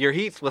yo, pay- yo. Your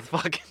heat's with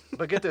fucking.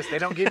 But get this, they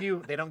don't give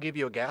you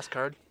a gas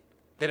card.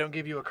 They don't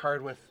give you a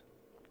card with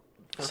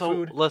for So,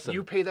 food. listen.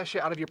 You pay that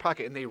shit out of your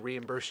pocket and they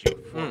reimburse you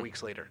 4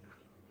 weeks later.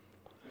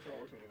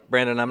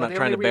 Brandon, I'm But not they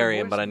trying to only bury him,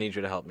 reimburse but I you. need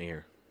you to help me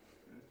here.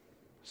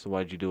 So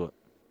why'd you do it?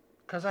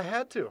 Because I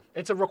had to.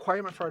 It's a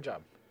requirement for our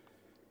job.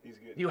 He's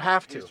getting, You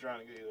have to. He's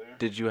trying to get you there.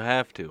 Did you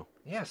have to?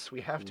 Yes,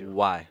 we have to.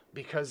 Why?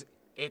 Because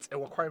it's a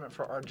requirement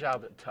for our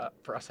job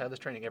for us to have this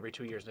training every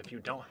 2 years. And if you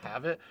don't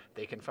have it,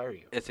 they can fire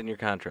you. It's in your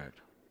contract.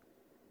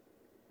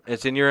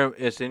 It's in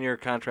your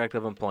contract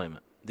of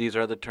employment. These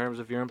are the terms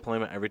of your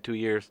employment every 2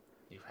 years.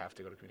 You have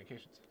to go to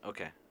communications.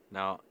 Okay.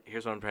 Now,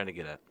 here's what I'm trying to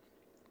get at.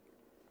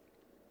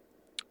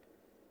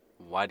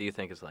 Why do you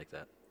think it's like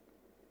that?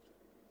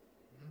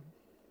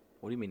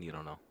 What do you mean you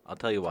don't know? I'll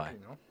tell you why.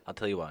 Fucking know. I'll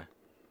tell you why.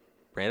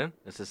 Brandon,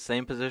 it's the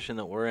same position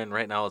that we're in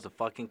right now as a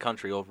fucking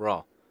country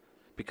overall.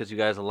 Because you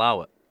guys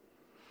allow it.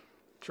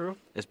 True.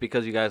 It's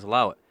because you guys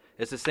allow it.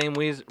 It's the same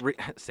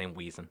same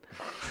reason.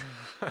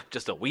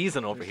 Just a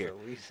wheezing over Just here. a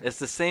wheezing. It's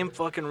the same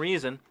fucking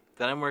reason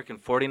that I'm working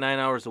 49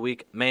 hours a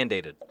week,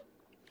 mandated,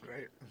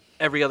 Right.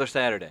 every other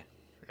Saturday.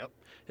 Yep.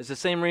 It's the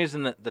same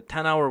reason that the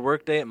 10-hour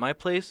workday at my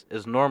place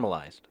is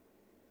normalized.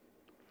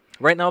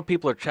 Right now,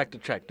 people are check to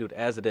check, dude,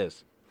 as it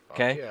is.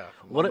 Okay? yeah.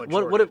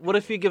 What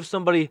if you give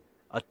somebody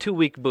a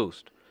 2-week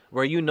boost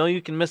where you know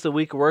you can miss a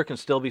week of work and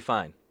still be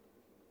fine?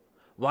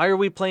 Why are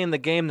we playing the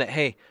game that,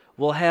 hey,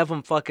 we'll have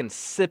them fucking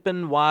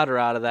sipping water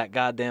out of that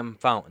goddamn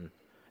fountain?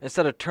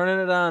 Instead of turning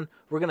it on,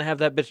 we're going to have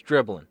that bitch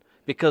dribbling.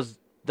 Because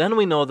then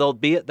we know they'll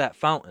be at that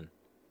fountain.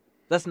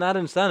 That's not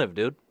incentive,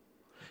 dude.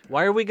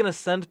 Why are we going to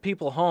send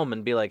people home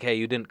and be like, hey,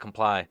 you didn't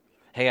comply.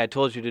 Hey, I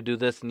told you to do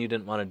this and you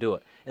didn't want to do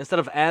it. Instead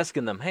of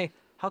asking them, hey,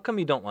 how come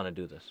you don't want to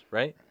do this,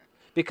 right?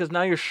 Because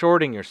now you're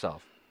shorting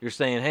yourself. You're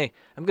saying, hey,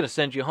 I'm going to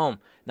send you home.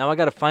 Now I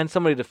got to find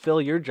somebody to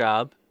fill your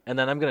job, and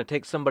then I'm going to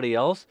take somebody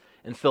else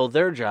and fill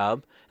their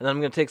job, and then I'm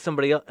going to take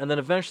somebody else, and then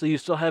eventually you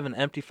still have an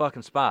empty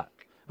fucking spot,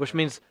 which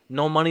means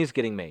no money's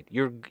getting made.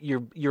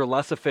 You're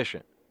less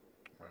efficient.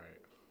 Right.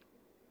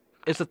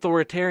 It's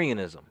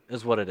authoritarianism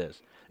is what it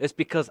is. It's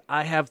because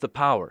I have the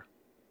power.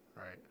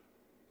 Right.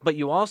 But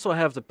you also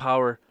have the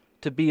power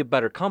to be a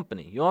better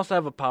company. You also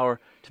have a power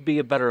to be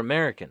a better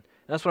American.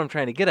 And that's what I'm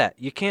trying to get at.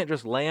 You can't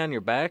just lay on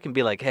your back and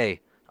be like, hey,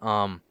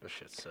 This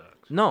shit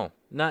sucks. no,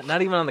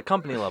 not even on the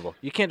company level.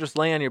 You can't just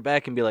lay on your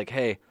back and be like,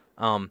 hey,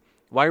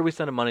 why are we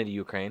sending money to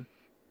Ukraine?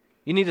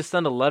 You need to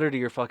send a letter to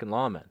your fucking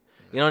lawmen.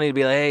 You don't need to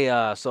be like,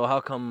 hey, so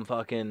how come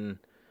fucking,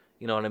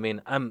 you know what I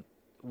mean?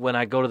 When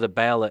I go to the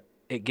ballot,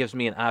 it gives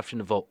me an option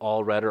to vote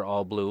all red or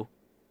all blue.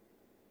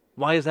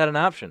 Why is that an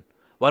option?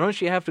 Why don't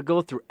you have to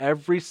go through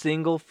every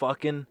single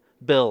fucking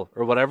bill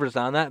or whatever's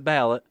on that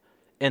ballot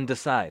and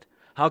decide?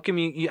 How come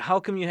you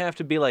have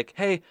to be like,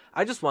 hey,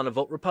 I just want to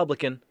vote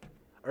Republican,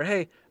 or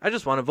hey, I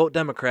just want to vote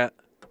Democrat,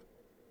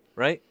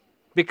 right?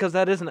 Because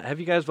that isn't. Have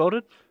you guys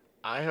voted?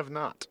 I have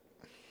not.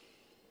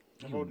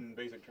 I'm voting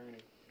basic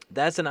training.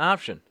 That's an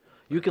option.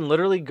 You can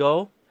literally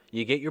go,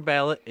 you get your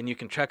ballot, and you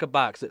can check a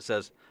box that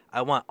says,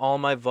 I want all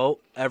my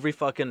vote, every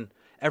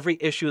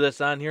issue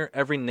that's on here,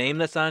 every name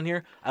that's on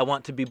here, I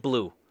want to be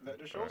blue. That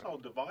just shows how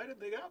divided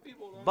they got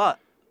people. Though. But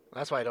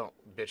That's why I don't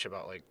bitch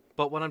about like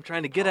what I'm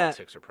trying to get at,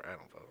 politics or I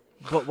don't vote.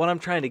 but what I'm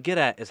trying to get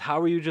at is how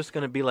are you just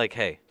going to be like,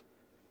 hey,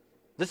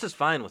 this is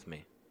fine with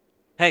me.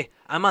 Hey,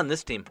 I'm on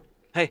this team.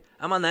 Hey,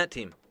 I'm on that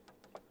team.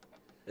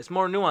 It's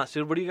more nuanced,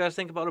 dude. What do you guys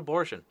think about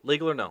abortion?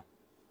 Legal or no?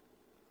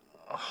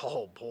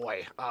 Oh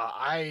boy,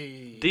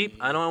 Deep.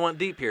 I know I want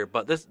deep here,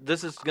 but this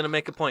is gonna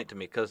make a point to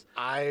me because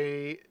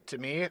to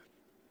me,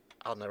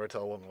 I'll never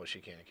tell a woman what she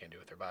can and can't do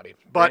with her body.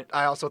 But Right.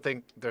 I also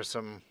think there's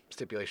some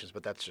stipulations,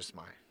 but that's just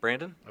my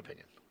Brandon.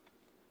 opinion.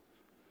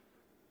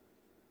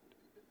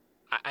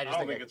 I I just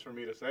don't think think it's for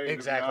me to say.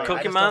 Exactly. I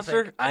Cookie just don't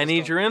Monster. think- I I just need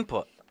don't- your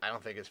input. I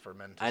don't think it's for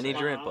men. To I need say.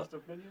 your my input. honest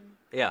opinion,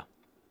 Yeah.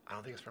 I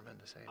don't think it's for men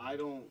to say. I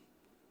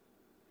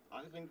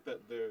think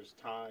that there's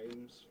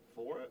times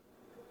for it,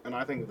 and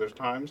I think there's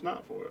times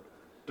not for it.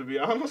 To be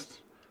honest,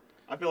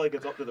 I feel like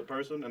it's up to the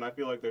person, and I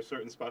feel like there's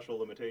certain special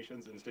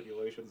limitations and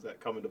stipulations that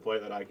come into play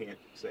that I can't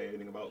say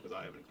anything about because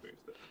I haven't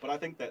experienced it. But I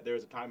think that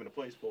there's a time and a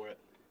place for it,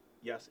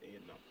 yes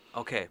and no.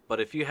 Okay, but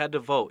if you had to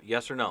vote,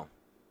 yes or no?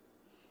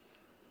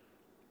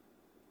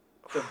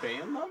 To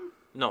ban them?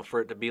 No,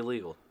 for it to be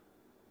legal.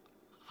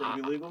 For it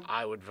to be legal?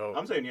 I would vote.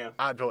 I'm saying yeah.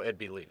 I'd vote it'd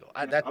be legal.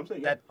 I'm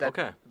saying that, that,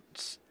 Okay.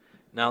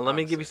 Now, let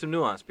me give you Honestly. some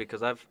nuance,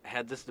 because I've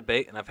had this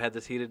debate, and I've had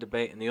this heated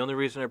debate, and the only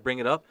reason I bring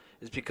it up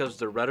is because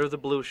the red or the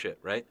blue shit,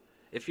 right?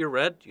 If you're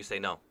red, you say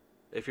no.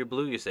 If you're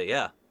blue, you say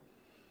yeah.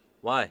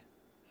 Why?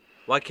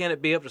 Why can't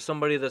it be up to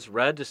somebody that's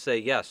red to say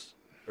yes,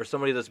 or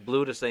somebody that's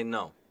blue to say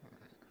no?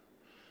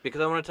 Because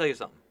I want to tell you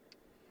something.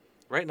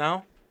 Right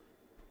now,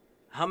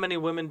 how many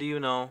women do you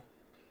know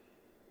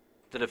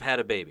that have had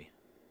a baby?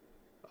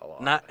 A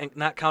lot.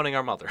 Not counting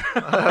our mother.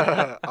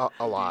 a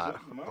lot.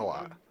 A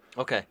lot.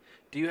 Okay.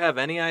 Do you have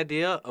any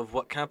idea of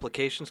what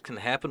complications can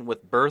happen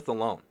with birth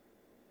alone?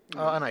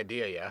 An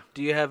idea, yeah.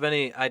 Do you have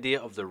any idea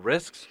of the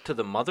risks to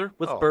the mother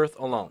with Oh. birth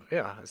alone?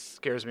 Yeah, it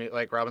scares me.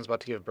 Like, Robin's about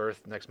to give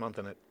birth next month,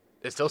 and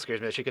it still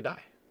scares me that she could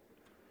die.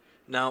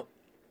 Now,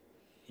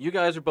 you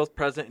guys are both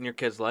present in your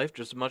kid's life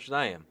just as much as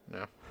I am.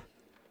 Yeah.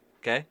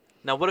 Okay?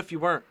 Now, what if you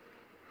weren't?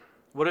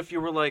 What if you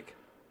were like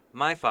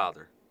my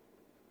father,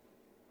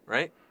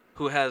 right?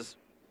 Who has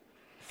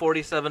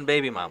 47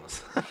 baby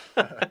mamas.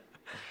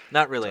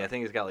 Not really. I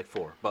think he's got like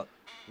 4. But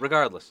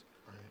regardless,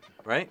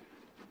 right?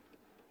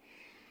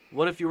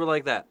 What if you were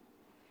like that?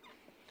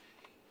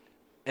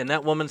 And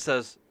that woman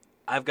says,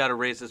 I've got to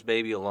raise this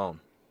baby alone.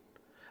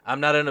 I'm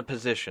not in a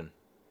position.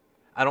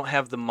 I don't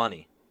have the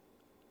money.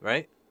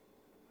 Right?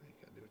 You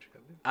gotta do what you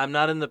gotta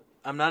do.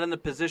 I'm not in the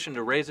position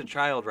to raise a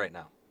child right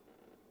now.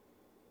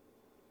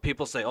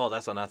 People say, "Oh,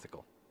 that's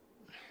unethical."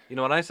 You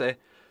know what I say?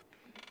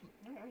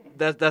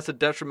 That's a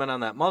detriment on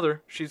that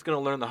mother. She's going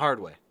to learn the hard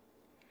way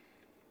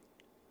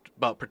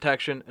about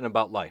protection and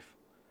about life.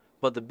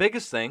 But the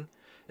biggest thing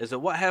is that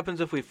what happens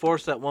if we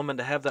force that woman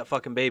to have that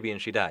fucking baby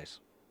and she dies?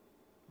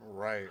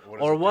 Right.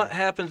 Or what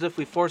happens if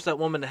we force that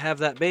woman to have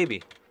that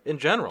baby in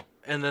general?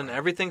 And then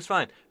everything's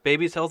fine.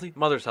 Baby's healthy,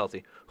 mother's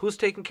healthy. Who's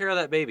taking care of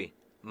that baby?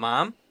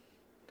 Mom?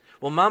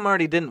 Well, mom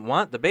already didn't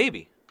want the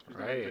baby.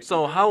 Right.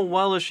 So how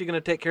well is she going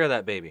to take care of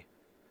that baby?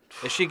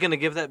 Is she going to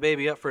give that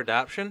baby up for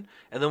adoption?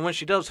 And then when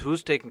she does,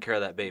 who's taking care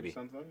of that baby?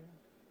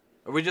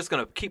 Are we just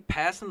going to keep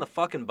passing the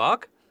fucking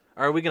buck?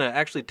 Or are we going to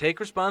actually take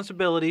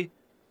responsibility,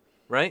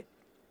 right?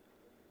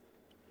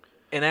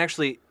 And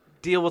actually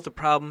deal with the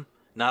problem,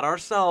 not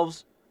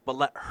ourselves, but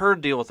let her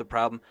deal with the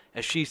problem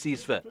as she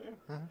sees fit.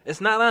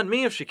 It's not on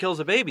me if she kills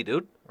a baby,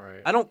 dude.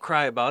 Right. I don't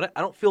cry about it.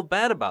 I don't feel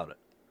bad about it.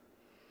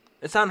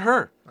 It's on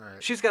her.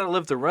 Right. She's got to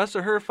live the rest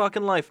of her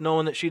fucking life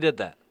knowing that she did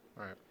that.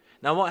 Right.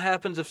 Now, what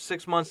happens if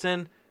 6 months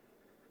in,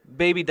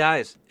 baby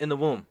dies in the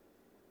womb,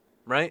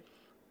 right?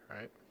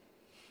 Right.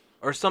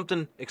 Or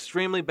something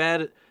extremely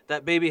bad,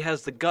 that baby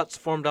has the guts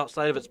formed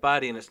outside of its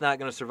body and it's not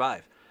going to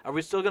survive. Are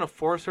we still going to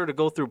force her to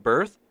go through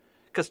birth?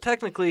 Because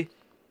technically,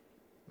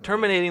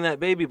 terminating that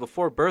baby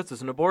before birth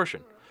is an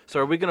abortion. So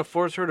are we going to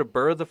force her to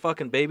birth the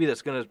fucking baby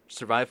that's going to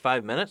survive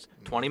 5 minutes,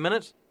 20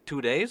 minutes,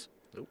 2 days?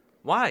 Nope.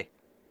 Why?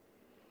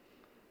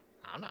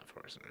 I'm not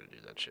forcing her to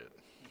do that shit.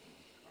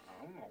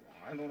 I don't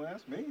know why. Don't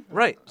ask me.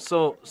 Right.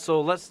 So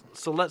let's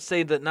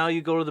say that now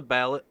you go to the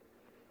ballot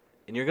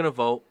and you're going to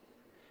vote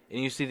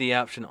and you see the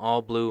option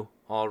all blue,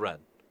 all red.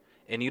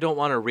 And you don't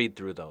want to read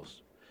through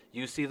those.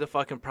 You see the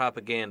fucking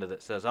propaganda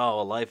that says,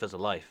 "Oh, a life is a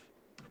life.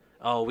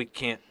 Oh, we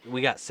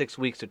got 6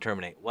 weeks to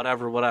terminate."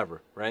 Whatever,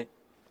 right?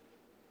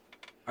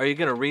 Are you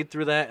going to read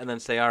through that and then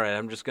say, "All right,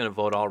 I'm just going to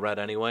vote all red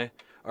anyway"?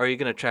 Or are you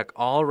going to check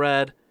all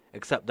red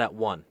except that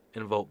one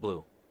and vote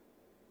blue?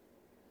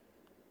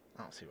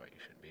 I don't see why you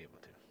shouldn't be able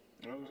to.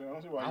 I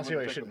don't see why I don't see you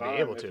why you wouldn't take shouldn't the be time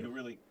able if to. you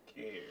really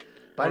care.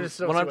 But I just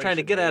don't What see I'm why you trying to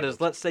shouldn't get be at able is,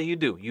 to. let's say you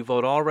do. You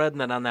vote all red,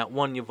 and then on that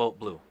one you vote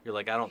blue. You're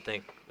like, I don't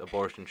think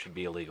abortion should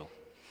be illegal.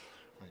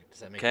 Does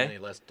that make Okay. it any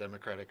less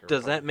democratic? Or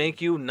Does that Republican?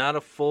 make you not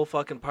a full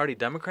fucking party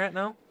Democrat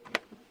now?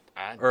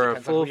 Depends Or a on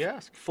who full you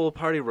ask. full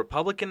party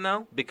Republican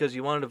now? Because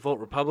you wanted to vote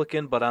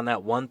Republican, but on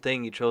that one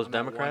thing you chose On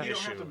that one Democrat? You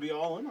don't have to issue. be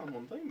all in on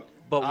one thing, though.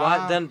 But why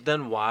Ah.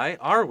 then why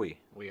are we?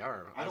 We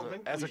are. I don't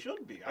think we a,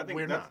 should be. I think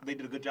we're not. they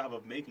did a good job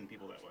of making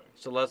people that way.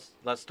 So let's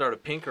start a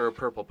pink or a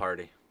purple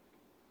party.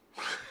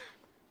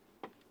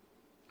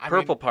 I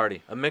Purple mean,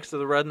 party, a mix of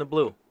the red and the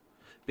blue.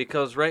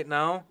 Because right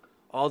now,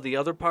 all the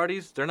other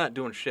parties, they're not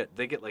doing shit.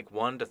 They get like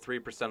 1 to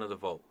 3% of the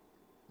vote.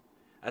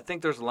 I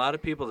think there's a lot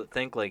of people that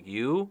think like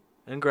you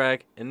and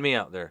Greg and me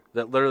out there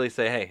that literally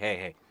say,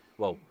 hey,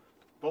 whoa,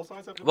 Both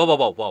sides have to.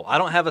 whoa. I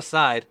don't have a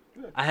side.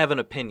 I have an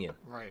opinion.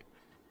 Right.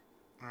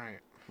 Right.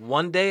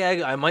 One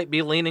day I might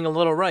be leaning a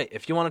little right.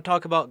 If you want to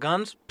talk about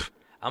guns,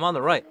 I'm on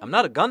the right. I'm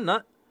not a gun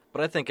nut,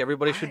 but I think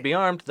everybody should be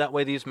armed. That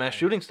way these mass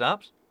shooting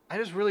stops. I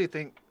just really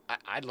think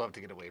I'd love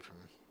to get away from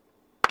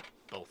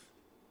both.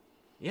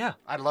 Yeah.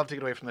 I'd love to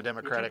get away from the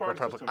Democratic two-party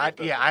Republican.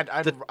 system is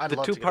I'd The love to get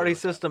away two-party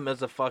with that. system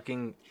is a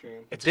fucking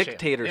Shame. It's a sham.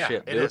 dictatorship,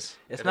 Yeah, dude. it is.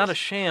 It's It not is. a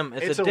sham.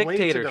 It's a way to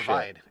dictatorship.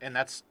 divide, and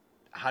that's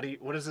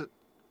what is it?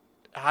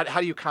 How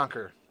do you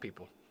conquer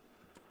people?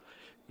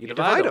 You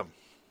divide them.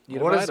 You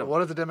What divide is 'em.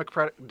 what is the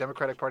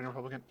Democratic Party and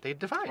Republican? They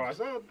divide. That's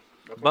what I said.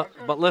 That's what But I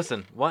said. but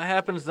listen, what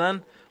happens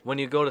then when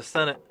you go to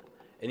Senate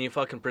and you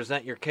fucking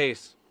present your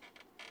case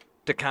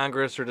to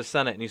Congress or to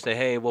Senate and you say,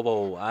 hey,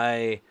 whoa,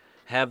 I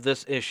have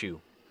this issue,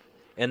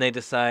 and they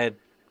decide,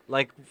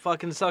 like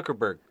fucking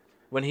Zuckerberg,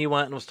 when he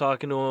went and was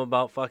talking to him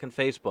about fucking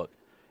Facebook,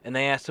 and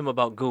they asked him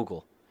about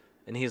Google,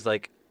 and he's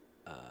like,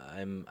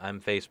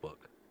 I'm Facebook.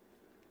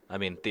 I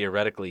mean,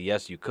 theoretically,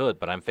 yes, you could,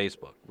 but I'm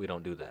Facebook. We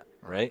don't do that,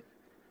 right?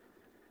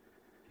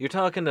 You're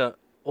talking to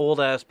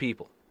old-ass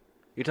people.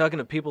 You're talking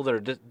to people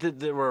that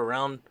that were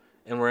around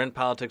and were in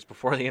politics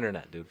before the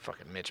internet, dude.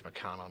 Fucking Mitch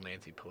McConnell,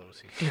 Nancy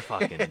Pelosi. You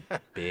fucking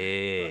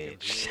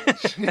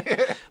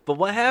bitch. But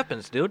what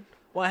happens, dude?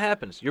 What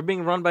happens? You're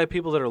being run by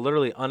people that are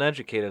literally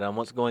uneducated on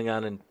what's going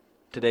on in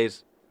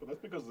today's... But that's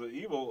because the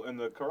evil and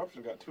the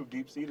corruption got too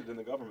deep-seated in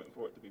the government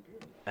for it to be pure.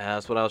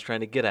 That's what I was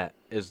trying to get at,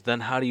 is then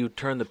how do you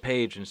turn the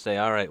page and say,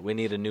 all right, we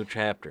need a new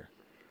chapter,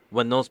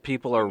 when those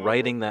people are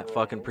writing that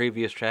fucking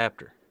previous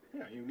chapter?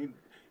 Yeah,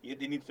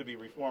 it needs to be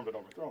reformed and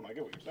overthrown. I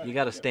get what you're saying. You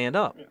got to Yeah. stand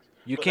up. Yes.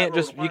 You But can't that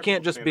just requires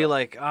people to be stand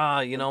up.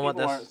 like, you know what,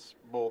 People that's...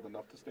 aren't bold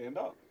enough to stand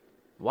up.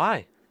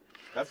 Why?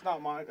 That's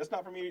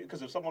not for me,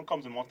 because if someone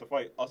comes and wants to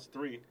fight us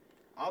three,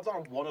 odds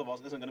are one of us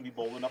isn't going to be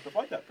bold enough to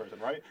fight that person,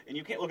 right? And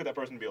you can't look at that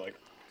person and be like,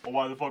 well,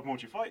 why the fuck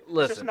won't you fight? It's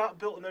Listen. just not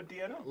built in their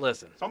DNA.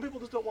 Listen. Some people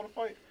just don't want to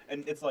fight.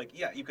 And it's like,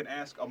 yeah, you can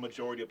ask a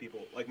majority of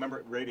people. Like,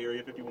 remember Raid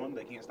Area 51?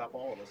 They can't stop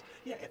all of us.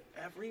 Yeah, if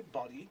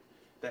everybody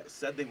that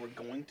said they were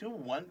going to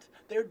went,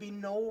 there'd be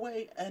no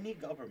way any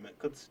government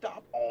could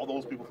stop all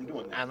those people from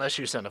doing that. Unless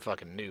you send a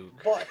fucking nuke.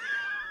 But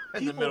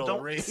In the people middle of don't.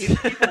 the raid.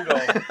 People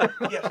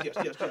go,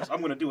 yes, I'm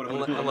going to do it. I'm going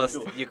to do it. I'm Unless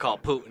gonna do it. you call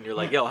Putin, you're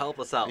like, yo, help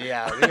us out.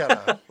 Yeah, we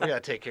gotta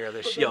take care of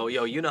this shit. Yo,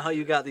 you know how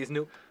you got these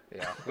new...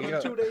 Yeah. But then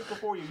 2 days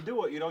before you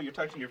do it, you're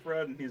texting your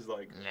friend, and he's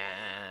like,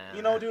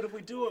 dude, if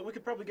we do it, we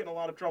could probably get in a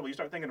lot of trouble. You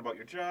start thinking about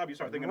your job. You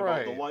start thinking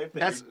about the Right. life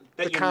That's that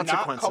the you're not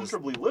consequences.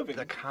 comfortably living.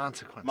 The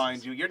consequences.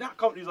 Mind you, you're not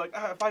comfortable. He's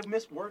like, if I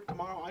miss work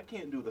tomorrow, I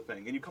can't do the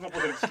thing. And you come up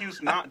with an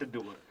excuse not to do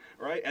it,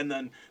 right? And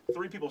then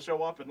 3 people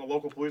show up, and the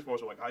local police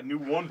force are like, I knew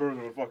one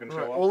person would fucking show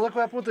Right. up. Well, look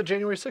what happened with the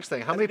January 6th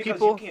thing. How That's many because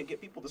people? You can't get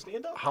people to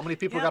stand up. How many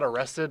people Yeah. got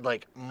arrested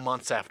like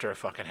months after it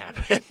fucking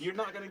happened? You're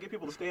not gonna get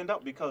people to stand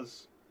up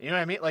because You know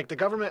what I mean? Like the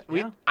government.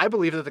 Yeah. I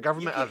believe that the you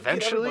government can't get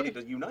everybody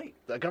eventually. to unite.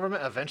 The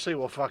government eventually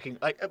will fucking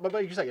but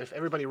like you said, if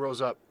everybody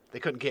rose up, they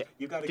couldn't get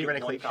You got to get one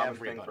theoretically common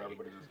thing everybody. for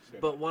everybody to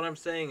stand But up. what I'm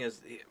saying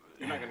is,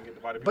 You're not gonna get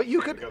divided. But because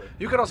you stand could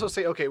together. also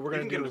say, okay, we're You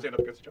gonna can get them to do stand up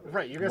against each other.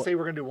 right. You're gonna say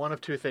we're gonna do one of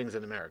two things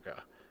in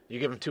America. You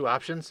give them 2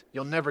 options,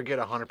 you'll never get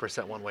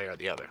 100% one way or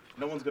the other.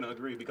 No one's gonna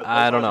agree because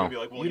I both don't sides are know. gonna Be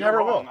like, well, You you're never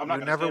wrong. will. I'm not You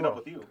gonna never stand up will.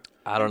 with you.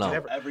 I don't know.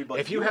 Never-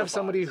 Everybody if you have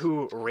somebody unifies.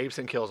 who rapes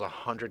and kills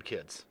 100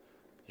 kids,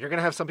 you're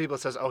gonna have some people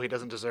that says, "Oh, he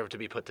doesn't deserve to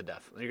be put to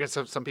death." You're gonna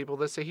have some people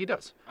that say he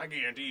does. I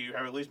guarantee you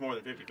have at least more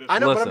than 50-50. I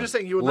know, but Listen, I'm just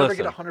saying you will never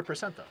get listen.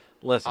 100% though.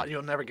 Listen,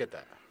 You'll never get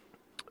that.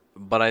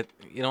 but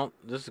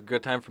this is a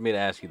good time for me to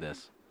ask you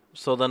this.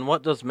 So then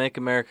what does Make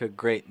America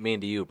Great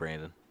mean to you,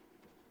 Brandon?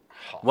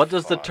 What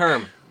does the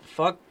term,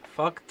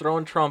 fuck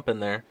throwing Trump in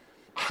there,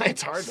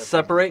 It's hard to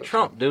separate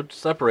Trump, dude,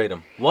 separate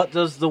him. What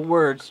does the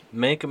words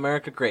Make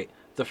America Great,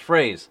 the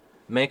phrase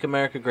Make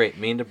America Great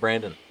mean to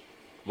Brandon?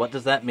 What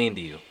does that mean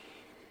to you?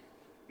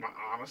 My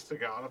honest to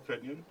God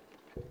opinion,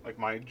 like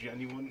my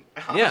genuine.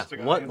 Yeah, honest to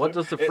God what answer,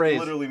 does the it phrase-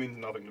 literally means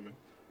nothing to me.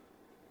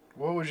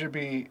 What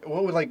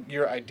would like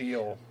your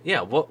ideal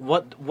Yeah, what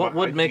My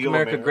would Make ideal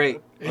America America?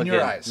 Great In your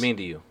again eyes. mean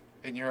to you?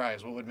 in your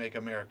eyes? What would make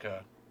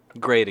America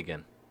Great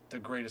again. the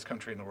greatest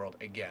country in the world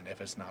again, if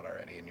it's not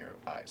already in your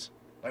eyes?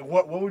 Like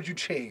what would you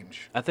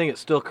change? I think it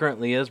still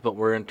currently is, but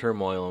we're in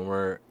turmoil and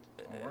we're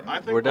I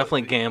think We're what-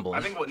 definitely gambling.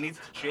 I think what needs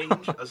to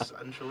change,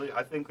 essentially,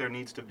 I think there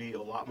needs to be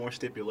a lot more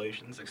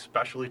stipulations,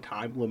 especially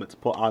time limits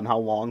put on how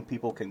long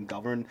people can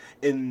govern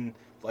in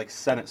like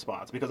Senate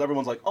spots, because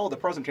everyone's like, oh, the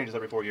president changes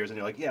every 4 years, and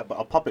you're like, yeah, but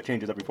a puppet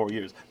changes every 4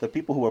 years. The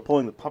people who are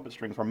pulling the puppet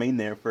strings remain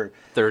there for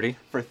 30.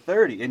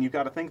 30, and you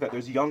got to think that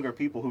there's younger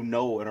people who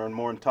know and are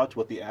more in touch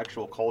with the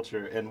actual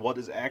culture and what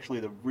is actually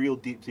the real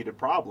deep-seated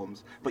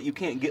problems, but you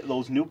can't get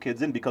those new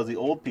kids in because the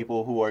old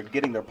people who are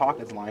getting their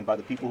pockets lined by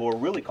the people who are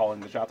really calling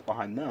the shots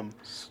behind them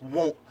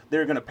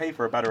they're going to pay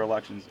for better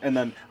elections. And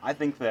then I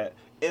think that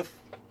if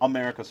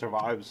America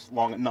survives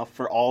long enough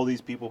for all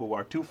these people who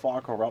are too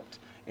far corrupt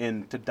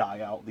and to die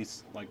out,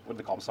 these, like, what do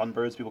they call them,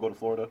 sunbirds, people go to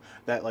Florida,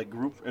 that, like,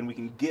 group, and we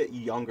can get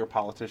younger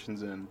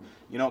politicians in,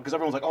 you know, because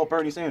everyone's like, oh,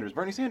 Bernie Sanders,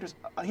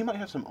 he might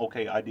have some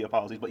okay idea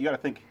policies, but you got to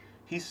think,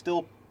 he's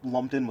still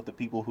lumped in with the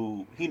people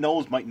who he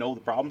knows might know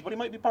the problems, but he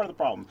might be part of the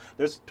problem.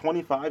 There's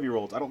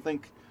 25-year-olds. I don't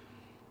think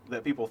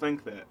that people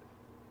think that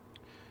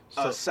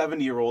a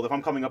 70-year-old, if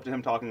I'm coming up to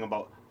him talking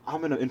about,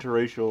 I'm in an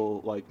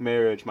interracial, like,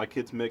 marriage, my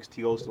kid's mixed,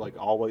 he goes to, like,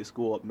 all-white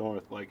school up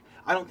north, like,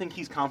 I don't think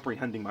he's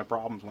comprehending my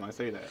problems when I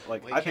say that.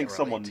 Like, Well, he I think can't relate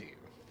someone to you.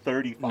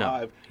 35,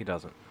 No, he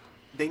doesn't.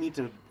 they need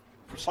to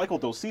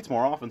recycle those seats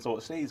more often so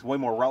it stays way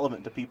more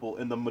relevant to people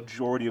in the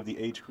majority of the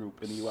age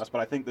group in the U.S. But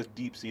I think this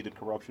deep-seated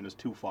corruption is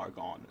too far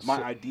gone.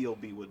 My ideal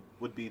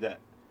would be that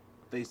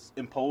they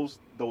impose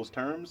those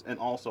terms and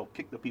also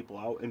kick the people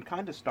out and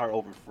kind of start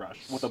over fresh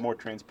with a more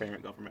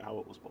transparent government, how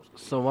it was supposed to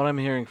be. So what I'm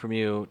hearing from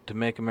you, to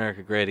make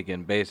America great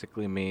again,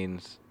 basically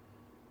means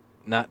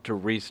not to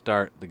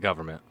restart the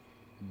government,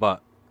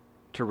 but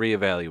to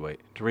reevaluate.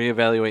 To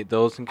reevaluate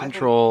those in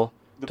control,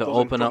 to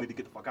open up. Need to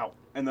get the fuck out.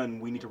 And then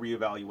we need to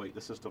reevaluate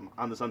the system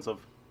on the sense of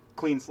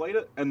clean slate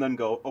it and then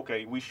go,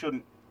 okay, we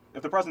shouldn't,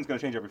 if the president's going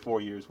to change every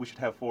 4 years, we should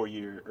have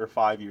 4-year or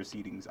 5-year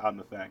seatings on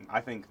the thing.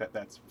 I think that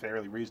that's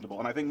fairly reasonable.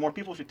 And I think more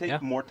people should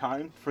take more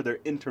time for their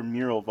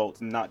intramural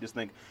votes and not just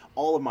think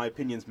all of my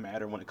opinions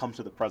matter when it comes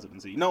to the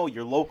presidency. No,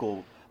 your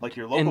local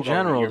in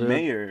general, your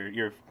mayor,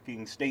 your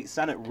fucking state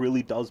senate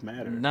really does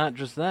matter. Not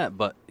just that,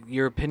 but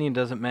your opinion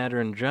doesn't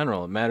matter in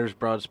general. It matters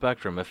broad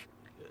spectrum. If,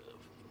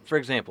 for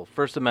example,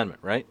 First Amendment,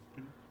 right?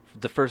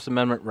 The First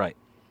Amendment right.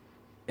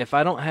 If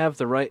I don't have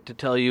the right to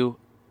tell you,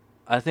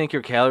 I think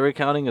your calorie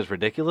counting is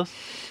ridiculous,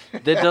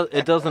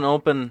 it doesn't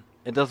open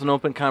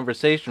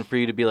conversation for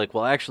you to be like,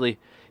 well, actually,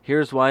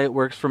 here's why it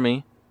works for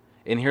me,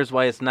 and here's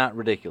why it's not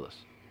ridiculous.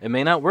 It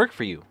may not work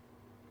for you,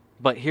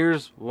 but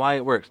here's why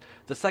it works.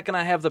 The second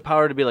I have the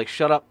power to be like,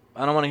 shut up,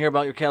 I don't want to hear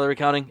about your calorie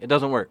counting, it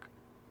doesn't work.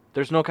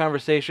 There's no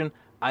conversation.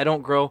 I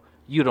don't grow,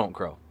 you don't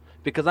grow.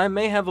 Because I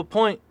may have a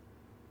point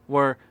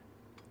where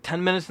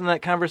 10 minutes in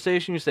that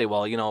conversation, you say,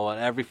 well, you know what,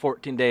 every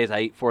 14 days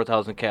I eat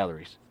 4,000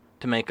 calories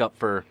to make up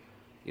for,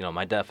 you know,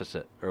 my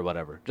deficit or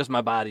whatever. Just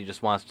my body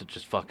just wants to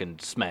just fucking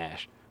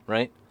smash,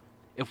 right?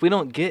 If we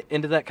don't get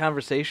into that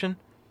conversation,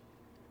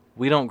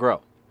 we don't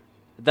grow.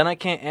 Then I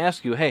can't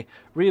ask you, hey,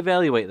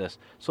 reevaluate this.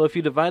 So if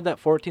you divide that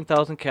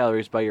 14,000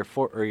 calories by your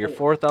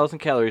 4,000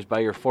 calories by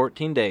your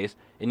 14 days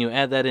and you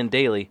add that in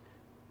daily,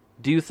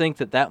 do you think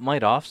that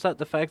might offset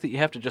the fact that you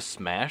have to just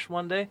smash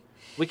one day?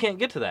 We can't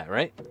get to that,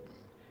 right?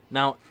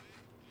 Now,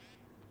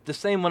 the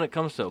same when it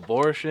comes to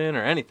abortion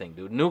or anything,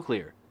 dude.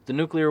 Nuclear. The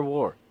nuclear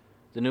war.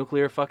 The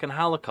nuclear fucking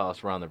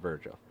Holocaust we're on the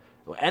verge of.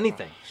 Well,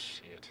 anything. Oh,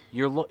 shit.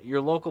 Your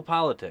local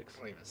politics.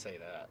 Don't even say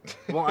that.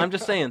 Well, I'm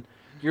just saying,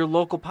 your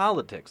local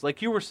politics.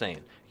 Like you were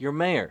saying, your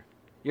mayor,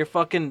 your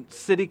fucking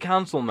city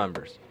council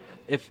members.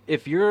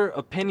 If your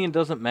opinion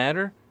doesn't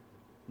matter,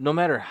 no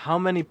matter how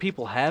many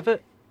people have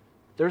it,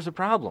 there's a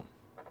problem.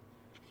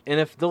 And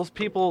if those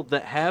people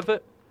that have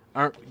it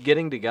aren't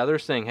getting together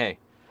saying, hey,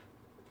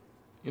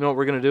 you know what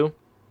we're going to do?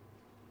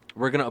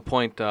 We're going to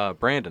appoint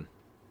Brandon.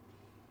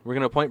 We're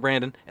going to appoint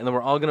Brandon, and then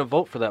we're all going to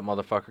vote for that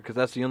motherfucker because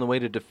that's the only way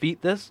to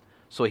defeat this,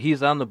 so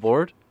he's on the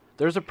board.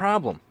 There's a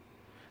problem.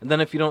 And then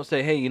if you don't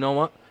say, hey, you know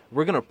what?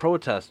 We're going to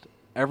protest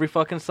every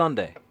fucking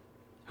Sunday.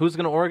 Who's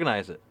going to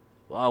organize it?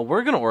 Well,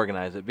 we're going to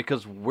organize it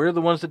because we're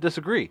the ones that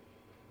disagree.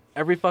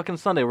 Every fucking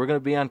Sunday, we're going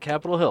to be on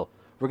Capitol Hill.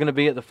 We're going to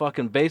be at the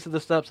fucking base of the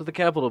steps of the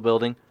Capitol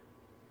building,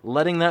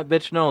 letting that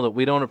bitch know that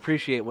we don't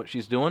appreciate what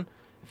she's doing.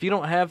 If you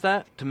don't have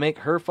that to make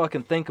her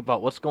fucking think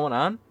about what's going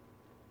on,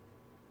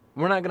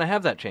 we're not going to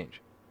have that change.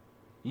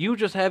 You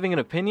just having an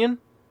opinion,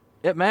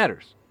 it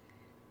matters.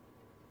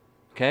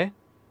 Okay?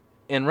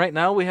 And right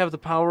now we have the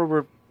power,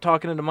 we're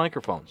talking into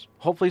microphones.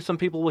 Hopefully some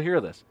people will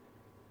hear this.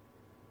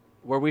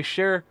 Where we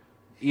share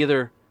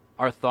either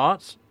our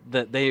thoughts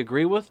that they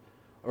agree with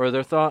or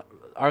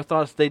our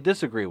thoughts they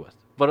disagree with.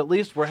 But at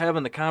least we're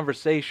having the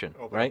conversation,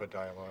 right? Open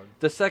up a dialogue.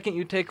 The second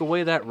you take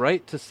away that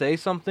right to say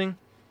something,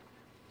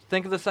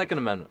 think of the Second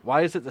Amendment.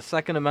 Why is it the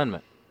Second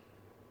Amendment?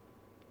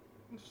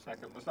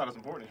 It's not as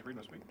important as your freedom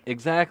of speech.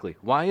 Exactly.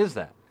 Why is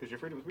that? Because your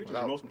freedom of speech is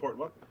the most important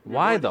one.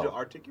 Why, ability though? to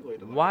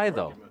articulate Why,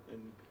 though?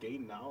 And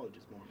gain knowledge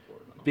is more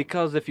important.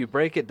 Because if you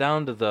break it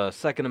down to the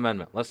Second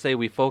Amendment, let's say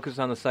we focus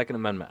on the Second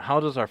Amendment, how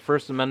does our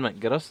First Amendment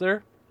get us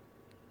there?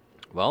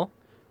 Well,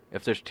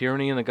 if there's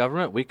tyranny in the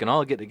government, we can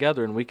all get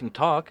together and we can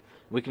talk,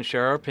 we can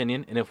share our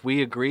opinion, and if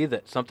we agree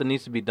that something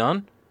needs to be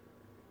done,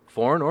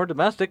 foreign or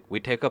domestic, we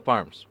take up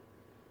arms.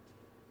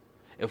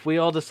 If we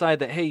all decide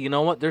that, hey, you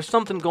know what, there's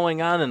something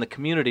going on in the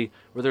community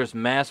where there's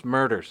mass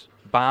murders,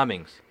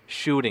 bombings,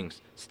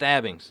 shootings,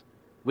 stabbings,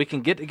 we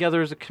can get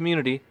together as a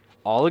community,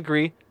 all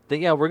agree that,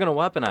 yeah, we're going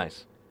to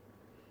weaponize.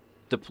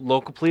 The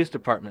local police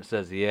department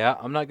says, yeah,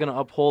 I'm not going to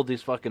uphold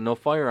these fucking no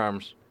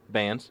firearms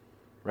bans,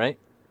 right?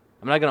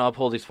 I'm not going to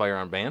uphold these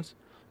firearm bans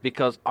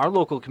because our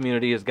local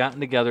community has gotten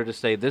together to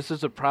say this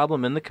is a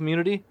problem in the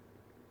community.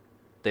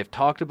 They've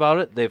talked about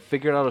it, they've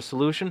figured out a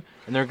solution,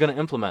 and they're going to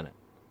implement it.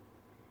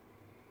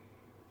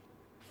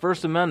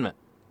 First Amendment,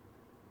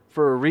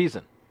 for a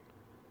reason.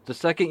 The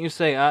second you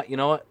say, you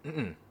know what,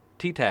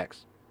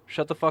 T-tax,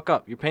 shut the fuck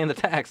up. You're paying the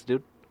tax,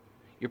 dude.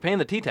 You're paying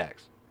the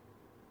T-tax.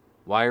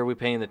 Why are we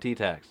paying the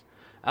T-tax?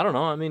 I don't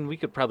know. I mean, we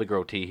could probably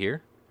grow tea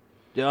here.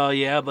 Oh,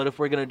 yeah, but if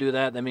we're going to do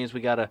that, that means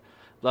we got to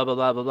blah, blah,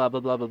 blah, blah, blah, blah,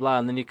 blah, blah, blah.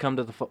 And then you come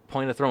to the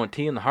point of throwing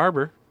tea in the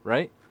harbor,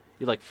 right?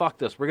 You're like, fuck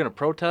this. We're going to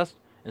protest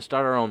and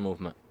start our own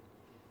movement.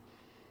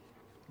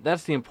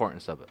 That's the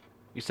importance of it.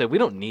 You say, we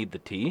don't need the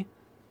tea.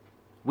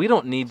 We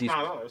don't need these.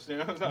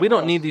 We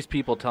don't need these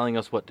people telling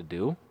us what to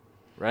do,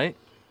 right?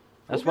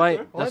 That's We'll why.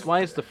 get there. That's why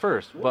it's the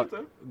first. We'll But get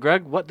there.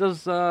 Greg, what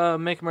does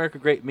 "Make America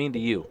Great" mean to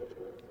you?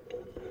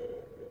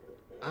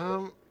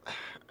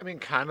 I mean,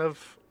 kind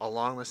of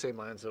along the same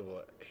lines of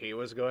what he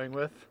was going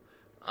with.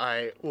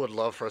 I would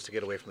love for us to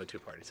get away from the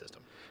two-party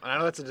system. And I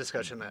know that's a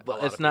discussion that.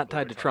 But it's not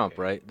tied to Trump,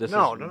 right? This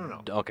No, is,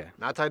 no. Okay.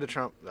 Not tied to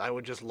Trump. I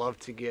would just love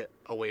to get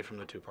away from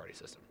the two-party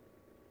system.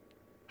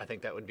 I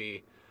think that would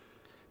be.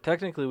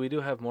 Technically, we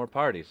do have more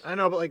parties. I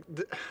know, but like,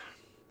 yeah,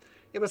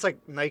 but it's like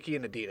Nike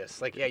and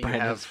Adidas. Like, yeah, you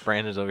have.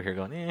 Brandon's over here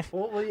going, eh.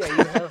 Well, yeah,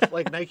 you have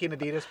like Nike and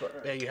Adidas,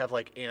 but yeah, you have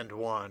like And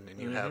One, and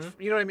you have,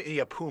 you know what I mean? You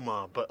have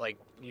Puma, but like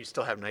you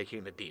still have Nike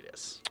and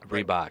Adidas.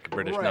 Reebok,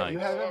 British Right, Knights, you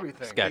have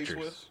everything. Skechers.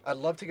 K-Swiss. I'd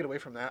love to get away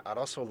from that. I'd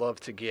also love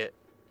to get.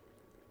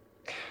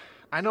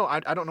 I know I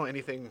don't know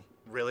anything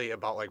really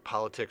about like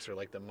politics or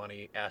like the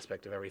money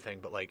aspect of everything,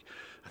 but like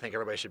I think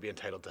everybody should be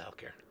entitled to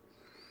healthcare,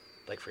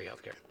 like free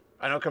healthcare.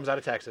 I know it comes out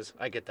of taxes.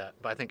 I get that,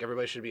 but I think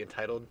everybody should be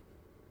entitled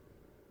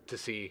to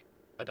see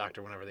a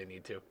doctor whenever they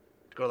need to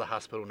go to the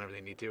hospital whenever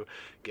they need to,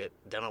 get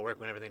dental work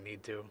whenever they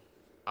need to.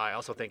 I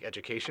also think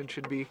education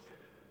should be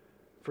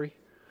free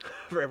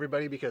for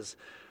everybody because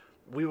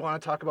we want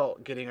to talk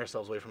about getting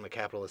ourselves away from the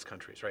capitalist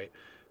countries, right?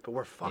 But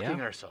we're fucking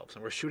Yeah. ourselves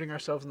and we're shooting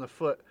ourselves in the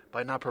foot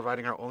by not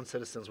providing our own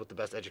citizens with the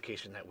best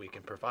education that we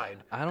can provide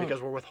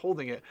because we're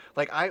withholding it.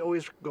 Like I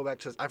always go back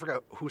to, I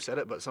forgot who said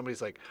it, but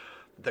somebody's like,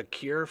 the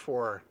cure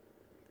for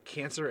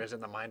cancer is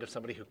in the mind of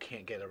somebody who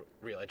can't get a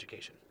real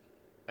education.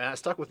 And that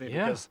stuck with me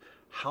Yeah. because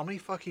how many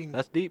fucking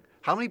That's deep.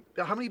 how many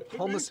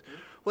homeless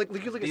like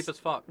you look Deep at as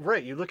fuck.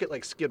 right, you look at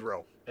like Skid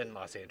Row in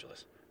Los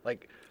Angeles.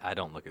 Like I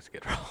don't look at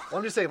Skid Row. well,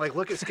 I'm just saying like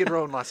look at Skid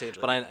Row in Los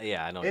Angeles. But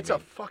I know. it's what a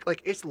you mean. fuck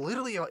like it's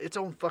literally its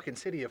own fucking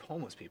city of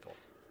homeless people.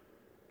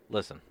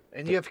 Listen.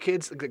 And you have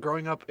kids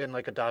growing up in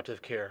like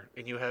adoptive care,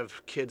 and you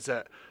have kids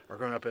that are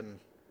growing up in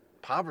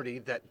poverty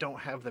that don't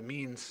have the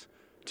means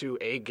to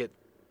get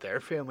their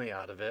family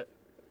out of it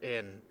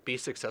and be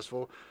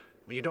successful.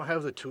 When you don't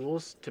have the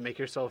tools to make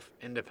yourself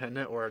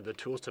independent or the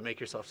tools to make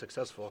yourself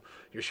successful,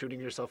 you're shooting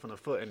yourself in the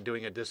foot and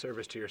doing a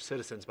disservice to your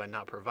citizens by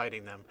not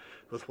providing them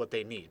with what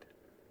they need.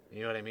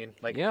 You know what I mean?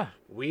 Like, Yeah.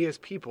 we as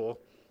people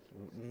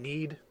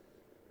need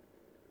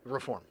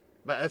reform.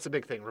 But that's a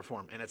big thing,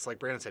 reform. And it's like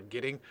Brandon said,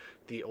 getting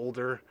the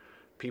older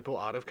people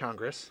out of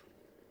Congress.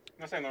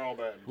 I'm not saying they're all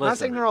bad. I'm not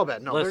saying they're all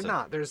bad. No, listen. they're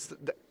not.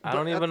 I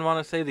don't even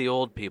want to say the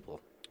old people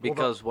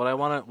because what I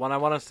want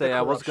to say,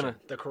 I was gonna.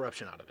 the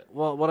corruption out of it.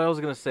 Well, what I was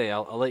gonna say,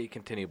 I'll let you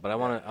continue, but I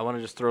want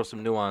to just throw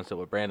some nuance at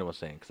what Brandon was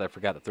saying because I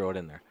forgot to throw it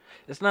in there.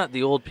 It's not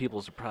the old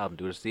people's problem,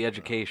 dude. It's the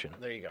education.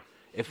 There you go.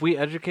 If we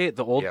educate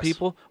the old Yes.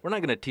 people, we're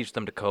not gonna teach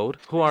them to code.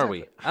 Who are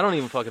we? I don't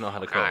even fucking know how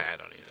to code. I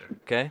don't either.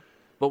 Okay,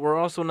 but we're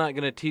also not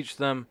gonna teach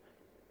them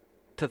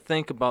to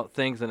think about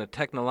things in a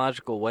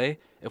technological way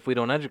if we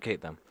don't educate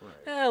them.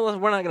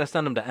 We're not gonna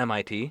send them to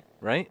MIT,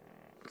 right?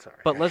 Sorry.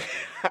 But we're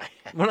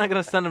not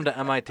gonna send them to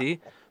MIT,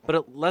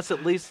 but let's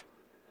at least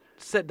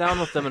sit down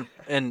with them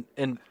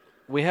and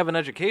we have an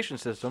education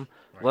system.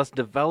 Right. Let's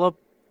develop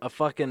a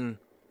fucking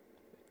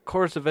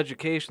course of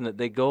education that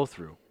they go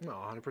through. No,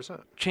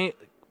 100%.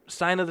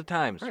 Sign of the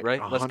times,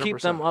 right? Let's keep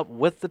 100%. them up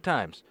with the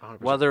times.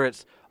 100%. Whether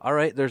it's all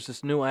right, there's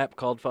this new app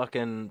called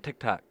fucking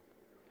TikTok.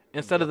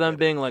 Instead of them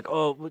being like,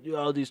 oh,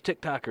 these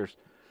TikTokers,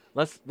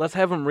 let's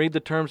have them read the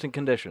terms and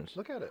conditions.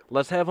 Look at it.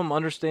 Let's have them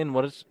understand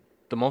what is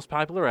the most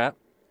popular app,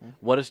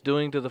 what it's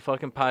doing to the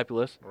fucking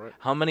populace, Right.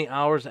 how many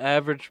hours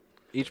average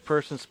each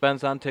person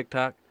spends on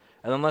TikTok,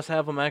 and then let's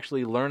have them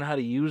actually learn how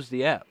to use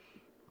the app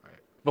Right.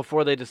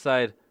 before they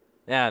decide,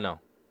 no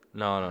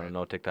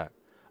TikTok,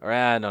 or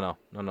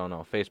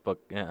no, Facebook,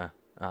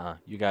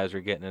 you guys are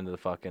getting into the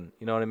fucking,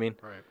 you know what I mean?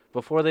 Right.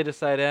 Before they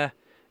decide,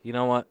 you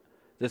know what?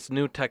 This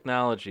new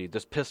technology,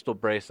 this pistol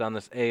brace on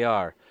this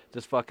AR,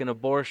 this fucking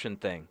abortion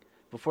thing.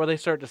 Before they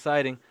start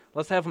deciding,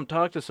 let's have them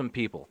talk to some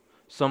people,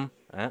 some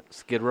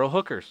Skid Row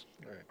hookers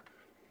Right.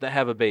 that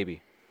have a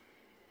baby.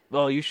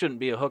 Well, you shouldn't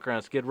be a hooker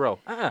on Skid Row.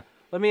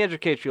 Let me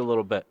educate you a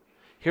little bit.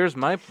 Here's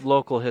my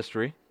local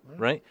history,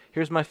 right?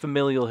 Here's my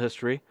familial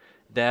history.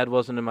 Dad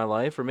wasn't in my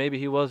life, or maybe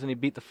he was and he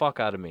beat the fuck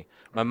out of me.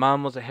 My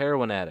mom was a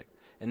heroin addict.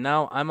 And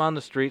now I'm on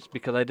the streets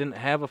because I didn't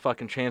have a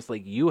fucking chance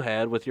like you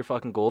had with your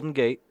fucking Golden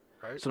Gate.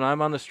 Right. So now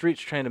I'm on the streets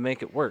trying to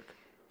make it work.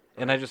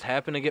 And I just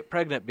happen to get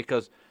pregnant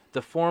because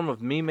the form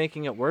of me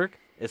making it work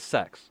is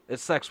sex.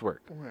 It's sex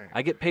work. Right.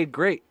 I get paid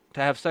great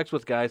to have sex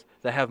with guys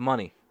that have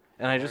money.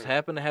 And I just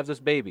happen to have this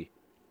baby.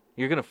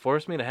 You're going to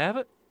force me to have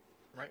it?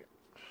 Right.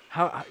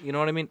 How, you know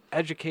what I mean?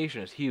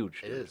 Education is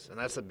huge. It is, and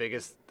that's the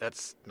biggest.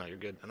 No, you're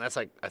good. And that's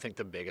like I think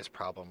the biggest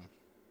problem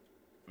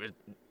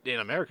in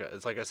America.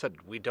 It's like I said,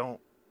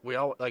 we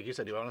all, like you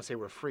said, you want to say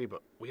we're free,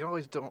 but we all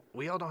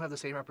don't have the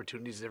same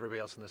opportunities as everybody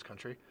else in this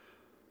country.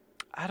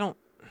 I don't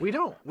We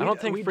don't. I don't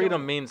think we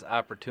freedom don't. means Well, I'm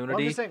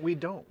opportunity just saying we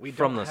don't. We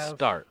from don't the have,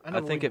 start. know, I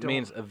but think we it don't.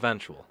 means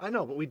eventual. I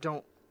know, but we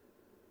don't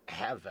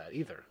have that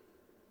either.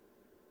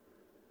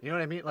 You know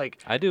what I mean? Like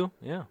I do,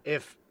 yeah.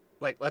 if,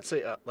 like, let's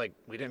say, like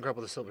we didn't grow up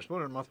with a silver spoon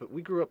in our mouth, but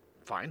we grew up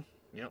fine.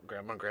 You know,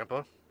 grandma and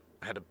grandpa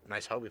had a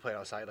nice home. We played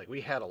outside. Like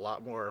we had a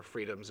lot more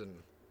freedoms and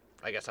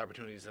I guess,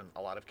 opportunities than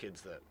a lot of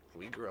kids that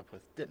we grew up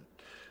with didn't.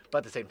 But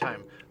at the same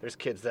time, there's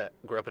kids that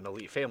grew up in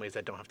elite families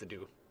that don't have to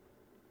do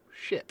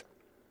shit.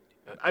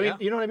 I mean, yeah.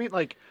 you know what I mean?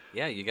 Like,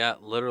 Yeah, you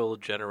got literal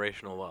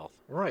generational wealth.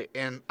 right.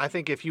 And I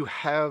think if you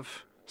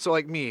have, so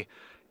like me,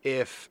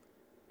 if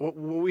what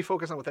we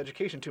focus on with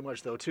education too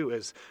much though too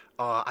is,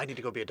 I need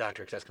to go be a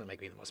doctor because that's going to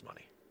make me the most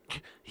money.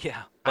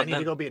 Yeah, I need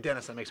to go be a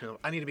dentist. That makes me.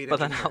 I need to be. But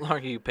then, how long are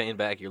you paying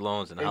back your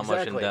loans, and how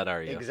much in debt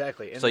are you?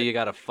 Exactly. So you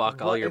got to fuck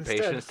all but your instead-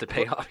 patients to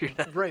pay off your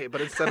debt. Right,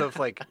 but instead of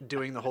like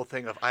doing the whole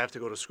thing of I have to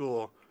go to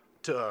school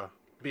to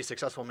be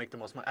successful and make the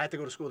most money, I have to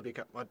go to school to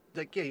become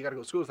like yeah, you got to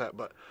go to school with that.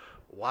 But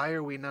why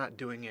are we not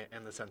doing it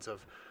in the sense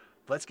of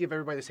let's give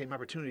everybody the same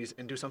opportunities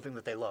and do something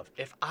that they love?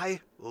 If I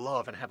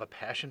love and have a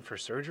passion for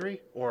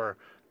surgery or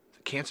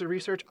cancer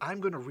research,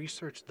 I'm going to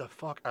research the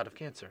fuck out of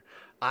cancer.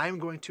 I'm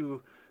going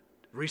to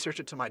research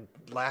it to my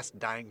last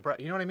dying breath.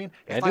 You know what I mean?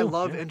 If I do,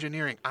 love yeah.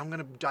 engineering, I'm going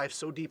to dive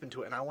so deep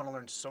into it and I want to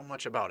learn so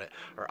much about it.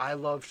 Or I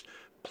love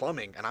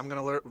plumbing and I'm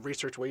going to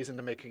research ways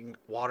into making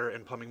water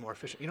and plumbing more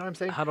efficient. You know what I'm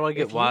saying? How do I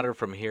get If you- water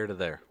from here to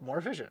there? more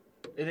efficient?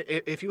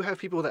 If you have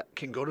people that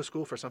can go to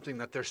school for something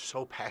that they're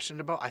so passionate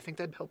about, I think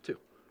that'd help too.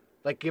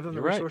 Like give them the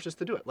You're right. resources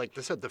to do it. Like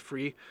they said, the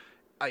free,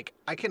 like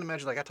I can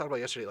imagine, like I talked about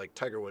yesterday, like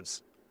Tiger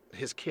Woods,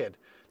 his kid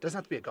doesn't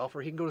have to be a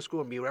golfer. He can go to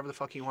school and be whatever the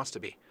fuck he wants to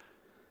be.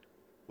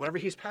 Whatever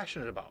he's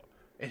passionate about.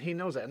 And he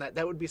knows that. And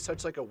that would be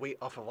such like a weight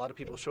off of a lot of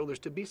people's shoulders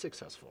to be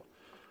successful.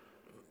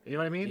 You know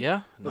what I mean?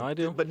 Yeah, no, I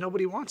do. But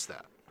nobody wants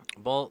that.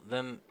 Well,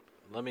 then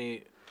let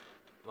me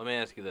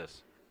ask you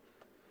this: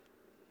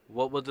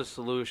 what would the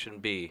solution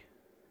be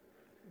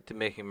to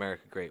making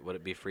America great? Would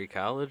it be free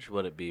college?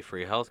 Would it be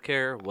free health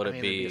care? Would I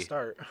mean, it it'd be a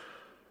start.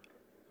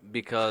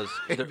 because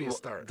It'd be a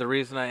start. the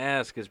reason I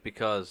ask is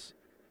because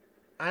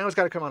I know it's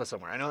got to come out of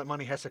somewhere. I know that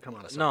money has to come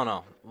out of somewhere.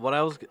 no, what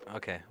I was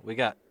okay. We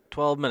got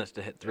 12 minutes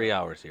to hit 3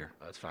 hours here,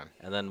 That's fine.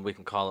 and then we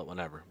can call it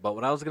whenever. But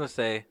what I was gonna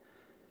say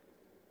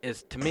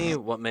is, to me,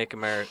 what make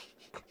America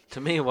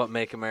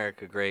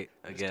great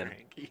again Mr.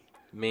 Hanky.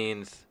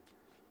 means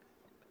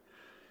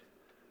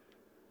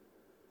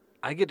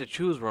I get to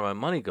choose where my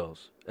money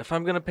goes. If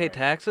I'm gonna pay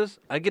taxes,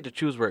 I get to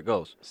choose where it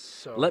goes.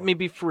 So Let me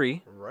be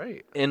free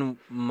right. in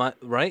my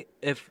right.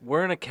 If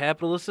we're in a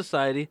capitalist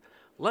society,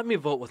 let me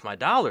vote with my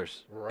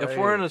dollars. If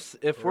we're in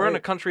a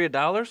Right. country of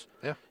dollars,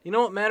 Yeah. you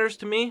know what matters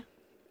to me?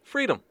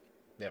 Freedom.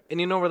 Yep. And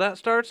you know where that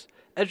starts?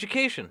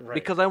 Education. Right.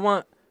 Because I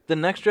want the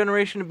next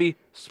generation to be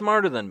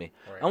smarter than me.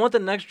 Right. I want the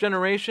next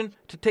generation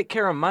to take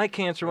care of my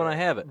cancer when I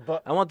have it.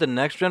 But- I want the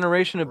next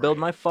generation to build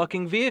Right. my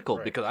fucking vehicle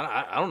Right. because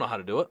I don't know how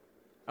to do it.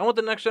 I want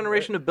the next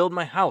generation to build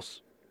my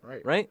house,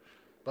 Right. right?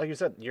 Like you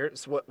said,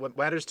 what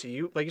matters to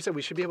you. Like you said,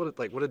 we should be able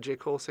to, like, what did J.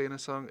 Cole say in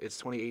his song? It's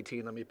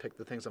 2018. Let me pick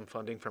the things I'm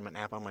funding from an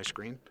app on my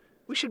screen.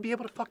 We should be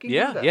able to fucking do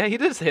Yeah, that. yeah, he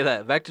did say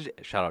that. Back to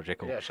shout out J.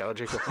 Cole. Yeah, shout out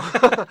J.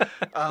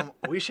 Cole.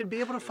 We should be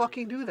able to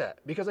fucking do that.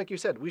 Because like you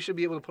said, we should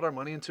be able to put our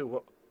money into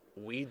what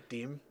we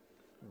deem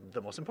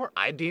the most important.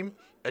 I deem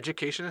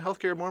education and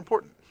healthcare more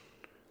important.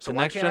 So The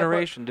why next can't I put-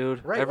 generation, dude.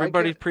 Right, why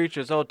Everybody can't-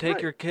 preaches, oh, take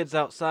Right. your kids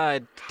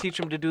outside, teach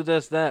them to do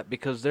this, that,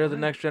 because they're the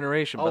next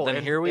generation. But then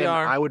and- here we and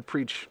are. I would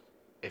preach,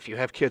 if you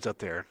have kids out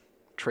there,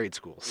 trade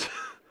schools.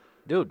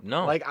 Dude,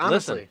 no. Like,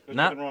 honestly. Listen, There's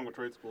not, nothing wrong with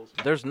trade schools.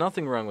 there's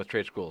nothing wrong with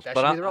trade schools. That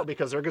but should be the route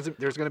because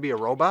there's going to be a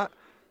robot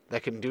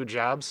that can do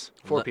jobs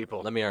for let-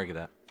 people. Let me argue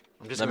that.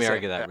 I'm just let gonna me say,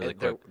 argue that really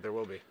quick. There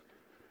will be.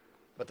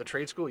 But the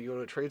trade school, you go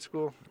to a trade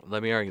school,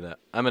 Let me argue that.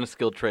 I'm in a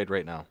skilled trade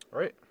right now.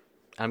 right?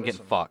 I'm getting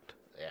Listen. fucked.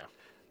 Yeah.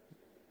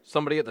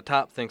 Somebody at the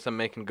top thinks I'm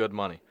making good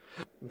money.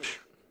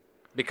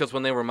 Because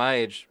when they were my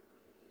age,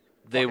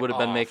 they would have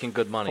been making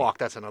good money. Fuck,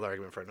 that's another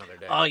argument for another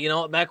day. Oh, you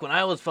know what? Back when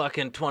I was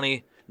fucking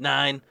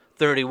 29,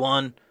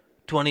 31,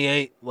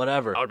 28,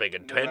 whatever. I was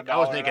making $10 I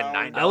was making an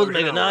hour. $9. I was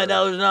making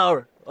 $9 an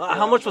hour.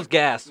 How much was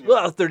gas?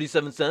 Well,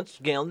 37 cents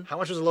a gallon. How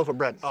much was a loaf of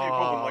bread? So you're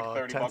equivalent like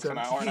 30 10 bucks an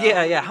cents. hour now?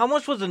 Yeah. How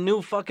much was a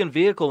new fucking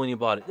vehicle when you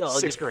bought it? Oh,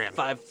 just $6,000.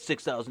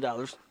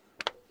 $5,000-$6,000.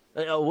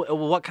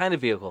 What kind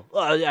of vehicle?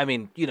 I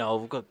mean, you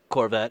know,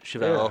 Corvette,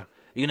 Chevelle, Yeah.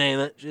 you name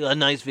it, a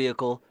nice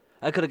vehicle.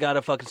 I could have got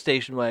a fucking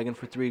station wagon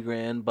for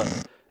 $3,000,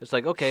 but it's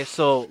like, okay,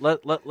 so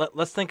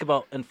let's think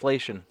about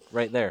inflation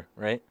right there,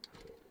 right?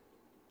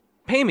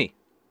 Pay me,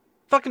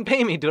 fucking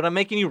pay me, dude. I'm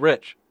making you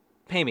rich.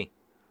 Pay me.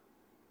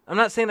 I'm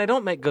not saying I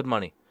don't make good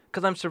money,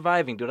 because I'm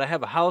surviving, dude. I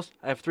have a house,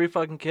 I have 3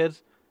 fucking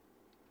kids,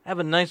 I have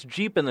a nice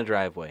Jeep in the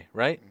driveway,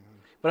 right?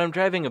 But I'm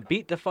driving a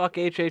beat to fuck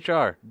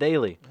HHR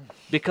daily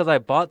because I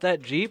bought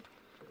that Jeep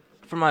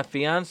for my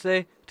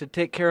fiance to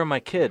take care of my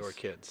kids. Your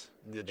kids.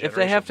 The If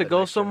they have generation- to the go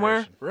next somewhere,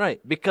 generation.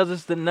 right? Because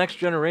it's the next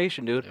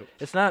generation, dude. Yep.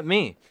 It's not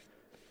me.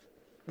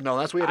 No,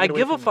 that's what I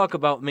give a fuck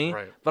about me,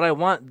 Right. but I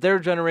want their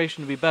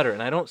generation to be better,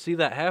 and I don't see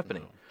that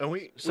happening. And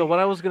we, So what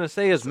I was gonna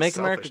say is it's make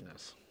America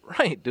selfishness.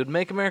 right, dude.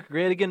 Make America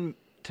great again.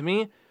 To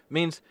me,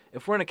 means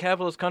if we're in a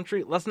capitalist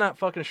country, let's not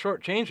fucking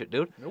shortchange it,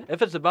 dude. Nope.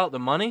 If it's about the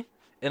money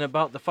and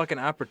about the fucking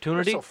We're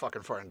opportunity so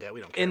fucking far in debt.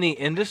 We don't care. in the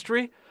about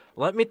industry,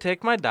 let me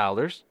take my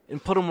dollars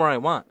and put them where I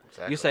want.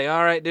 Exactly. You say,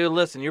 all right, dude,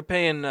 listen, you're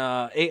paying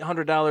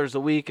 $800 a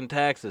week in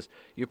taxes.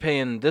 You're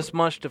paying this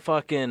much to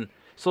fucking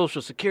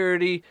Social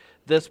Security,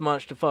 this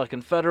much to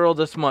fucking federal,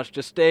 this much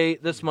to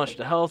state, this much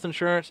to health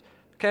insurance.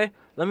 Okay,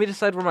 let me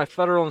decide where my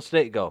federal and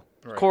state go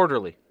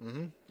quarterly.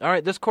 Mm-hmm. All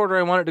right, this quarter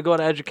I want it to go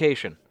to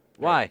education.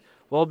 Why?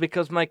 Well,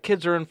 because my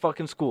kids are in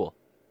fucking school.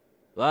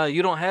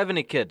 You don't have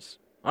any kids.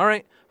 All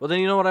right, well then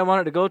you know what I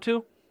want it to go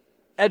to?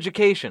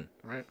 Education.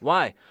 Right.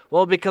 Why?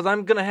 Well, because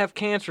I'm going to have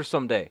cancer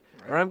someday.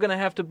 Or I'm going to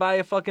have to buy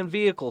a fucking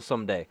vehicle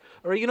someday.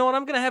 Or you know what?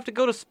 I'm going to have to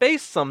go to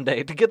space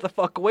someday to get the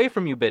fuck away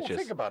from you bitches. Well,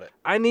 think about it.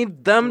 I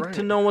need them Right.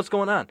 to know what's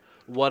going on.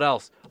 What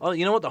else? Oh,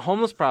 you know what? The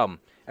homeless problem.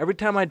 Every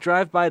time I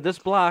drive by this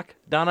block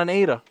down on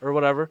Ada or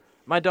whatever,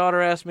 my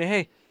daughter asks me,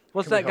 hey,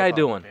 what's Can we that guy help out?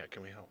 doing? Yeah,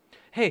 can we help?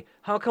 Hey,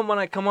 how come when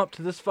I come up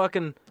to this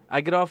fucking,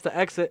 I get off the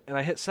exit and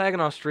I hit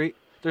Saginaw Street,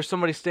 there's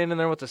somebody standing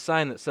there with a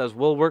sign that says,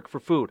 we'll work for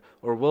food,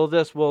 or will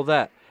this, will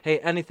that. Hey,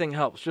 anything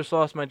helps, just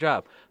lost my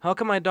job. How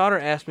come my daughter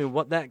asked me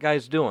what that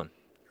guy's doing?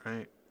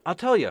 Right. I'll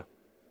tell you.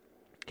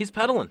 He's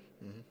peddling.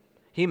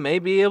 He may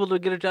be able to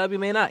get a job, he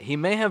may not. He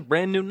may have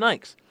brand new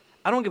Nikes.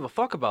 I don't give a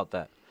fuck about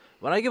that.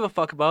 What I give a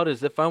fuck about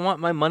is if I want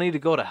my money to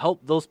go to help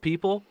those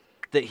people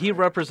that he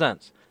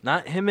represents,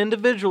 not him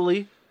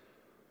individually,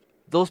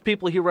 those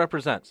people he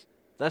represents.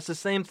 That's the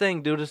same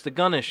thing, dude, as the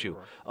gun issue.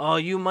 Oh,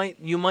 you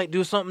might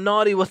do something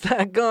naughty with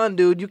that gun,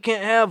 dude. You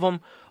can't have them.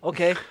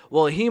 Okay,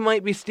 well, he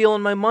might be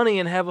stealing my money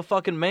and have a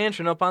fucking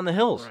mansion up on the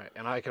hills. Right.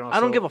 And I can also. I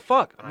don't give a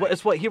fuck. and I-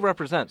 It's what he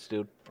represents,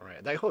 dude.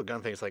 Right. That whole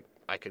gun thing is like,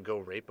 I could go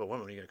rape a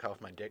woman. Are you gonna cut off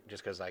my dick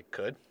just because I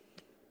could?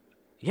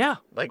 Yeah.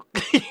 Like,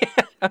 Yeah.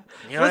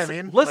 you know what I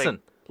mean?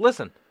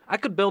 Listen. I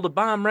could build a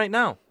bomb right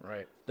now. Like,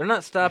 right. They're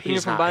not stopping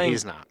you from buying.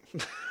 He's not.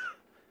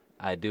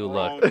 I do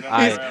Wrong look.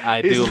 guy.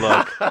 I do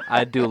look.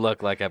 I do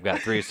look like I've got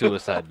 3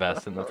 suicide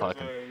vests in the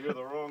fucking. You're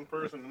the wrong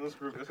person in this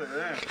group to say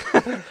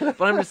that.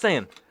 But I'm just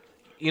saying.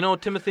 You know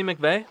Timothy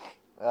McVeigh,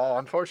 Oh,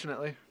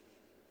 unfortunately.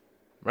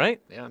 right?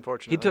 Yeah,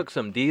 unfortunately. He took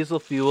some diesel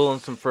fuel and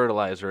some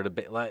fertilizer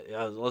to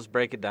let's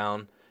break it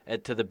down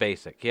to the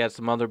basic. He had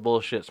some other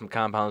bullshit, some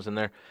compounds in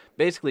there.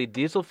 Basically,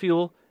 diesel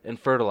fuel and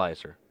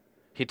fertilizer.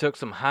 He took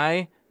some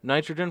high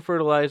nitrogen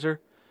fertilizer,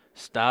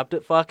 stopped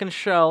at fucking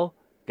Shell,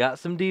 got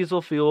some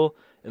diesel fuel,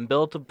 and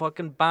built a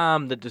fucking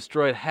bomb that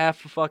destroyed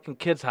half a fucking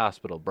kids'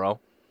 hospital,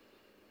 bro.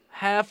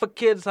 Half a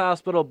kids'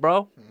 hospital,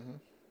 bro.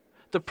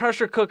 The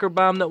pressure cooker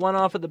bomb that went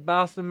off at the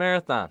Boston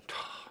Marathon.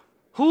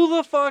 Who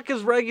the fuck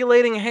is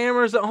regulating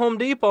hammers at Home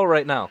Depot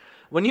right now?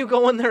 When you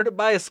go in there to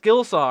buy a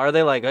skill saw, are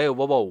they like, hey,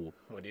 whoa,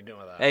 What are you doing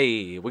with that?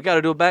 hey, we got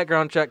to do a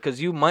background check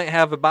because you might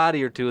have a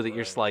body or two that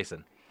you're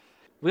slicing.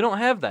 We don't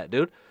have that,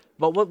 dude.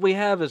 But what we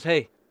have is,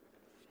 hey,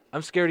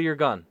 I'm scared of your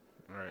gun.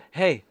 Right.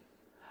 Hey,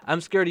 I'm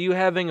scared of you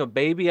having a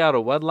baby out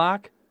of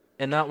wedlock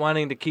and not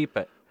wanting to keep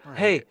it.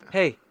 Right.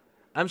 Hey,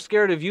 I'm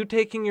scared of you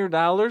taking your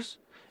dollars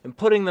and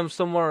putting them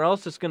somewhere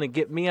else that's going to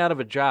get me out of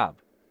a job.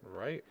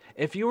 Right.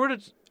 If you were to,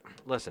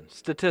 listen,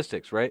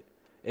 statistics, right?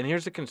 And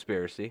here's a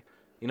conspiracy.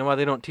 You know why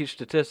they don't teach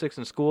statistics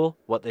in school?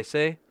 What they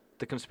say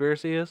the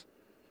conspiracy is?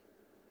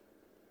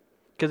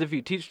 Because if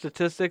you teach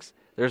statistics,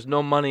 there's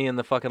no money in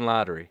the fucking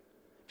lottery.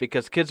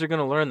 Because kids are going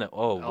to learn that, I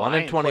 1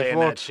 in ain't playing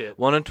 24, that shit.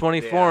 1 in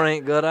 24 Yeah.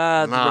 ain't good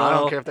odds, No, bro. I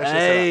don't care if that shit's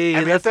hey, at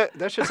I mean, if that's-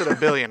 that shit's at $1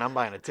 billion, I'm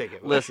buying a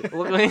ticket. Listen,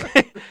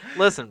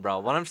 listen, bro.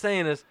 What I'm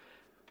saying is,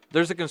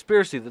 there's a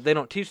conspiracy that they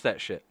don't teach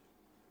that shit.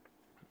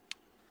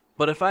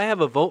 But if I have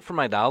a vote for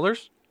my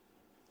dollars,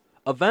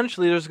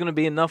 eventually there's going to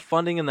be enough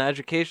funding in the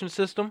education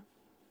system,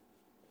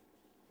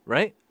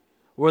 right?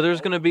 Where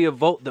there's going to be a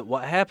vote that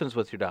what happens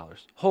with your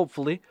dollars,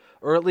 hopefully,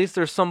 or at least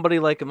there's somebody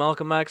like a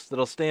Malcolm X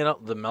that'll stand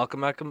up, the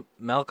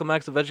Malcolm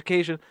X of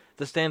education,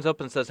 that stands up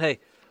and says, hey,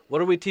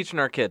 what are we teaching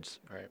our kids?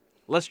 Right.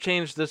 Let's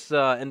change this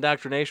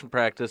indoctrination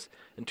practice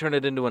and turn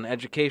it into an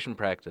education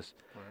practice.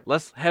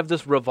 Let's have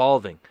this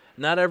revolving.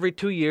 Not every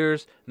 2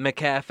 years,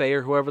 McAfee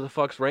or whoever the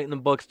fuck's writing the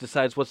books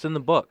decides what's in the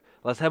book.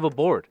 Let's have a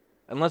board,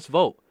 and let's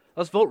vote.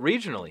 Let's vote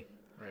regionally.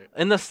 Right.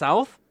 In the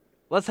South,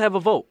 let's have a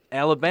vote.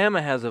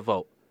 Alabama has a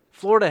vote.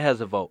 Florida has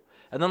a vote.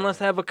 And then let's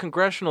have a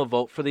congressional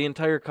vote for the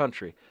entire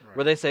country,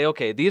 where they say,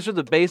 okay, these are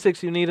the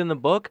basics you need in the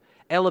book.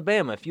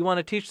 Alabama, if you want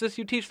to teach this,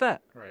 you teach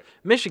that. Right.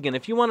 Michigan,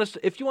 if you want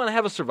to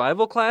have a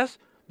survival class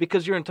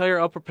because your entire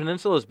Upper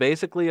Peninsula is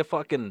basically a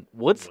fucking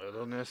woods,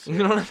 Wilderness. you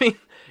know what I mean?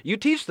 You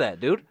teach that,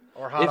 dude.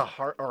 Or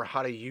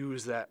how to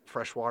use that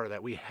fresh water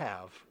that we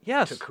have.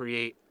 Yes. To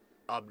create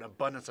an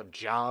abundance of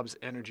jobs,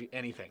 energy,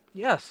 anything.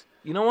 Yes.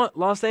 You know what,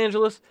 Los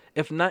Angeles?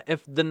 If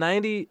the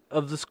 90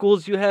 of the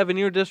schools you have in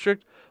your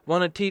district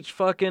want to teach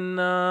fucking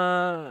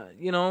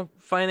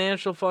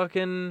financial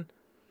fucking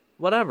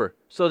whatever,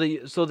 so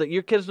that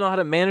your kids know how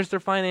to manage their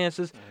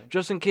finances,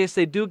 just in case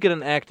they do get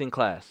an acting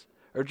class,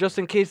 or just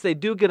in case they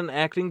do get an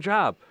acting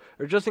job,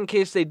 or just in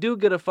case they do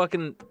get a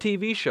fucking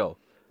TV show.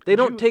 They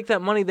don't take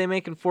that money they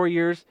make in 4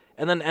 years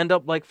and then end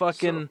up like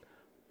fucking.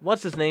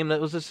 What's his name?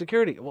 That was a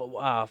security.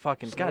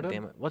 Fucking Snowden?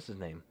 goddamn it. What's his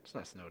name? It's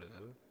not Snowden, is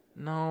it?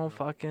 No,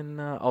 fucking.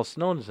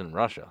 Snowden's in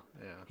Russia.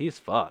 Yeah. He's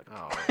fucked.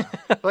 Oh.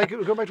 Yeah. Like,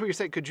 go back to what you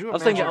said. Could you I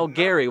was imagine? thinking,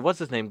 Gary. What's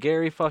his name?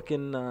 Gary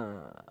fucking.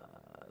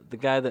 The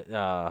guy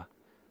that.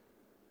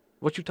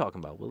 What you talking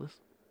about, Willis?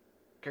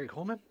 Gary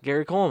Coleman?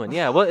 Gary Coleman.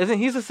 Yeah. Well, isn't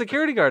he's a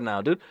security guard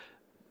now, dude?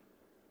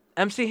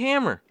 MC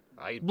Hammer,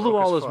 I blew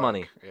broke all as his fuck.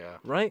 money. Yeah.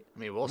 right? I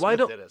mean, Will Why Smith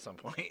don't- did at some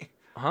point.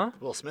 Huh?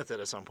 Will Smith did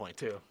at some point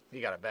too.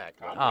 He got it back.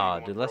 Oh,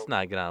 dude, let's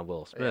not get on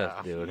Will Smith,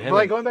 Yeah. dude. But Him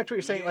like and- going back to what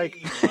you're saying, like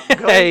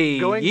Hey,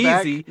 going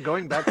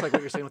Yeezy. back to like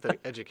what you're saying with the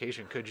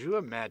education. Could you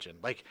imagine,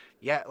 like,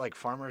 yeah, like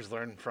farmers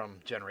learn from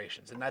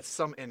generations, and that's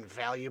some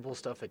invaluable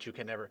stuff that you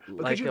can never.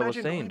 But Like could you I was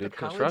imagine saying, going to dude,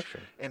 college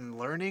construction. and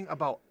learning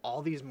about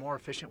all these more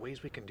efficient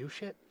ways we can do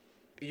shit?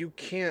 You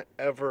can't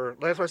ever.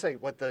 That's what I say.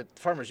 What the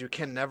farmers, you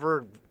can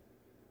never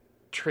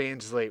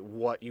translate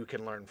what you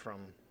can learn from.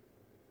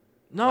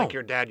 no, Like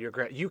your dad, your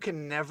grand. You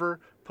can never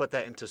put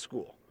that into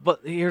school. but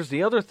here's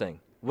the other thing.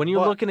 When you're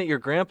But- looking at your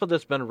grandpa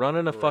that's been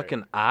running a Right.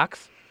 fucking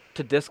ox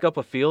to disc up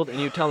a field, and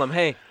you tell him,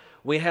 hey,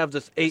 we have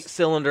this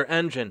 8-cylinder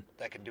engine.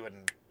 That can do it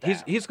in.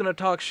 He's gonna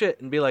talk shit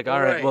and be like, all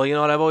right, Right. well, you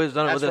know what? I've always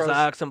done it with That's this where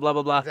I was- ox and blah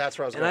blah blah. That's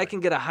where I was and I going. can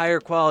get a higher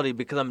quality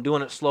because I'm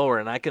doing it slower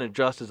and I can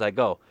adjust as I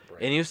go.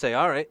 Right. And you say,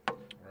 all right,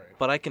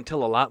 but I can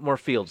till a lot more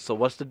fields. So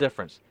what's the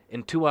difference?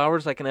 In 2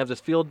 hours I can have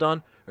this field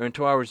done, or in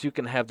 2 hours you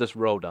can have this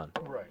row done.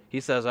 Right. He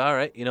says, all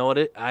right, you know what?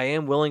 I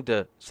am willing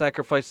to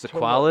sacrifice the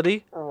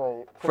quality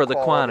Right. for the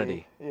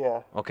quantity.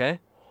 Yeah. Okay?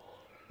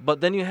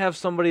 But then you have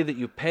somebody that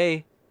you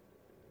pay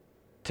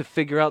to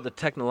figure out the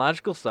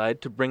technological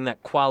side to bring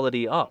that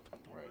quality up.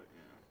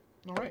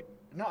 All right.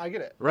 No, I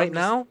get it. Right I'm just-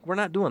 now, we're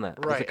not doing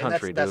that right. as a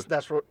country, and that's dude.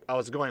 that's what I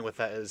was going with.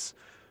 That is,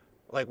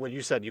 like what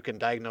you said. You can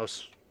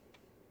diagnose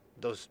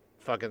those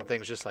fucking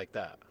things just like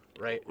that,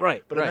 right?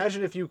 Right, But right.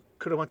 imagine if you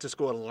could have went to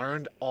school and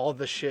learned all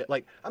the shit.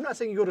 Like, I'm not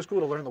saying you go to school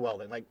to learn the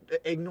welding. Like,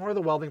 ignore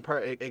the welding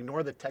part.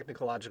 Ignore the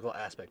technological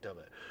aspect of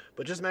it.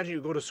 But just imagine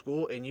you go to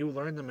school and you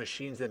learn the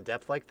machines in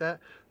depth like that.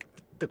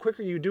 The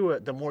quicker you do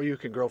it, the more you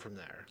can grow from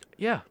there.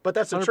 Yeah. But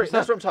that's the trick. 100%.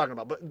 That's what I'm talking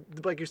about.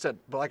 But like you said,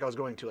 but like I was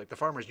going to, like the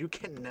farmers, you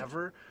can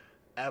never,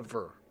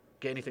 ever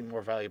get anything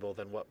more valuable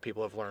than what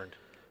people have learned,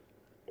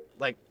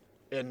 like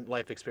in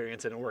life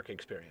experience and in work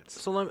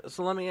experience. So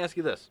let me ask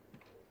you this,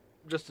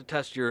 just to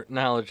test your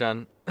knowledge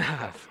on.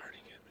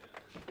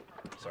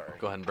 Sorry.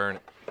 Go ahead and burn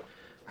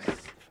it.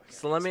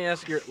 So let me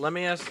ask you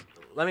this.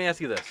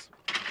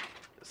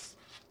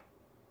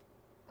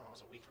 Oh, it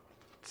was a weak one.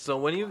 So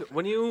when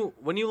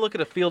you look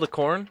at a field of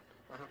corn,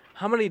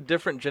 how many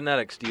different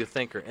genetics do you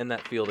think are in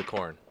that field of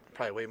corn?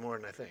 Probably way more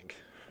than I think.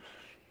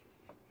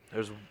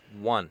 There's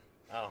one.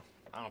 Oh,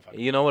 I don't know if I.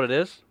 You know what it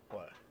is?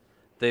 What?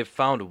 They've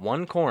found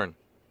one corn.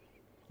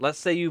 Let's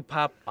say you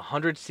pop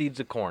 100 seeds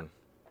of corn,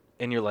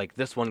 and you're like,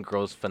 this one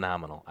grows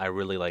phenomenal. I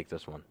really like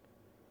this one.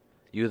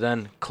 You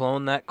then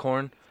clone that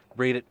corn,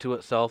 breed it to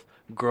itself,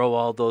 grow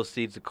all those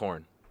seeds of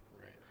corn.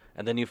 Right.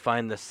 And then you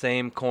find the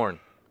same corn.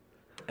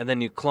 And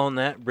then you clone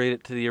that, breed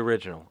it to the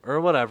original, or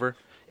whatever,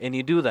 and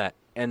you do that.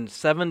 And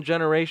 7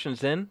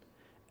 generations in,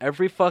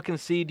 every fucking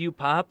seed you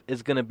pop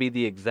is going to be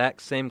the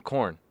exact same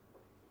corn.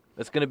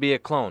 It's going to be a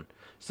clone.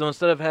 So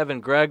instead of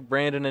having Greg,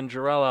 Brandon, and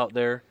Jarrell out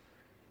there,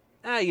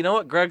 you know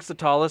what? Greg's the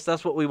tallest.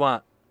 That's what we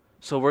want.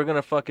 So we're going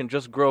to fucking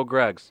just grow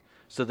Gregs.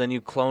 So then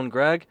you clone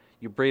Greg,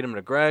 you breed him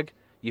to Greg,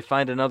 you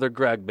find another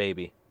Greg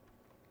baby.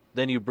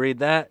 Then you breed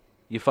that,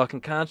 you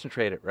fucking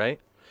concentrate it, right?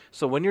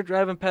 So when you're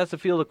driving past a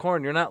field of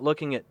corn, you're not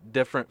looking at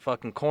different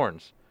fucking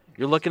corns.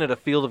 You're looking at a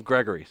field of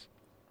Gregory's.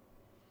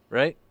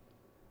 Right?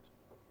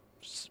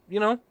 You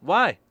know,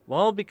 why?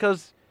 Well,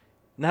 because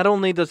not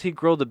only does he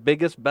grow the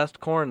biggest, best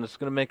corn that's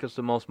going to make us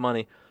the most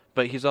money,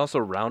 but he's also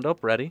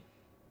Roundup ready.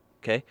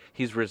 Okay?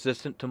 He's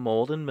resistant to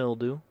mold and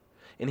mildew.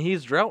 And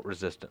he's drought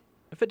resistant.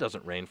 If it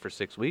doesn't rain for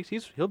 6 weeks,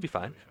 he'll be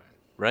fine.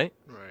 Right?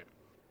 Right.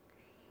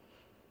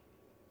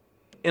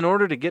 In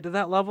order to get to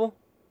that level,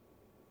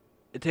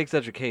 it takes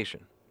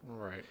education.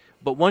 Right.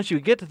 But once you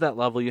get to that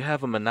level, you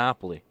have a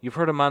monopoly. You've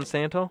heard of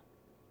Monsanto?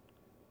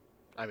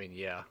 I mean,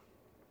 yeah.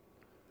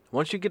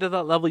 Once you get to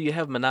that level, you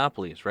have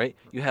monopolies, right?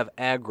 You have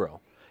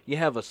agro. You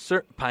have a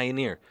certain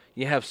Pioneer.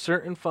 You have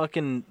certain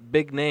fucking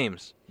big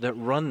names that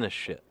run this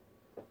shit.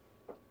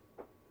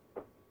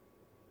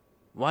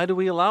 Why do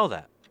we allow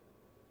that?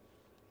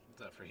 Is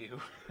that for you?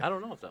 I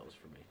don't know if that was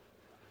for me.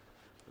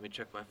 Let me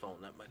check my phone.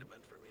 That might have been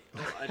for me.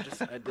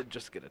 Oh, I did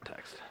just get a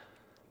text.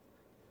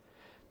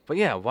 But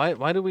yeah,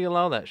 why do we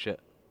allow that shit?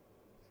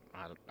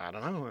 I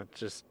don't know. It's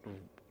just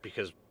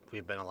because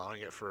we've been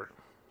allowing it for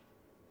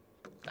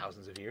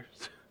thousands of years.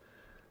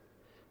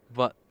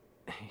 But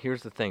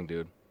here's the thing,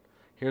 dude.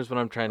 Here's what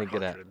I'm trying to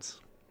get at. Hundreds.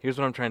 Here's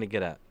what I'm trying to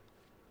get at.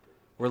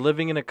 We're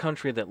living in a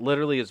country that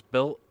literally is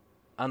built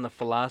on the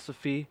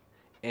philosophy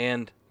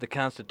and the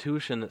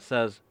Constitution that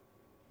says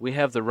we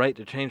have the right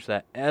to change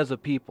that as a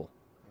people.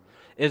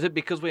 Is it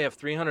because we have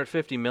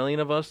 350 million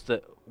of us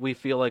that we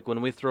feel like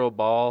when we throw a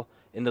ball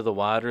into the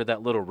water,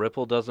 that little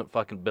ripple doesn't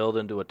fucking build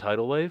into a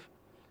tidal wave?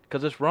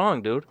 Because it's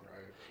wrong, dude.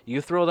 You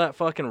throw that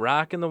fucking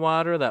rock in the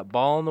water, that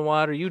ball in the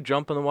water, you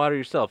jump in the water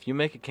yourself. You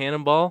make a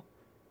cannonball,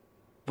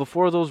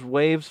 before those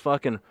waves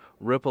fucking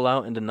ripple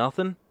out into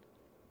nothing,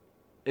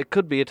 it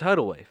could be a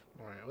tidal wave.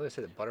 Right. What do they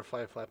say? The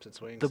butterfly flaps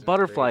its wings. The and it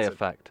butterfly creates a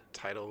effect.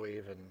 Tidal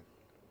wave and.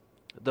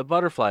 The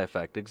butterfly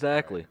effect,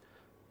 exactly. Right.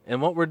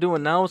 And what we're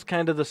doing now is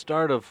kind of the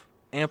start of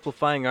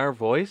amplifying our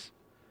voice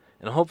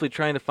and hopefully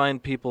trying to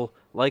find people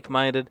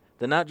like-minded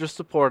that not just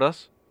support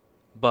us,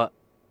 but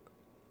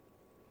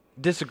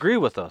disagree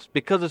with us,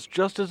 because it's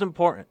just as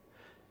important.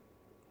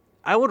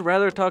 I would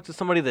rather talk to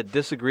somebody that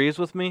disagrees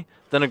with me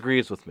than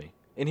agrees with me.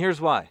 And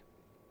here's why.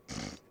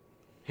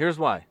 Here's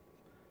why.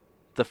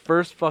 The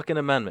First fucking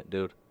Amendment,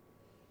 dude.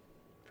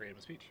 Freedom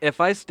of speech. If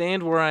I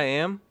stand where I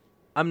am,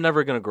 I'm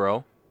never going to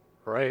grow.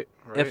 Right.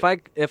 If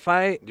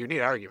I You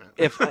need argument.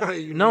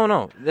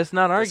 no, it's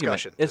not argument.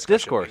 Discussion. It's Discussion.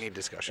 discourse. We need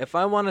discussion. If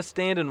I want to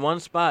stand in one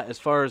spot as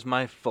far as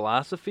my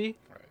philosophy,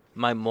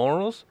 my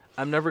morals,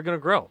 I'm never going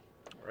to grow.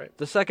 Right.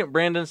 The second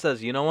Brandon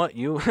says, you know what,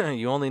 you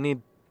only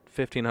need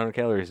 1,500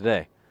 calories a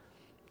day.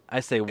 I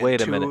say,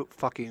 wait a minute. Two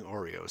fucking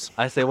Oreos.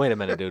 I say, wait a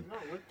minute, dude. No,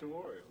 with the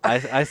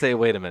Oreo. I say,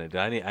 wait a minute,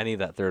 dude. I need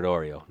that third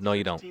Oreo. No,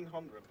 you don't.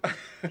 1,500.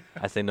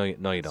 I say, no, you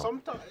don't.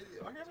 Sometimes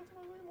I guess it's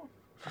not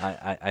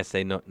anymore. I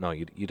say, no,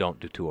 you don't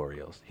do 2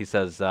 Oreos. He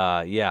says,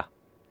 yeah,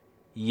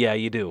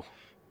 you do.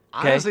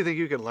 I honestly think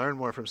you can learn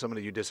more from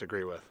somebody you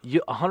disagree with.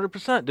 You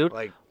 100%, dude.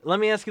 Like, let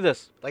me ask you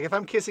this. Like, if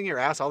I'm kissing your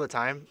ass all the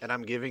time and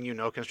I'm giving you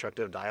no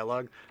constructive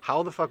dialogue,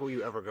 how the fuck will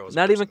you ever grow as a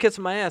Not person? even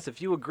kissing my ass if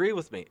you agree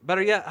with me.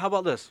 Better yet, how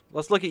about this?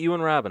 Let's look at you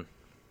and Robin.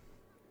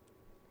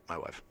 My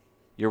wife.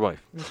 Your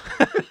wife.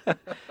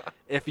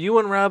 If you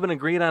and Robin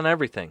agreed on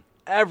everything,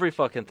 every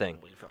fucking thing,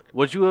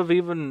 would you have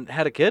even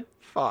had a kid?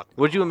 Fuck.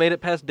 Would you have made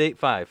it past date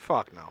 5?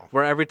 Fuck no.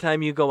 Where every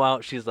time you go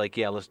out, she's like,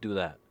 yeah, let's do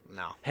that.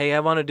 No. Hey, I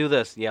want to do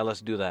this. Yeah,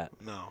 let's do that.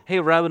 No. Hey,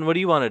 Robin, what do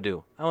you want to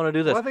do? I want to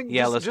do this. Well, I think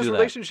yeah, let's just do that.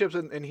 relationships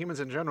and humans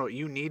in general,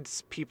 you need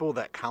people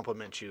that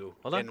complement you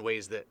Hold on. in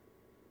ways that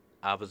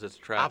Opposites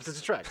attract. opposites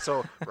attract.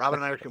 So Robin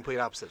and I are complete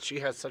opposites. She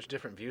has such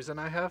different views than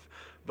I have,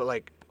 but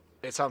like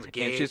it sounds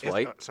gay. she's It's-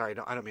 white? Sorry,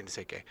 no, I don't mean to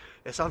say gay.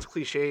 It sounds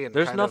cliche and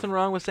There's kind nothing of,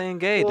 wrong with saying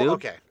gay, well, dude.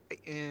 Okay.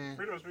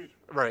 Freedom of speech.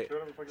 Right. Do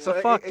whatever the fuck you So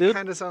want. Fuck, it dude.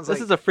 kind of sounds This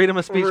like is a freedom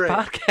of speech Right.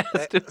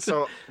 podcast, dude.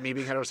 So me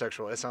being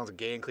heterosexual, it sounds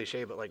gay and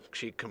cliche, but like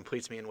she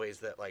completes me in ways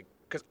that like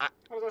because I.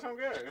 How does that sound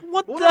gay?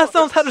 What? Well, That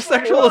no, sounds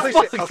heterosexual as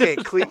fuck. Okay,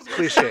 dude.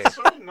 cliche. That's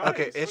so nice.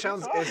 Okay, What it are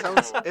sounds you talking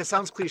about? it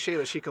sounds cliche,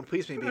 but she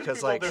completes me There's because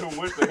people like out there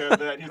who wish they had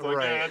that. He's like,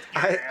 Right. yeah,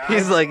 that's gay.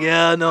 He's like,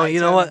 yeah, no, you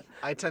know what?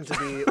 I tend to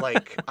be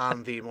like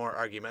on the more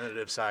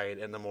argumentative side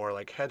and the more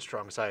like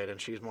headstrong side,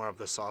 and she's more of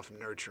the soft,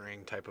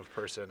 nurturing type of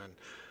person, and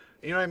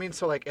you know what I mean.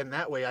 So like in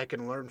that way, I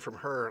can learn from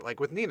her, like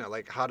with Nina,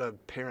 like how to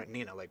parent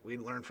Nina. Like we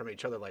learn from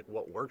each other, like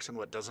what works and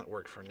what doesn't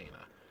work for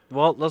Nina.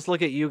 Well, let's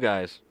look at you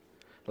guys.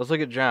 Let's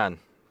look at John.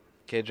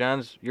 Okay,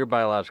 John's your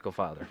biological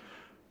father.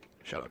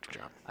 Shout out to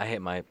John. I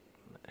hate my...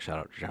 Shout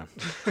out to John.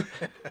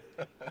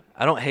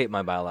 I don't hate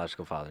my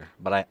biological father,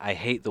 but I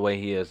hate the way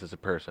he is as a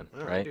person,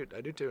 Oh, right?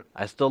 I do too.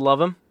 I still love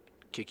him.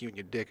 Kick you in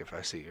your dick if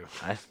I see you.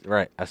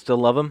 I still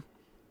love him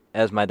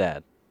as my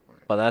dad.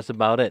 But that's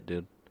about it,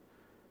 dude.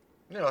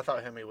 No,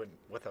 without him, you wouldn't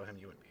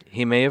be.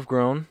 He may have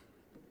grown,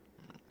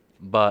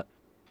 but...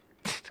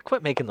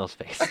 Quit making those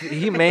faces.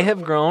 He may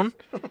have grown,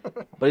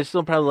 but he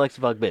still probably likes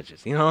to fuck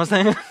bitches. You know what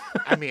I'm saying?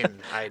 I mean,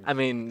 I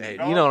mean, Hey,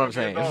 you know what I'm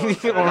saying.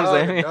 You know what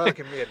I'm saying? Dog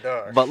can be a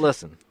dog. But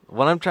listen,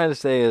 what I'm trying to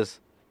say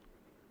is,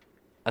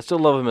 I still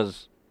love him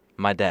as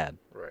my dad,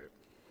 Right,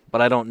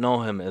 but I don't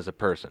know him as a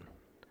person.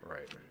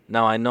 right.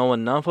 Now, I know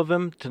enough of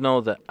him to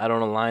know that I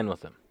don't align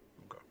with him.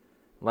 Okay.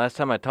 Last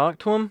time I talked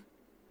to him,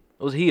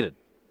 it was heated.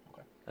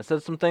 Okay. I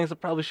said some things I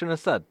probably shouldn't have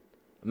said.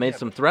 I made Yeah,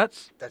 some but-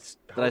 threats. That's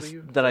how That I old s- are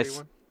you? that I s-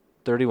 31?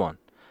 31.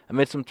 I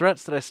made some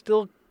threats that I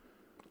still,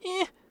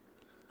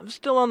 I'm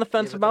still on the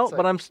fence but about, that's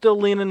but like- I'm still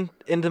leaning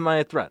into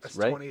my threats, That's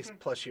right? 20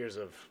 plus years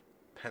of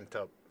pent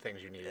up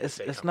things you need to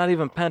say. It's not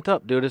even pent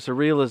up, dude. It's a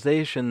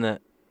realization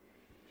that,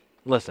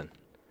 listen,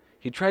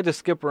 he tried to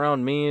skip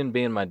around me and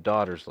being my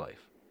daughter's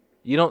life.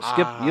 You don't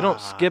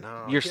skip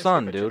your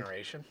son, dude.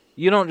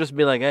 You don't just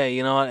be like, hey,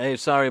 you know what? Hey,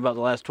 sorry about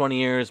the last 20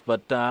 years,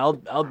 but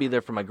I'll be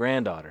there for my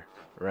granddaughter,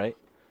 right?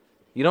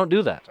 You don't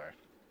do that. Sorry.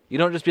 You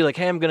don't just be like,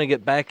 hey, I'm gonna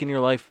get back in your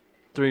life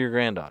through your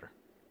granddaughter.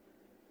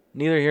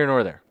 Neither here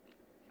nor there.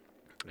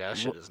 Yeah, that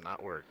shit does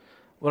not work.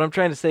 What I'm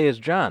trying to say is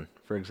John,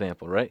 for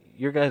example, right?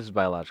 Your guys'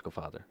 biological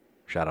father.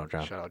 Shout out,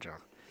 John. Shout out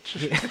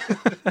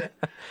John.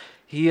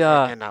 He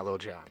And not Lil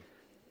John.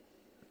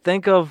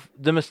 think of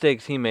the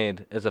mistakes he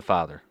made as a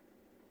father.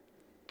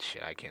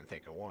 Shit, I can't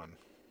think of one.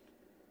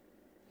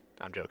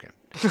 I'm joking.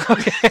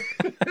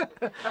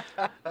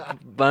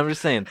 But I'm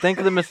just saying, think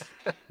of the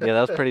Yeah,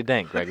 that was pretty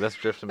dank, Greg. That's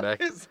drifting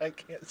back. I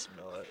can't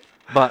smell it.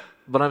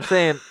 But I'm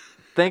saying,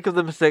 think of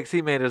the mistakes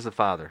he made as a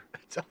father.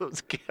 It's all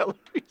those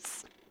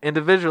calories.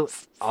 Individual,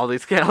 all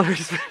these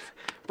calories.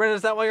 Brendan,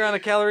 is that why you're on a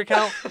calorie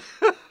count?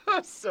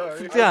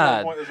 Sorry. God. I just want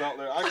to point this out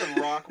there. I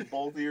can rock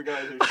both of you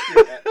guys'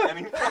 shit at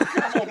any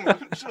fucking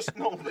moment. Just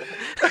know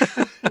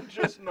that.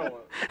 Just know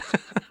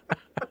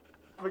it.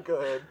 But go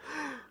ahead.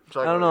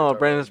 I don't know.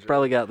 Brandon's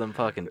probably got them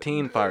fucking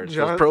teen parts, those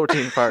John-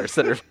 protein parts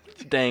that are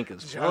dank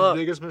as John's fuck.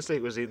 biggest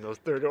mistake was eating those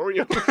third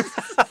Oreos.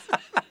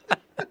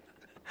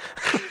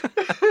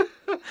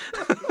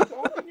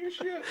 Talking your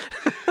shit.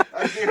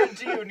 I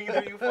guarantee you, you, neither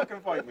of you fucking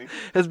fight me.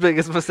 His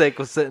biggest mistake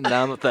was sitting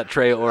down with that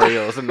tray of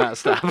Oreos and not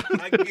stopping.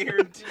 I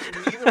guarantee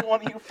you, neither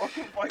one of you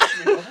fucking fight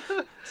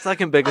me.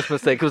 Second biggest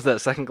mistake was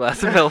that second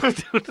glass of milk,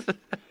 dude.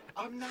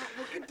 I'm not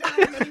looking down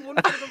on anyone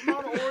for the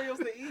amount of Oreos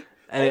they eat.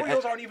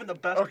 Oreos aren't even the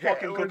best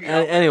fucking cookie.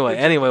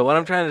 Anyway, what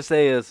I'm trying to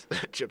say is...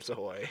 Chips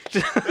Ahoy.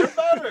 They're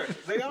better.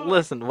 They are.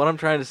 Listen, what I'm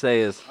trying to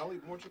say is... I'll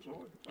eat more Chips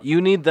Ahoy. You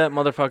need that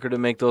motherfucker to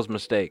make those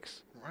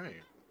mistakes. Right.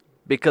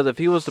 Because if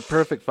he was the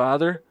perfect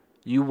father,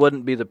 you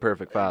wouldn't be the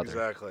perfect father.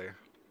 Exactly.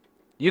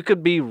 You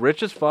could be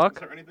rich as Is fuck.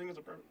 there anything as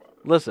a perfect father?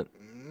 Listen,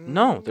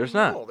 no, there's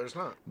not. No, there's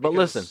not. But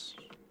Because- listen.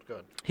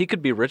 Good. He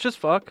could be rich as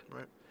fuck.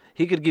 Right.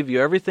 He could give you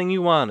everything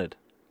you wanted.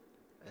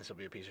 And still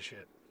be a piece of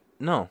shit.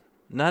 No,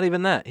 not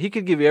even that. He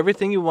could give you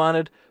everything you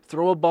wanted,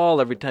 throw a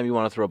ball every time you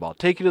want to throw a ball,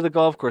 take you to the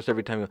golf course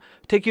every time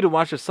take you to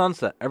watch the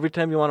sunset every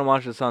time you want to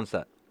watch the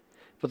sunset.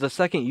 But the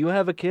second you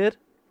have a kid,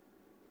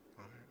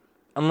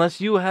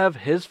 unless you have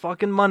his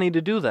fucking money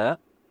to do that,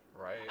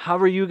 Right. how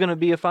are you going to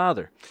be a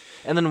father?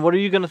 And then what are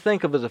you going to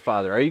think of as a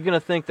father? Are you going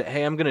to think that,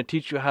 hey, I'm going to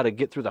teach you how to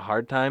get through the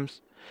hard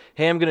times?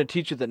 Hey, I'm going to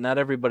teach you that not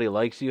everybody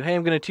likes you. Hey,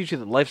 I'm going to teach you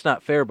that life's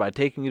not fair by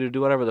taking you to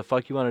do whatever the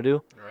fuck you want to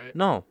do? Right.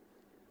 No.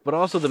 But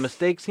also the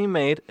mistakes he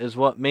made is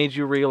what made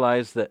you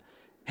realize that,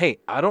 hey,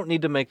 I don't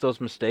need to make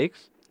those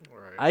mistakes.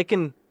 Right.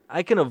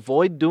 I can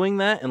avoid doing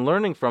that and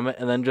learning from it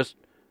and then just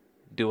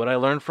do what I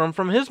learned from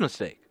his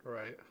mistake.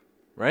 Right.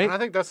 Right? And I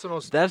think that's the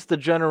most. That's the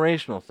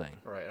generational thing.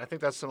 Right. I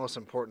think that's the most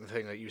important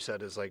thing that you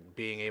said is like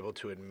being able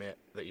to admit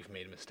that you've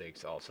made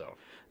mistakes. Also,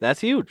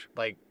 That's huge.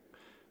 like,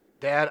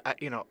 Dad.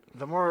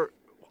 The more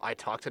I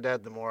talk to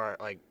Dad, the more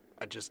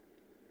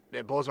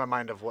it blows my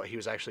mind of what he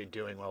was actually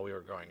doing while we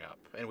were growing up,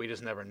 and we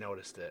just never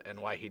noticed it, and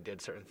why he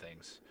did certain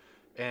things.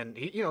 And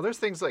he, there's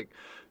things like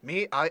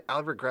me.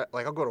 I'll regret.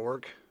 Like, I'll go to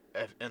work,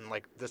 and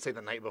like, let's say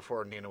the night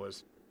before Nina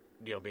was,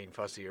 being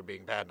fussy or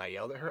being bad, and I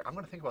yelled at her. I'm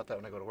gonna think about that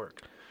when I go to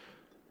work.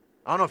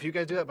 I don't know if you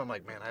guys do that, but I'm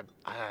like, man,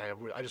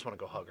 I just want to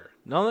go hug her.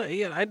 No,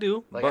 yeah, I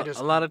do. Like, But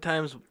a lot of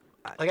times,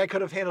 Like, I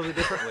could have handled it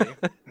differently.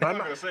 But I'm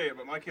not gonna say it,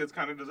 but my kids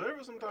kind of deserve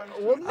it sometimes.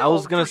 Well, I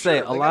was no, gonna for say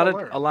sure. a They lot gotta of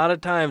learn. a lot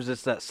of times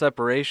it's that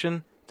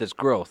separation that's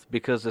growth.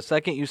 Because the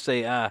second you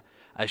say,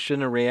 I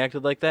shouldn't have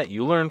reacted like that,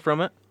 you learn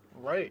from it.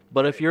 Right.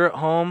 But if you're at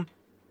home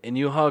and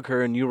you hug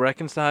her and you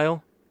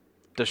reconcile,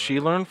 does she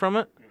learn from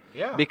it?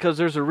 Yeah. Because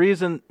there's a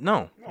reason.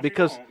 No, No, she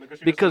because won't, she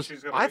just because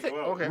thinks she's gonna I make think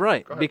you out. okay.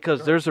 right Go ahead, because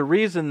go ahead. there's a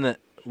reason that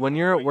when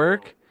you're at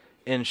work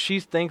and she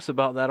thinks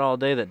about that all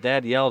day that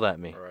Dad yelled at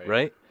me, Right.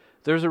 right?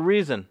 There's a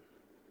reason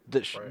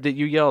that Right. that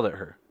you yelled at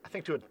her. I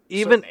think to a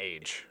even- certain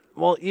age.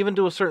 Well, even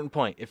to a certain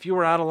point. If you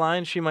were out of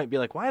line, she might be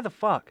like, "Why the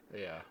fuck?"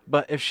 Yeah.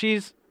 But if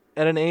she's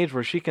at an age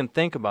where she can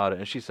think about it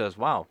and she says,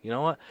 "Wow, you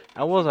know what?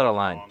 I was out of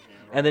line." Wrong, yeah.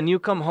 And then you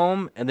come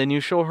home and then you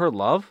show her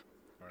love.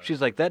 Right.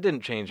 She's like, "That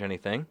didn't change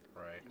anything."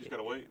 Right. You just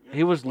gotta wait. Yeah,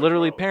 He was just wait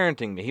literally it out.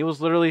 parenting me. He was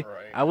literally,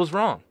 Right. I was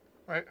wrong,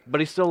 Right. but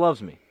he still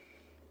loves me,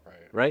 Right.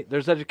 right?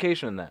 There's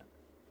education in that.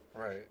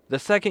 Right. The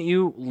second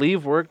you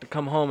leave work to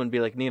come home and be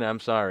like, "Nina, I'm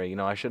sorry. You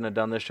know, I shouldn't have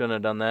done this, shouldn't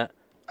have done that."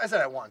 I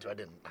said I want to. I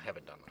didn't. I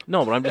haven't done that.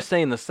 No, but I'm just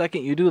saying the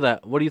second you do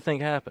that, what do you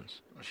think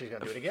happens? She's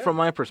gonna do it again. From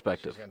my She's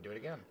perspective. gonna do it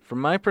again.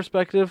 From my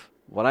perspective,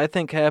 what I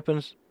think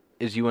happens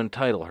is you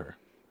entitle her.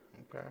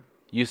 Okay.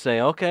 You say,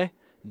 "Okay,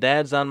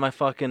 Dad's on my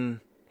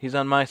he's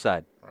on my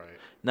side. Right.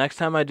 Next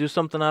time I do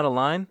something out of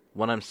line,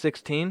 when I'm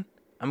 16,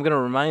 I'm going to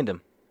remind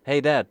him, hey,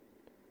 Dad,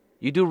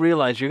 you do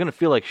realize you're going to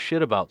feel like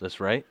shit about this,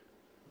 right?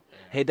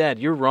 Hey, Dad,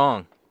 you're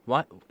wrong.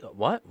 What?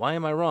 Why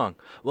am I wrong?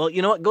 Well,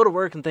 you know what? Go to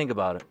work and think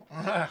about it.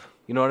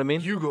 You know what I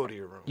mean? You go to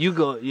your room. You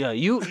go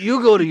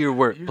go to your You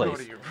workplace. go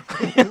to your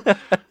room.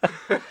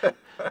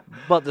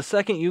 But the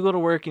second you go to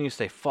work and you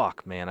say,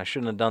 fuck, man, I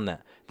shouldn't have done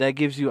that, that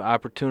gives you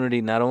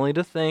opportunity not only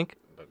to think,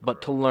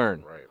 but to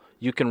learn. Right.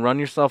 You can run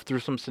yourself through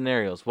some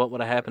scenarios. What would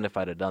have happened if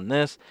I'd have done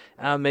this?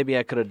 Maybe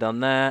I could have done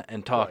that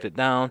and talked Right, it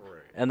down.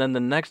 right. And then the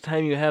next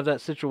time you have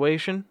that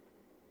situation,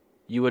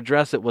 you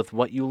address it with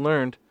what you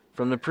learned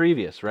from the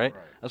previous, right?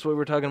 Right. That's what we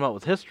were talking about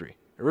with history.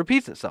 It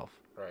repeats itself.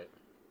 Right.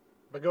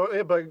 But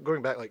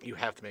going back, like, you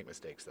have to make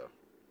mistakes, though.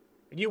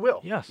 You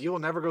will. Yes. You will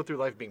never go through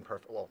life being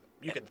perfect. Well,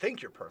 you can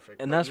think you're perfect,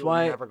 And but that's you will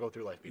why- never go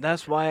through life being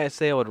That's perfect. why I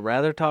say I would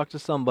rather talk to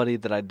somebody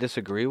that I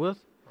disagree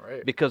with,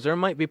 Right. because there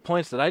might be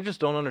points that I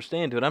just don't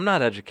understand, dude. I'm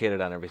not educated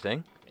on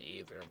everything. Me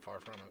either. I'm far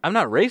from it. I'm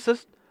not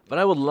racist, but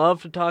I would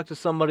love to talk to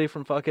somebody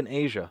from fucking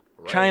Asia,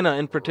 Right. China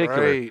in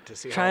particular, Right, to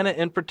see how- China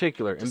in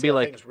particular, To and see be how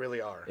like, things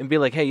really are.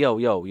 hey,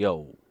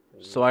 yo.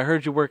 So I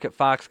heard you work at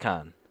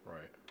Foxconn.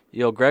 Right.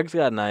 Yo, Greg's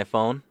got an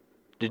iPhone.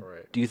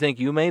 Right. Do you think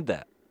you made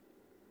that?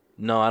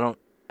 No, I don't.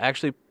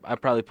 Actually, I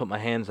probably put my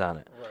hands on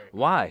it. Right.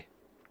 Why?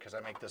 Because I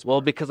make this. Well,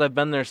 part. because I've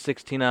been there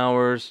 16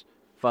 hours,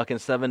 fucking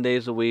 7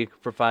 days a week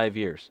for 5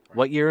 years.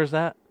 What year is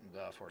that?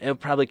 14. It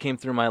probably came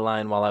through my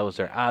line while I was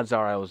there. Odds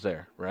are I was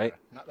there, right?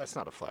 That's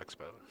not a flex,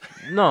 by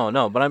the way.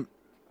 No, but I'm.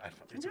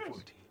 It's a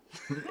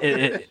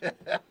 14.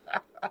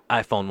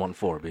 iPhone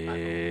 1.4,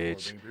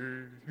 bitch.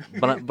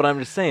 But I'm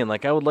just saying,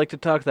 like, I would like to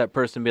talk to that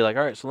person and be like,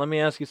 all right, so let me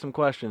ask you some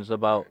questions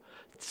about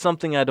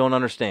something I don't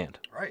understand.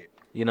 Right.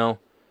 You know,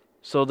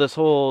 so this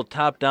whole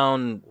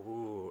top-down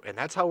Ooh, do, and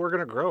that's how we're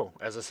gonna grow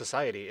as a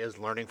society: is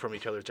learning from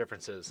each other's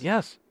differences.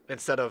 Yes.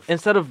 Instead of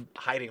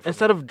hiding. From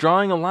Instead them. of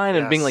drawing a line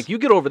and being Yes. like, you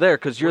get over there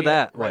because you're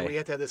that Right, way. we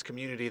have to have this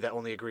community that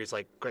only agrees.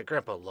 Like, great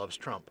grandpa loves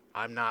Trump.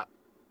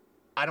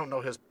 I don't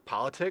know his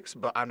politics,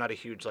 but I'm not a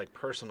huge like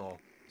personal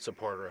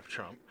supporter of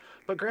Trump.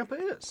 But grandpa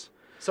is.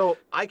 So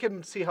I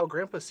can see how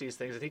grandpa sees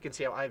things, and he can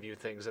see how I view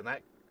things, and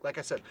that. Like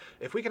I said,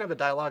 if we can have a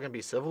dialogue and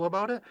be civil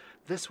about it,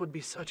 this would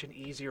be such an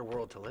easier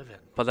world to live in.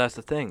 But that's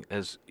the thing,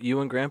 is you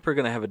and Grandpa are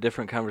going to have a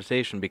different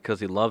conversation because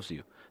he loves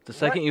you. The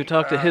second Right. you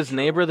talk to his True,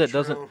 neighbor that true,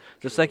 doesn't, true.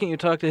 the second you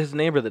talk to his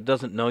neighbor that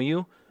doesn't know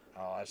you,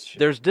 Oh, that's shit.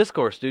 there's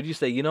discourse, dude. You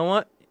say, you know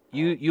what?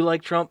 You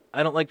like Trump,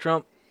 I don't like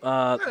Trump.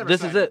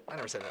 This is it. I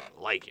never said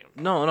that. Like him.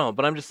 No,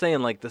 but I'm just saying,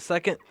 like, the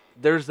second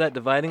there's that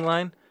dividing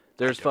line,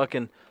 there's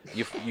fucking,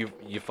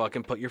 you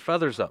fucking put your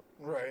feathers up,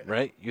 Right.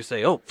 right? You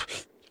say, oh,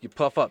 you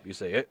puff up. You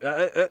say,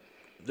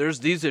 there's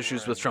these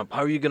issues with Trump.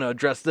 How are you going to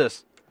address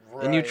this?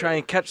 And you try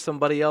and catch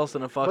somebody else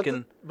in a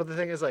fucking... But the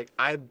thing is, like,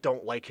 I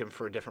don't like him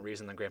for a different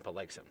reason than Grandpa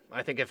likes him.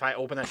 I think if I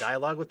open that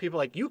dialogue with people,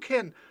 like,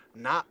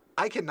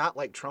 I cannot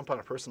like Trump on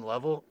a personal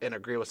level and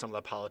agree with some of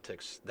the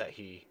politics that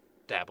he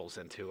dabbles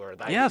into, or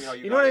that. Yes. See how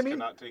You know what I guys mean?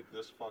 cannot take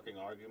this fucking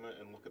argument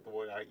and look at the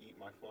way I eat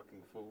my fucking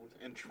food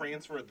and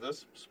transfer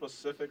this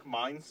specific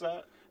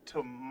mindset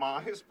to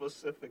my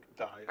specific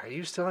diet. Are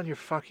you still on your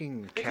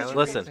fucking calendar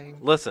Listen, thing?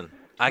 listen.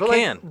 I But, like,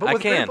 can. but I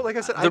with can. Grandpa, like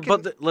I said,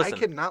 Listen. I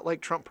cannot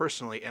like Trump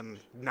personally and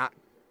not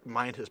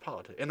mind his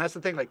politics. And that's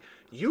the thing. Like,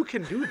 you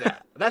can do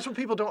that. That's what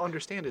people don't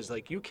understand is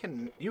like you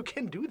can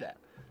do that.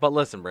 But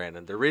listen,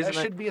 Brandon. The reason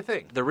That should be a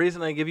thing. the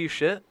reason I give you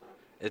shit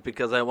is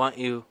because I want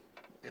you.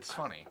 It's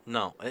funny.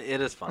 No, it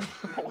is funny.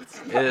 No, it's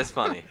It not. is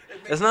funny. It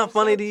makes It's not no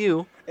funny to sense.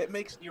 you. It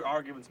makes your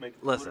arguments make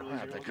Listen. literally I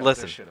have to zero cut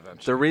Listen, this shit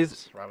eventually. the reason-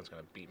 because Robin's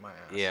gonna beat my ass.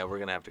 Yeah, we're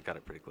gonna have to cut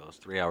it pretty close.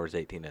 3 hours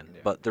 18 in. Yeah.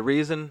 But the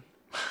reason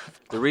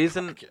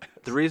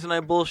I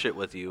bullshit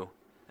with you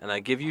and I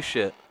give you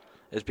shit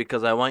is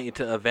because I want you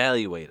to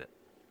evaluate it.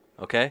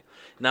 Okay?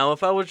 Now,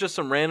 if I was just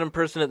some random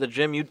person at the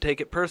gym, you'd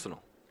take it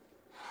personal.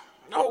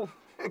 No,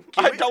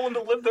 I tell them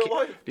to live their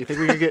life. Do you think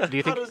we could get? Do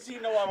you How think? does he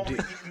know I'm only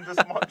eating this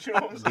much? You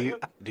know what I'm Do saying?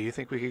 you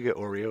think we could get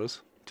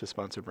Oreos to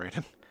sponsor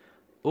Brandon?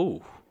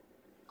 Ooh.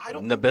 I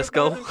don't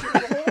Nabisco? think they're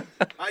better than Chips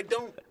Ahoy. I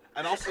don't.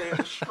 And I'll say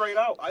it straight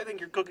out. I think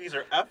your cookies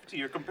are F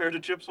tier compared to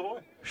Chips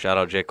Ahoy. Shout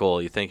out J.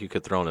 Cole. You think you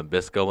could throw in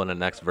Nabisco in the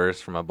next verse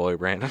for my boy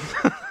Brandon?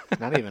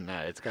 Not even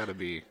that. It's got to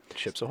be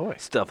Chips Ahoy.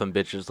 Stuffing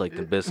bitches like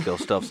Nabisco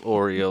stuffs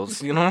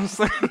Oreos. You know what I'm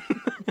saying?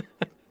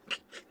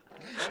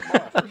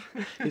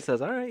 He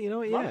says, all right, you know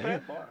what? Not Yeah. a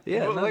bad bar. Yeah,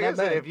 Well, not, like I not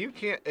said, bad. if you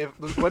can't,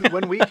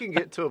 when we can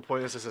get to a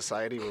point as a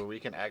society where we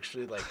can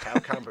actually like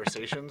have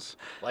conversations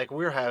like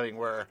we're having,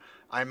 where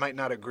I might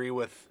not agree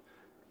with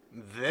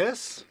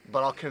this,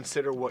 but I'll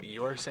consider what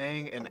you're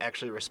saying and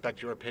actually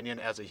respect your opinion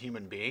as a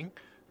human being,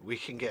 we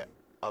can get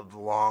a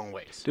long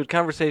ways. Dude,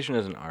 conversation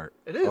is an art.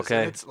 It is. Okay.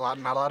 And it's not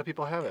a lot of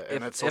people have it, and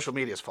If- it's social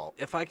media's fault.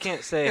 If I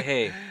can't say,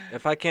 hey,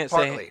 if I can't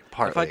Partly, say, if I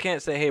partly.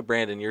 can't say, hey,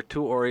 Brandon, your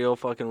 2 Oreo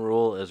fucking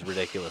rule is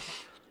ridiculous.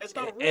 It's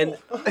not a rule. And-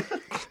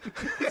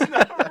 It's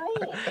not a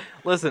rule.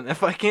 Listen,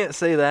 if I can't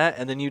say that,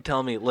 and then you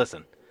tell me,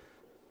 listen,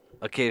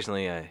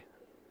 occasionally I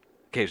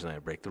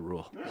break the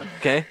rule.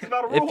 Okay? It's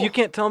not a If rule. you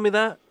can't tell me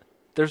that,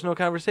 there's no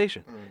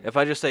conversation. If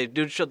I just say,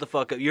 dude, shut the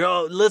fuck up. You're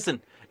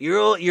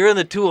in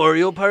the 2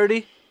 Oreo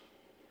party.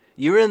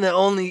 You're in the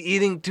only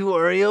eating 2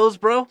 Oreos,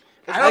 bro.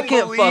 I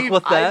can't fuck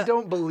with that. I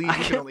don't believe you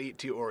can only eat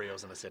 2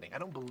 Oreos in a sitting. I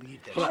don't believe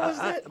that. How is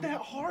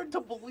that hard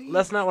to believe?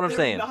 That's not what I'm They're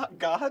saying. Not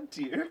God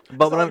tier.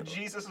 But It's what not I'm- like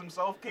Jesus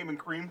himself came and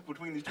creamed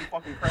between these two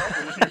fucking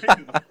crackers. And you're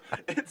eating them.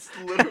 It's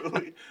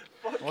literally.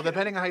 Fucking, Well,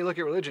 depending on how you look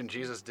at religion,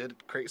 Jesus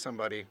did create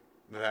somebody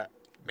that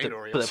made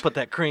Oreos. Put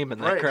that cream in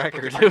that Right,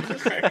 cracker, put dude.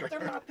 they're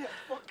not that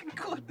fucking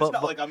good. But- it's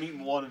not but- like I'm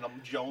eating one and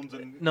I'm Jones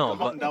and No, I'm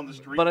hunting but down the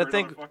street. but I for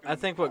think another fucking I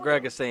think what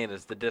Greg is saying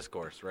is the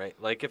discourse, right?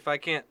 Like if I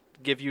can't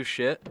give you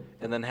shit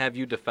and then have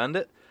you defend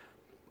it,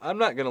 I'm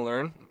not gonna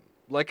learn.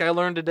 Like I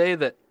learned today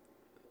that,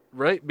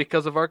 right?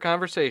 Because of our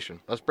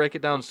conversation. Let's break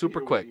it down super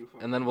hear what quick, you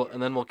and then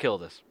we'll kill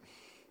this.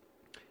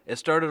 It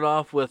started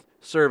off with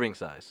serving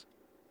size,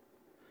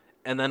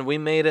 and then we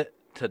made it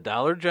to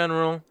Dollar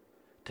General,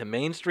 to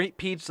Main Street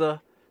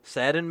Pizza.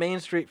 Sat in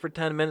Main Street for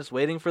 10 minutes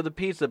waiting for the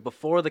pizza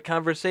before the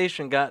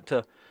conversation got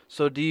to,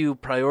 so do you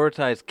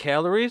prioritize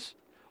calories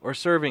or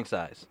serving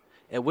size?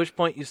 At which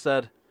point you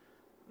said,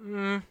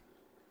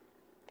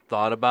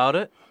 thought about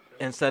it,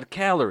 and said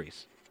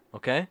calories.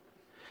 Okay?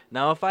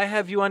 Now, if I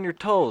have you on your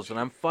toes and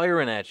I'm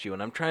firing at you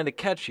and I'm trying to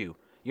catch you,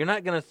 you're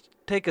not going to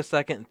take a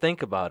second and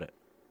think about it,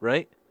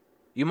 right?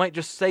 You might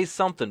just say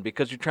something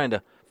because you're trying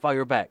to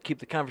fire back, keep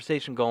the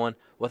conversation going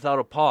without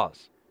a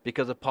pause,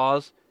 because a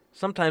pause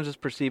sometimes is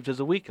perceived as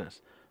a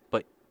weakness.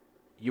 But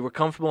you were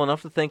comfortable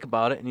enough to think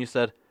about it and you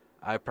said,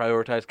 I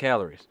prioritize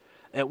calories.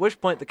 At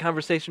which point the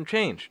conversation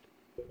changed,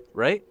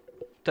 right?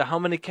 To how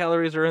many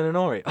calories are in an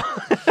Oreo.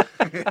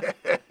 I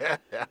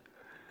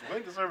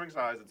think the serving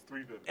size it's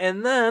 350.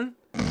 And then,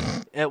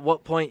 at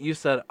what point you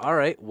said, all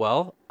right,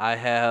 well, I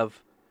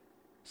have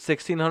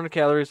 1,600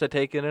 calories I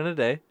take in a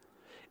day,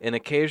 and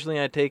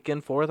occasionally I take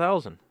in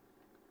 4,000.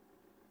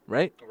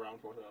 right? Around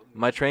 4,000.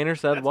 My trainer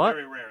said That's what?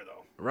 very rare,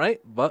 though. Right?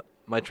 But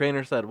my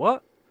trainer said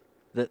what?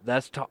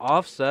 That's to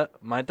offset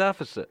my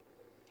deficit.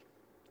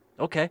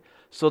 Okay,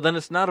 so then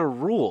it's not a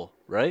rule,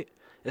 right?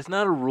 It's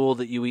not a rule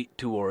that you eat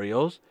 2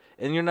 Oreos,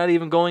 and you're not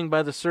even going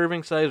by the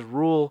serving size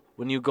rule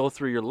when you go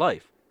through your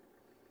life.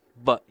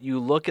 But you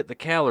look at the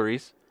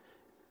calories,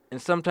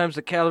 and sometimes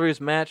the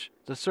calories match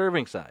the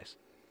serving size,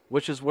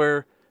 which is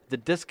where the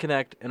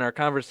disconnect in our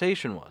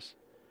conversation was,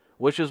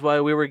 which is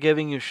why we were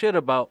giving you shit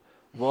about,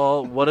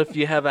 well, what if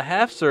you have a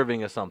half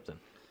serving of something?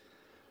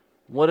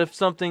 What if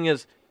something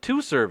is 2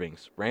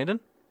 servings, Brandon?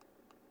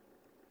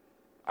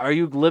 Are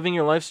you living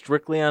your life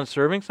strictly on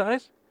serving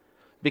size?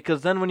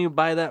 Because then when you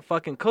buy that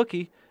fucking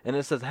cookie and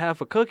it says half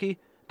a cookie,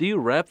 do you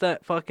wrap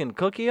that fucking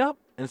cookie up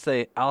and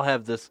say, I'll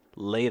have this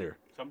later?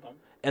 Sometimes.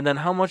 And then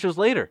how much is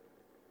later?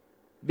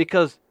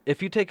 Because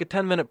if you take a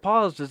 10-minute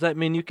pause, does that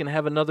mean you can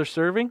have another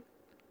serving?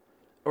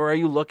 Or are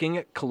you looking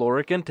at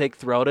caloric intake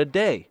throughout a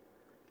day?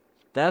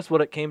 That's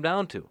what it came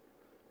down to.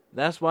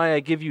 That's why I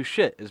give you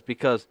shit, is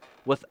because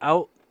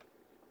without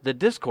the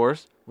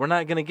discourse, we're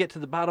not going to get to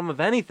the bottom of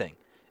anything.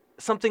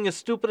 Something as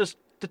stupid as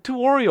the 2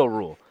 Oreo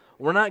rule.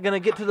 We're not going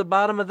to get to the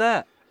bottom of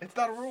that. It's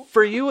not a rule.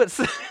 For you,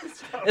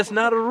 it's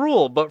not a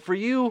rule, but for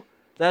you,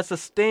 that's a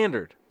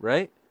standard,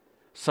 right?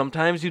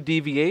 Sometimes you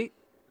deviate,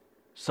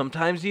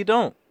 sometimes you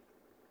don't.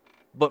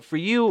 But for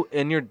you,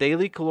 in your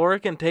daily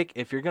caloric intake,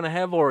 if you're going to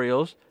have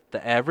Oreos,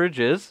 the average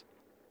is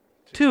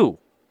 2.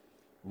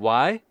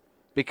 Why?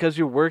 Because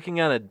you're working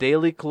on a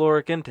daily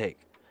caloric intake,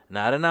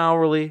 not an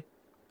hourly,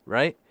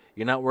 right?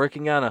 You're not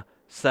working on a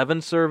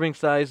 7 serving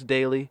size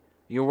daily.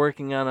 You're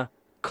working on a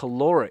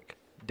caloric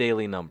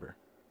daily number.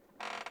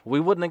 We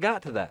wouldn't have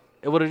got to that.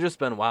 It would have just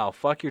been, wow,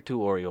 fuck your 2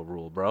 Oreo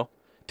rule, bro.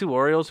 2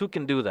 Oreos, who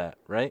can do that,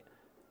 right?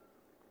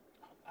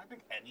 I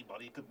think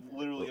anybody could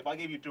literally, if I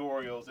gave you 2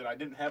 Oreos and I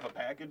didn't have a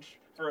package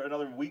for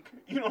another week,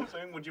 you know what I'm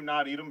saying? Would you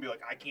not eat them and be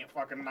like, I can't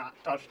fucking not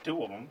touch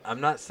 2 of them? I'm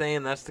not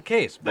saying that's the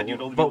case, Then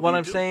you'd only but what eat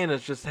I'm 2? saying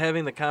is just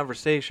having the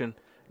conversation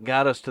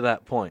got us to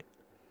that point.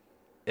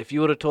 If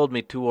you would have told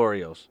me 2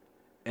 Oreos,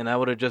 and I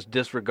would have just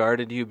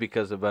disregarded you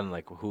because I've been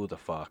like, who the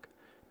fuck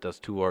does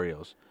 2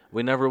 Oreos?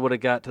 We never would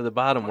have got to the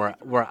bottom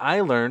where I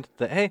learned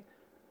that, hey,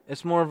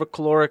 it's more of a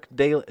caloric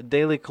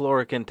daily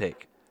caloric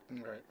intake.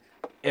 Right.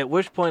 At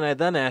which point I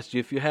then asked you,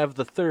 if you have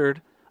the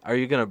 3rd, are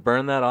you going to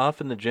burn that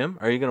off in the gym?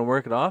 Are you going to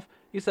work it off?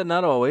 You said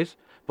not always,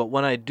 but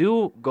when I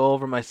do go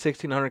over my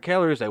 1,600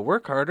 calories, I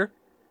work harder.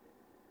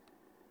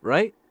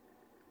 Right?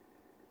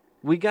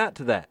 We got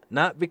to that.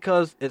 Not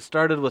because it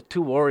started with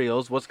 2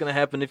 Oreos. What's going to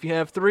happen if you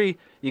have 3?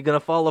 You going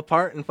to fall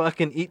apart and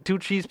fucking eat 2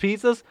 cheese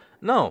pizzas?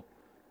 No.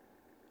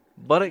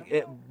 But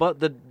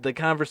the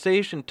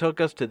conversation took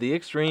us to the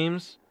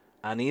extremes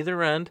on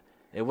either end,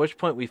 at which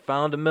point we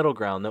found a middle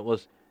ground that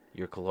was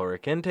your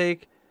caloric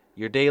intake,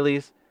 your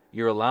dailies,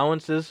 your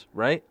allowances,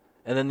 right?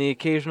 And then the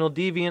occasional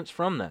deviance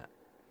from that,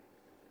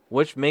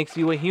 which makes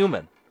you a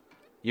human.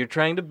 You're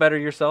trying to better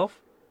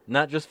yourself,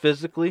 not just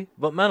physically,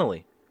 but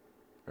mentally,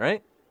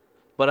 right?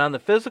 But on the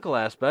physical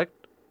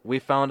aspect, we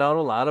found out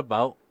a lot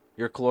about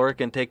your caloric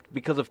intake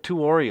because of 2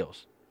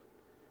 Oreos.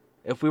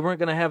 If we weren't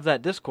going to have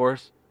that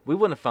discourse, we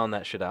wouldn't have found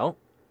that shit out.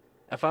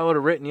 If I would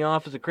have written you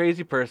off as a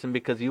crazy person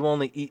because you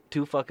only eat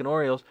 2 fucking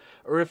Oreos,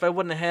 or if I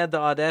wouldn't have had the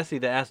audacity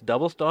to ask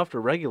double stuffed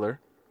or regular,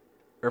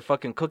 or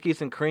fucking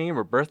cookies and cream,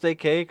 or birthday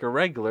cake, or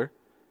regular.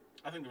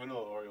 I think the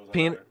vanilla Oreos are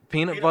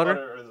Peanut better. butter?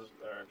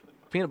 Are actually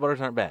Peanut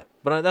butters aren't bad.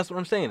 But that's what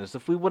I'm saying, is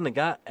if we wouldn't have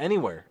got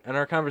anywhere in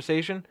our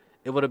conversation,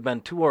 it would have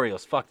been 2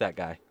 Oreos. Fuck that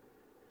guy.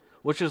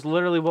 Which is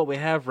literally what we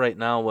have right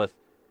now with,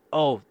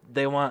 oh,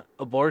 they want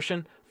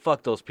abortion?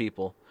 Fuck those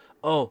people.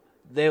 Oh,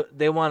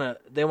 they want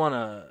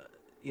to,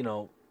 you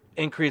know,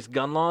 increase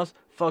gun laws?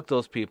 Fuck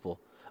those people.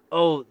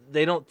 Oh,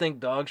 they don't think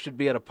dogs should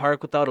be at a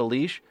park without a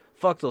leash?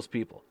 Fuck those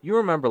people. You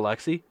remember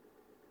Lexi?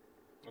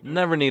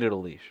 Never needed a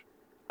leash.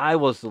 I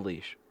was the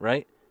leash,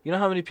 right? You know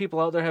how many people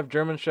out there have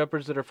German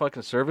Shepherds that are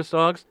fucking service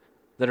dogs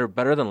that are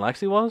better than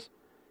Lexi was?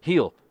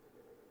 Heel.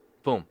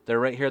 Boom. They're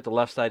right here at the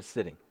left side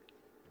sitting.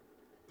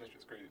 That's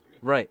just crazy.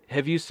 Right.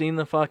 Have you seen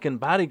the fucking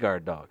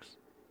bodyguard dogs?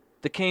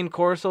 The cane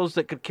corsos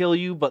that could kill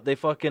you, but they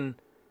fucking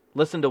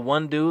listen to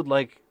one dude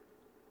like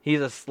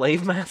he's a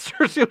slave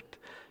master, dude.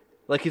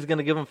 Like he's going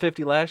to give him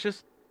 50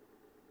 lashes?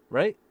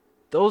 Right?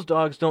 Those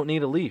dogs don't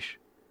need a leash.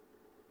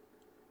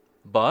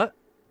 But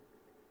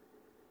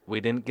we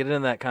didn't get into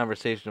that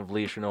conversation of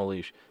leash or no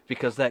leash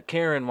because that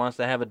Karen wants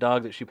to have a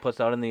dog that she puts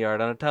out in the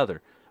yard on a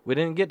tether. We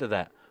didn't get to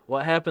that.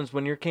 What happens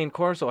when your cane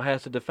corso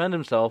has to defend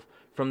himself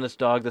from this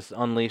dog that's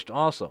unleashed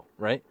also,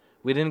 right?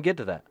 We didn't get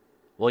to that.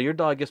 Well, your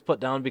dog gets put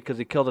down because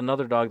he killed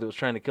another dog that was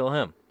trying to kill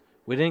him.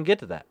 We didn't get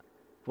to that.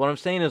 What I'm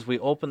saying is we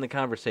opened the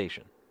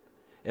conversation.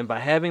 And by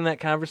having that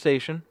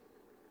conversation,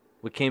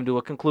 we came to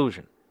a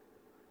conclusion.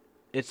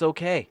 It's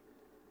okay.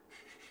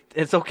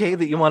 It's okay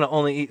that you want to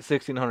only eat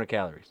 1,600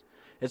 calories.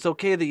 It's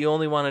okay that you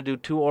only want to do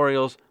 2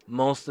 Oreos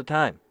most of the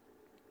time.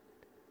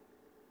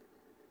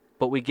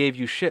 But we gave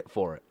you shit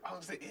for it. I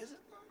was like, is it?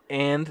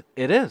 And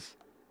it is.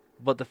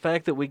 But the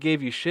fact that we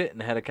gave you shit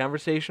and had a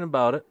conversation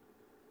about it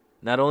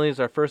Not only is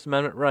our First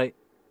Amendment right,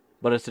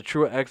 but it's a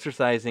true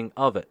exercising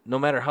of it, no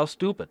matter how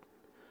stupid.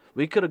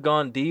 We could have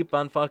gone deep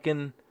on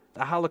fucking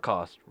the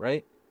Holocaust,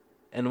 right?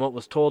 And what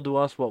was told to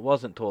us, what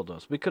wasn't told to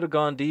us. We could have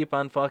gone deep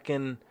on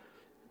fucking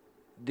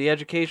the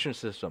education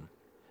system,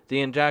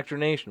 the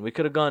indoctrination. We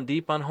could have gone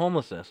deep on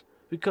homelessness.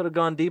 We could have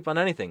gone deep on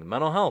anything.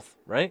 Mental health,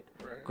 right?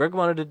 Greg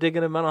wanted to dig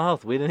into mental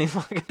health. We didn't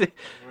even fucking dig.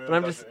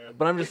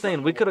 But I'm just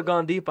saying, we could have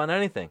gone deep on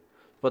anything.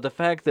 But the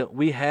fact that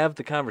we have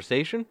the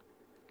conversation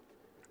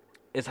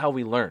is how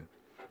we learn.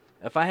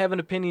 If I have an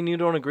opinion you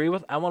don't agree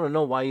with, I want to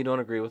know why you don't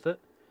agree with it.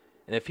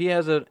 And if he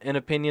has an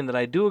opinion that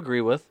I do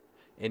agree with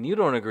and you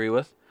don't agree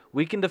with,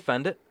 we can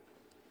defend it.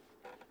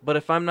 But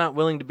if I'm not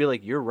willing to be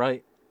like, you're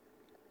right,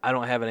 I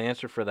don't have an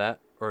answer for that,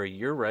 or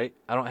you're right,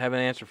 I don't have an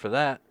answer for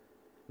that,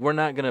 we're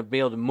not going to be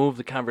able to move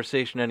the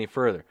conversation any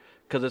further,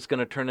 because it's going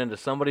to turn into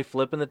somebody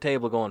flipping the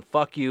table going,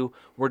 fuck you,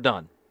 we're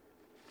done.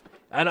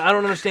 I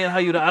don't understand how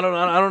you I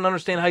don't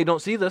understand how you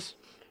don't see this.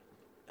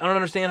 I don't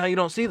understand how you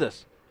don't see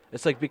this.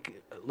 It's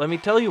like, let me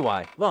tell you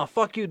why. Well,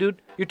 fuck you,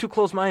 dude. You're too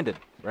close-minded,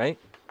 right?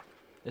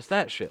 It's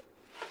that shit.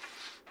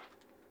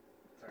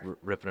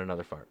 Ripping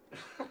another fart.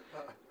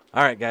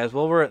 All right, guys.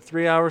 Well, we're at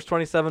 3 hours,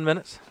 27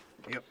 minutes.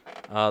 Yep.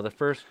 The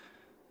first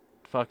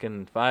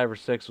fucking 5 or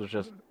 6 was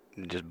just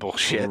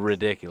bullshit.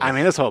 Ridiculous. I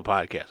mean, this whole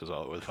podcast was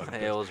all over the fucking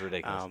place. It was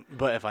ridiculous.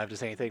 But if I have to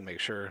say anything, make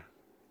sure,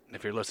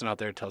 if you're listening out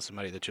there, tell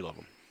somebody that you love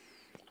them.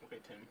 Okay,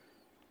 Tim.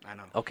 I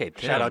know. Okay,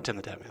 Tim. Shout out Tim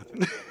the Tap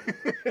Man.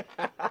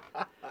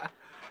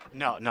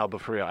 No,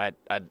 but for real,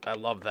 I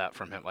love that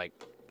from him. Like,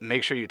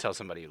 make sure you tell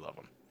somebody you love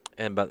them.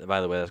 And by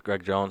the way, that's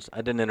Greg Jones. I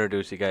didn't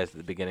introduce you guys at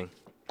the beginning.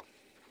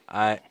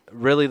 I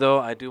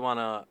do want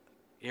to,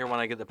 here when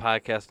I get the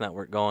podcast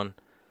network going,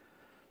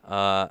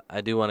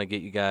 I do want to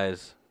get you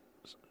guys,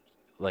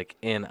 like,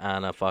 in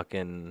on a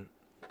fucking,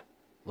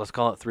 let's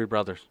call it Three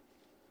Brothers.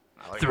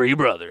 Three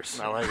Brothers.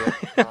 I like it.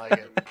 I like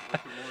it.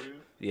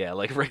 Yeah,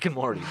 like Rick and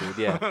Morty, dude.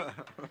 Yeah.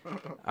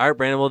 All right,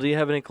 Brandon. Well, do you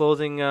have any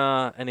closing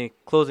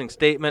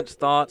statements,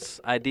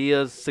 thoughts,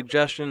 ideas,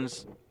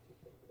 suggestions?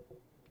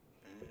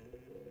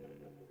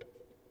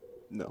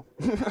 No.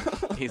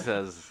 He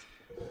says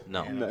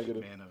no.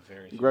 Negative. Man of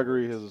very few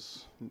Gregory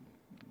words.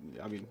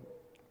 has. I mean,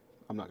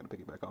 I'm not going to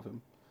piggyback off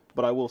him,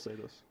 but I will say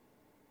this.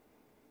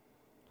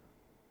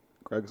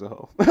 Greg's a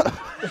hoe.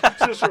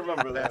 Just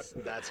remember that.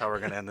 That's how we're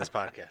gonna end this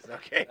podcast.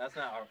 Okay. That's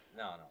not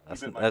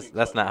how.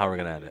 That's not how we're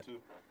gonna end it.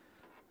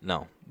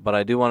 No, but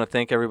I do want to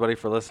thank everybody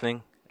for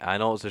listening. I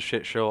know it was a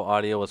shit show.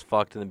 Audio was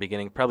fucked in the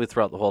beginning, probably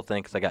throughout the whole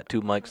thing, because I got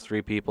 2 mics,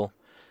 3 people.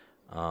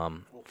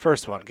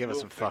 First one, give us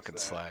some fucking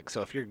slack.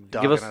 So if you're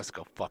dogging us,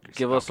 go fuck yourself.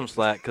 Give us some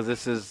slack, because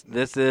this is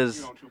You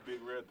don't chew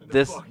Big Red,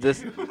 then fuck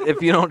this. you.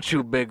 If you don't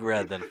chew Big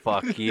Red, then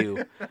fuck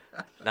you.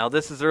 Now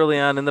this is early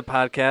on in the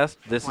podcast.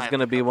 This is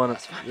gonna be one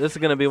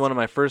of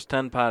my first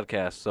 10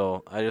 podcasts.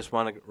 So I just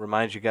want to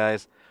remind you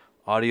guys,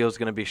 audio is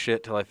gonna be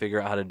shit till I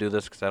figure out how to do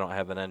this, because I don't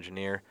have an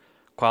engineer.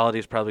 Quality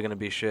is probably gonna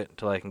be shit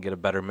until I can get a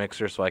better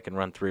mixer, so I can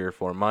run 3 or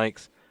 4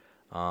 mics.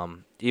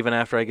 Even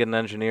after I get an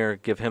engineer,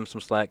 give him some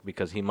slack,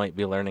 because he might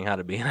be learning how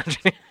to be an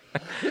engineer.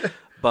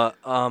 But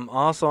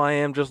also, I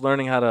am just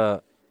learning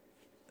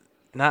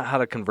not how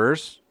to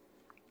converse.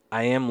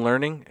 I am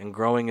learning and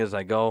growing as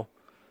I go,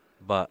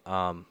 but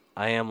I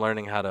am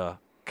learning how to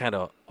kind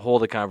of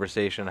hold a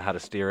conversation and how to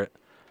steer it.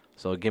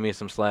 So give me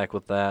some slack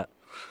with that.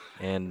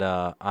 And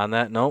on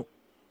that note,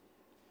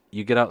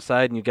 you get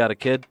outside and you got a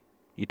kid,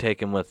 you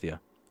take him with you.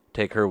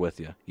 Take her with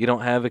you. You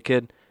don't have a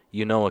kid,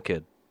 you know a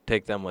kid.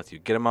 Take them with you.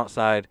 Get them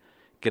outside.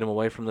 Get them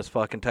away from this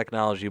fucking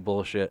technology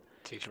bullshit.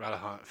 Teach them how to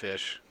hunt,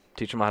 fish.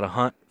 Teach them how to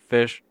hunt,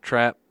 fish,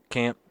 trap,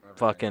 camp,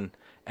 fucking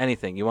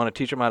anything. You want to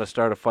teach them how to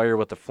start a fire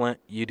with a flint,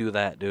 you do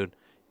that, dude.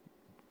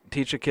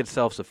 Teach a kid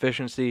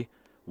self-sufficiency,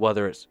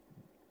 whether it's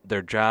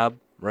their job,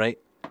 right?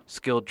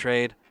 Skilled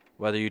trade,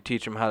 whether you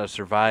teach them how to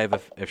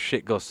survive if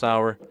shit goes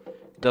sour.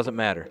 It doesn't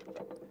matter.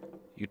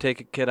 You take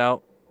a kid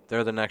out,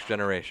 they're the next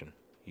generation.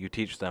 You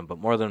teach them. But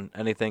more than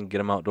anything, get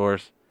them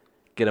outdoors.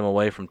 Get them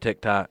away from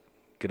TikTok.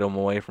 Get them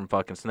away from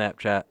fucking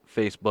Snapchat,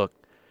 Facebook.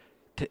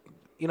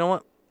 You know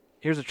what?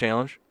 Here's a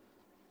challenge.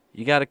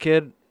 You got a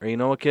kid, or you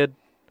know a kid,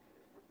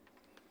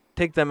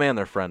 take them and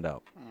their friend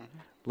out.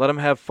 Let them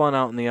have fun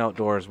out in the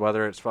outdoors,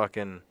 whether it's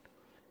fucking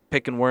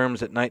picking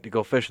worms at night to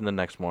go fishing the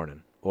next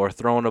morning, or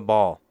throwing a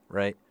ball,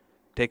 right?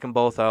 Take them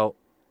both out.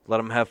 Let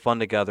them have fun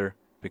together,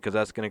 because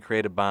that's going to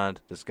create a bond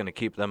that's going to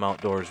keep them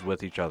outdoors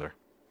with each other.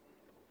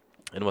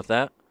 And with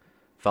that,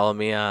 follow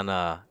me on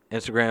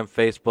Instagram,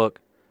 Facebook,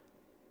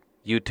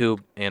 YouTube,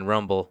 and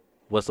Rumble,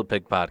 Whistle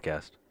Pig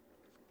Podcast.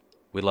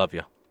 We love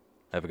you.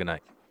 Have a good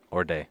night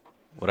or day,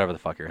 whatever the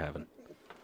fuck you're having.